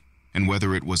seen and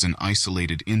whether it was an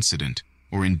isolated incident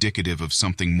or indicative of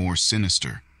something more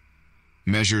sinister.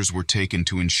 Measures were taken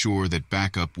to ensure that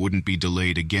backup wouldn't be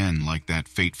delayed again like that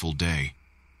fateful day.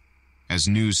 As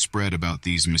news spread about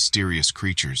these mysterious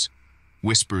creatures,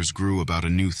 whispers grew about a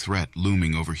new threat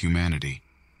looming over humanity.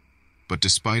 But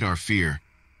despite our fear,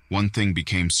 one thing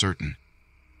became certain.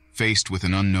 Faced with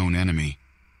an unknown enemy,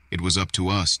 it was up to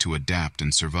us to adapt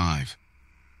and survive.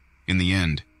 In the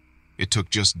end, it took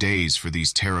just days for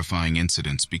these terrifying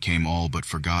incidents became all but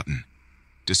forgotten,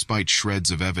 despite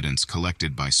shreds of evidence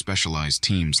collected by specialized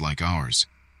teams like ours.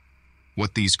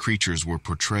 What these creatures were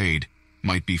portrayed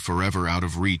might be forever out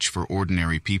of reach for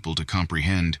ordinary people to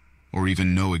comprehend or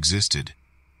even know existed.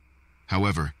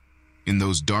 However, in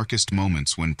those darkest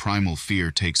moments when primal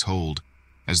fear takes hold,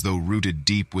 as though rooted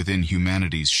deep within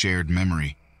humanity's shared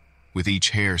memory, with each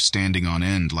hair standing on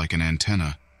end like an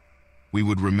antenna, we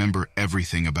would remember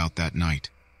everything about that night.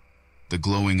 The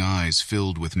glowing eyes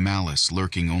filled with malice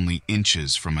lurking only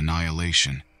inches from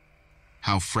annihilation.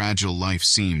 How fragile life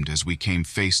seemed as we came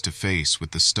face to face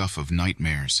with the stuff of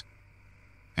nightmares.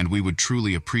 And we would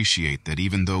truly appreciate that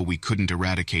even though we couldn't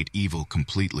eradicate evil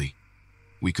completely,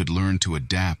 we could learn to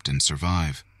adapt and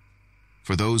survive.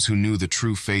 For those who knew the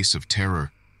true face of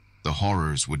terror, the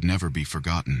horrors would never be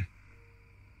forgotten.